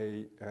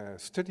a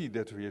study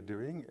that we are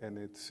doing, and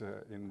it's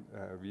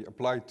we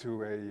applied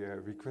to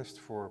a request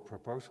for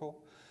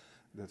proposal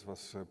that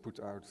was put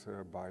out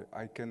by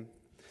ICANN.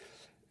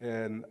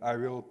 And I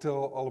will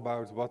tell all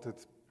about what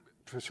it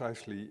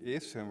precisely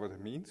is and what it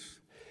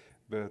means.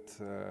 But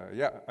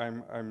yeah,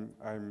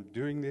 I'm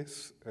doing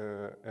this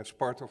as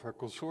part of a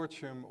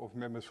consortium of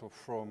members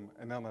from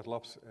NL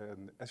Labs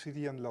and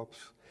SCDN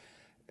Labs.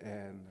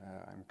 And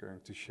I'm going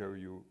to show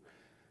you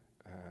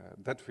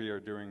that we are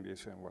doing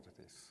this and what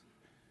it is.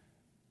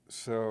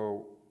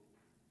 So,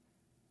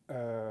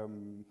 oh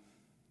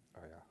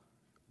yeah,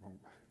 wrong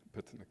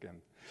button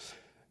again.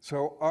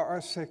 So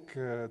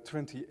RSEC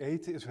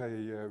 28 is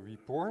a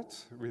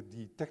report with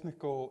the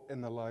technical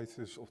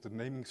analysis of the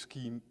naming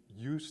scheme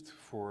used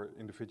for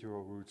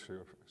individual root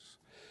servers.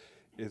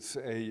 It's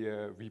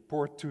a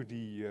report to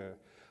the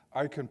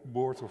ICANN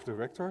board of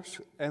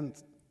directors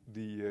and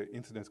the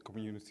internet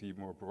community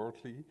more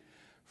broadly,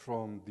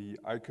 from the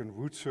ICANN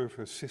Root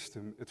Server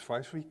System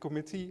Advisory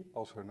Committee,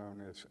 also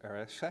known as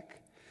RFCs,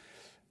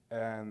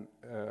 and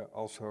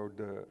also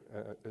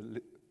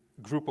the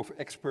group of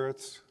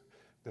experts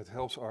that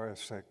helps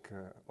RFCEC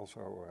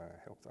also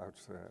helped out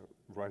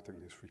writing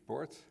this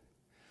report.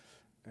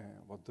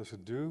 What does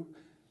it do?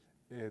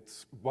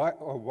 It's why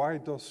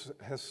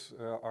has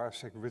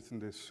RFCEC written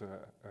this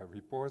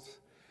report?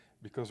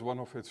 Because one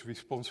of its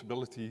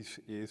responsibilities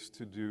is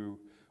to do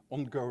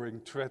ongoing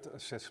threat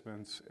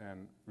assessments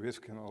and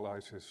risk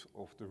analysis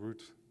of the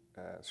root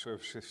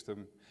server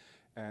system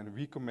and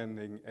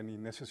recommending any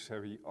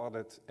necessary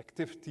audit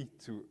activity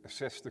to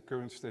assess the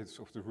current status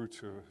of the root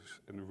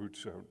service and the root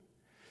zone.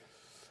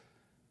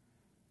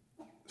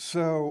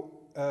 So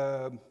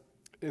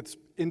it's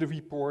in the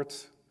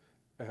report,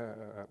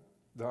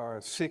 there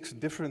are 6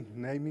 different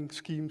naming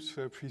schemes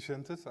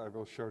presented. I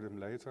will show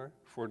them later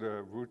for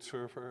the root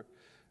server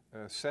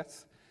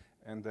set,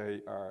 and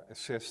they are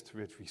assessed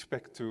with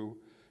respect to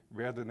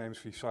where the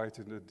names reside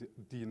in the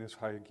DNS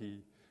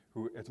hierarchy,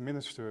 who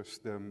administers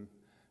them,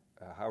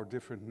 how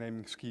different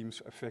naming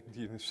schemes affect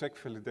DNSSEC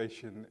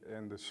validation,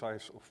 and the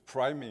size of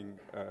priming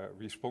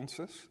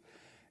responses.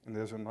 And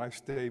there's a nice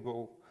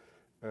table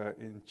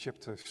in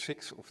chapter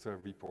 6 of the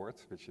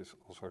report, which is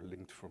also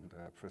linked from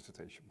the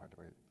presentation, by the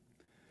way.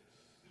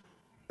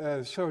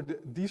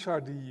 These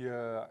are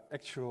the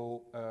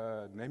actual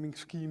naming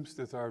schemes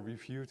that are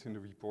reviewed in the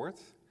report.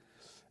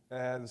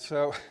 And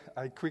so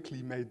I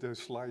quickly made those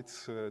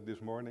slides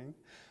this morning.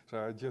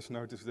 So I just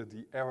noticed that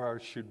the arrow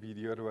should be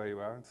the other way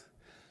around.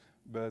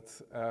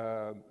 But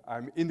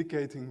I'm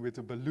indicating with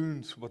the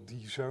balloons what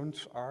these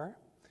zones are.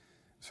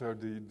 So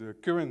the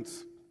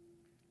current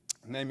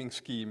naming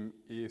scheme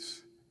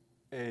is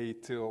A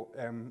till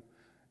M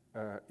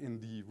in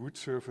the root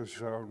server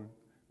zone,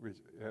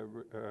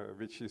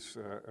 which is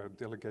a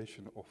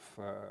delegation of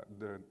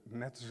the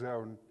net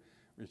zone,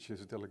 which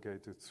is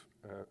delegated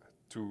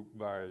to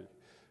by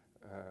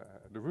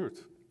the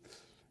root.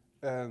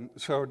 And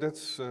so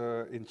that's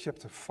in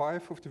chapter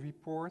 5 of the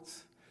report.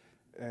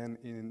 And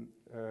in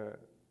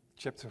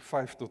chapter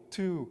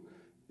 5.2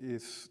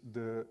 is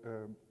the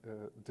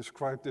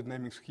describe the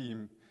naming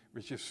scheme,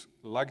 which is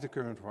like the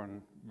current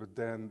one, but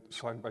then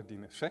signed by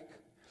DNSSEC.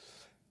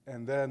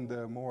 And then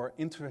the more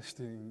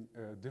interesting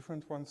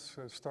different ones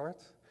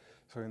start.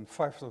 So in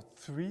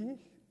 5.3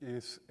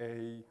 is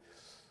a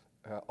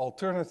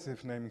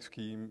alternative naming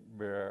scheme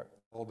where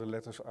all the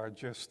letters are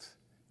just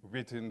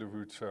within the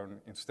root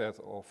zone instead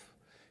of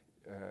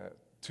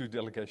 2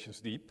 delegations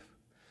deep,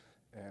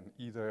 and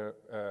either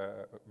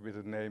with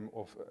a name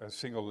of a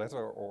single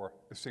letter or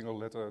a single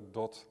letter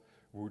dot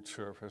root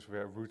service,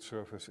 where root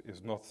service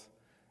is not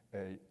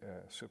a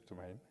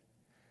subdomain.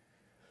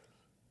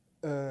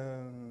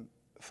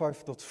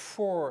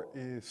 5.4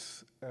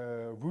 is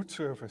root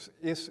service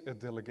is a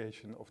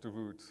delegation of the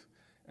root,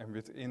 and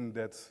within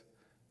that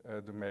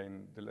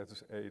domain, the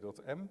letters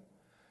A.M.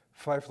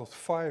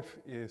 5.5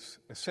 is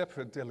a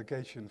separate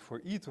delegation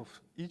for each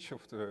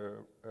of the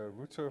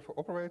root server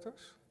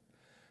operators,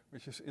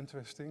 which is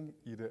interesting,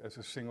 either as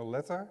a single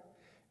letter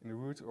in the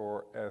root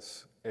or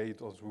as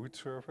A.root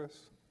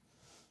service.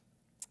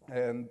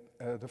 And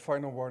the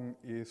final one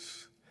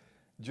is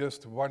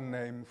just one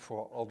name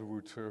for all the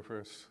root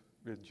servers,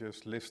 with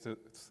just listed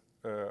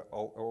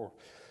or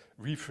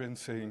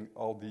referencing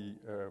all the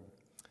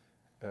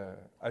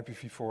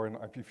IPv4 and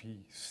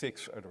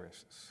IPv6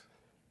 addresses.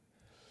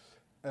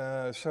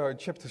 So in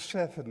chapter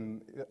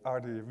 7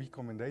 are the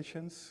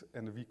recommendations,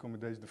 and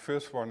the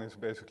first one is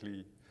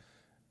basically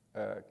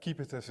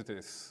keep it as it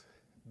is,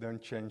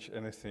 don't change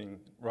anything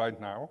right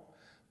now,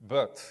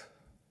 but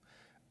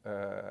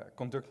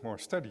conduct more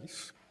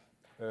studies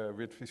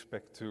with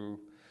respect to,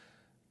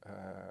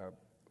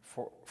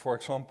 for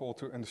example,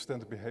 to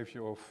understand the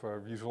behavior of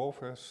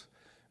resolvers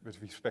with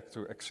respect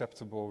to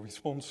acceptable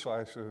response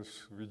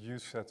sizes,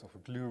 reduced set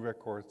of glue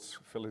records,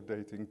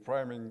 validating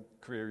priming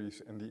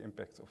queries, and the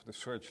impact of the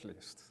search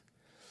list.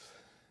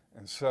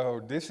 And so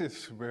this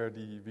is where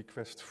the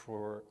request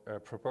for a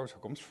proposal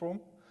comes from,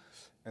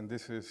 and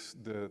this is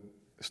the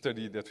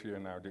study that we are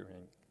now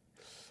doing.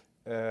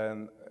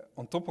 And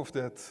on top of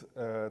that,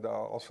 there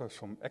are also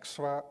some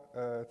extra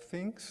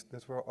things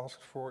that were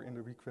asked for in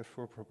the request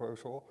for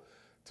proposal,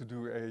 to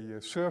do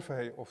a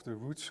survey of the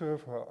root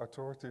server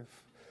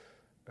authoritative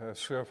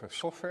server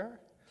software,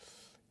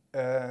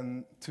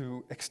 and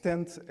to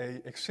extend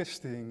a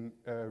existing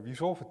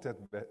resolver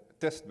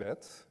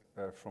testbed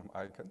from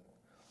ICANN.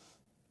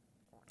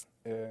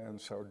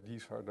 And so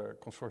these are the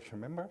consortium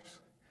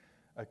members.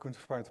 I couldn't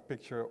find a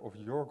picture of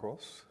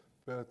Yorgos,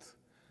 but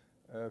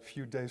a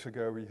few days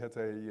ago we had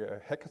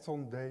a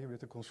hackathon day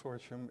with the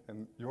consortium,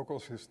 and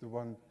Yorgos is the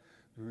one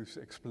who is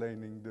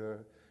explaining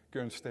the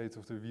current state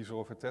of the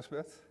resolver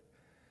testbed.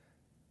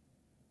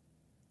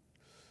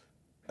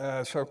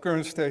 So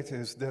current state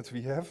is that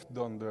we have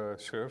done the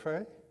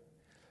survey.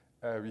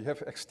 We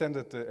have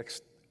extended the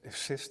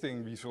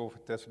existing resolver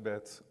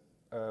testbed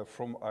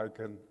from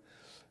ICANN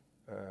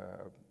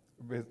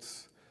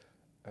with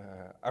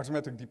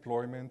automatic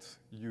deployment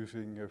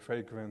using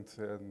Vagrant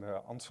and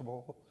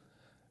Ansible.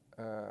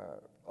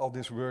 All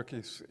this work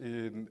is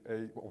in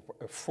a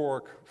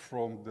fork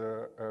from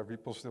the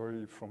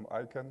repository from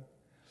ICANN.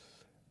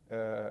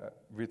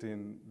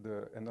 within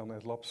the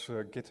Annotations Labs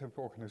GitHub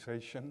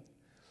organization.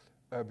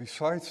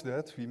 Besides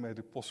that, we made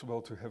it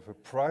possible to have a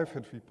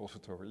private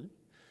repository.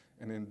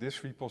 And in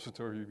this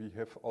repository, we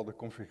have all the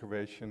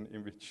configuration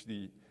in which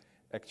the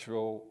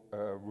actual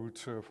root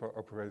server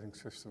operating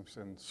systems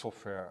and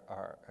software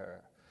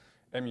are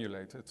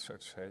emulated, so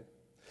to say.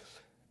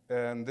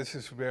 And this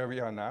is where we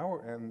are now,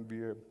 and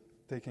we are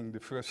taking the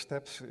first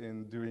steps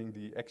in doing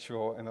the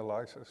actual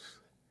analysis.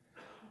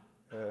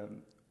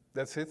 And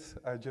that's it.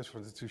 I just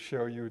wanted to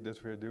show you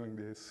that we're doing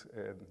this,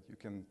 and you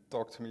can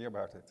talk to me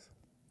about it.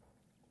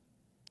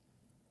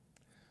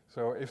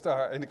 So if there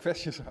are any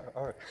questions,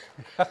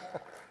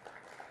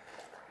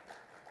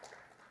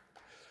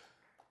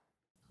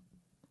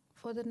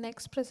 For the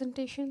next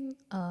presentation,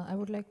 I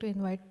would like to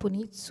invite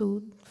Puneet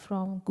Sood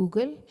from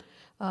Google.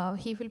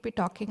 He will be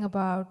talking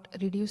about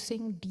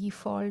reducing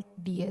default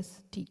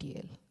DS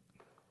TTL.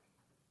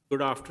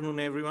 Good afternoon,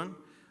 everyone.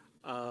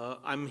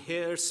 I'm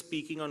here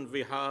speaking on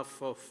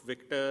behalf of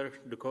Victor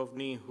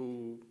Duchovny,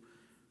 who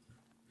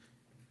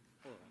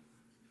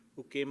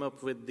came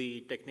up with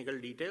the technical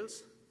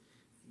details.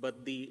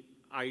 But the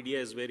idea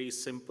is very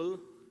simple.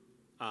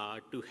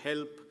 To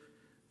help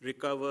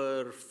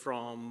recover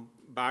from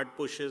bad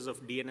pushes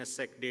of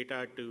DNSSEC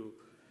data to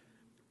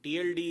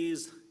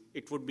TLDs,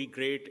 it would be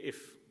great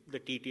if the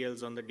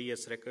TTLs on the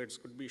DS records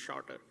could be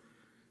shorter.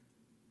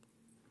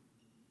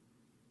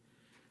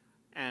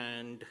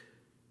 And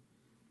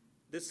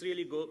this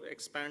really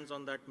expands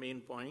on that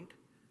main point.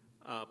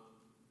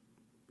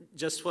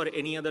 Just for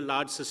any other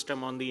large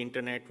system on the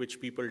internet which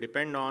people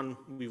depend on,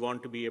 we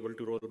want to be able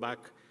to roll back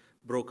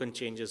broken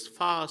changes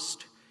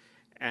fast.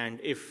 And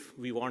if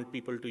we want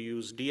people to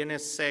use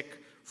DNSSEC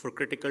for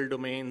critical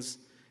domains,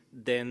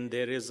 then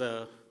there is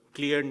a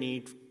clear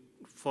need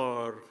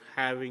for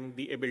having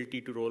the ability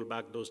to roll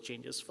back those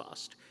changes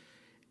fast.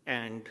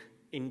 And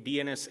in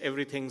DNS,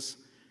 everything's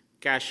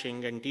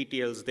caching and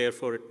TTLs,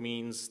 therefore it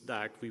means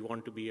that we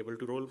want to be able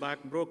to roll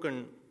back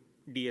broken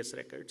DS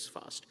records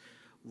fast.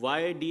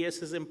 Why DS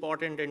is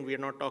important and we are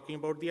not talking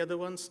about the other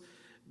ones?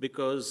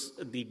 Because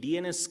the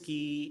DNS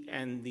key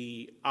and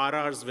the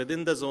RRs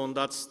within the zone,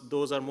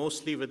 those are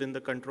mostly within the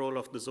control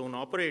of the zone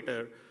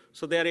operator,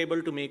 so they are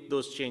able to make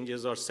those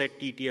changes or set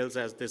TTLs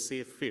as they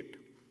see fit.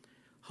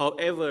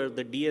 However,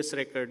 the DS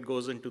record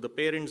goes into the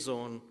parent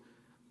zone,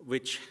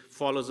 which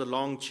follows a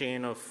long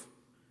chain of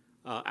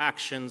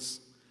actions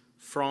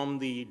from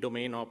the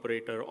domain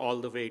operator all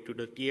the way to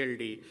the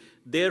TLD.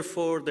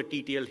 Therefore, the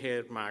TTL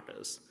here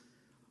matters.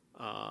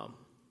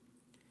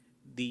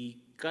 The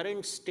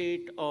current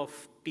state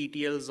of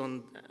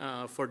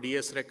TTLs for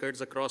DS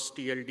records across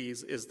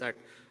TLDs is that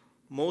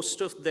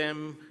most of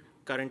them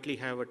currently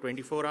have a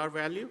 24-hour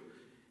value.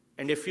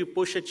 And if you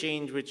push a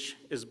change which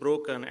is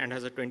broken and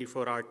has a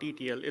 24-hour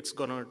TTL, it's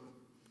gonna,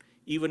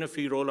 even if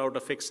we roll out a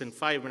fix in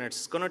 5 minutes,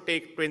 it's gonna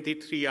take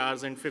 23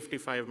 hours and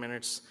 55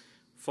 minutes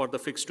for the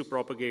fix to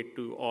propagate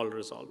to all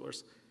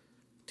resolvers,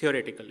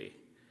 theoretically.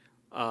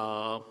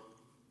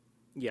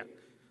 Yeah,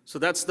 so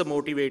that's the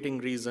motivating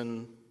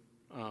reason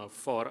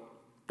for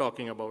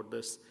talking about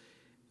this.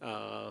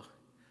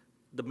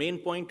 The main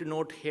point to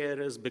note here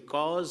is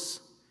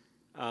because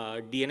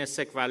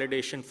DNSSEC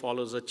validation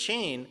follows a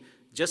chain,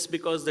 just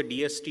because the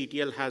DS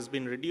TTL has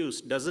been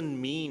reduced doesn't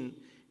mean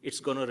it's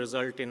going to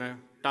result in a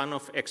ton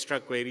of extra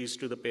queries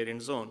to the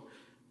parent zone,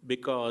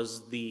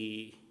 because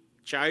the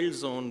child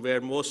zone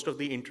where most of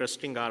the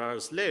interesting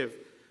RRs live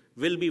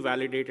will be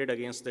validated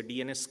against the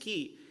DNS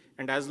key.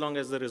 And as long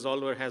as the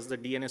resolver has the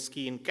DNS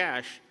key in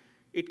cache,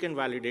 it can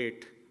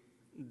validate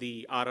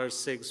the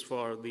RR6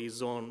 for the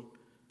zone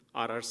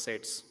RR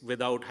sets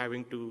without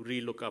having to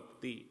relook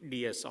up the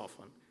DS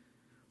often.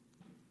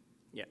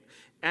 Yeah,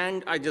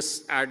 and I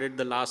just added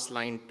the last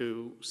line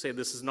to say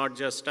this is not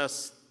just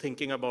us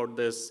thinking about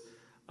this.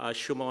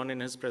 Shumon in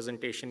his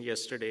presentation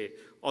yesterday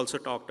also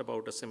talked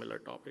about a similar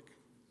topic.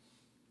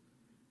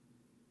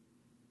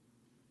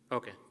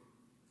 Okay.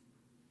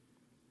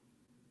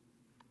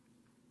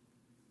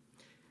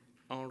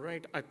 All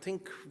right, I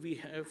think we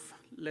have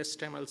less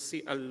time.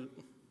 I'll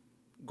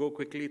go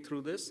quickly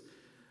through this.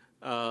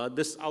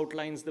 This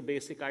outlines the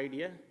basic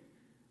idea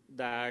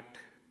that,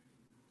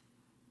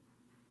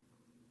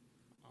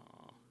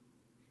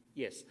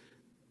 yes,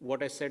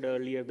 what I said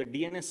earlier, the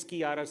DNS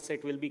key RR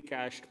set will be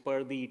cached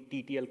per the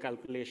TTL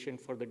calculation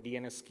for the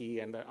DNS key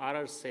and the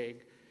RR seg,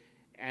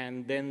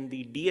 and then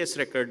the DS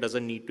record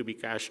doesn't need to be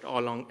cached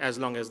as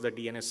long as the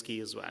DNS key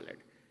is valid.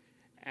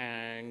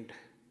 And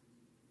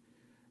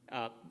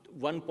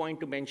one point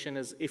to mention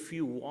is if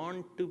you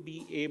want to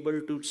be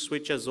able to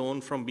switch a zone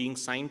from being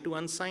signed to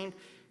unsigned,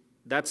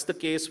 that's the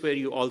case where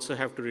you also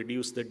have to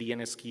reduce the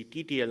DNS key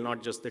TTL,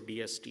 not just the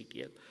DS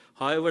TTL.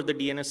 However, the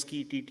DNS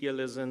key TTL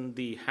is in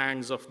the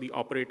hands of the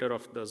operator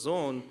of the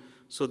zone,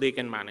 so they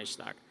can manage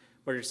that.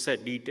 But it's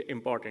a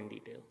important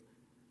detail.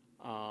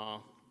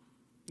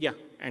 Yeah,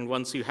 and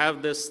once you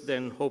have this,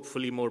 then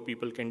hopefully more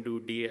people can do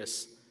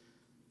DS.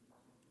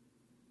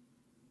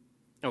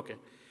 Okay.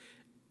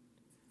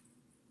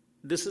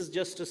 This is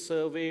just a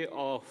survey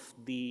of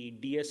the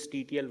DS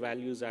TTL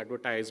values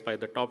advertised by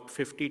the top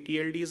 50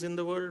 TLDs in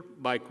the world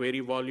by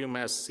query volume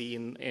as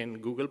seen in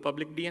Google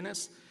Public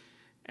DNS.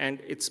 And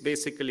it's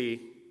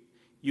basically,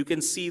 you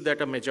can see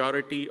that a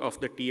majority of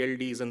the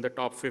TLDs in the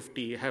top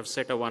 50 have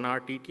set a 1 hour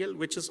TTL,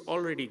 which is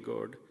already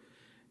good.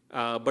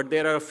 But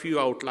there are a few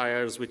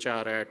outliers which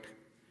are at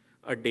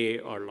a day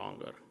or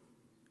longer.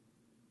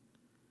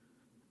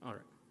 All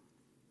right.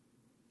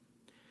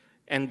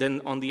 And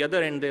then on the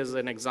other end, there's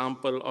an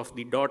example of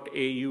the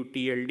 .au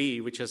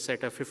TLD, which has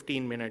set a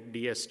 15-minute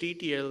DS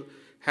TTL,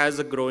 has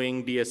a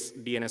growing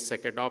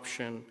DNSSEC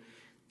adoption,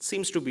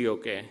 seems to be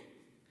okay.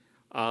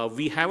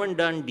 We haven't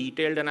done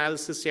detailed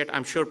analysis yet.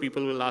 I'm sure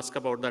people will ask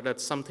about that.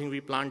 That's something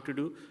we plan to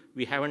do.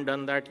 We haven't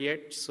done that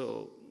yet,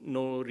 so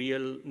no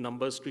real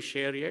numbers to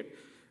share yet,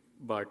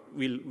 but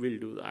we'll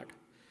do that.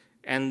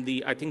 And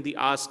I think the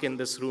ask in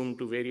this room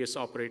to various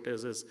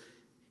operators is,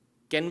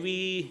 can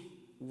we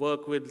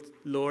work with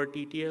lower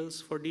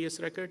TTLs for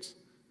DS records?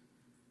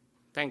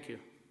 Thank you.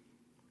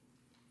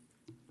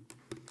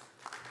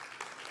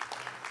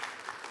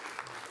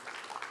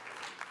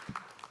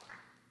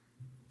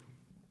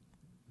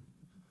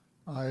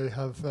 I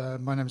have,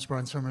 my name is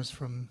Brian Summers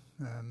from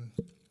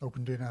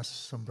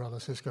OpenDNS umbrella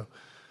Cisco.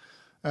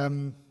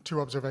 2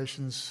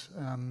 observations.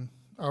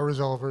 Our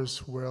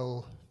resolvers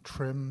will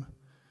trim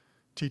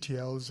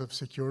TTLs of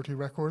security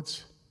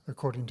records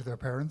according to their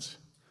parents.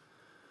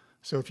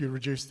 So if you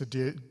reduce the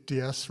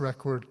DS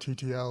record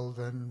TTL,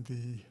 then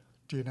the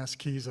DNS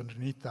keys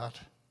underneath that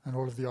and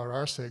all of the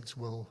RR SIGs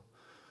will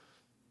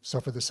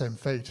suffer the same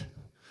fate.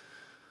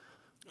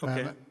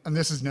 Okay. And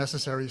this is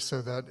necessary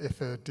so that if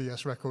a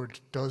DS record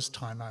does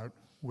time out,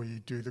 we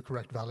do the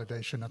correct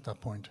validation at that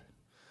point.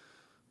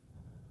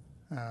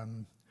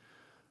 And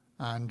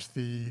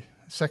the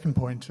second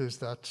point is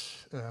that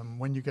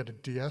when you get a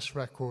DS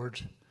record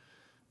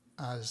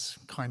as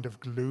kind of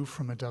glue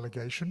from a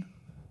delegation,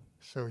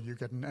 so you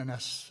get an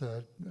NS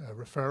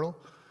referral,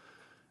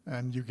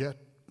 and you get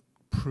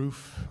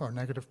proof or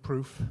negative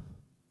proof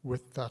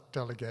with that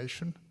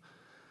delegation,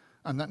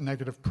 and that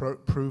negative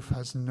proof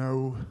has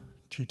no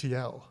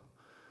TTL.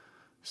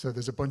 So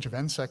there's a bunch of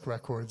NSEC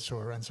records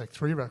or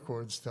NSEC3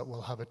 records that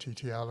will have a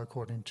TTL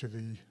according to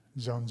the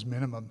zone's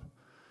minimum,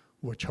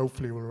 which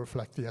hopefully will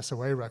reflect the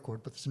SOA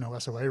record, but there's no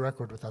SOA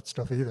record with that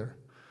stuff either.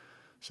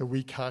 So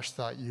we cache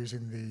that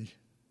using the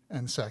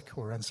NSEC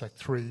or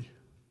NSEC3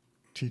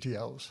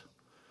 TTLs.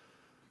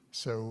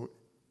 So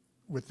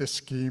with this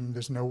scheme,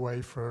 there's no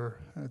way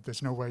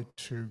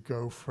to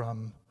go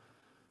from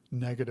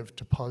negative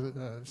to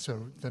positive,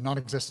 so the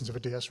non-existence of a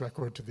DS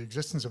record to the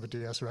existence of a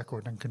DS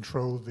record and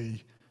control the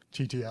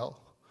TTL.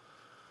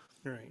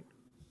 Right.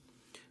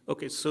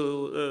 Okay,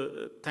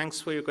 so thanks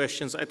for your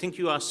questions. I think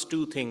you asked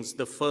 2 things.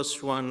 The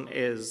first one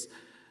is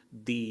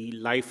the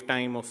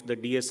lifetime of the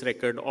DS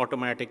record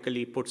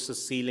automatically puts a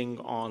ceiling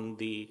on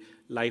the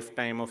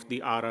lifetime of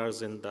the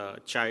RRs in the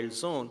child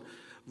zone.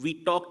 We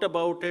talked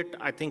about it.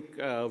 I think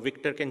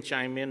Victor can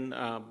chime in,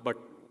 but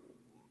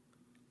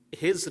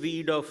his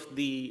read of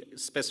the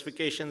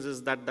specifications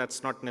is that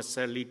that's not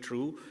necessarily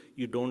true.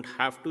 You don't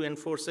have to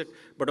enforce it.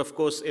 But of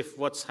course, if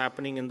what's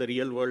happening in the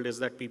real world is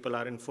that people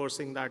are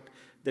enforcing that,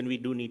 then we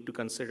do need to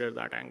consider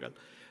that angle.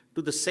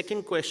 To the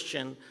second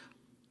question,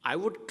 I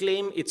would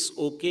claim it's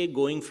okay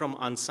going from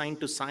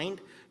unsigned to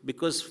signed,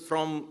 because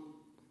from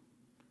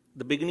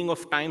the beginning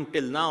of time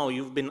till now,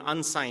 you've been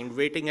unsigned.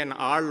 Waiting an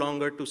hour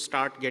longer to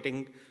start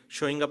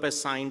showing up as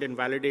signed and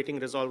validating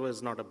resolver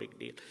is not a big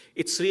deal.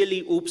 It's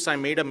really, oops, I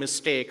made a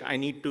mistake. I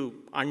need to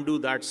undo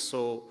that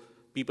so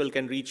people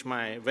can reach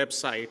my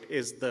website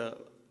is the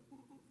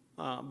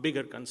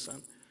bigger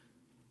concern.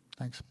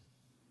 Thanks.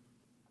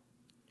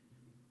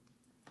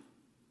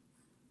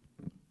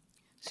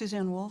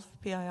 Suzanne Wolf,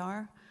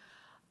 PIR.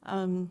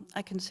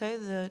 I can say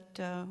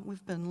that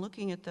we've been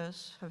looking at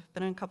this, have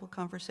been in a couple of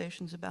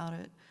conversations about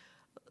it,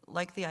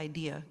 like the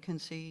idea, can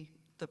see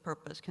the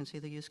purpose, can see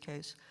the use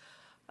case.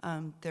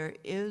 There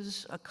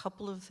is a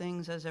couple of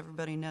things, as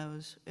everybody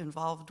knows,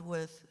 involved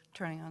with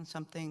turning on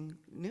something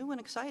new and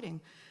exciting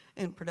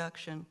in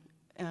production.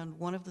 And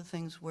one of the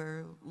things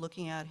we're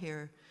looking at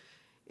here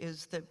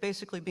is that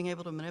basically being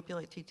able to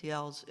manipulate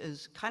TTLs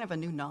is kind of a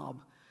new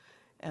knob.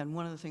 And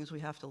one of the things we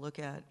have to look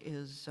at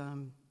is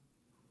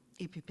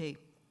EPP.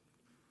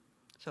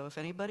 So if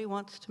anybody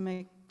wants to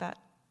make that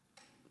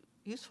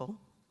useful,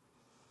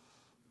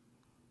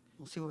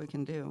 we'll see what we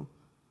can do.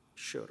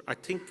 Sure. I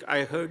think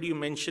I heard you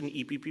mention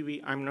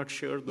EPPV. I'm not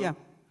sure though. Yeah.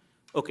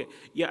 Okay.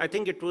 Yeah, I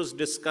think it was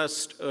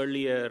discussed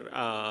earlier.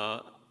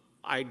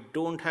 I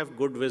don't have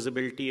good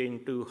visibility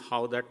into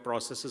how that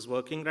process is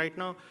working right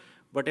now.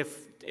 But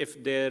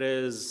if there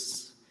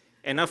is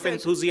enough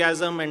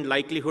enthusiasm and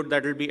likelihood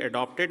that it will be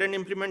adopted and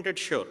implemented,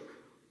 sure.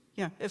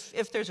 Yeah,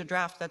 if there's a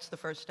draft, that's the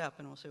first step,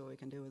 and we'll see what we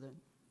can do with it.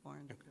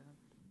 Warren. Okay.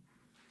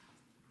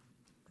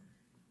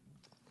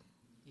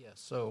 Yeah,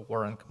 so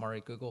Warren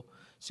Kamari, Google.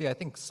 See, I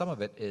think some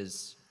of it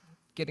is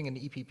getting an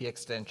EPP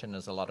extension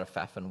is a lot of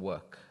faff and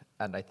work,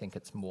 and I think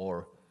it's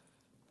more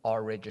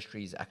are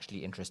registries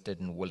actually interested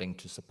and willing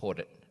to support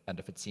it? And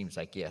if it seems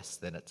like yes,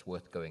 then it's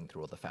worth going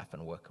through all the faff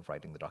and work of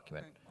writing the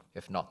document. Right.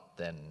 If not,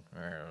 then...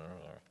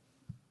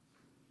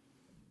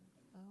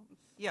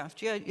 Yeah,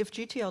 if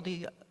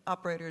GTLD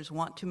operators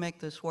want to make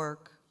this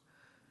work,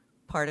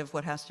 part of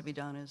what has to be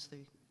done is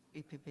the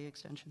EPP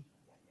extension.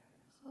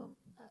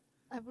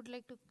 I would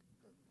like to...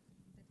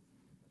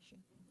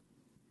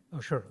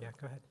 Oh, sure. Yeah,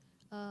 go ahead.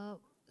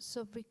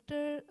 So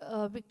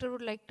Victor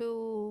would like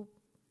to...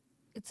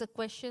 It's a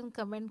question,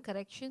 comment,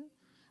 correction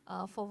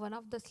for one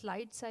of the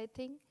slides, I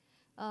think,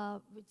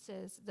 which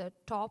says the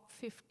top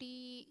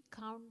 50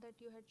 count that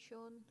you had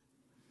shown.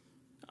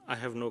 I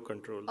have no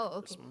control. Oh,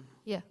 okay.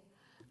 Yeah.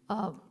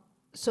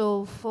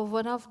 So for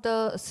one of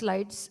the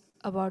slides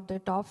about the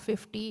top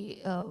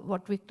 50,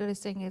 what Victor is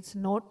saying is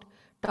note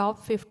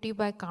top 50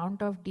 by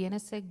count of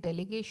DNSSEC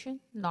delegation,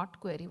 not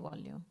query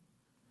volume.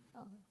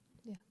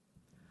 Yeah.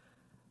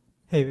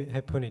 Hey,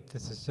 Puneet,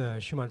 this is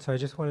Shuman. So I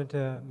just wanted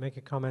to make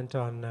a comment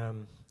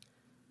on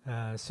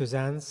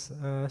Suzanne's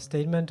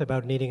statement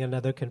about needing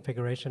another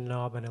configuration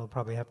knob, and it'll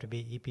probably have to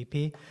be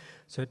EPP.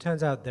 So it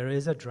turns out there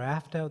is a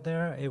draft out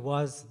there.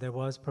 There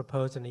was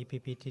proposed an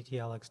EPP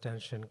TTL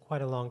extension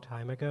quite a long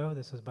time ago.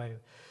 This was by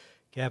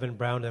Gavin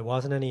Brown. There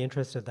wasn't any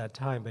interest at that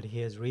time, but he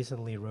has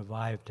recently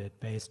revived it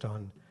based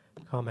on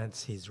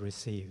comments he's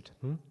received.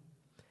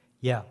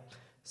 Yeah,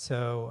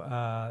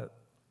 so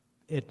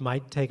it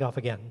might take off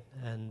again,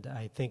 and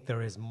I think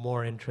there is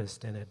more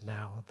interest in it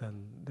now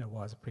than there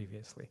was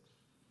previously.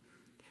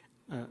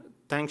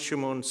 Thanks,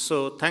 Shimon.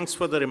 So thanks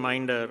for the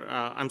reminder.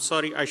 I'm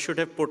sorry, I should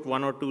have put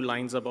 1 or 2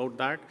 lines about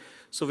that.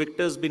 So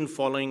Victor's been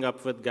following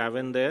up with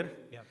Gavin there.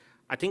 Yep.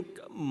 I think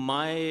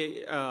my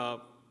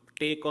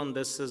take on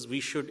this is we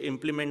should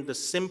implement the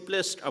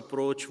simplest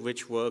approach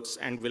which works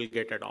and will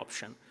get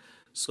adoption.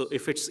 So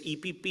if it's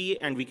EPP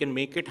and we can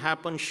make it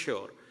happen,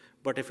 sure.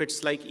 But if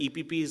it's like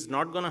EPP is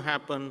not going to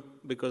happen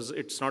because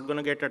it's not going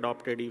to get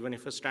adopted, even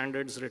if a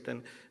standard is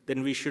written,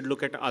 then we should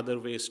look at other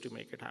ways to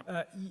make it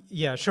happen.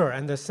 Yeah, sure.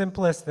 And the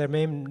simplest, there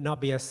may not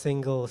be a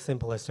single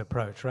simplest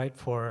approach, right?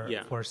 For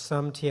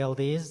some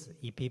TLDs,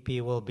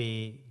 EPP will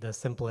be the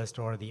simplest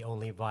or the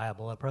only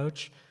viable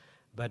approach,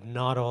 but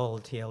not all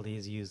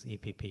TLDs use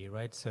EPP,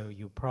 right? So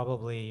you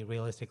probably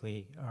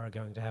realistically are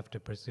going to have to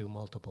pursue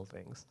multiple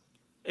things.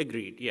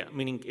 Agreed, yeah.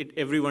 Meaning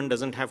everyone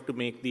doesn't have to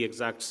make the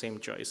exact same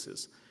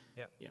choices.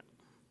 Yeah.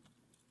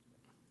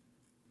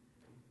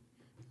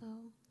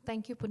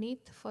 Thank you,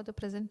 Puneet, for the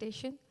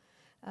presentation.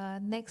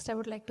 Next, I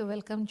would like to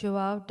welcome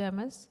João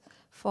Damas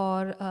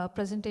for a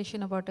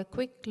presentation about a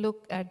quick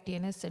look at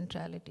DNS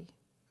centrality.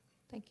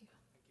 Thank you.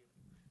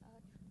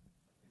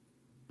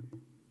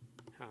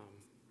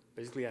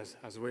 Basically, as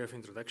a way of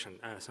introduction,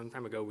 some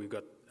time ago we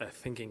got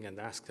thinking and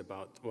asked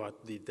about what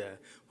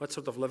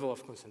sort of level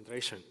of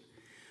concentration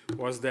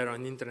was there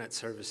on internet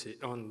services,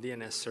 on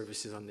DNS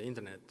services on the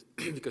internet,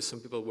 because some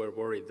people were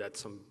worried that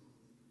some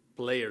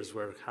players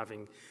were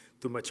having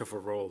too much of a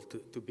role,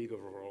 too big of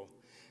a role.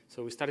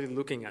 So we started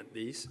looking at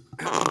these.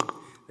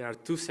 There are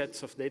 2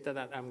 sets of data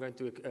that I'm going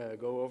to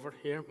go over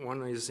here.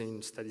 One is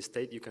in steady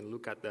state. You can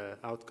look at the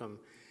outcome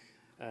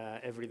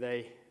every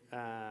day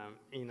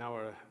in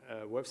our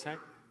website.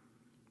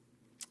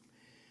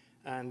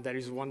 And there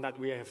is one that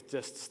we have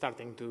just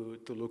starting to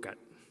look at.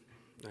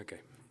 Okay.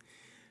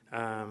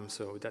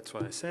 So that's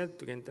what I said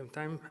to gain them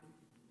time.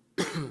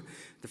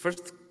 The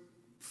first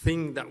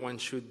thing that one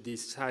should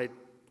decide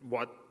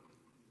what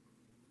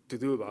to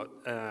do about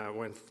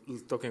when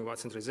talking about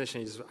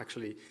centralization is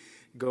actually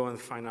go and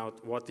find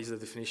out what is the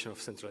definition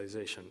of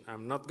centralization.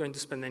 I'm not going to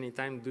spend any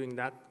time doing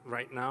that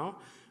right now,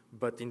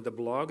 but in the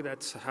blog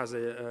that has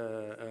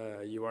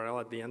a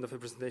URL at the end of the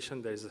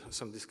presentation, there's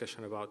some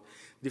discussion about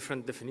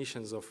different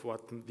definitions of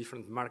what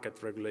different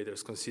market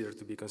regulators consider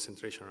to be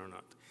concentration or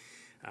not.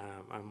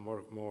 I'm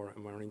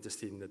more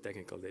interested in the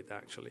technical data,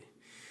 actually.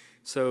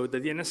 So the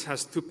DNS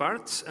has 2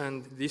 parts,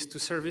 and these 2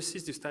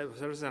 services, these type of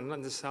services, are not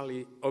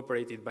necessarily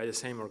operated by the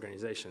same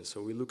organization,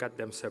 so we look at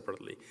them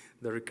separately.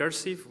 The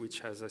recursive,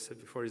 which, as I said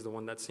before, is the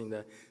one that's in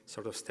the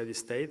sort of steady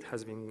state,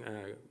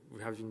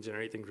 we have been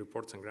generating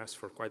reports and graphs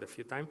for quite a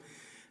few time,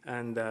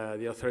 and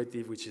the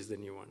authoritative, which is the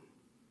new one.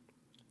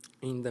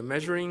 In the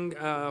measuring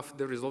of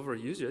the resolver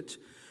usage,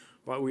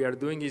 what we are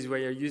doing is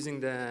we are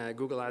using the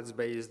Google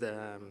Ads-based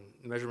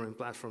measurement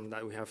platform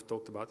that we have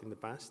talked about in the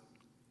past.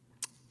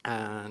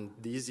 And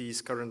this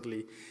is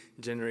currently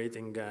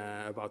generating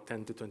about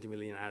 10 to 20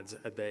 million ads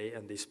a day,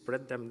 and they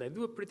spread them. They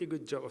do a pretty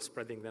good job of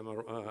spreading them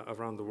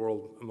around the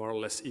world, more or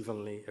less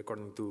evenly,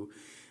 according to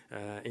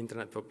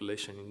internet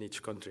population in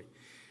each country.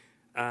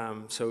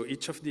 So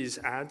each of these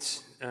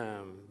ads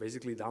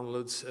basically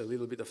downloads a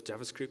little bit of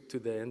JavaScript to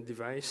the end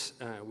device,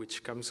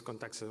 which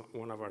contacts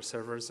one of our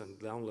servers and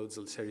downloads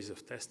a series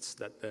of tests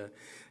that the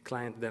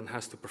client then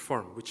has to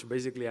perform, which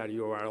basically are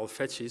URL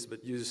fetches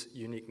but use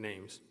unique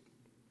names.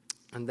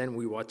 And then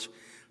we watch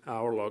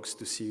our logs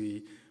to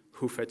see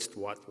who fetched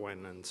what,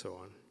 when, and so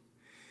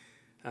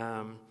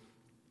on.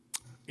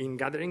 In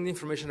gathering the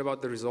information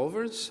about the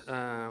resolvers,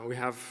 we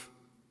have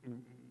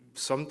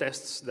some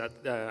tests that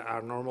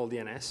are normal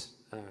DNS,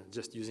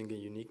 just using a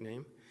unique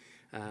name,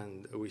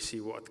 and we see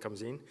what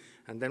comes in.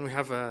 And then we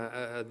have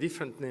a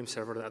different name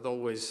server that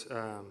always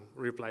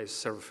replies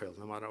server failed,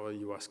 no matter what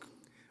you ask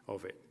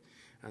of it.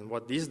 And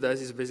what this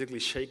does is basically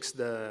shakes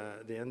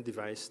the end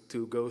device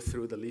to go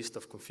through the list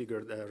of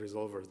configured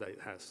resolvers that it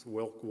has,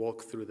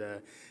 walk through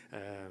the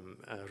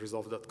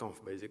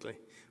resolve.conf, basically,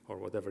 or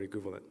whatever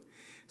equivalent.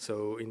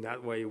 So in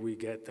that way, we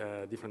get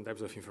different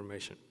types of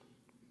information.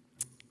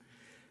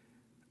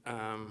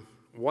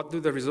 What do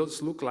the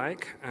results look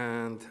like?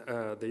 And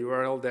the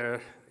URL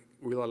there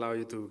will allow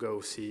you to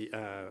go see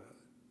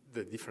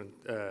the different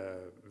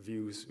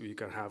views we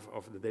can have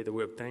of the data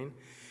we obtain.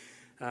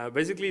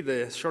 Basically,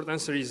 the short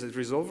answer is that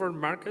resolver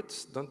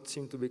markets don't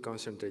seem to be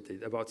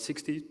concentrated. About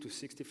 60 to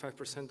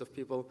 65% of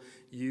people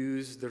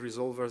use the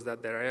resolvers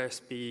that their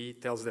ISP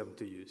tells them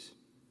to use.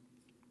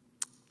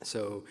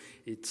 So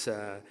it's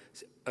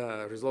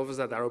resolvers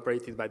that are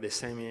operated by the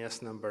same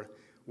AS number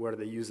where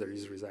the user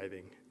is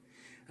residing.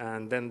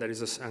 And then there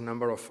is a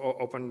number of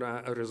open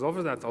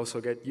resolvers that also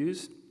get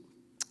used.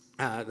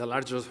 The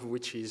largest of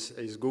which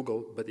is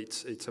Google, but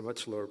it's a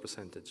much lower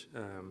percentage.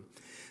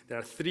 There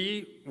are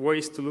three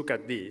ways to look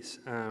at this.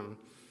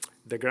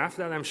 The graph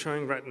that I'm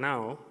showing right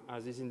now,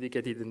 as is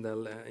indicated in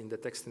the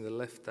text in the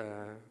left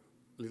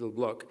little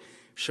block,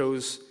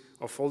 shows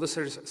of all the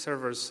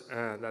servers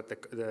that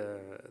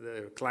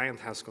the client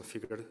has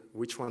configured,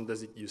 which one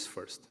does it use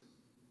first?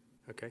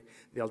 Okay.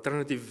 The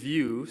alternative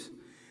views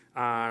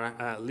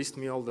are list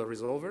me all the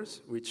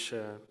resolvers, which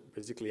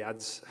basically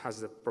has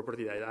the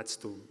property that it adds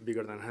to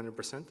bigger than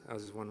 100%,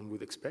 as one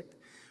would expect.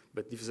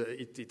 But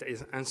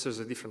it answers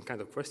a different kind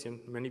of question.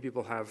 Many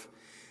people have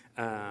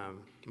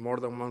more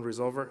than one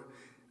resolver,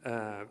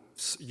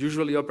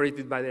 usually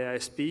operated by the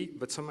ISP,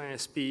 but some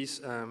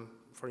ISPs,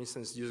 for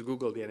instance, use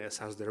Google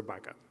DNS as their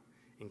backup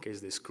in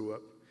case they screw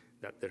up,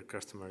 that their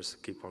customers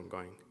keep on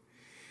going.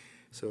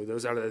 So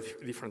those are the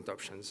different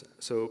options.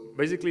 So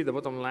basically, the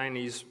bottom line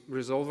is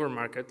resolver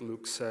market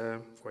looks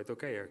quite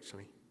okay,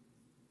 actually.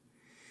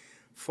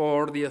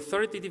 For the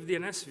authoritative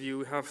DNS view,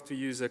 we have to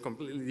use a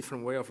completely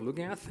different way of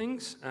looking at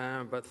things,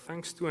 but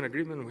thanks to an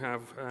agreement we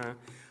have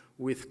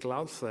with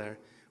Cloudflare,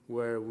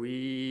 where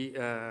we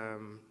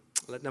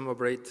let them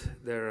operate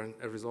their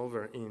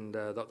resolver in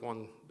the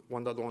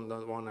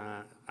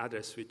 1.1.1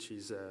 address, which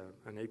is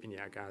an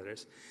APNIAC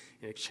address,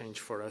 in exchange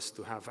for us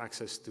to have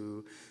access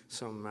to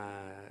some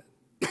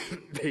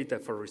data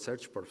for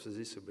research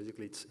purposes. So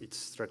basically, it's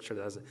structured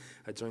as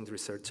a joint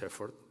research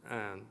effort.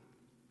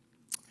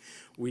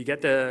 We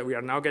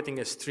are now getting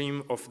a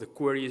stream of the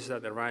queries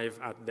that arrive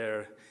at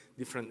their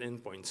different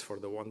endpoints for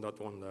the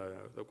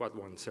 1.1, the Quad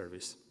 1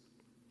 service.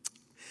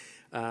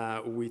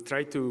 We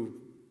try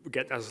to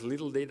get as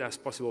little data as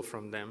possible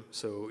from them.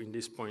 So in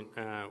this point,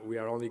 we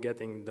are only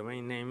getting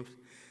domain names,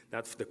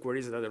 that's the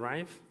queries that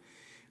arrive.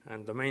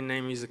 And domain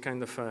name is a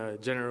kind of a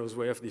generous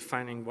way of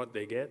defining what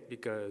they get,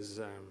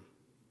 because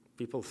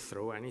people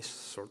throw any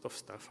sort of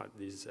stuff at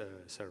these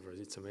servers.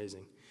 It's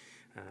amazing.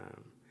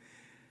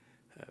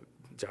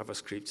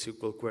 JavaScript,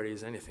 SQL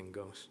queries, anything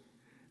goes.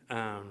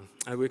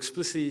 And we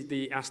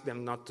explicitly ask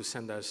them not to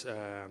send us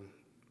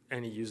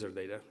any user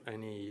data,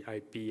 any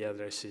IP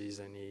addresses,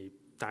 any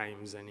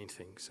times,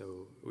 anything.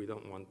 So we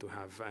don't want to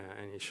have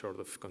any sort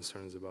of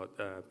concerns about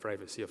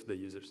privacy of the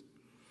users.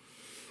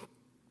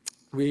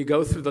 We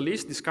go through the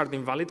list, discard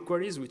invalid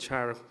queries, which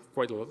are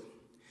quite a lot.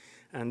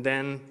 And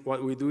then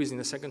what we do is, in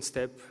the second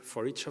step,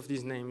 for each of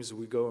these names,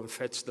 we go and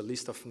fetch the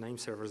list of name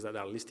servers that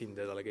are listed in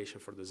the delegation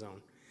for the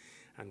zone.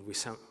 And we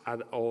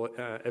add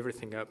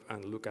everything up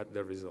and look at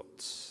the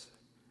results.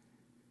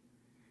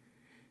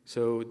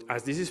 So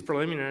as this is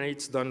preliminary,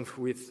 it's done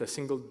with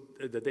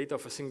the data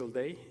of a single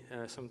day,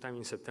 sometime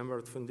in September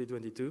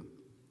 2022.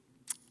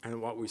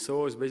 And what we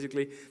saw is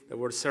basically there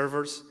were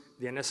servers,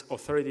 DNS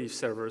authoritative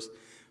servers,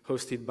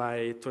 hosted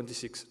by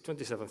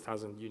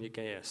 27,000 unique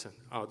AS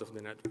out of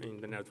in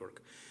the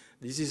network.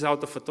 This is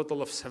out of a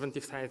total of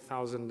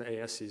 75,000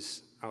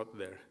 ASs out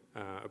there,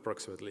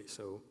 approximately,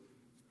 so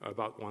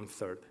about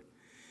 1/3.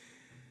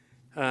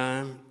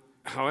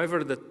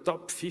 However, the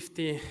top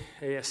 50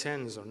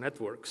 ASNs or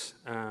networks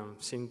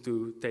seem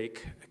to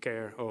take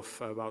care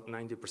of about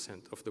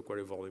 90% of the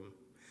query volume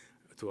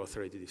to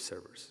authoritative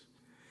servers.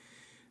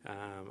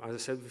 As I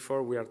said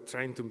before, we are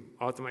trying to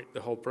automate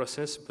the whole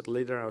process, but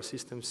later our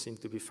systems seem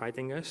to be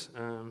fighting us,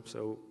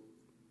 so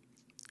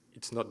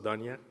it's not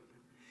done yet.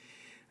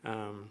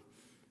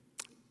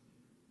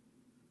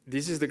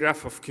 This is the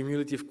graph of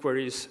cumulative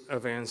queries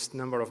against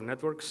number of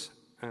networks,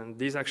 and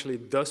this actually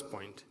does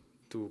point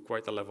to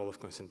quite a level of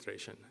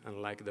concentration,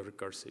 unlike the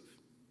recursive.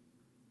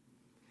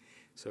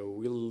 So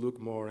we'll look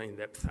more in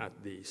depth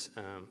at this.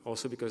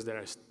 Also because there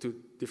are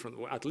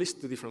at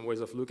least two different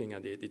ways of looking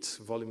at it. It's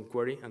volume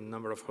query and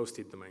number of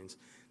hosted domains.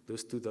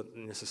 Those two don't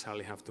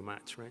necessarily have to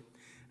match, right?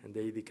 And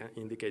they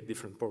indicate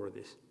different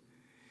properties.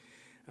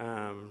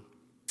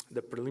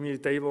 The preliminary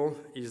table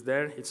is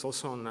there. It's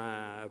also on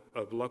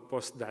a blog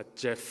post that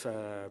Jeff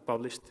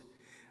published.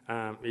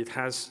 It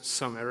has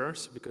some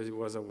errors because it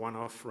was a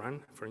one-off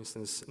run. For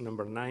instance,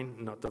 number 9,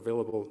 not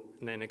available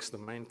next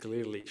domain,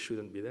 clearly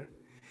shouldn't be there.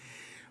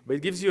 But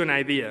it gives you an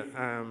idea.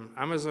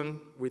 Amazon,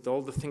 with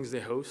all the things they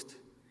host,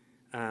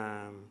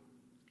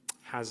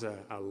 has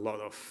a lot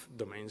of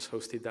domains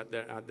hosted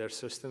at their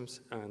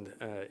systems, and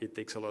it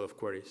takes a lot of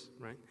queries,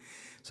 right?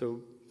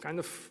 So kind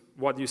of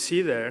what you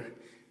see there,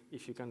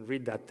 if you can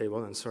read that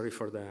table, and sorry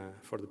for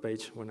the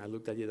page, when I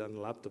looked at it on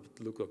the laptop,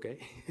 it looked okay,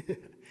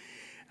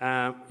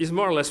 is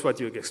more or less what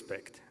you'd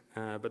expect,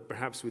 but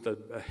perhaps with a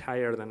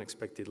higher than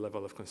expected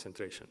level of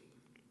concentration.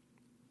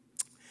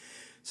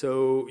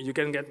 So you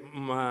can get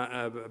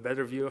a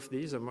better view of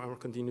these, a more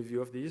continued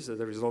view of these. The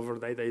resolver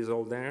data is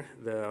all there.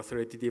 The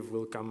authoritative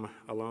will come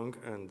along,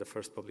 and the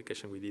first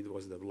publication we did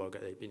was the blog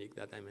at APNIC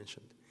that I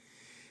mentioned.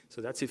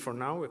 So that's it for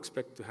now. We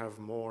expect to have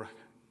more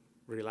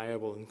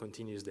reliable and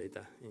continuous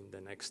data in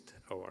the next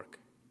OARC.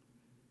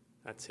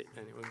 That's it.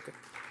 Anyone? Okay.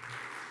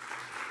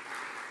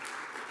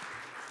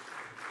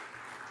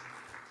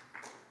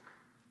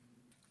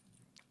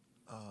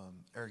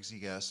 Eric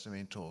Ziegast,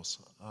 Domain Tools.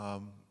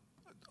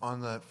 On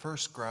the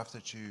first graph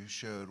that you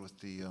showed with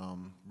the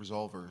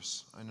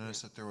resolvers, I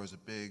noticed that there was a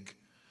big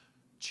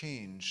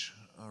change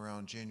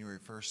around January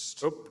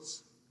 1st.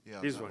 Oops.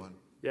 Yeah, this that one.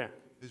 Yeah.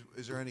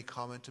 Is there any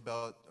comment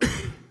about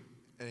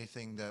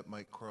anything that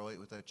might correlate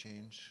with that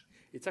change?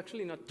 It's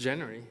actually not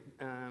January.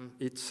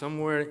 It's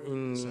somewhere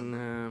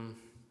in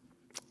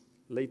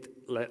late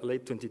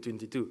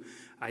 2022.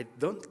 I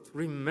don't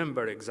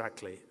remember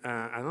exactly.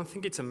 I don't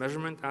think it's a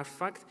measurement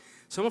artifact.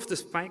 Some of the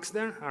spikes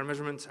there are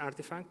measurement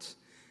artifacts.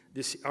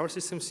 Our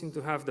systems seem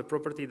to have the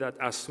property that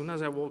as soon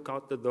as I walk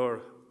out the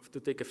door to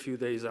take a few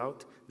days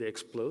out, they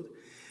explode.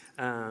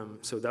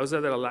 So those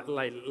are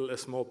the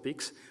small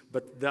peaks,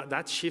 but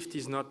that shift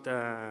is not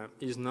an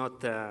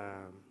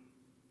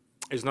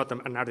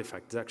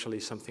artifact. It's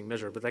actually something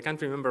measured, but I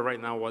can't remember right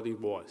now what it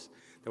was.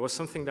 There was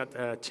something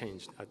that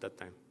changed at that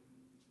time.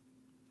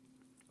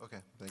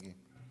 Okay, thank you.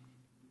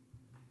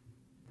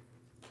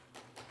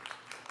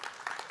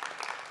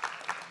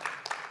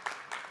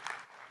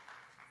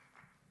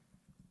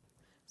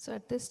 So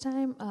at this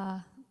time,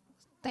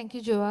 thank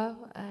you, João,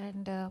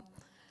 and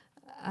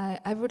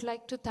I would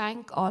like to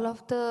thank all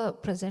of the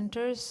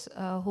presenters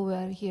who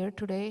are here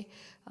today.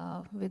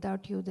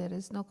 Without you, there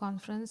is no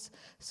conference.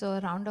 So a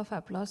round of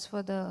applause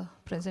for the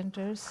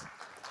presenters.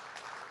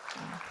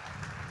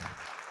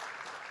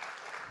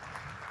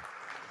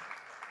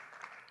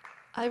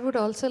 I would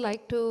also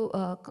like to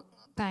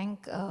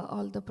thank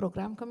all the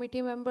program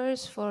committee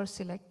members for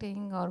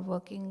selecting or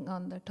working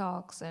on the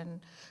talks and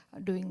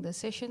doing the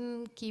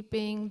session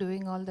keeping,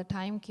 doing all the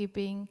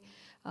timekeeping.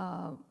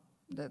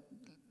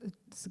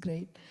 It's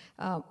great.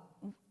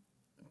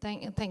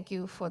 Thank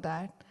you for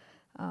that.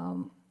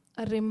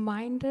 A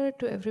reminder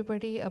to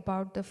everybody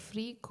about the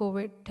free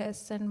COVID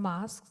tests and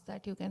masks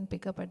that you can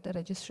pick up at the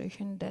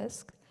registration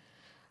desk.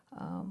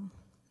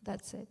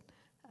 That's it.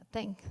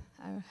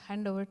 I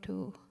hand over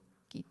to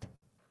Keith.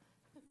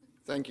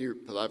 Thank you,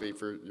 Pallavi,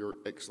 for your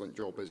excellent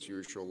job as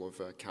usual of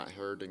cat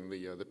herding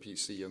the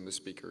PC and the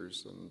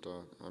speakers, and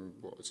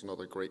it's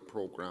another great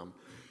program.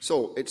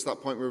 So it's that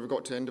point where we've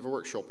got to end of a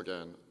workshop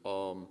again.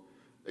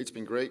 It's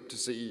been great to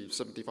see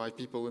 75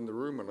 people in the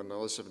room and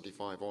another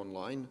 75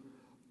 online.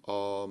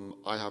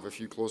 I have a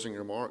few closing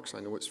remarks. I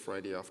know it's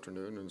Friday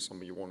afternoon and some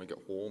of you want to get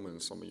home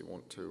and some of you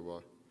want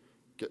to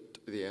get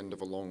to the end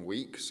of a long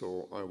week,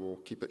 so I will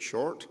keep it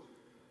short.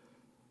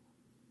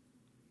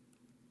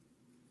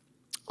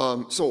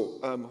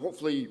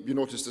 Hopefully you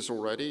noticed this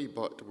already,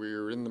 but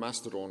we're in the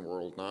Mastodon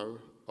world now.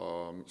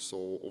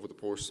 So over the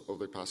course of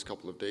the past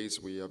couple of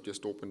days, we have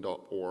just opened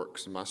up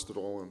OARC's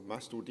Mastodon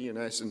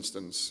DNS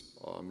instance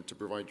to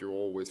provide you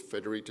all with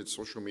federated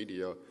social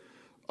media.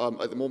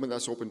 At the moment,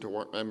 that's open to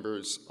OARC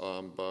members,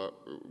 but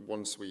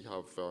once we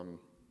have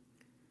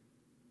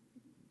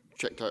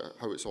checked out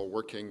how it's all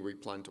working, we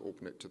plan to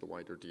open it to the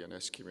wider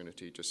DNS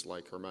community, just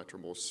like our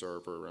Mattermost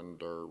server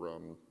and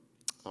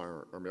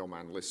our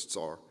mailman lists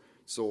are.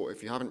 So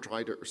if you haven't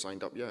tried it or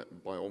signed up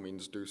yet, by all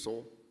means do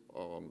so.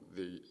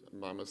 The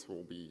mammoth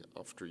will be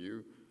after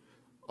you.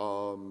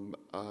 And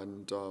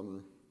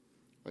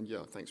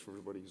yeah, thanks for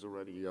everybody who's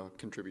already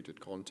contributed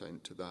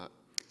content to that.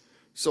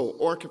 So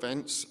OARC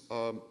events,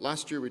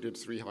 last year we did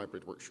 3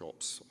 hybrid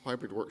workshops.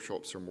 Hybrid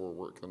workshops are more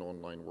work than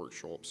online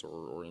workshops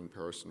or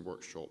in-person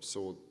workshops.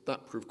 So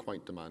that proved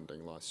quite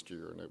demanding last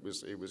year, and it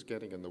was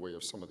getting in the way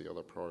of some of the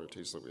other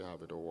priorities that we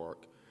have at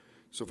OARC.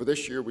 So for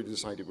this year, we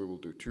decided we will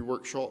do 2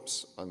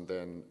 workshops and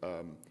then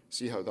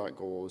see how that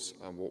goes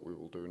and what we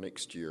will do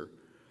next year.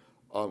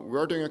 We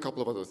are doing a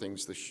couple of other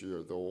things this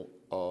year, though.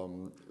 A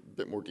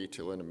bit more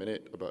detail in a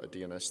minute about a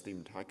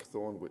DNS-themed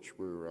hackathon, which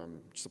we're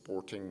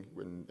supporting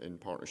in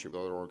partnership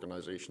with other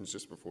organizations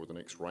just before the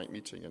next RITE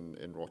meeting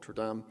in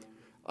Rotterdam.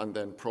 And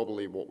then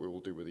probably what we will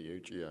do with the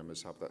AGM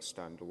is have that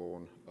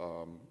standalone,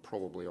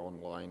 probably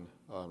online,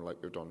 like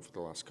we've done for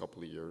the last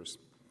couple of years.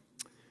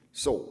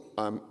 So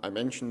I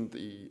mentioned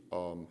the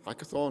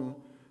hackathon.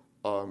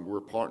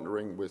 We're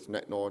partnering with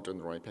NetNod and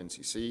the RIPE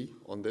NCC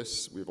on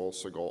this. We've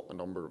also got a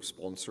number of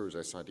sponsors,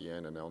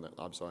 SIDN and LNet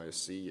Labs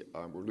ISC.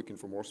 We're looking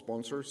for more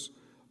sponsors.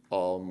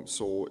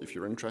 So if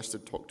you're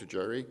interested, talk to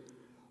Jerry.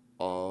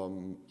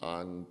 More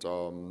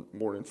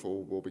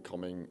info will be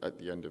coming at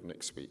the end of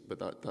next week, but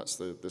that's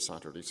the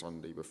Saturday,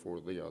 Sunday before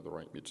the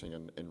RIPE meeting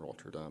in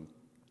Rotterdam.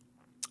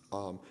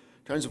 In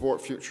terms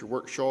of future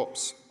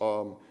workshops,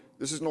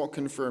 this is not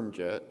confirmed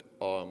yet,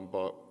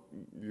 but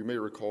you may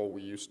recall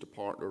we used to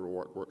partner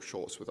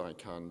workshops with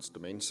ICANN's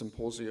Domain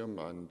Symposium,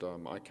 and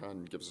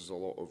ICANN gives us a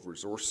lot of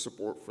resource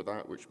support for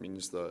that, which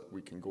means that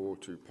we can go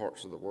to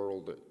parts of the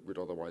world that would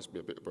otherwise be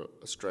a bit of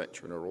a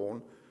stretch on our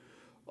own.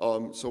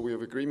 So we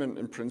have agreement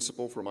in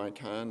principle from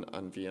ICANN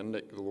and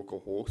VNNIC, the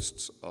local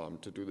hosts,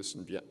 to do this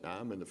in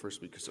Vietnam in the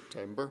first week of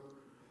September.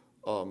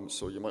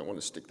 So you might want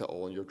to stick that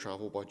all in your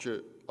travel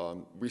budget.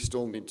 We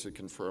still need to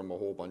confirm a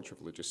whole bunch of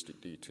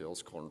logistic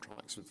details,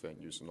 contracts with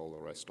venues and all the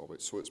rest of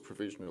it. So it's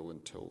provisional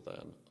until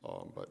then,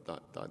 but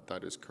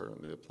that is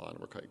currently the plan.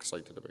 We're quite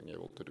excited about being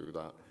able to do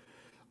that.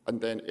 And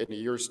then in a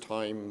year's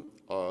time,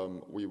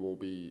 we will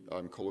be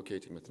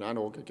co-locating with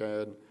NANOG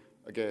again.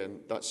 Again,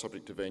 that's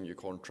subject to venue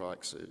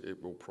contracts.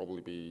 It will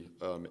probably be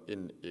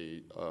in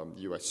a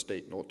US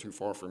state not too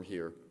far from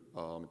here.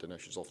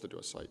 Dinesh is off to do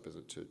a site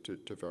visit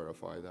to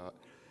verify that.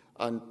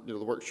 And the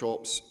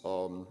workshops,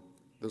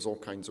 there's all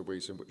kinds of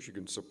ways in which you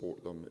can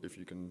support them. If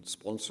you can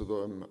sponsor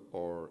them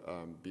or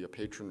be a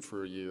patron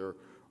for a year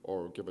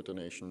or give a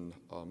donation,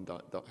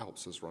 that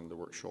helps us run the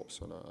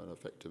workshops on an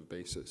effective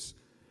basis.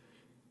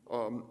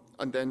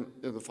 And then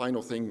the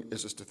final thing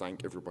is just to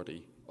thank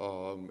everybody.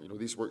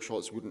 These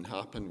workshops wouldn't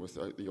happen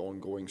without the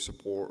ongoing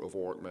support of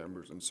OARC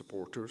members and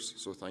supporters.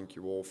 So thank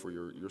you all for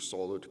your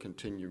solid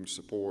continuing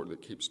support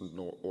that keeps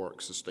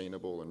OARC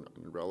sustainable and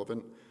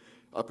relevant.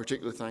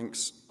 Particular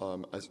thanks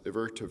as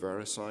ever to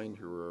VeriSign,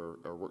 who are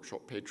our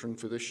workshop patron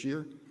for this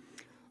year.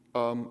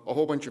 A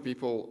whole bunch of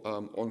people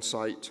on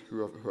site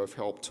who have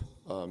helped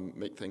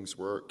make things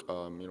work.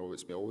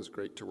 It's been always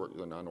great to work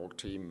with the NANOG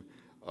team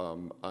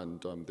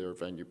and their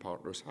venue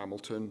partners,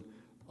 Hamilton.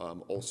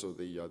 Also,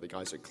 the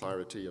guys at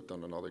Clarity have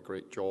done another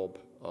great job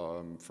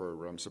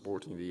for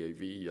supporting the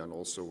AV and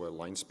also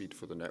line speed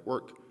for the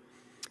network.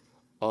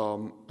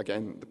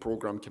 Again, the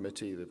program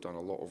committee, they've done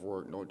a lot of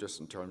work, not just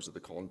in terms of the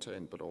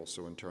content, but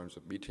also in terms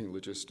of meeting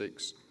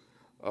logistics.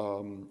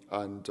 And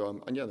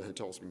yeah, the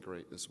hotel's been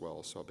great as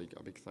well. So a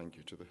big thank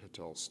you to the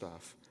hotel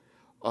staff.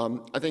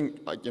 I think,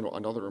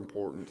 another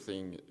important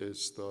thing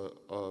is that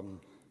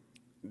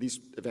these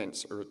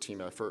events are a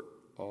team effort.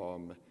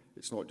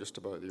 It's not just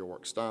about the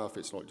OARC staff,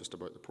 it's not just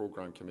about the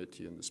program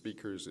committee and the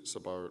speakers, it's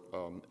about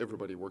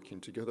everybody working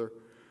together.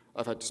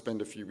 I've had to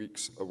spend a few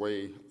weeks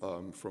away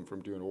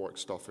from doing OARC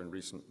stuff in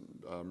recent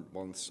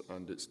months,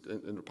 and it's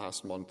in the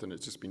past month, and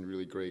it's just been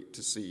really great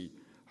to see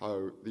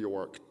how the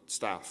OARC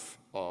staff,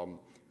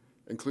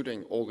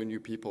 including all the new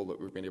people that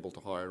we've been able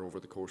to hire over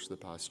the course of the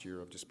past year,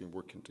 have just been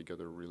working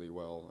together really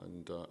well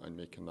and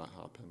making that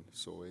happen.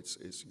 So it's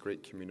a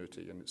great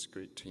community and it's a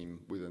great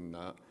team within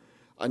that.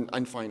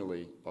 And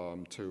finally,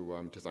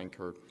 to thank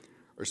our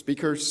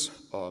speakers,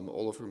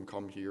 all of whom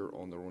come here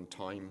on their own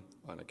time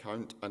and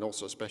account, and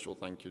also a special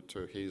thank you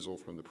to Hazel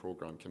from the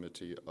program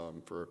committee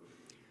for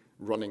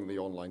running the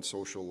online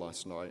social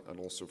last night, and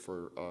also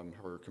for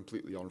her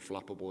completely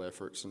unflappable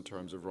efforts in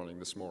terms of running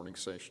this morning's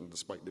session,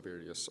 despite the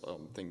various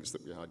things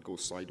that we had go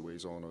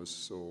sideways on us.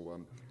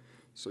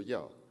 So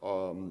yeah,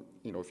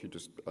 if you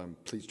just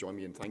please join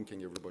me in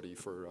thanking everybody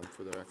for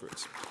their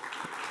efforts.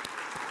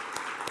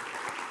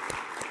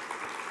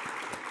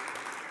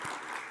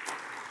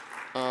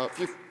 A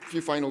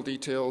few final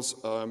details.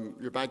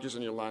 Your badges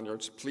and your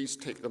lanyards, please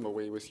take them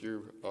away with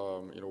you.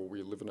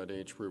 We live in an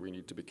age where we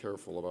need to be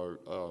careful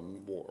about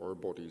what our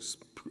bodies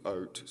put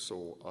out,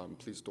 so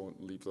please don't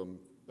leave them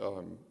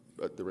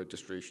at the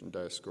registration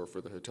desk or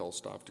for the hotel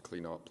staff to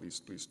clean up.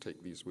 Please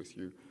take these with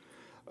you.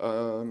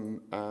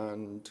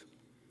 And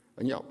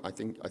yeah, I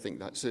think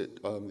that's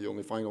it. The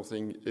only final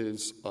thing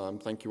is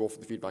thank you all for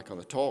the feedback on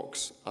the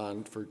talks,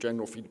 and for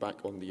general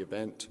feedback on the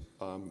event,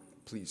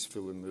 please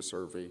fill in the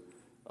survey.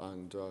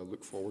 And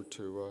look forward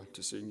to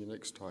seeing you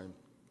next time.